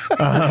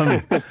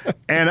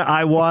 And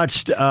I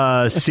watched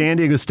San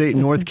Diego State,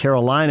 North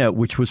Carolina,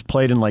 which was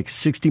played in like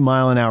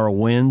 60-mile-an-hour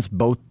winds.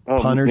 Both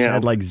punters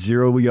had like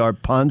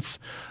 0-yard punts.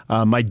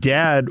 My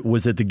dad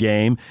was at the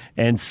game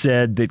and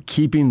said that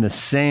keeping the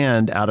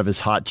sand out of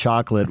his hot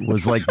chocolate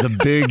was like the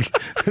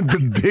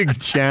big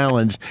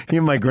challenge. He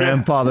and my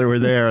grandfather were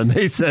there, and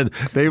they said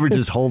they were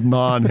just holding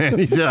on, man.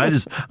 He said,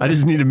 I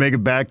just need to make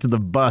it back to the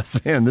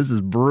bus. Man, this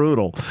is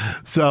brutal.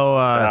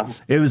 So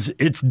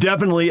it's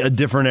definitely a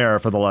different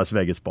era for the Las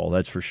Vegas Bowl,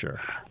 that's for sure.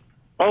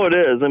 Oh, it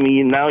is. I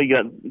mean, now you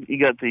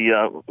got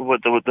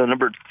the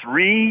number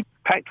 3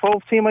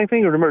 Pac-12 team, I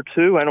think, or number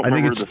 2. I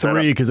think it's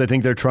 3 because I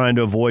think they're trying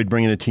to avoid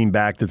bringing a team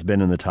back that's been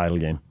in the title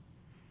game.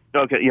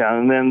 Okay, yeah,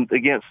 and then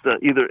against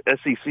either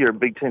SEC or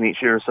Big Ten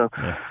each year. So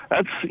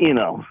that's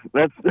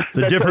it's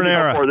a different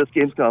era. Before this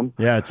game's come.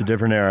 Yeah, it's a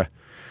different era.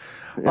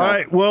 Yeah. All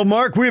right. Well,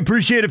 Mark, we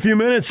appreciate a few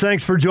minutes.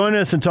 Thanks for joining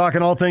us and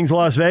talking all things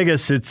Las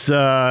Vegas. It's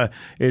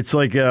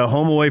like a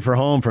home away for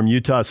home from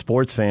Utah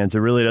sports fans. It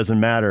really doesn't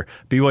matter.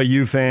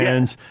 BYU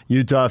fans,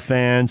 Utah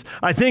fans.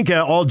 I think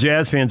all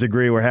Jazz fans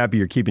agree. We're happy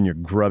you're keeping your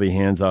grubby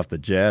hands off the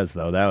Jazz,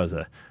 though. That was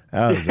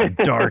a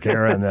dark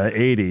era in the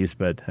 80s,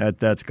 but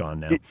that's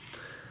gone now.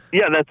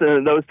 Yeah, that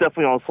was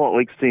definitely on Salt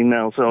Lake's team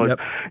now. So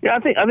I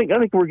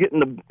think we're getting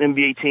the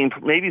NBA team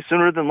maybe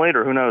sooner than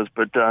later. Who knows?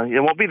 But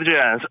it won't be the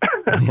Jazz.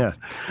 Yeah.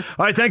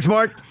 All right. Thanks,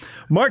 Mark.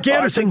 Mark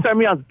Anderson. Thanks for having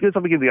me on. Good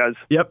talking to you guys.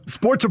 Yep.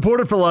 Sports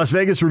reporter for Las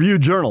Vegas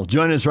Review-Journal.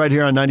 Join us right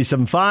here on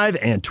 97.5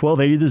 and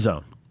 1280 The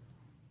Zone.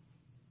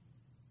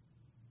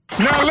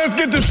 Now let's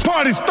get this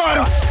party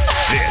started.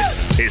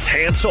 This is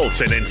Hans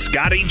Olsen and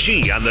Scotty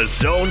G on the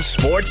Zone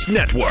Sports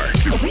Network.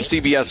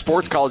 CBS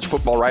Sports college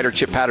football writer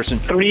Chip Patterson.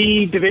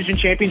 3 division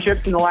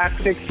championships in the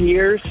last 6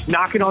 years,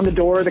 knocking on the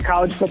door of the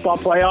college football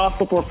playoff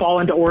before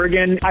falling to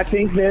Oregon. I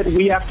think that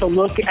we have to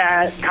look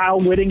at Kyle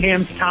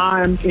Whittingham's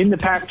time in the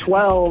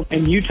Pac-12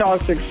 and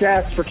Utah's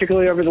success,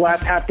 particularly over the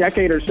last half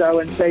decade or so,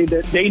 and say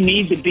that they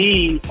need to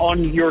be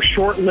on your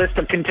short list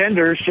of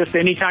contenders just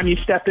anytime you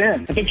step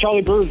in. I think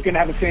Charlie Brewer is going to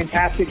have a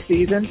fantastic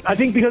season. I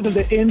think because of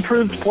the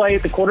improved play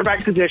at the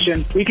quarterback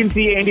position, we can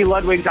see Andy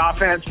Ludwig's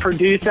offense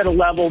produce at a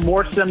level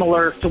more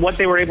similar to what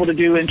they were able to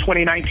do in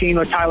 2019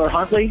 with Tyler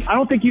Huntley. I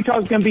don't think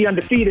Utah's going to be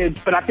undefeated,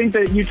 but I think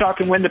that Utah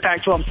can win the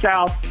Pac-12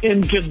 South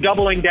in just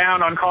doubling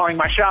down on calling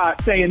my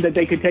shot, saying that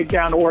they could take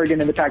down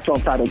Oregon in the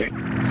Pac-12 title game.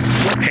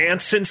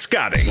 Hans and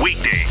Scotty,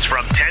 weekdays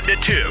from 10 to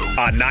 2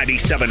 on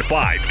 97.5,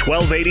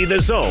 1280 The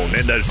Zone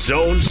and the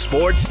Zone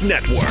Sports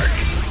Network.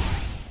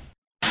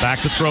 Back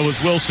to throw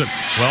is Wilson.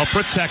 Well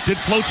protected.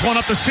 Floats one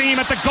up the seam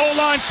at the goal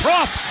line.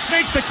 Croft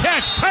makes the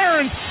catch.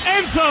 Turns.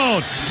 End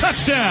zone.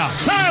 Touchdown.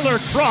 Tyler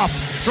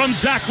Croft from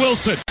Zach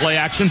Wilson. Play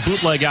action.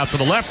 Bootleg out to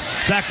the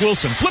left. Zach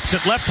Wilson flips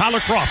it left. Tyler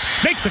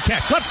Croft makes the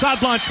catch. Left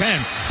sideline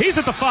 10. He's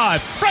at the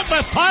 5. Front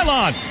left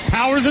pylon.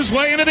 Powers his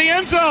way into the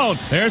end zone.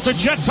 There's a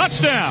Jet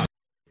touchdown.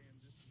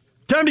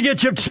 Time to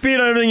get you up to speed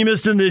on everything you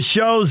missed in this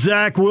show.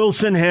 Zach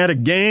Wilson had a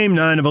game,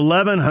 9 of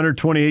 11,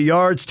 128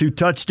 yards, 2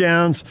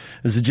 touchdowns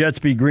as the Jets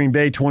beat Green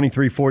Bay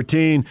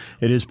 23-14.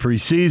 It is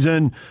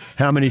preseason.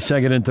 How many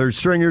second and third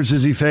stringers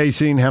is he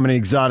facing? How many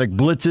exotic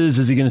blitzes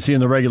is he going to see in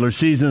the regular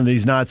season that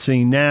he's not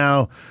seeing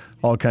now?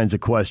 All kinds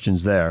of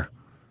questions there.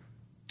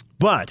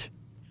 But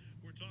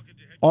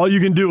all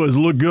you can do is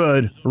look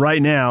good right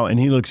now, and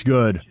he looks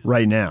good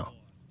right now.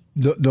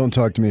 Don't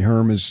talk to me.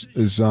 Herm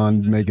is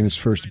on making his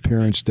first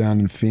appearance down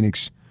in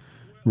Phoenix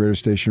radio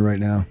station right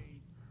now.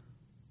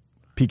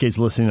 PK's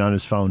listening on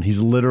his phone. He's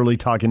literally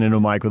talking into a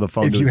mic with a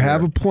phone. If you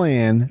have a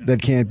plan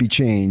that can't be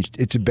changed,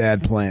 it's a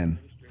bad plan.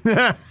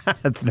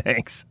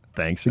 Thanks.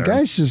 The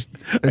guy's just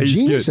a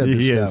genius at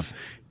this stuff.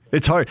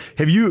 It's hard.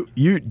 Did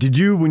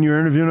you when you were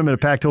interviewing him at a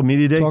Pac-12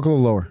 Media Day? Talk a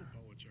little lower.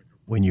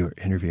 When you were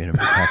interviewing him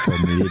at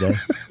Pac-12 Media Day,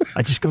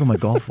 I just go to my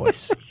golf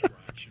voice.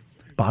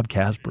 Bob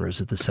Casper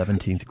is at the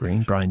 17th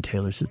green. Brian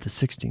Taylor's at the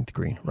 16th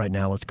green. Right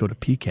now, let's go to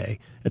PK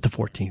at the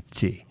 14th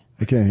tee.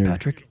 I can't hear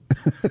Patrick?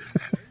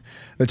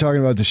 They're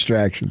talking about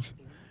distractions,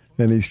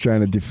 and he's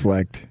trying to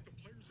deflect.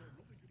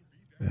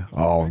 Yeah.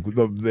 Oh,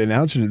 the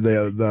announcer,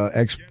 the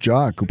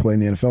ex-jock who played in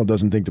the NFL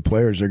doesn't think the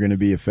players are going to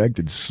be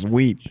affected.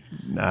 Sweet.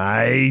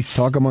 Nice.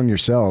 Talk among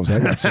yourselves.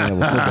 I'm not saying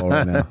football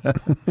right now.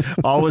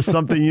 Always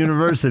Something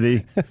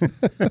University.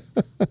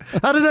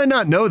 How did I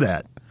not know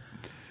that?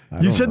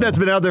 You said that's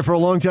been out there for a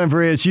long time for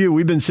ASU.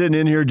 We've been sitting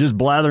in here just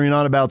blathering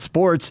on about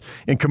sports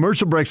and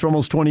commercial breaks for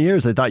almost 20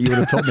 years. I thought you would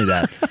have told me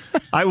that.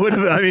 I would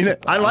have. I mean,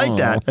 I like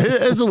that.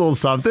 It's a little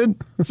something.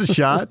 It's a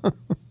shot.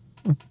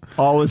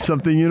 Always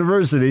Something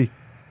University.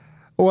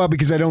 Well,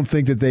 because I don't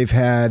think that they've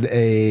had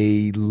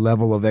a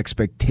level of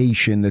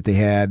expectation that they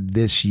had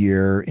this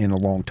year in a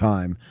long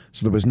time.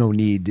 So there was no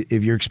need.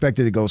 If you're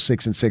expected to go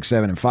 6 and 6,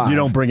 7 and 5, you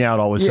don't bring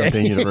out Always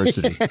Something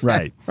University.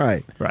 Right.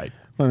 Right. Right.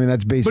 I mean,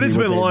 that's basically. But it's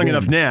been long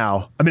enough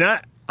now. I mean,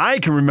 I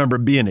can remember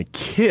being a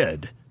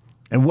kid,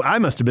 and I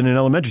must have been in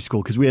elementary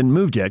school because we hadn't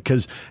moved yet.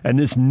 And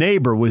this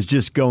neighbor was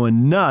just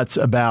going nuts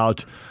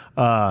about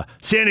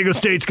San Diego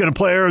State's going to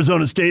play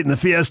Arizona State in the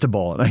Fiesta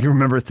Bowl, and I can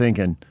remember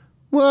thinking,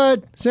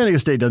 "What? San Diego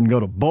State doesn't go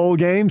to bowl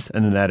games?"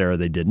 And in that era,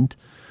 they didn't.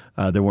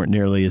 There weren't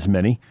nearly as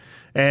many.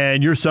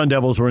 And your Sun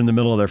Devils were in the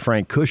middle of their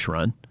Frank Kush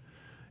run,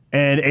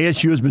 and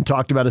ASU has been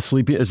talked about as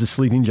a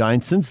sleeping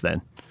giant since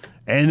then.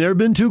 And there have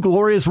been 2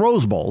 glorious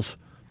Rose Bowls.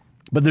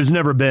 But there's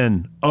never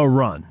been a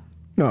run.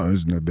 No,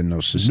 there's been no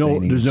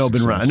sustaining. There's no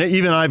been run. And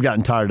even I've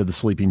gotten tired of the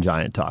sleeping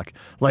giant talk.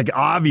 Like,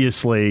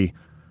 obviously,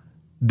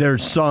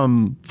 there's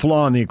some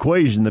flaw in the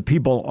equation that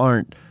people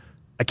aren't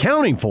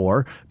accounting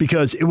for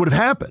because it would have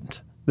happened.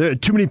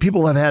 Too many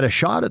people have had a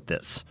shot at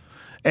this.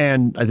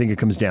 And I think it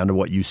comes down to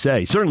what you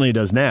say. Certainly it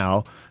does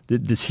now.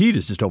 This heat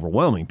is just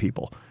overwhelming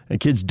people. And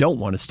kids don't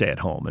want to stay at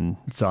home. And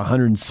it's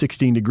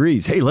 116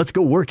 degrees. Hey, let's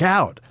go work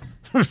out.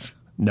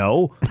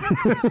 No.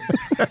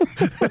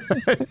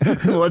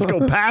 Let's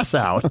go pass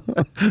out.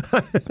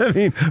 I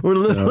mean, we're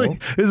literally,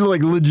 this is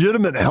like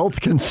legitimate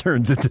health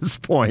concerns at this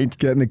point.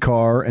 Get in the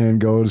car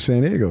and go to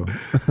San Diego.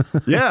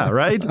 Yeah,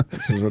 right?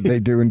 This is what they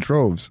do in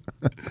troves.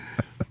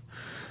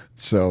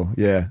 So,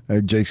 yeah,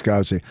 Jake Scott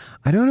would say,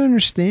 I don't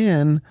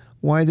understand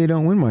why they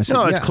don't win more.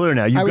 No, it's clear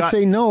now. I would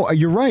say, no,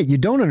 you're right. You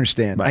don't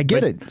understand. Right, I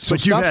get it. So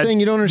stop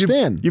saying you don't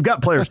understand. You've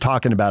got players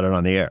talking about it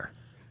on the air.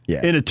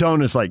 Yeah. In a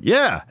tone that's like,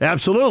 yeah,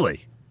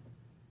 absolutely.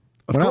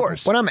 Of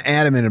course. When I'm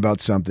adamant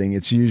about something,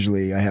 it's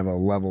usually I have a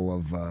level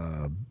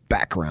of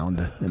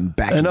background and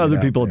backing and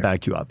other people have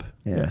backed you up.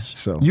 Yeah, yes.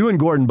 So you and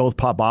Gordon both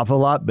pop off a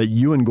lot, but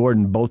you and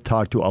Gordon both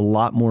talk to a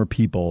lot more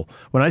people.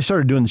 When I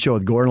started doing the show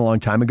with Gordon a long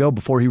time ago,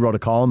 before he wrote a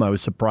column, I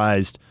was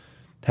surprised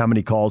how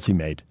many calls he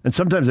made. And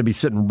sometimes I'd be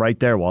sitting right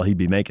there while he'd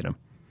be making them.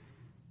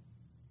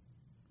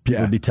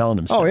 People would be telling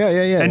him stuff. Oh,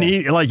 yeah. And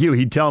he, like you,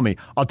 he'd tell me,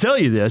 I'll tell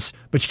you this,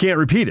 but you can't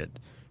repeat it.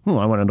 Well,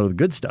 I want to know the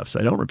good stuff, so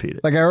I don't repeat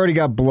it. Like, I already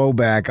got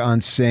blowback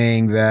on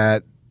saying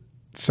that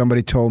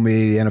somebody told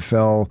me the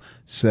NFL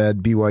said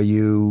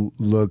BYU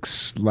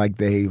looks like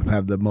they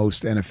have the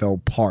most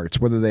NFL parts,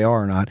 whether they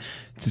are or not.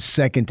 It's a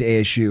second to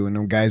ASU, and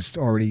the guy's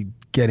already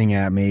getting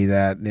at me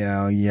that,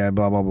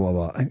 blah, blah, blah,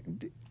 blah.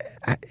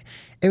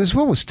 It was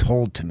what was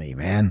told to me,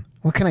 man.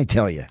 What can I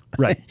tell you?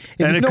 Right.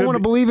 If you don't want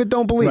to believe it,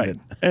 don't believe it.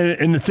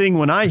 And the thing,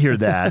 when I hear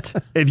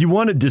that, if you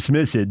want to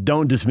dismiss it,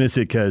 don't dismiss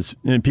it because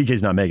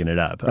PK's not making it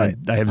up. Right.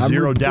 I have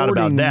zero doubt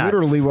about that.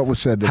 Literally what was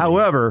said to me.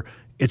 However,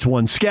 it's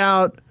one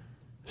scout.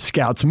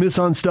 Scouts miss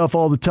on stuff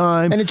all the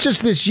time. And it's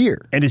just this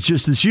year.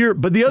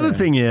 But the other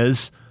thing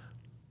is,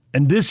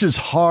 and this is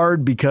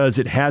hard because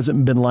it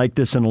hasn't been like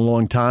this in a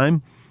long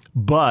time,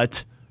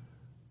 but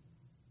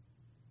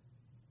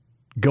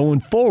going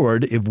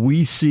forward, if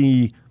we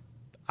see,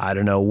 I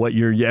don't know what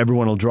year,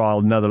 everyone will draw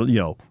another,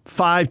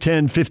 5,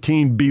 10,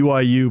 15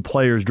 BYU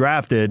players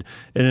drafted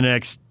in the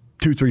next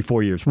 2, 3,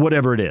 4 years,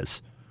 whatever it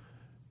is.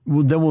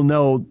 Well, then we'll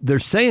know they're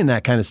saying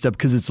that kind of stuff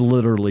because it's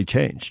literally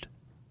changed.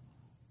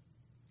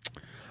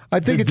 I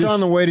think it's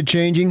on the way to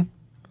changing.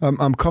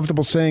 I'm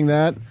comfortable saying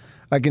that.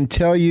 I can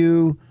tell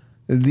you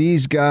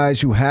these guys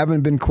who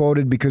haven't been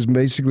quoted, because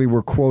basically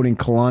we're quoting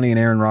Kalani and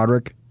Aaron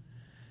Roderick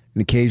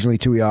and occasionally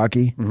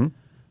Tuiaki,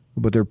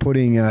 but they're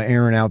putting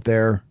Aaron out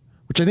there,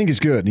 which I think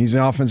is good. He's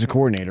an offensive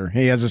coordinator.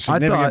 He has a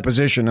significant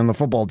position on the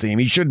football team.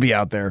 He should be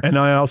out there. And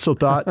I also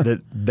thought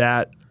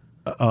that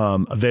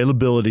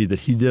availability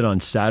that he did on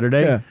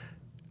Saturday,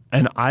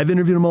 and I've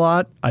interviewed him a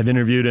lot. I've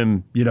interviewed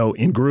him,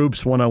 in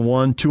groups,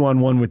 one-on-one,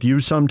 two-on-one with you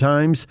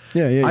sometimes.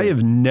 I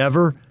have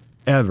never,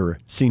 ever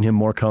seen him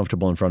more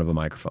comfortable in front of a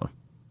microphone.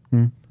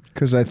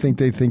 Because I think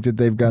they think that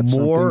they've got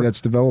something that's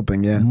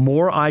developing,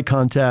 More eye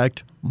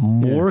contact,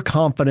 more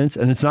confidence.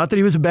 And it's not that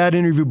he was a bad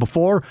interview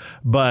before,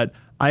 but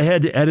I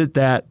had to edit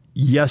that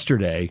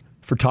yesterday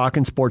for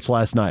Talking Sports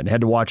last night and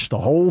had to watch the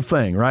whole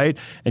thing, right?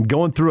 And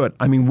going through it,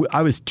 I mean,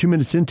 I was 2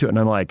 minutes into it, and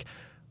I'm like,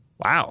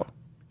 wow,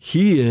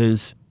 he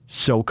is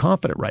so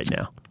confident right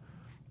now.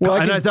 Well,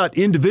 I thought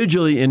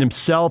individually in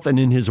himself and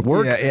in his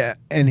work,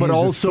 and but his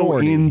also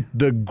authority. in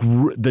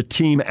the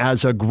team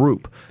as a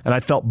group. And I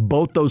felt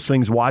both those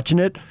things watching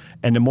it,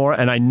 and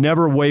I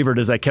never wavered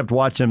as I kept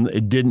watching him.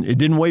 It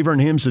didn't waver in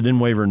him, so it didn't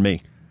waver in me.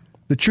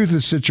 The truth of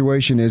the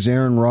situation is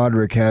Aaron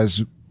Roderick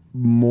has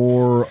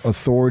more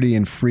authority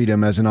and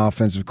freedom as an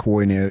offensive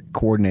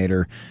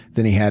coordinator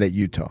than he had at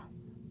Utah.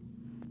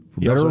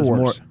 He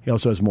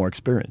also has more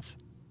experience.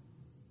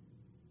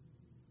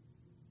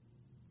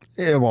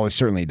 Yeah, well, it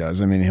certainly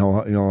does. I mean,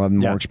 he'll have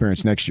more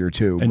experience next year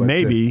too, and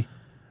maybe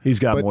he's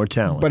got more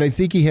talent. But I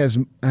think he has.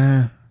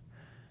 I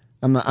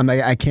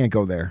can't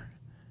go there,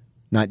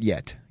 not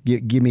yet.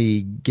 Give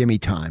me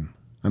time.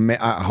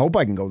 I hope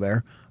I can go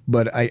there,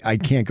 but I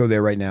can't go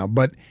there right now.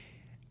 But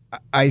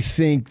I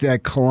think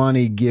that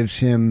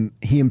Kalani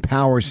he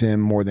empowers him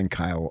more than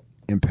Kyle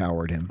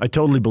empowered him. I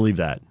totally believe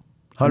that.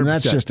 100%. And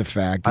that's just a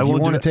fact. If you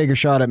want to take a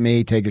shot at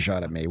me, take a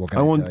shot at me. What can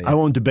I tell you? I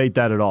won't debate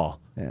that at all.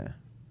 Yeah.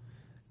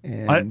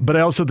 But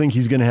I also think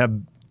he's going to have,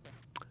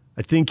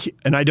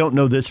 and I don't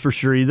know this for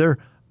sure either,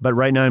 but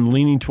right now I'm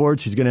leaning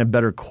towards he's going to have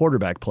better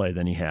quarterback play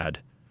than he had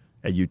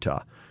at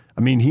Utah.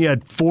 I mean, he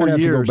had 4 years.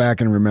 I'd have to go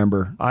back and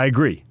remember. I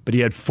agree. But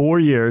he had 4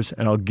 years,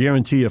 and I'll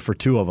guarantee you for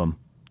 2 of them,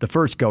 the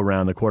first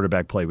go-round, the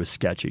quarterback play was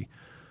sketchy.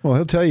 Well,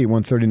 he'll tell you he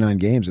won 39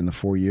 games in the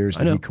 4 years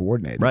that he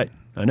coordinated. Right,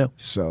 I know.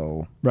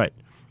 So. Right.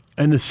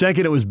 And the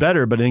second it was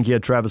better, but I think he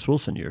had Travis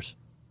Wilson years.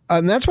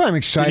 And that's why I'm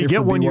excited Did he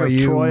get for 1 year of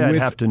BYU Troy? I'd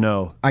have to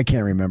know. I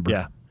can't remember.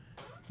 Yeah.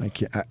 I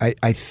can't.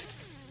 I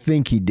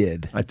think he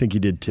did. I think he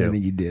did too. I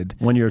think he did.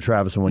 1 year of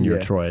Travis and 1 year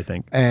of Troy, I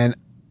think. And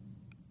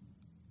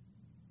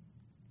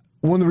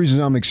one of the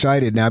reasons I'm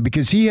excited now,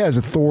 because he has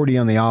authority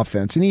on the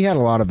offense, and he had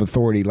a lot of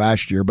authority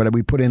last year, but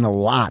we put in a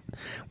lot.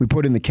 We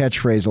put in the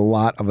catchphrase, a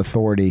lot of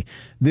authority.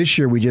 This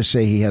year, we just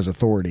say he has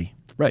authority.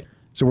 Right.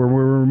 So we're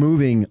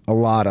removing a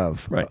lot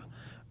of. Right.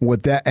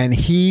 And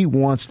he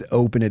wants to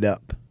open it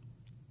up.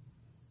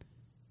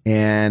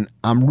 And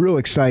I'm real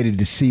excited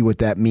to see what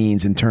that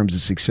means in terms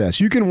of success.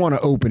 You can want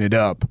to open it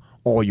up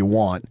all you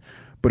want,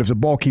 but if the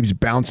ball keeps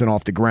bouncing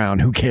off the ground,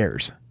 who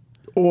cares?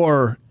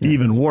 Or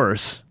even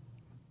worse,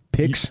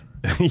 picks.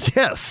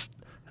 Yes,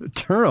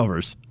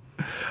 turnovers.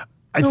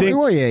 I think.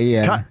 Well,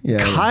 yeah.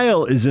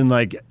 Kyle is in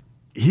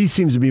he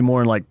seems to be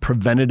more in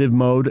preventative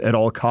mode at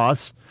all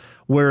costs,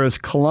 whereas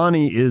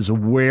Kalani is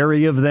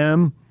wary of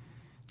them,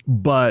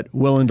 but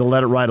willing to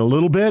let it ride a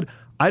little bit.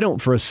 I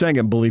don't for a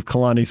second believe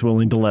Kalani's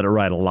willing to let it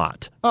ride a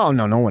lot. Oh,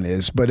 no one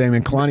is. But, I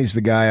mean, Kalani's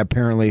the guy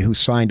apparently who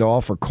signed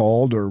off or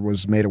called or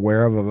was made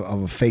aware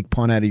of a fake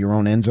punt out of your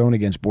own end zone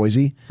against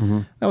Boise. Mm-hmm.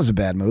 That was a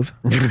bad move.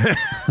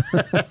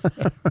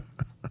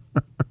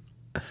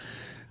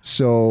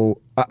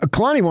 So,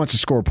 Kalani wants to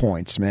score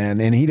points,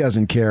 man, and he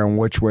doesn't care on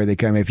which way they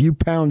come. If you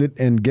pound it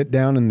and get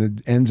down and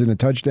it ends in a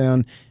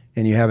touchdown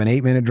and you have an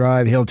 8-minute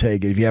drive, he'll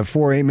take it. If you have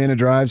 4 8-minute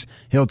drives,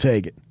 he'll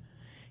take it.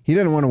 He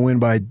doesn't want to win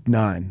by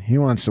 9. He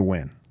wants to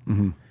win.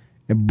 Mm-hmm.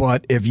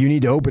 But if you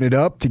need to open it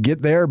up to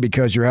get there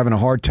because you're having a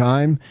hard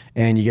time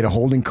and you get a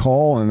holding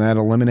call and that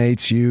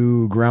eliminates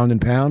you ground and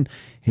pound,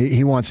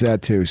 he wants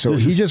that too. So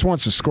he just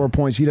wants to score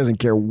points. He doesn't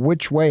care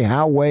which way,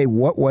 how way,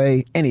 what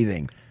way,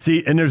 anything.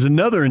 See, and there's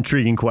another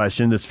intriguing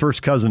question that's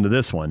first cousin to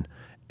this one.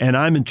 And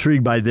I'm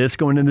intrigued by this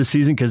going into the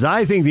season because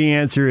I think the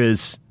answer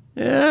is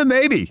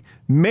maybe.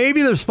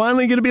 maybe there's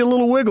finally going to be a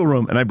little wiggle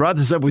room. And I brought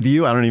this up with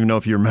you. I don't even know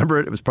if you remember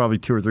it. It was probably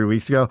 2 or 3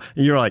 weeks ago.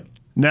 And you're like,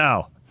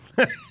 no.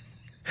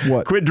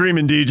 What? Quit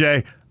dreaming,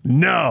 DJ.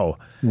 No.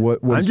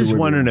 I'm just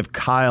wondering if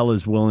Kyle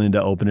is willing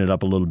to open it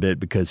up a little bit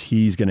because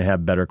he's going to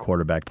have better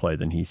quarterback play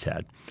than he's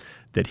had.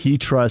 That he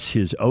trusts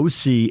his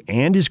OC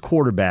and his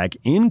quarterback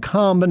in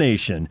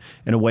combination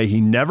in a way he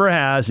never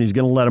has, and he's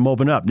going to let him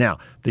open up. Now,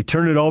 if they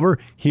turn it over,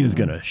 he is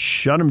going to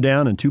shut him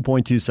down in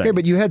 2.2 seconds. Okay,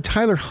 but you had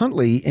Tyler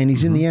Huntley, and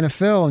he's in the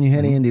NFL, and you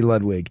had Andy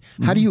Ludwig.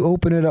 How do you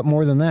open it up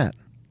more than that?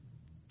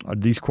 Are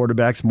these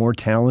quarterbacks more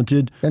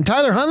talented than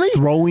Tyler Huntley?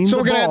 Throwing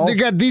so the ball. They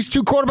got these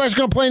two quarterbacks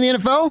going to play in the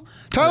NFL?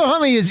 Tyler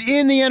Huntley is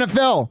in the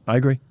NFL. I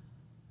agree.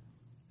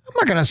 I'm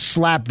not going to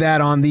slap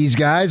that on these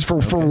guys. For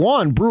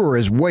one, Brewer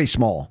is way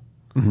small.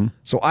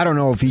 So I don't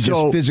know if he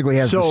just physically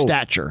has the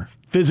stature.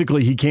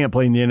 Physically, he can't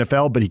play in the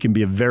NFL, but he can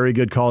be a very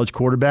good college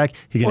quarterback.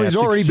 He can have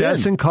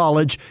success in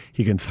college.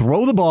 He can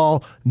throw the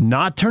ball,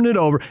 not turn it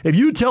over. If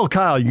you tell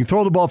Kyle you can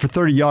throw the ball for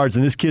 30 yards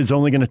and this kid's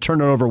only going to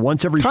turn it over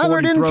once every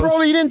 40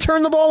 throws. He didn't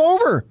turn the ball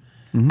over.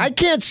 I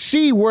can't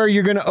see where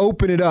you're going to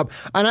open it up.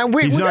 And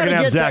he's not going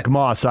to have Zach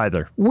Moss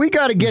either. We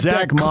got to get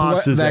Zach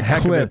Moss is a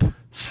heck of a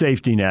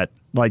safety net.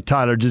 Like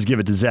Tyler, just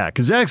give it to Zach.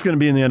 Because Zach's going to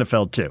be in the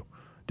NFL too.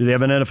 Do they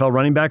have an NFL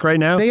running back right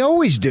now? They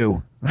always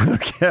do.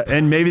 Okay,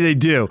 and maybe they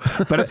do.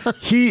 But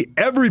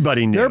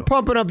everybody knew. They're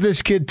pumping up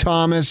this kid,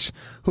 Thomas.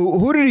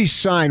 Who did he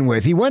sign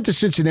with? He went to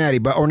Cincinnati,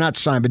 or not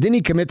sign, but didn't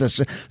he commit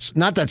to,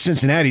 not that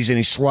Cincinnati's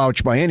any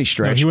slouch by any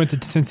stretch. No, he went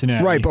to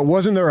Cincinnati. Right, but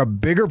wasn't there a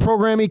bigger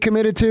program he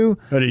committed to?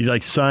 Or did he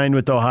sign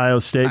with Ohio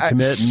State,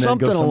 commit, and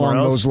something then go somewhere along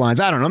else? those lines.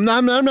 I don't know.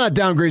 I'm not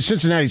downgrading.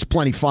 Cincinnati's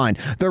plenty fine.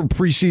 They're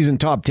preseason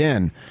top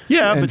 10.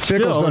 Yeah, and but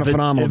Fickle's still, done a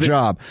phenomenal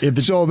job.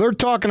 So they're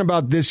talking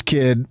about this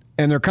kid,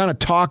 and they're kind of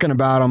talking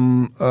about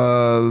him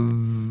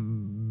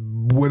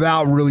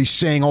without really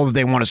saying all that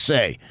they want to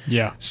say.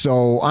 Yeah.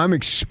 So I'm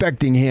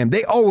expecting him.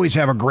 They always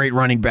have a great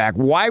running back.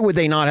 Why would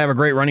they not have a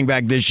great running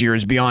back this year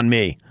is beyond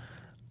me.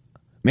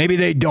 Maybe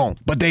they don't,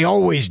 but they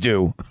always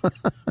do.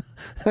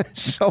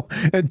 So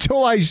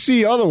until I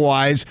see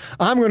otherwise,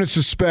 I'm going to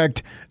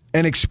suspect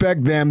and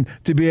expect them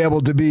to be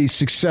able to be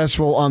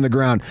successful on the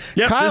ground.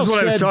 Yep, this is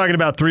what I was talking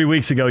about 3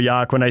 weeks ago,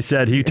 Yak, when I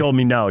said he told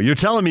me no. You're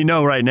telling me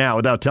no right now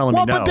without telling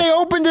me no. Well, but they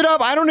opened it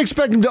up. I don't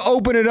expect them to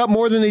open it up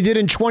more than they did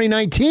in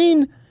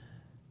 2019.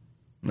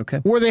 Okay.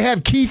 Where they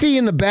have Keithy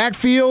in the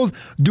backfield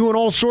doing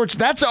all sorts.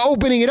 That's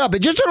opening it up. It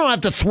just don't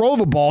have to throw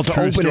the ball to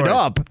open it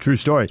up. True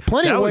story.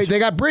 Plenty of ways. They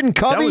got Britton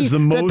Covey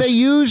that they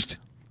used.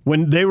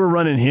 When they were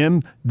running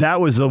him,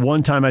 that was the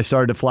one time I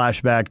started to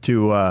flash back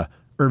to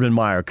Urban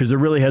Meyer, because there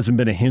really hasn't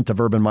been a hint of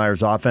Urban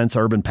Meyer's offense.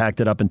 Urban packed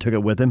it up and took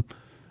it with him.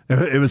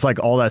 It was like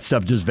all that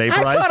stuff just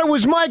vaporized. I thought it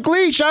was Mike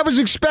Leach. I was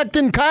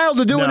expecting Kyle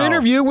to do an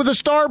interview with a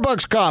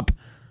Starbucks cup.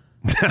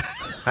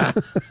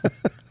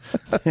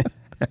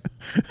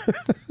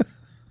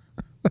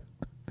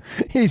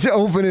 He's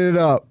opening it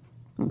up.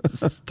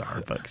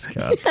 Starbucks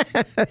cup.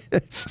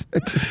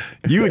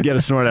 You would get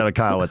a snort out of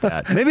Kyle with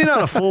that. Maybe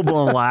not a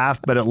full-blown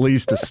laugh, but at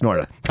least a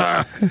snort.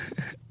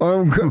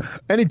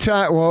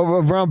 Anytime,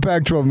 around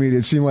Pac-12 media,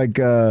 it seemed like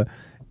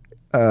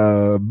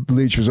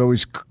Leach was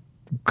always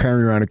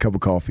carrying around a cup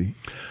of coffee.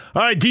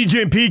 All right,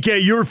 DJ and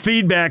PK, your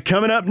feedback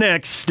coming up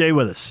next. Stay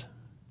with us.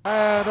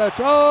 And it's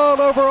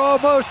all over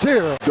almost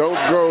here.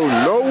 Don't go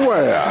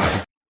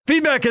nowhere.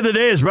 Feedback of the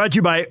day is brought to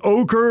you by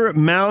Ocher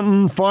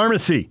Mountain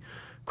Pharmacy.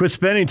 Quit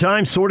spending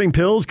time sorting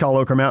pills. Call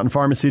Ocher Mountain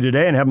Pharmacy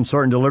today and have them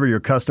sort and deliver your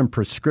custom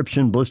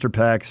prescription blister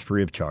packs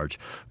free of charge.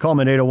 Call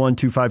them at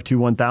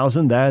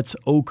 801-252-1000. That's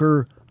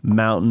Ocher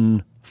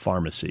Mountain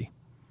Pharmacy.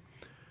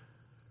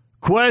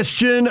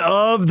 Question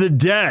of the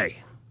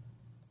day.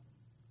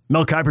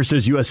 Mel Kiper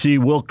says USC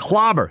will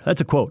clobber. That's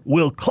a quote.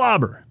 Will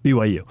clobber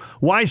BYU.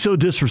 Why so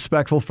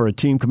disrespectful for a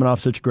team coming off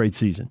such a great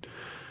season?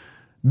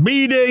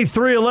 B-Day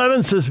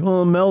 311 says,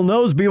 well, Mel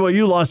knows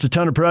BYU lost a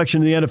ton of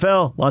production in the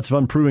NFL. Lots of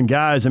unproven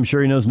guys I'm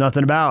sure he knows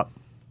nothing about.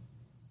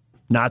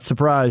 Not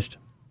surprised.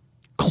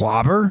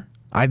 Clobber?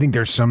 I think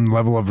there's some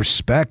level of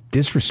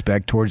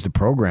disrespect towards the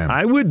program.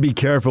 I would be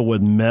careful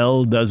what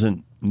Mel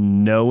doesn't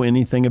know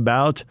anything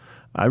about.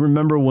 I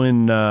remember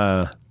when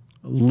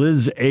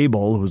Liz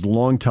Abel, who was a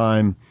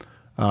longtime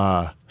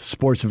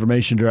sports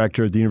information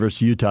director at the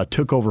University of Utah,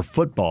 took over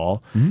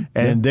football,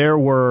 and there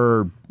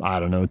were,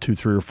 2,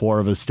 3, or 4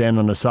 of us standing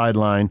on the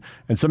sideline,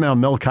 and somehow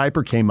Mel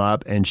Kiper came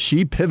up, and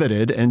she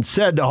pivoted and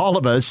said to all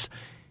of us,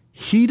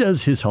 he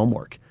does his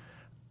homework.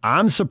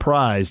 I'm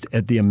surprised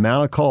at the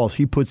amount of calls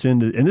he puts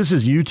into, and this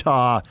is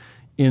Utah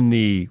in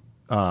the,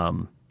 I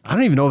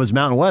don't even know if it was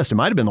Mountain West. It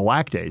might have been the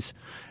WAC days.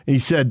 And he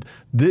said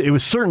it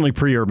was certainly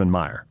pre-Urban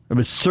Meyer. It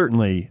was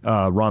certainly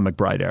Ron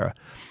McBride era.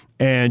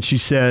 And she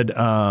said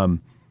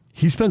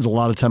he spends a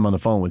lot of time on the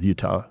phone with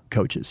Utah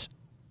coaches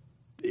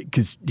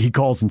because he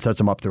calls and sets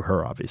them up through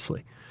her,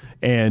 obviously.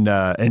 And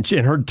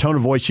her tone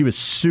of voice, she was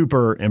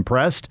super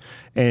impressed.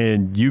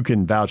 And you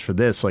can vouch for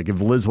this. Like,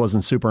 if Liz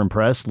wasn't super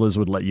impressed, Liz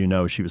would let you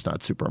know she was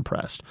not super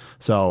impressed.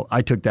 So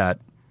I took that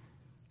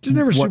She's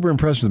never super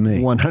impressed with me.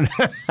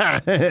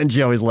 100, and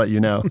she always let you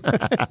know.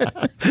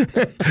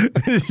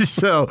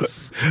 So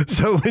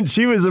when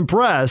she was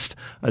impressed,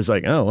 I was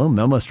like, oh, well,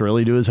 Mel must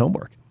really do his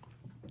homework.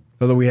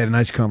 Although we had a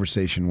nice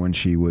conversation when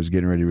she was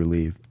getting ready to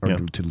leave,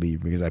 to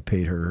leave, because I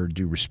paid her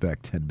due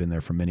respect. Had been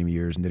there for many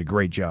years and did a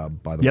great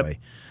job, by the way.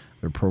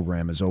 Their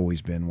program has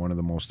always been one of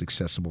the most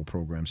accessible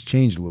programs.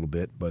 Changed a little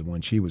bit, but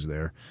when she was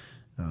there,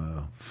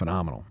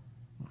 phenomenal.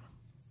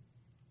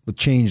 But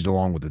changed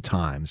along with the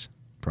times.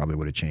 Probably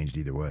would have changed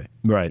either way.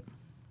 Right.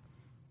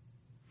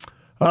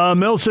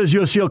 Mel says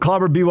USC will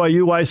clobber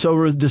BYU. Why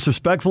so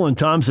disrespectful? And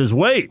Tom says,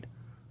 wait,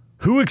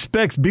 who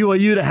expects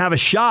BYU to have a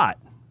shot?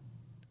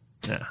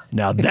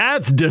 Now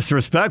that's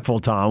disrespectful,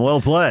 Tom. Well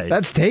played.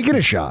 That's taking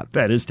a shot.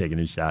 That is taking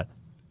a shot.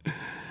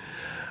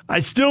 I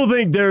still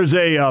think there's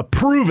a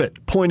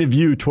prove-it point of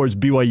view towards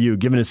BYU,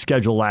 given his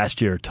schedule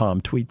last year,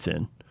 Tom tweets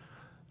in.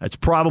 That's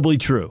probably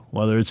true.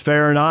 Whether it's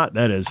fair or not,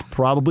 that is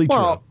probably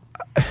true.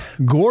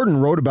 Gordon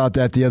wrote about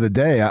that the other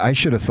day. I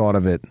should have thought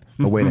of it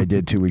the way I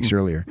did 2 weeks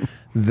earlier.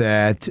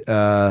 That,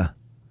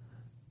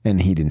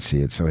 and he didn't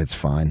see it, so it's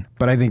fine.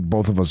 But I think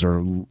both of us are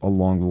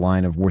along the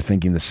line of we're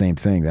thinking the same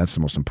thing. That's the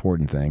most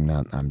important thing.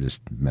 Not I'm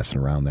just messing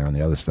around there on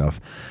the other stuff.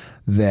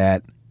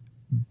 That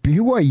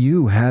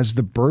BYU has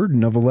the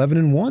burden of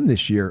 11-1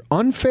 this year.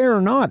 Unfair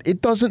or not,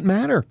 it doesn't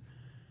matter.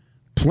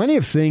 Plenty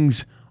of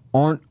things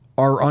are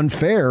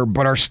unfair,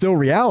 but are still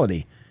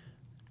reality.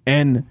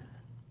 And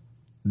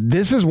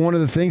this is one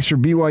of the things for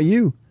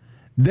BYU.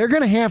 They're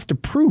going to have to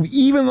prove,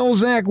 even though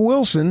Zach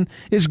Wilson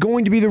is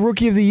going to be the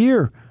Rookie of the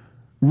Year,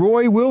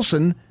 Roy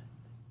Wilson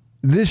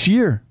this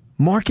year.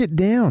 Mark it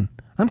down.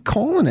 I'm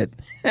calling it.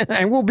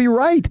 I will be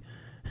right.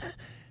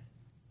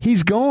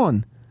 He's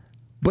gone.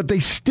 But they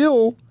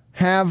still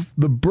have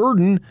the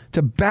burden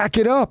to back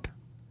it up.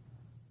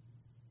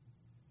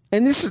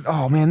 And this is,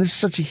 this is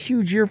such a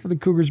huge year for the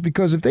Cougars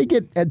because if they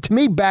get, to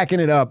me, backing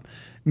it up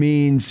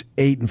means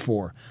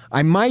 8-4.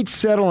 I might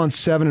settle on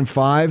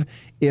 7-5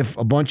 if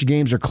a bunch of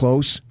games are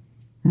close.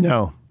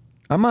 No.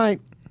 I might.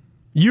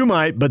 You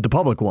might, but the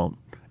public won't.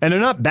 And they're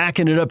not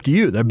backing it up to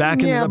you. They're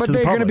backing it up to the public. Yeah, but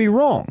they're going to be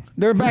wrong.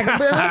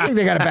 I think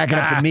they got to back it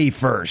up to me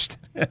first.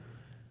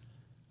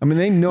 I mean,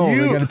 they know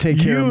they got to take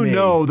care of me. You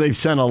know they've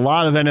sent a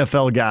lot of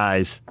NFL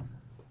guys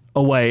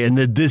away and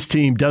that this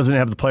team doesn't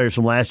have the players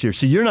from last year.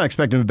 So you're not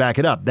expecting them to back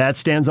it up. That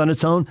stands on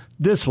its own.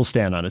 This will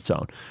stand on its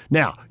own.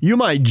 Now, you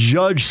might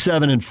judge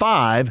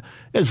 7-5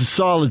 as a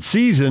solid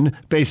season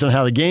based on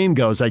how the game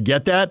goes. I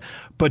get that.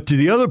 But to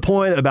the other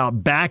point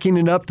about backing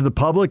it up to the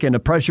public and the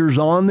pressure's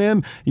on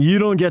them, you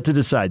don't get to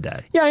decide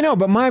that. Yeah, I know,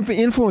 but my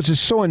influence is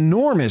so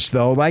enormous,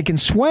 though, I can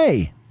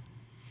sway.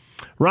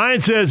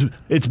 Ryan says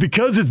it's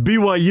because it's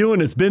BYU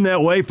and it's been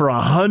that way for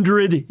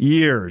 100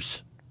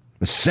 years.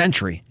 A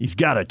century. He's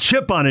got a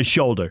chip on his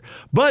shoulder.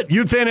 But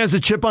Ute fan has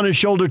a chip on his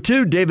shoulder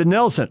too, David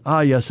Nelson.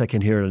 Ah, yes, I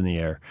can hear it in the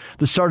air.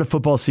 The start of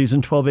football season,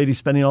 1280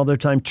 spending all their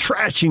time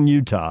trashing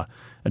Utah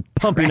and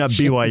pumping up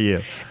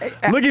BYU.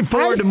 Looking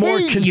forward to more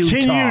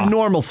continued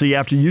normalcy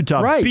after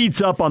Utah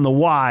beats up on the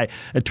Y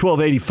at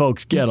 1280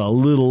 folks get a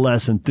little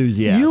less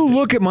enthusiastic. You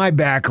look at my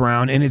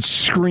background and it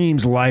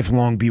screams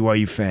lifelong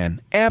BYU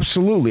fan.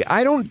 Absolutely.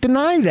 I don't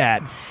deny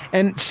that.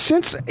 And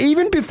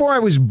even before I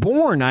was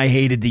born, I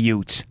hated the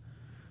Utes.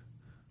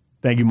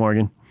 Thank you,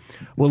 Morgan.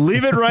 We'll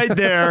leave it right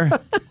there.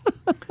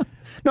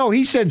 No,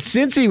 he said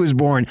since he was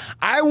born.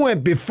 I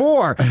went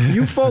before.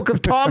 You folk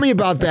have taught me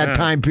about that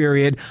time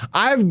period.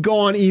 I've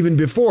gone even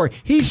before.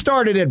 He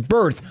started at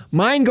birth.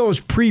 Mine goes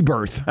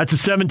pre-birth. That's a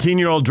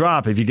 17-year-old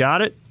drop. Have you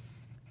got it?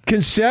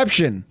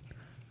 Conception.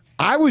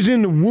 I was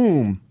in the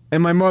womb,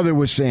 and my mother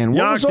was saying,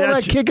 what was all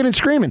that kicking and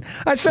screaming?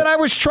 I said I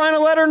was trying to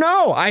let her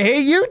know. I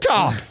hate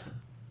Utah.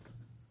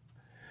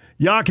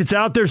 Yak, it's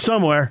out there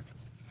somewhere.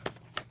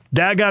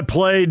 Dad got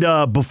played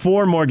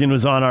before Morgan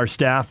was on our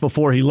staff,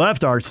 before he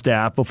left our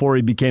staff, before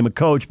he became a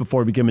coach,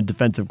 before he became a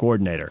defensive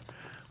coordinator.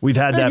 We've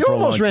had that for a long time.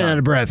 You almost ran out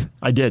of breath.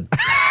 I did.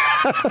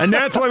 And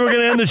that's why we're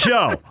going to end the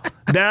show.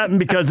 That and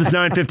because it's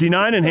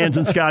 9:59 and Hans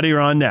and Scotty are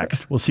on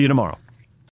next. We'll see you tomorrow.